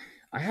today.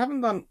 I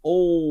haven't done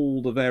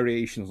all the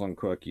variations on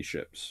quirky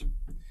ships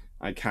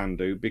I can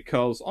do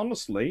because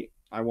honestly,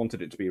 I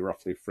wanted it to be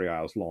roughly 3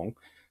 hours long,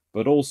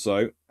 but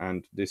also,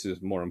 and this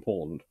is more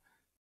important,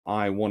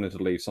 I wanted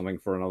to leave something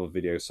for another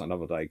video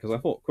another day because I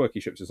thought quirky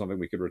ships is something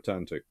we could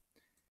return to.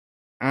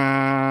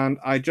 And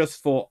I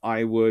just thought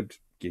I would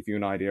give you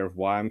an idea of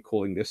why I'm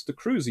calling this the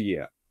Cruiser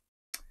Year.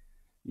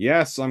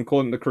 Yes, I'm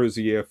calling it the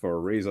Cruiser Year for a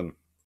reason.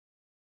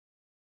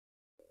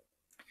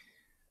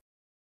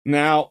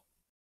 Now,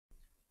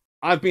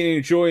 I've been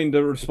enjoying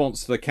the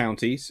response to the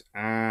counties,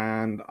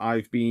 and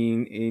I've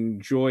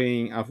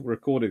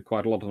recorded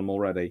quite a lot of them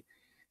already,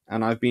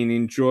 and I've been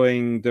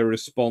enjoying the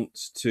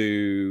response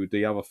to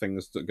the other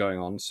things that are going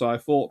on. So I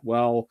thought,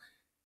 well,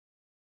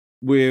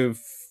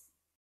 with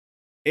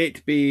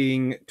it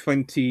being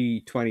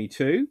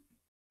 2022,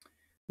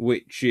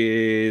 which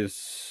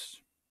is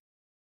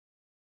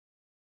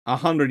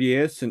 100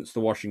 years since the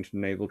Washington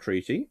Naval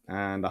Treaty,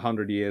 and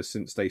 100 years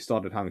since they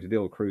started having to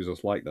deal with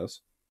cruisers like this,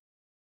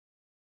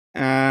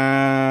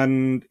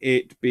 and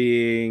it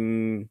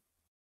being,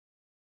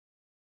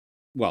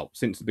 well,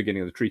 since the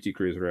beginning of the treaty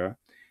cruiser era,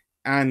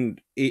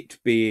 and it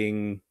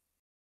being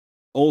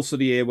also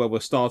the year where we're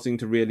starting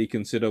to really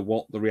consider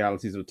what the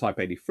realities of Type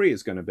 83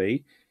 is going to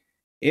be,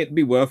 it'd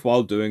be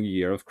worthwhile doing a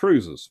year of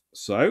cruisers.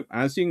 So,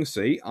 as you can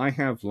see, I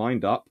have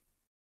lined up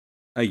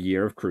a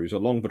year of cruiser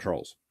long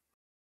patrols.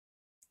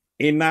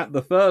 In that,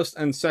 the first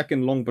and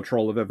second long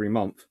patrol of every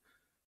month,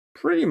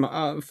 pretty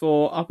much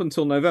for up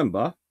until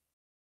November,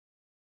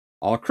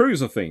 are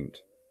cruiser themed.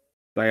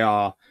 They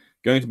are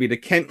going to be the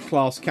Kent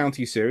class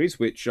county series,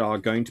 which are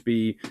going to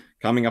be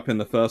coming up in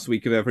the first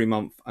week of every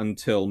month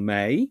until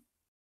May.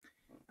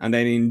 And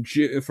then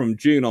from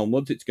June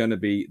onwards, it's going to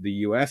be the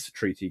US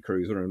treaty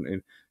cruiser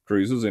and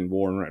cruisers in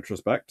War in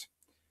Retrospect.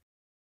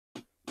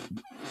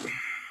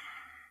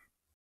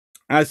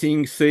 As you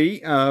can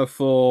see,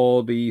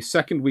 for the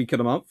second week of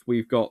the month,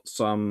 we've got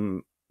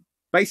some,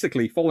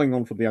 basically following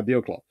on from the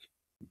Ideal Club,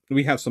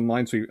 we have some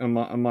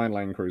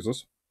mine-laying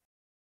cruisers.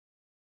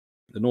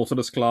 The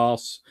Nautilus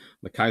class,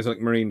 the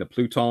Kaiserlich Marine, the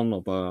Pluton,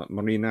 or the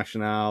Marine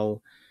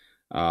Nationale,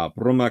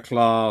 Brummer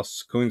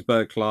class,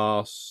 Königsberg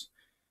class,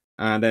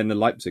 and then the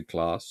Leipzig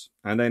class.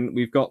 And then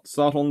we've got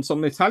start on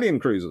some Italian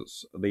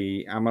cruisers,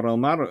 the Amiral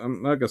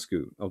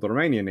Murgescu of the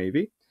Romanian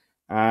Navy,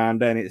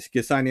 and then it's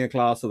Gisania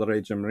class of the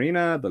Regia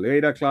Marina, the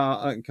Lleida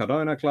class,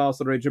 Cadona class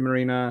of the Regia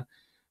Marina,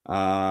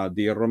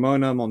 the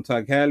Ramona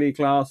Montagnelli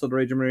class of the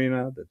Regia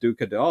Marina, the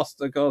Duca de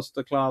Aosta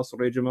class of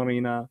the Regia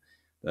Marina,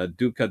 the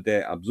Duca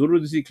de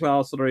Abruzzi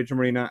class of the Regia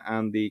Marina,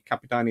 and the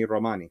Capitani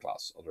Romani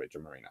class of the Regia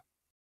Marina.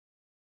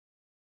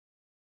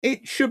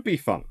 It should be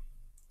fun.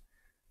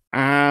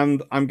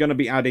 And I'm going to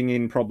be adding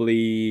in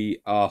probably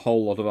a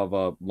whole lot of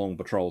other long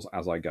patrols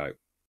as I go.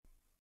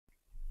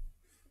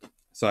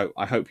 So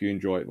I hope you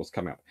enjoy what's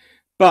coming up.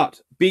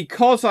 But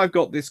because I've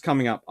got this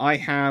coming up, I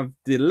have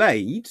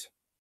delayed.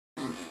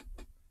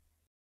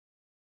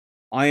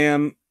 I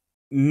am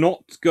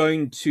not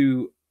going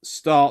to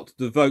start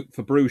the vote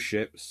for brew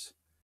ships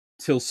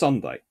till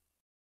Sunday.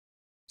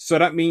 So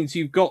that means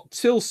you've got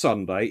till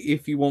Sunday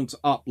if you want to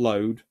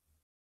upload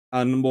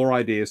and more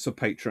ideas for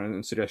Patreon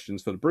and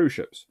suggestions for the brew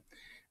ships.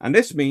 And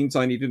this means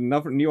I needed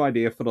another new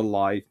idea for the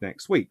live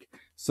next week.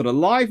 So the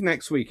live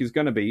next week is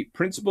going to be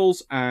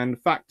principles and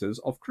factors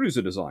of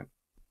cruiser design.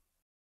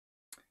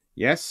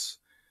 Yes,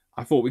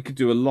 I thought we could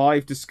do a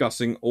live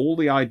discussing all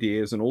the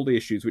ideas and all the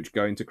issues which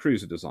go into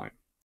cruiser design.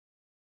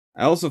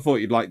 I also thought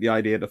you'd like the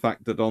idea, the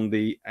fact that on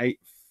the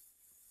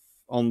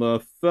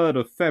 3rd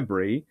of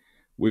February,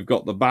 we've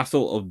got the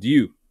Battle of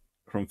Dieu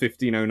from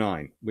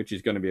 1509, which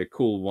is going to be a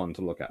cool one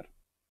to look at.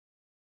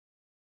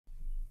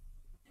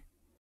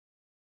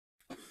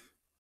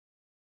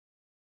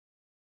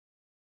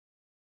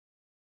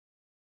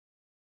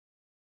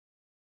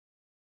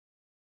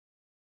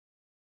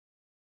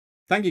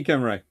 Thank you,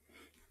 Ken Ray.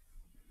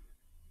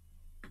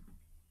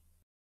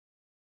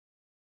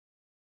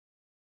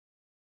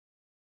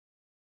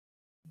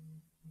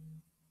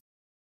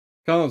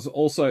 Carlos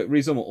also,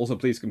 reasonable, also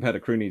please compare the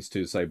crew needs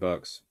to, say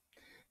Burks.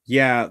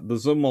 Yeah, the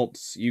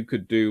Zumwalts you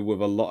could do with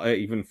a lot,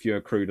 even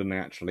fewer crew than they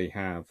actually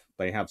have.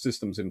 They have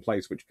systems in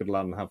place which could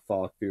allow them to have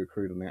far fewer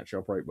crew than they actually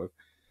operate with.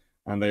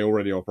 And they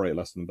already operate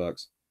less than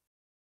Burks.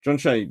 John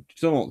Shea,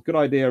 Zumwalt, good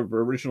idea of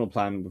original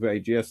plan with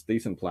AGS,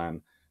 decent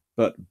plan,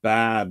 but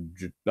bad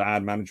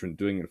management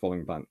doing it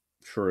following plan.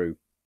 True.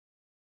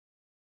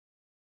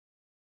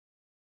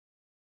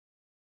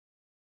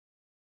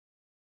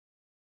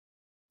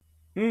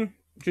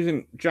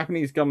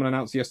 Japanese government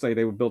announced yesterday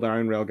they would build their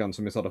own railguns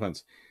for missile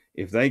defense.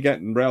 If they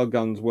get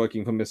railguns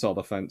working for missile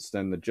defense,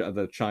 then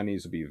the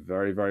Chinese will be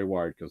very, very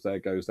worried, because there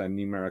goes their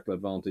numerical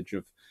advantage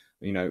of,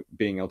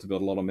 being able to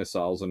build a lot of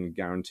missiles and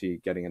guarantee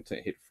getting it to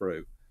hit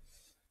through.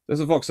 There's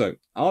a Voxo.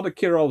 Are the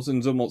Kirovs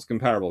and Zumwalts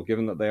comparable,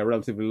 given that they are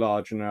relatively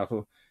large and out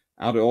of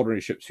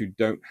ordinary ships who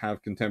don't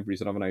have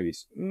contemporaries in other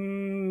navies?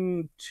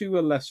 To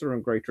a lesser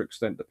and greater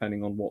extent,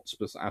 depending on what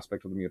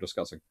aspect of them you're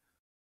discussing.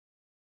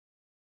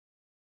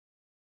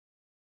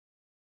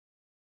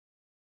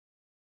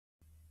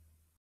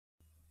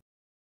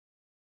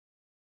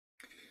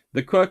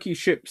 The Quirky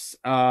ships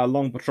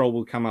long patrol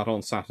will come out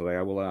on Saturday.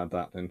 I will add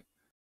that in.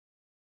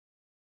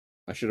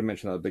 I should have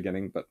mentioned that at the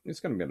beginning, but it's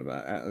going to be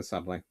about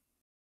Saturday.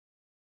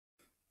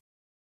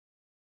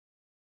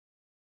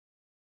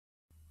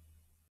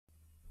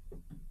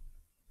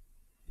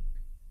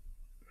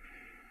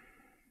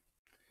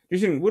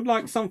 Would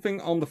like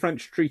something on the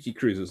French treaty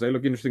cruisers. They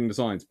look interesting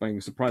designs,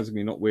 being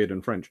surprisingly not weird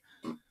and French.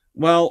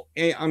 Well,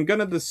 I'm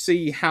going to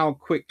see how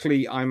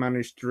quickly I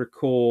manage to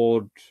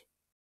record.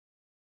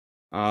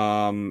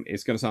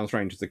 It's going to sound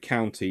strange, the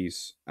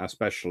counties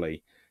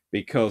especially,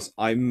 because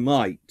I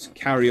might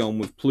carry on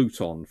with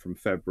Pluton from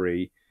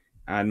February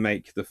and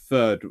make the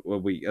third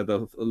week,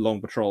 the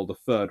long patrol, the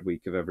third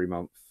week of every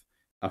month,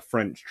 a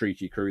French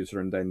treaty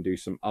cruiser, and then do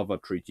some other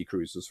treaty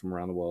cruisers from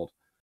around the world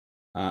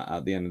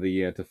at the end of the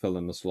year to fill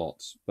in the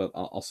slots. But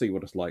I'll see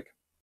what it's like.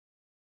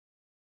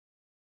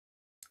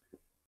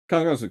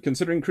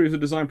 Considering cruiser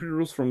design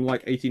rules from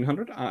like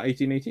 1800,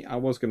 1880, I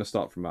was going to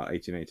start from about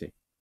 1880.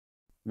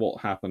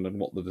 What happened and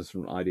what the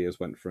different ideas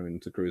went through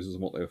into cruisers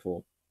and what they were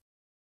for.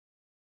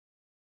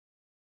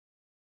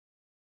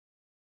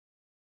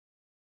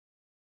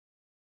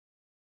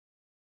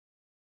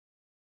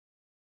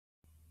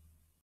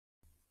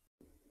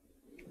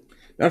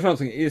 That's what I'm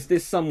thinking. Is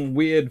this some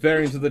weird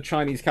variant of the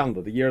Chinese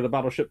calendar? The year of the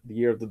battleship, the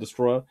year of the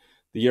destroyer,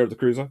 the year of the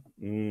cruiser?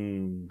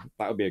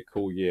 That would be a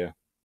cool year.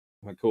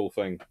 A cool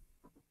thing.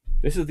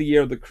 This is the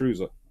year of the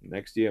cruiser.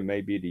 Next year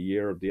may be the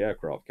year of the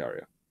aircraft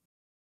carrier.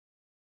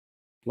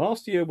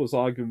 Last year was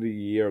arguably the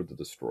year of the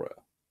destroyer,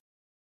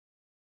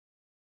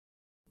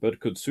 but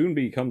could soon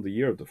become the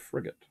year of the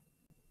frigate.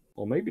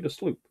 Or maybe the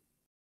sloop.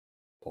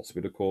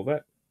 Possibly the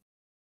corvette.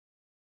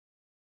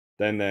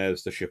 Then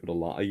there's the ship of the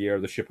line, a year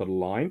of the ship of the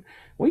line.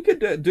 We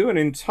could do an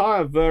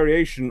entire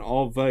variation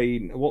of a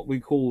what we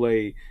call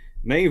a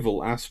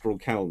naval astral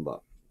calendar.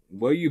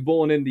 Were you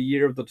born in the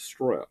year of the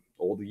destroyer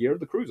or the year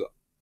of the cruiser?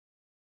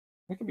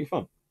 That could be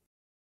fun.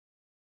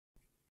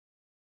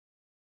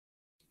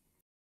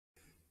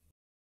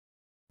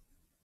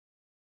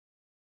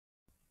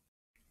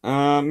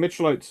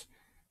 Mitchell Oates.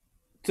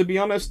 To be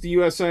honest, the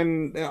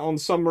USN on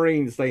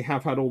submarines they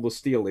have had all the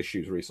steel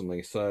issues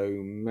recently, so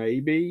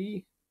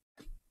maybe.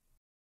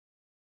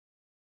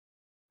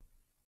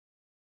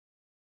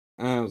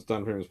 As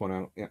Dan Freeman's point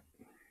out, yeah.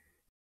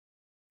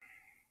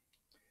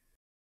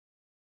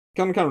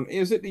 Cameron,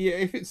 is it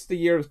if it's the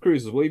year of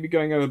cruises, will you be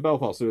going over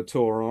Belfast to a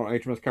tour or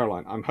HMS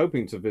Caroline? I'm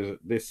hoping to visit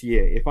this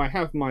year. If I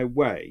have my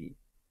way,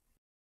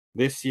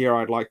 this year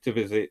I'd like to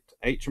visit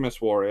HMS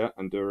Warrior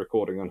and do a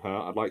recording on her.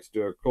 I'd like to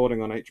do a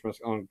recording on HMS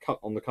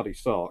on the Cuddy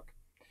Stark,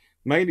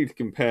 mainly to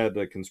compare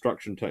the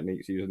construction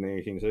techniques used in the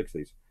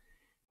 1860s.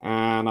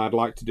 And I'd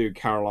like to do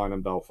Caroline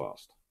and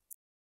Belfast.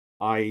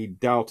 I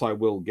doubt I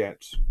will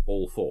get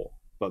all four,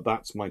 but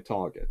that's my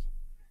target.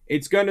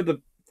 It's going to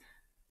the.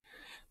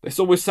 This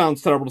always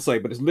sounds terrible to say,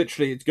 but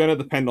it's going to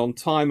depend on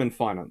time and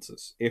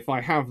finances. If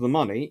I have the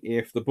money,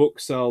 if the book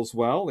sells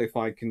well, if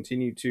I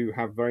continue to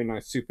have very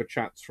nice super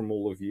chats from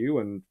all of you,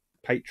 and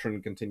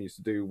Patreon continues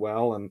to do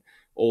well, and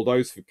all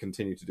those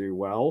continue to do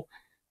well,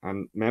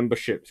 and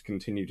memberships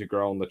continue to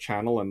grow on the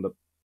channel, and the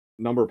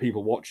number of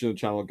people watching the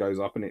channel goes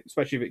up, and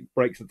especially if it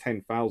breaks the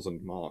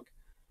 10,000 mark,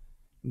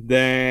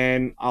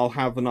 then I'll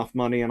have enough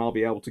money and I'll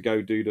be able to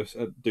go do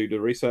the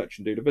research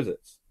and do the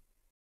visits.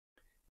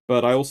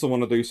 But I also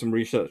want to do some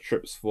research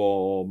trips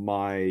for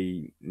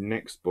my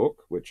next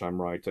book, which I'm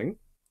writing,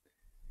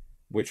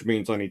 which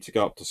means I need to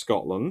go up to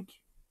Scotland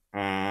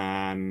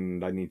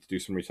and I need to do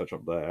some research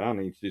up there. I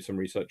need to do some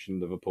research in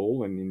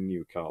Liverpool and in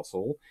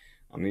Newcastle.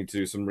 I need to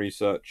do some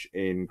research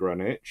in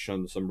Greenwich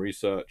and some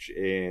research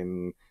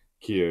in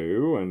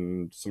Kew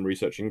and some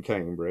research in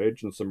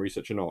Cambridge and some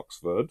research in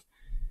Oxford.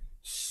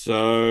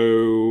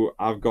 So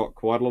I've got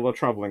quite a lot of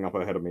travelling up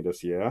ahead of me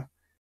this year,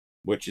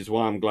 which is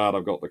why I'm glad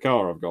I've got the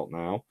car I've got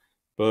now,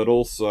 but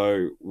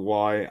also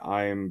why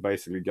I'm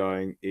basically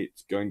going,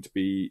 it's going to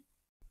be,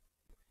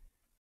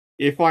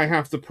 if I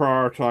have to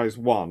prioritize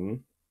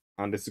one,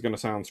 and this is going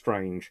to sound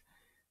strange,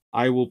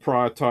 I will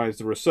prioritize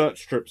the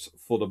research trips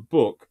for the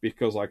book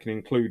because I can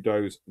include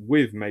those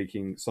with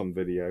making some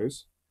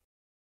videos,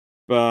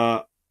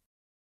 but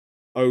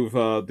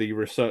over the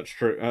research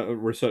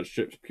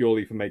trips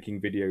purely for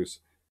making videos,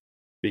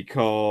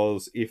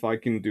 because if I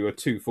can do a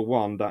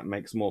 2-for-1, that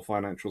makes more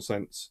financial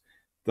sense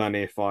than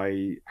if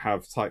I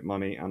have tight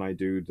money and I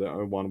do the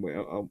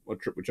a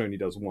trip which only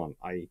does one,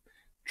 a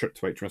trip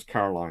to HMS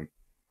Caroline.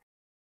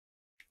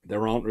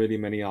 There aren't really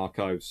many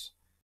archives.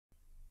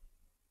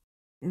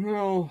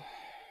 Well,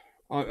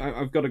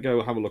 I've got to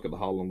go have a look at the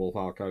Harlan Wolf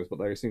archives, but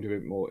they seem to be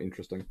more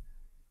interesting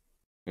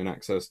in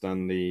access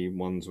than the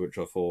ones which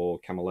are for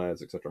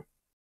Camelaires, etc.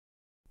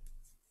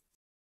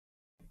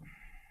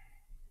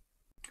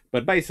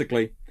 But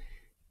basically,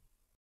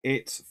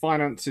 it's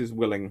finances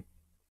willing,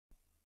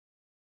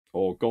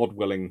 or God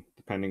willing,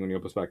 depending on your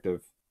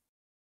perspective,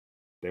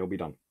 they'll be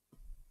done.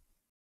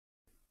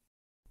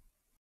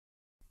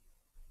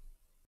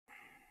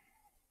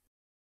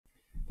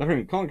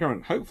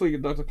 Current. Hopefully,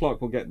 Dr. Clarke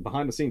will get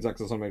behind-the-scenes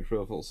access on Made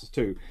for Forces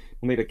 2.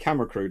 We'll need a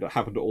camera crew that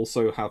happen to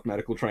also have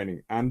medical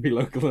training and be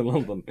local in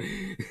London.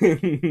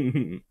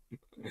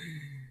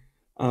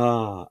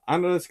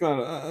 And no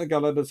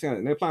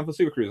plan for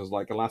super cruises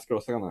like Alaska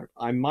or Southern.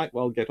 I might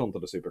well get onto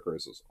the super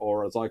cruises,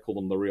 or as I call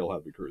them, the real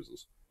heavy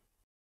cruises.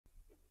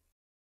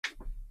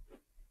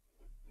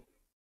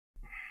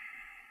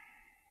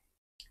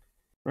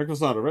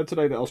 Reckless I read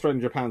today that Australia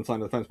and Japan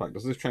signed a defence pact.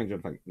 Does this change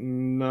anything?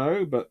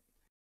 No, but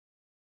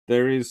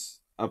there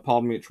is a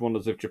part of me which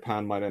wonders if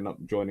Japan might end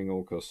up joining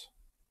AUKUS.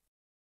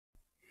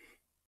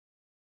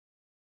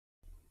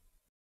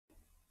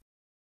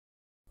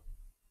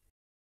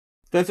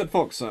 Desert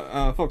Fox,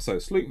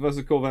 Foxo, sloop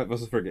versus corvette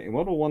versus frigate. In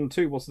World War 1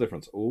 2, what's the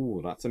difference?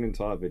 Oh, that's an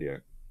entire video.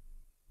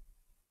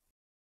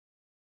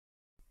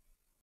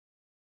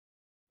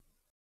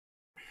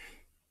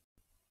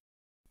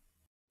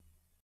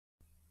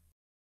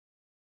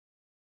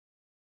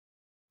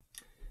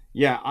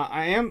 Yeah,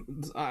 I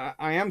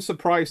am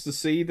surprised to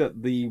see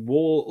that the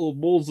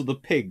Walls of the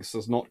Pigs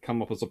has not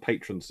come up as a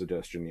patron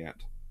suggestion yet,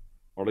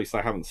 or at least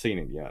I haven't seen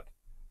it yet.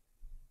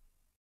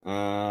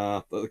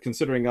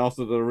 Considering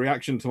after the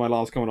reaction to my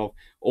last comment of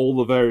all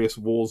the various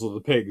wars of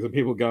the pigs, and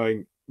people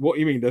going, "What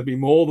do you mean? There'd be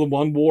more than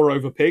one war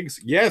over pigs?"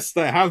 Yes,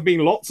 there have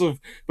been lots of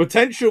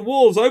potential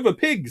wars over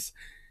pigs.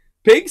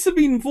 Pigs have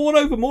been fought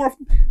over more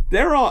often.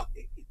 There are.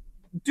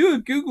 Do a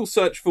Google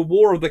search for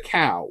War of the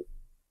Cow.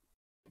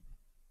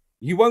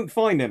 You won't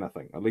find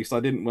anything. At least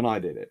I didn't when I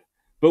did it.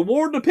 But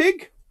War of the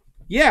Pig?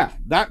 Yeah,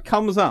 that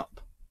comes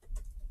up.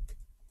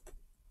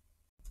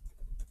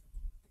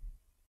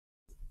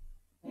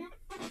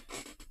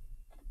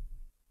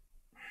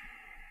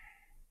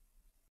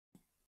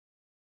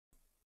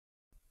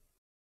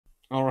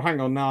 Oh,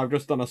 hang on. Now I've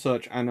just done a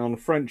search, and on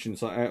French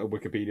inside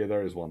Wikipedia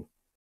there is one.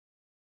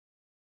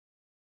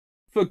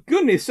 For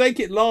goodness sake,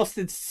 it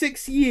lasted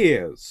 6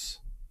 years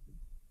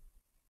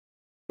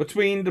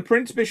between the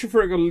Prince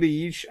Bishopric of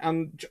Liege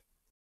and.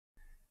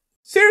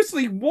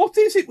 Seriously, what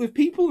is it with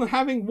people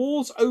having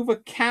wars over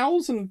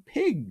cows and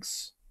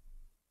pigs?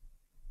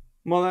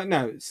 Well,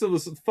 no, still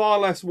there's far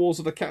less wars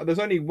of the cow. There's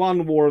only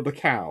one war of the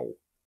cow.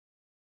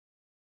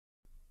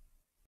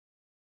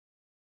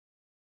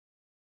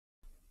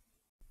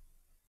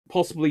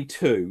 Possibly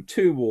two.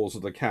 Two wars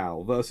of the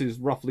cow versus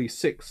roughly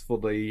 6 for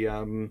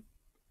the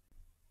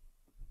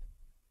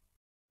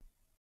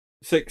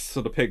 6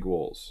 for the pig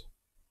wars.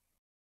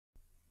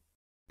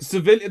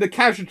 The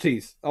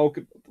casualties. Oh,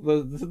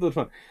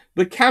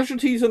 the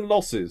casualties and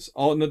losses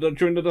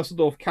during the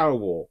Dusseldorf Cow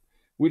War,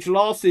 which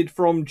lasted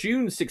from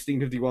June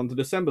 1651 to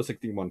December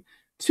 1651.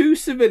 2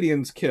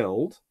 civilians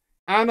killed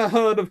and a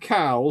herd of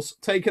cows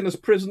taken as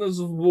prisoners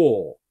of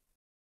war.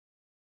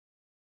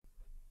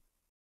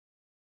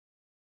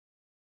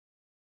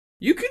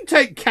 You can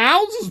take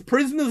cows as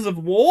prisoners of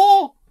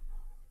war?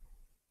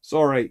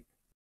 Sorry.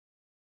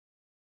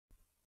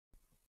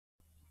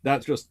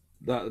 That's just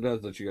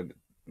that's what you got.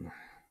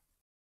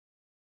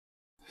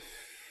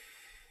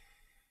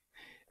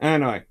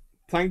 Anyway,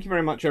 thank you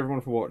very much, everyone,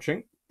 for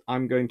watching.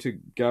 I'm going to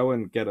go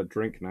and get a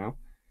drink now.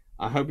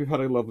 I hope you've had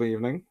a lovely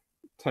evening.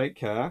 Take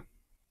care.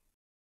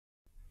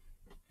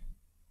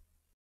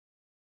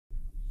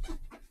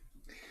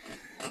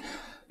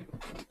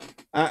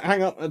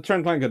 Hang on,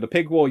 Trent Lanka, the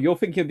pig war. You're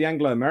thinking of the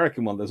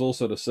Anglo-American one. There's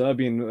also the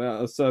Serbian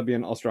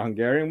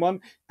Austro-Hungarian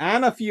one,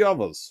 and a few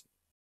others.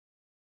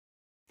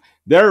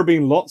 There have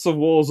been lots of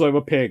wars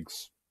over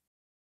pigs.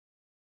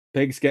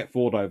 Pigs get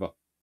fought over.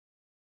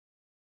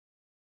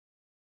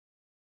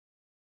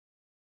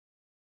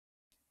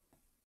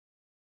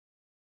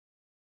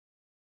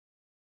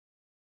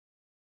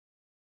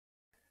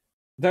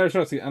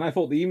 And I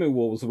thought the Emu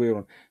War was the weird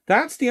one.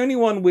 That's the only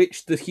one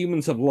which the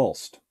humans have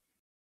lost.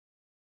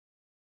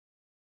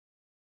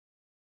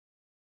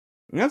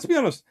 And let's be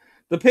honest,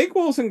 the pig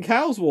wars and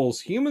cows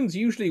wars, humans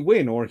usually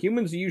win, or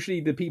humans are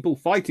usually the people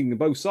fighting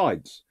both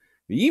sides.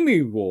 The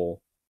Emu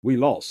War, we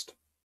lost.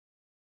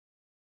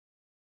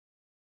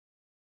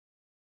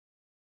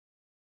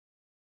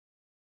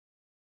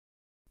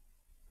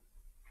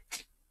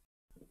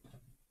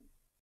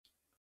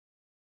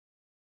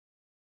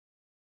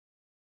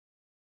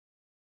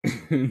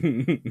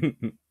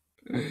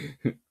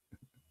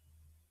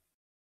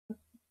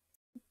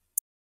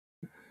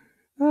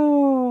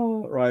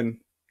 Oh, Ryan,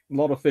 a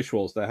lot of fish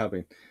wars they're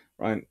having,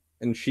 Ryan.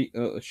 And sheep.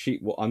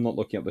 I'm not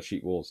looking at the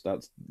sheep wars.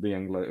 That's the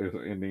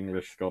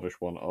English Scottish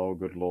one. Oh,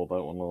 good lord,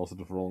 that one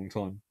lasted for a long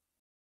time.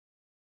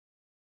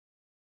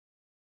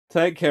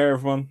 Take care,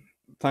 everyone.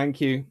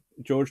 Thank you,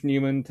 George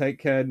Newman. Take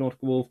care,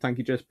 Nautical Wolf. Thank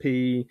you, Jess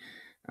P.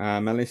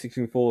 Melanie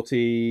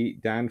 1640,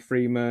 Dan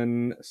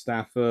Freeman,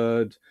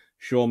 Stafford,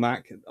 Shaw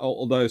Mac.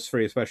 All those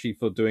three, especially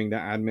for doing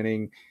that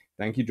adminning.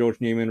 Thank you, George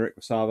Newman, Rick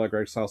Sava,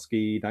 Greg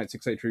Salsky, Night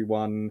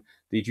 6831,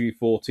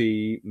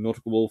 DG40,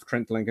 Nautical Wolf,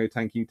 Trent Lenko.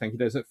 Thank you,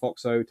 Desert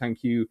Foxo.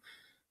 Thank you,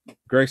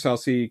 Greg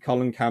Salsky,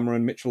 Colin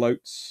Cameron, Mitchell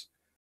Oates,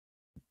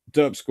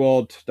 Derp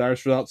Squad,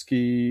 Darius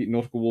Radatsky,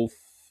 Nautical Wolf,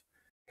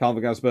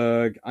 Calvin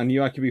Gasberg, I knew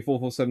IQB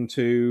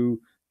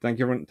 4472. Thank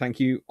you, everyone. Thank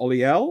you,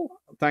 Ollie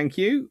L. Thank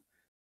you.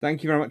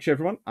 Thank you very much,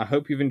 everyone. I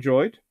hope you've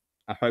enjoyed.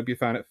 I hope you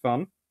found it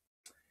fun.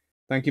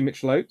 Thank you,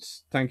 Mitchell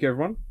Oates. Thank you,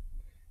 everyone.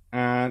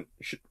 And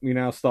we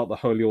now start the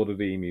Holy Order of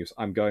the Emus.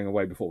 I'm going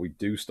away before we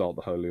do start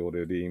the Holy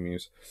Order of the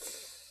Emus.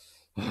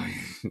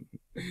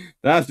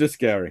 That's just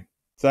scary.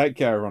 Take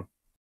care, everyone.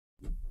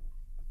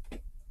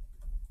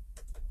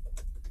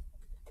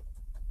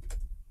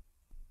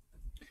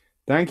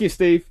 Thank you,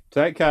 Steve.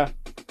 Take care.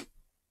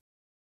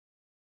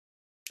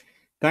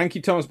 Thank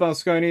you, Thomas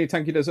Balsconi.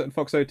 Thank you, Desert and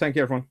Foxo. Thank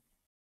you, everyone.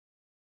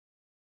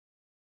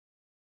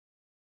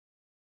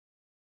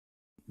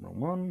 Wrong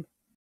one.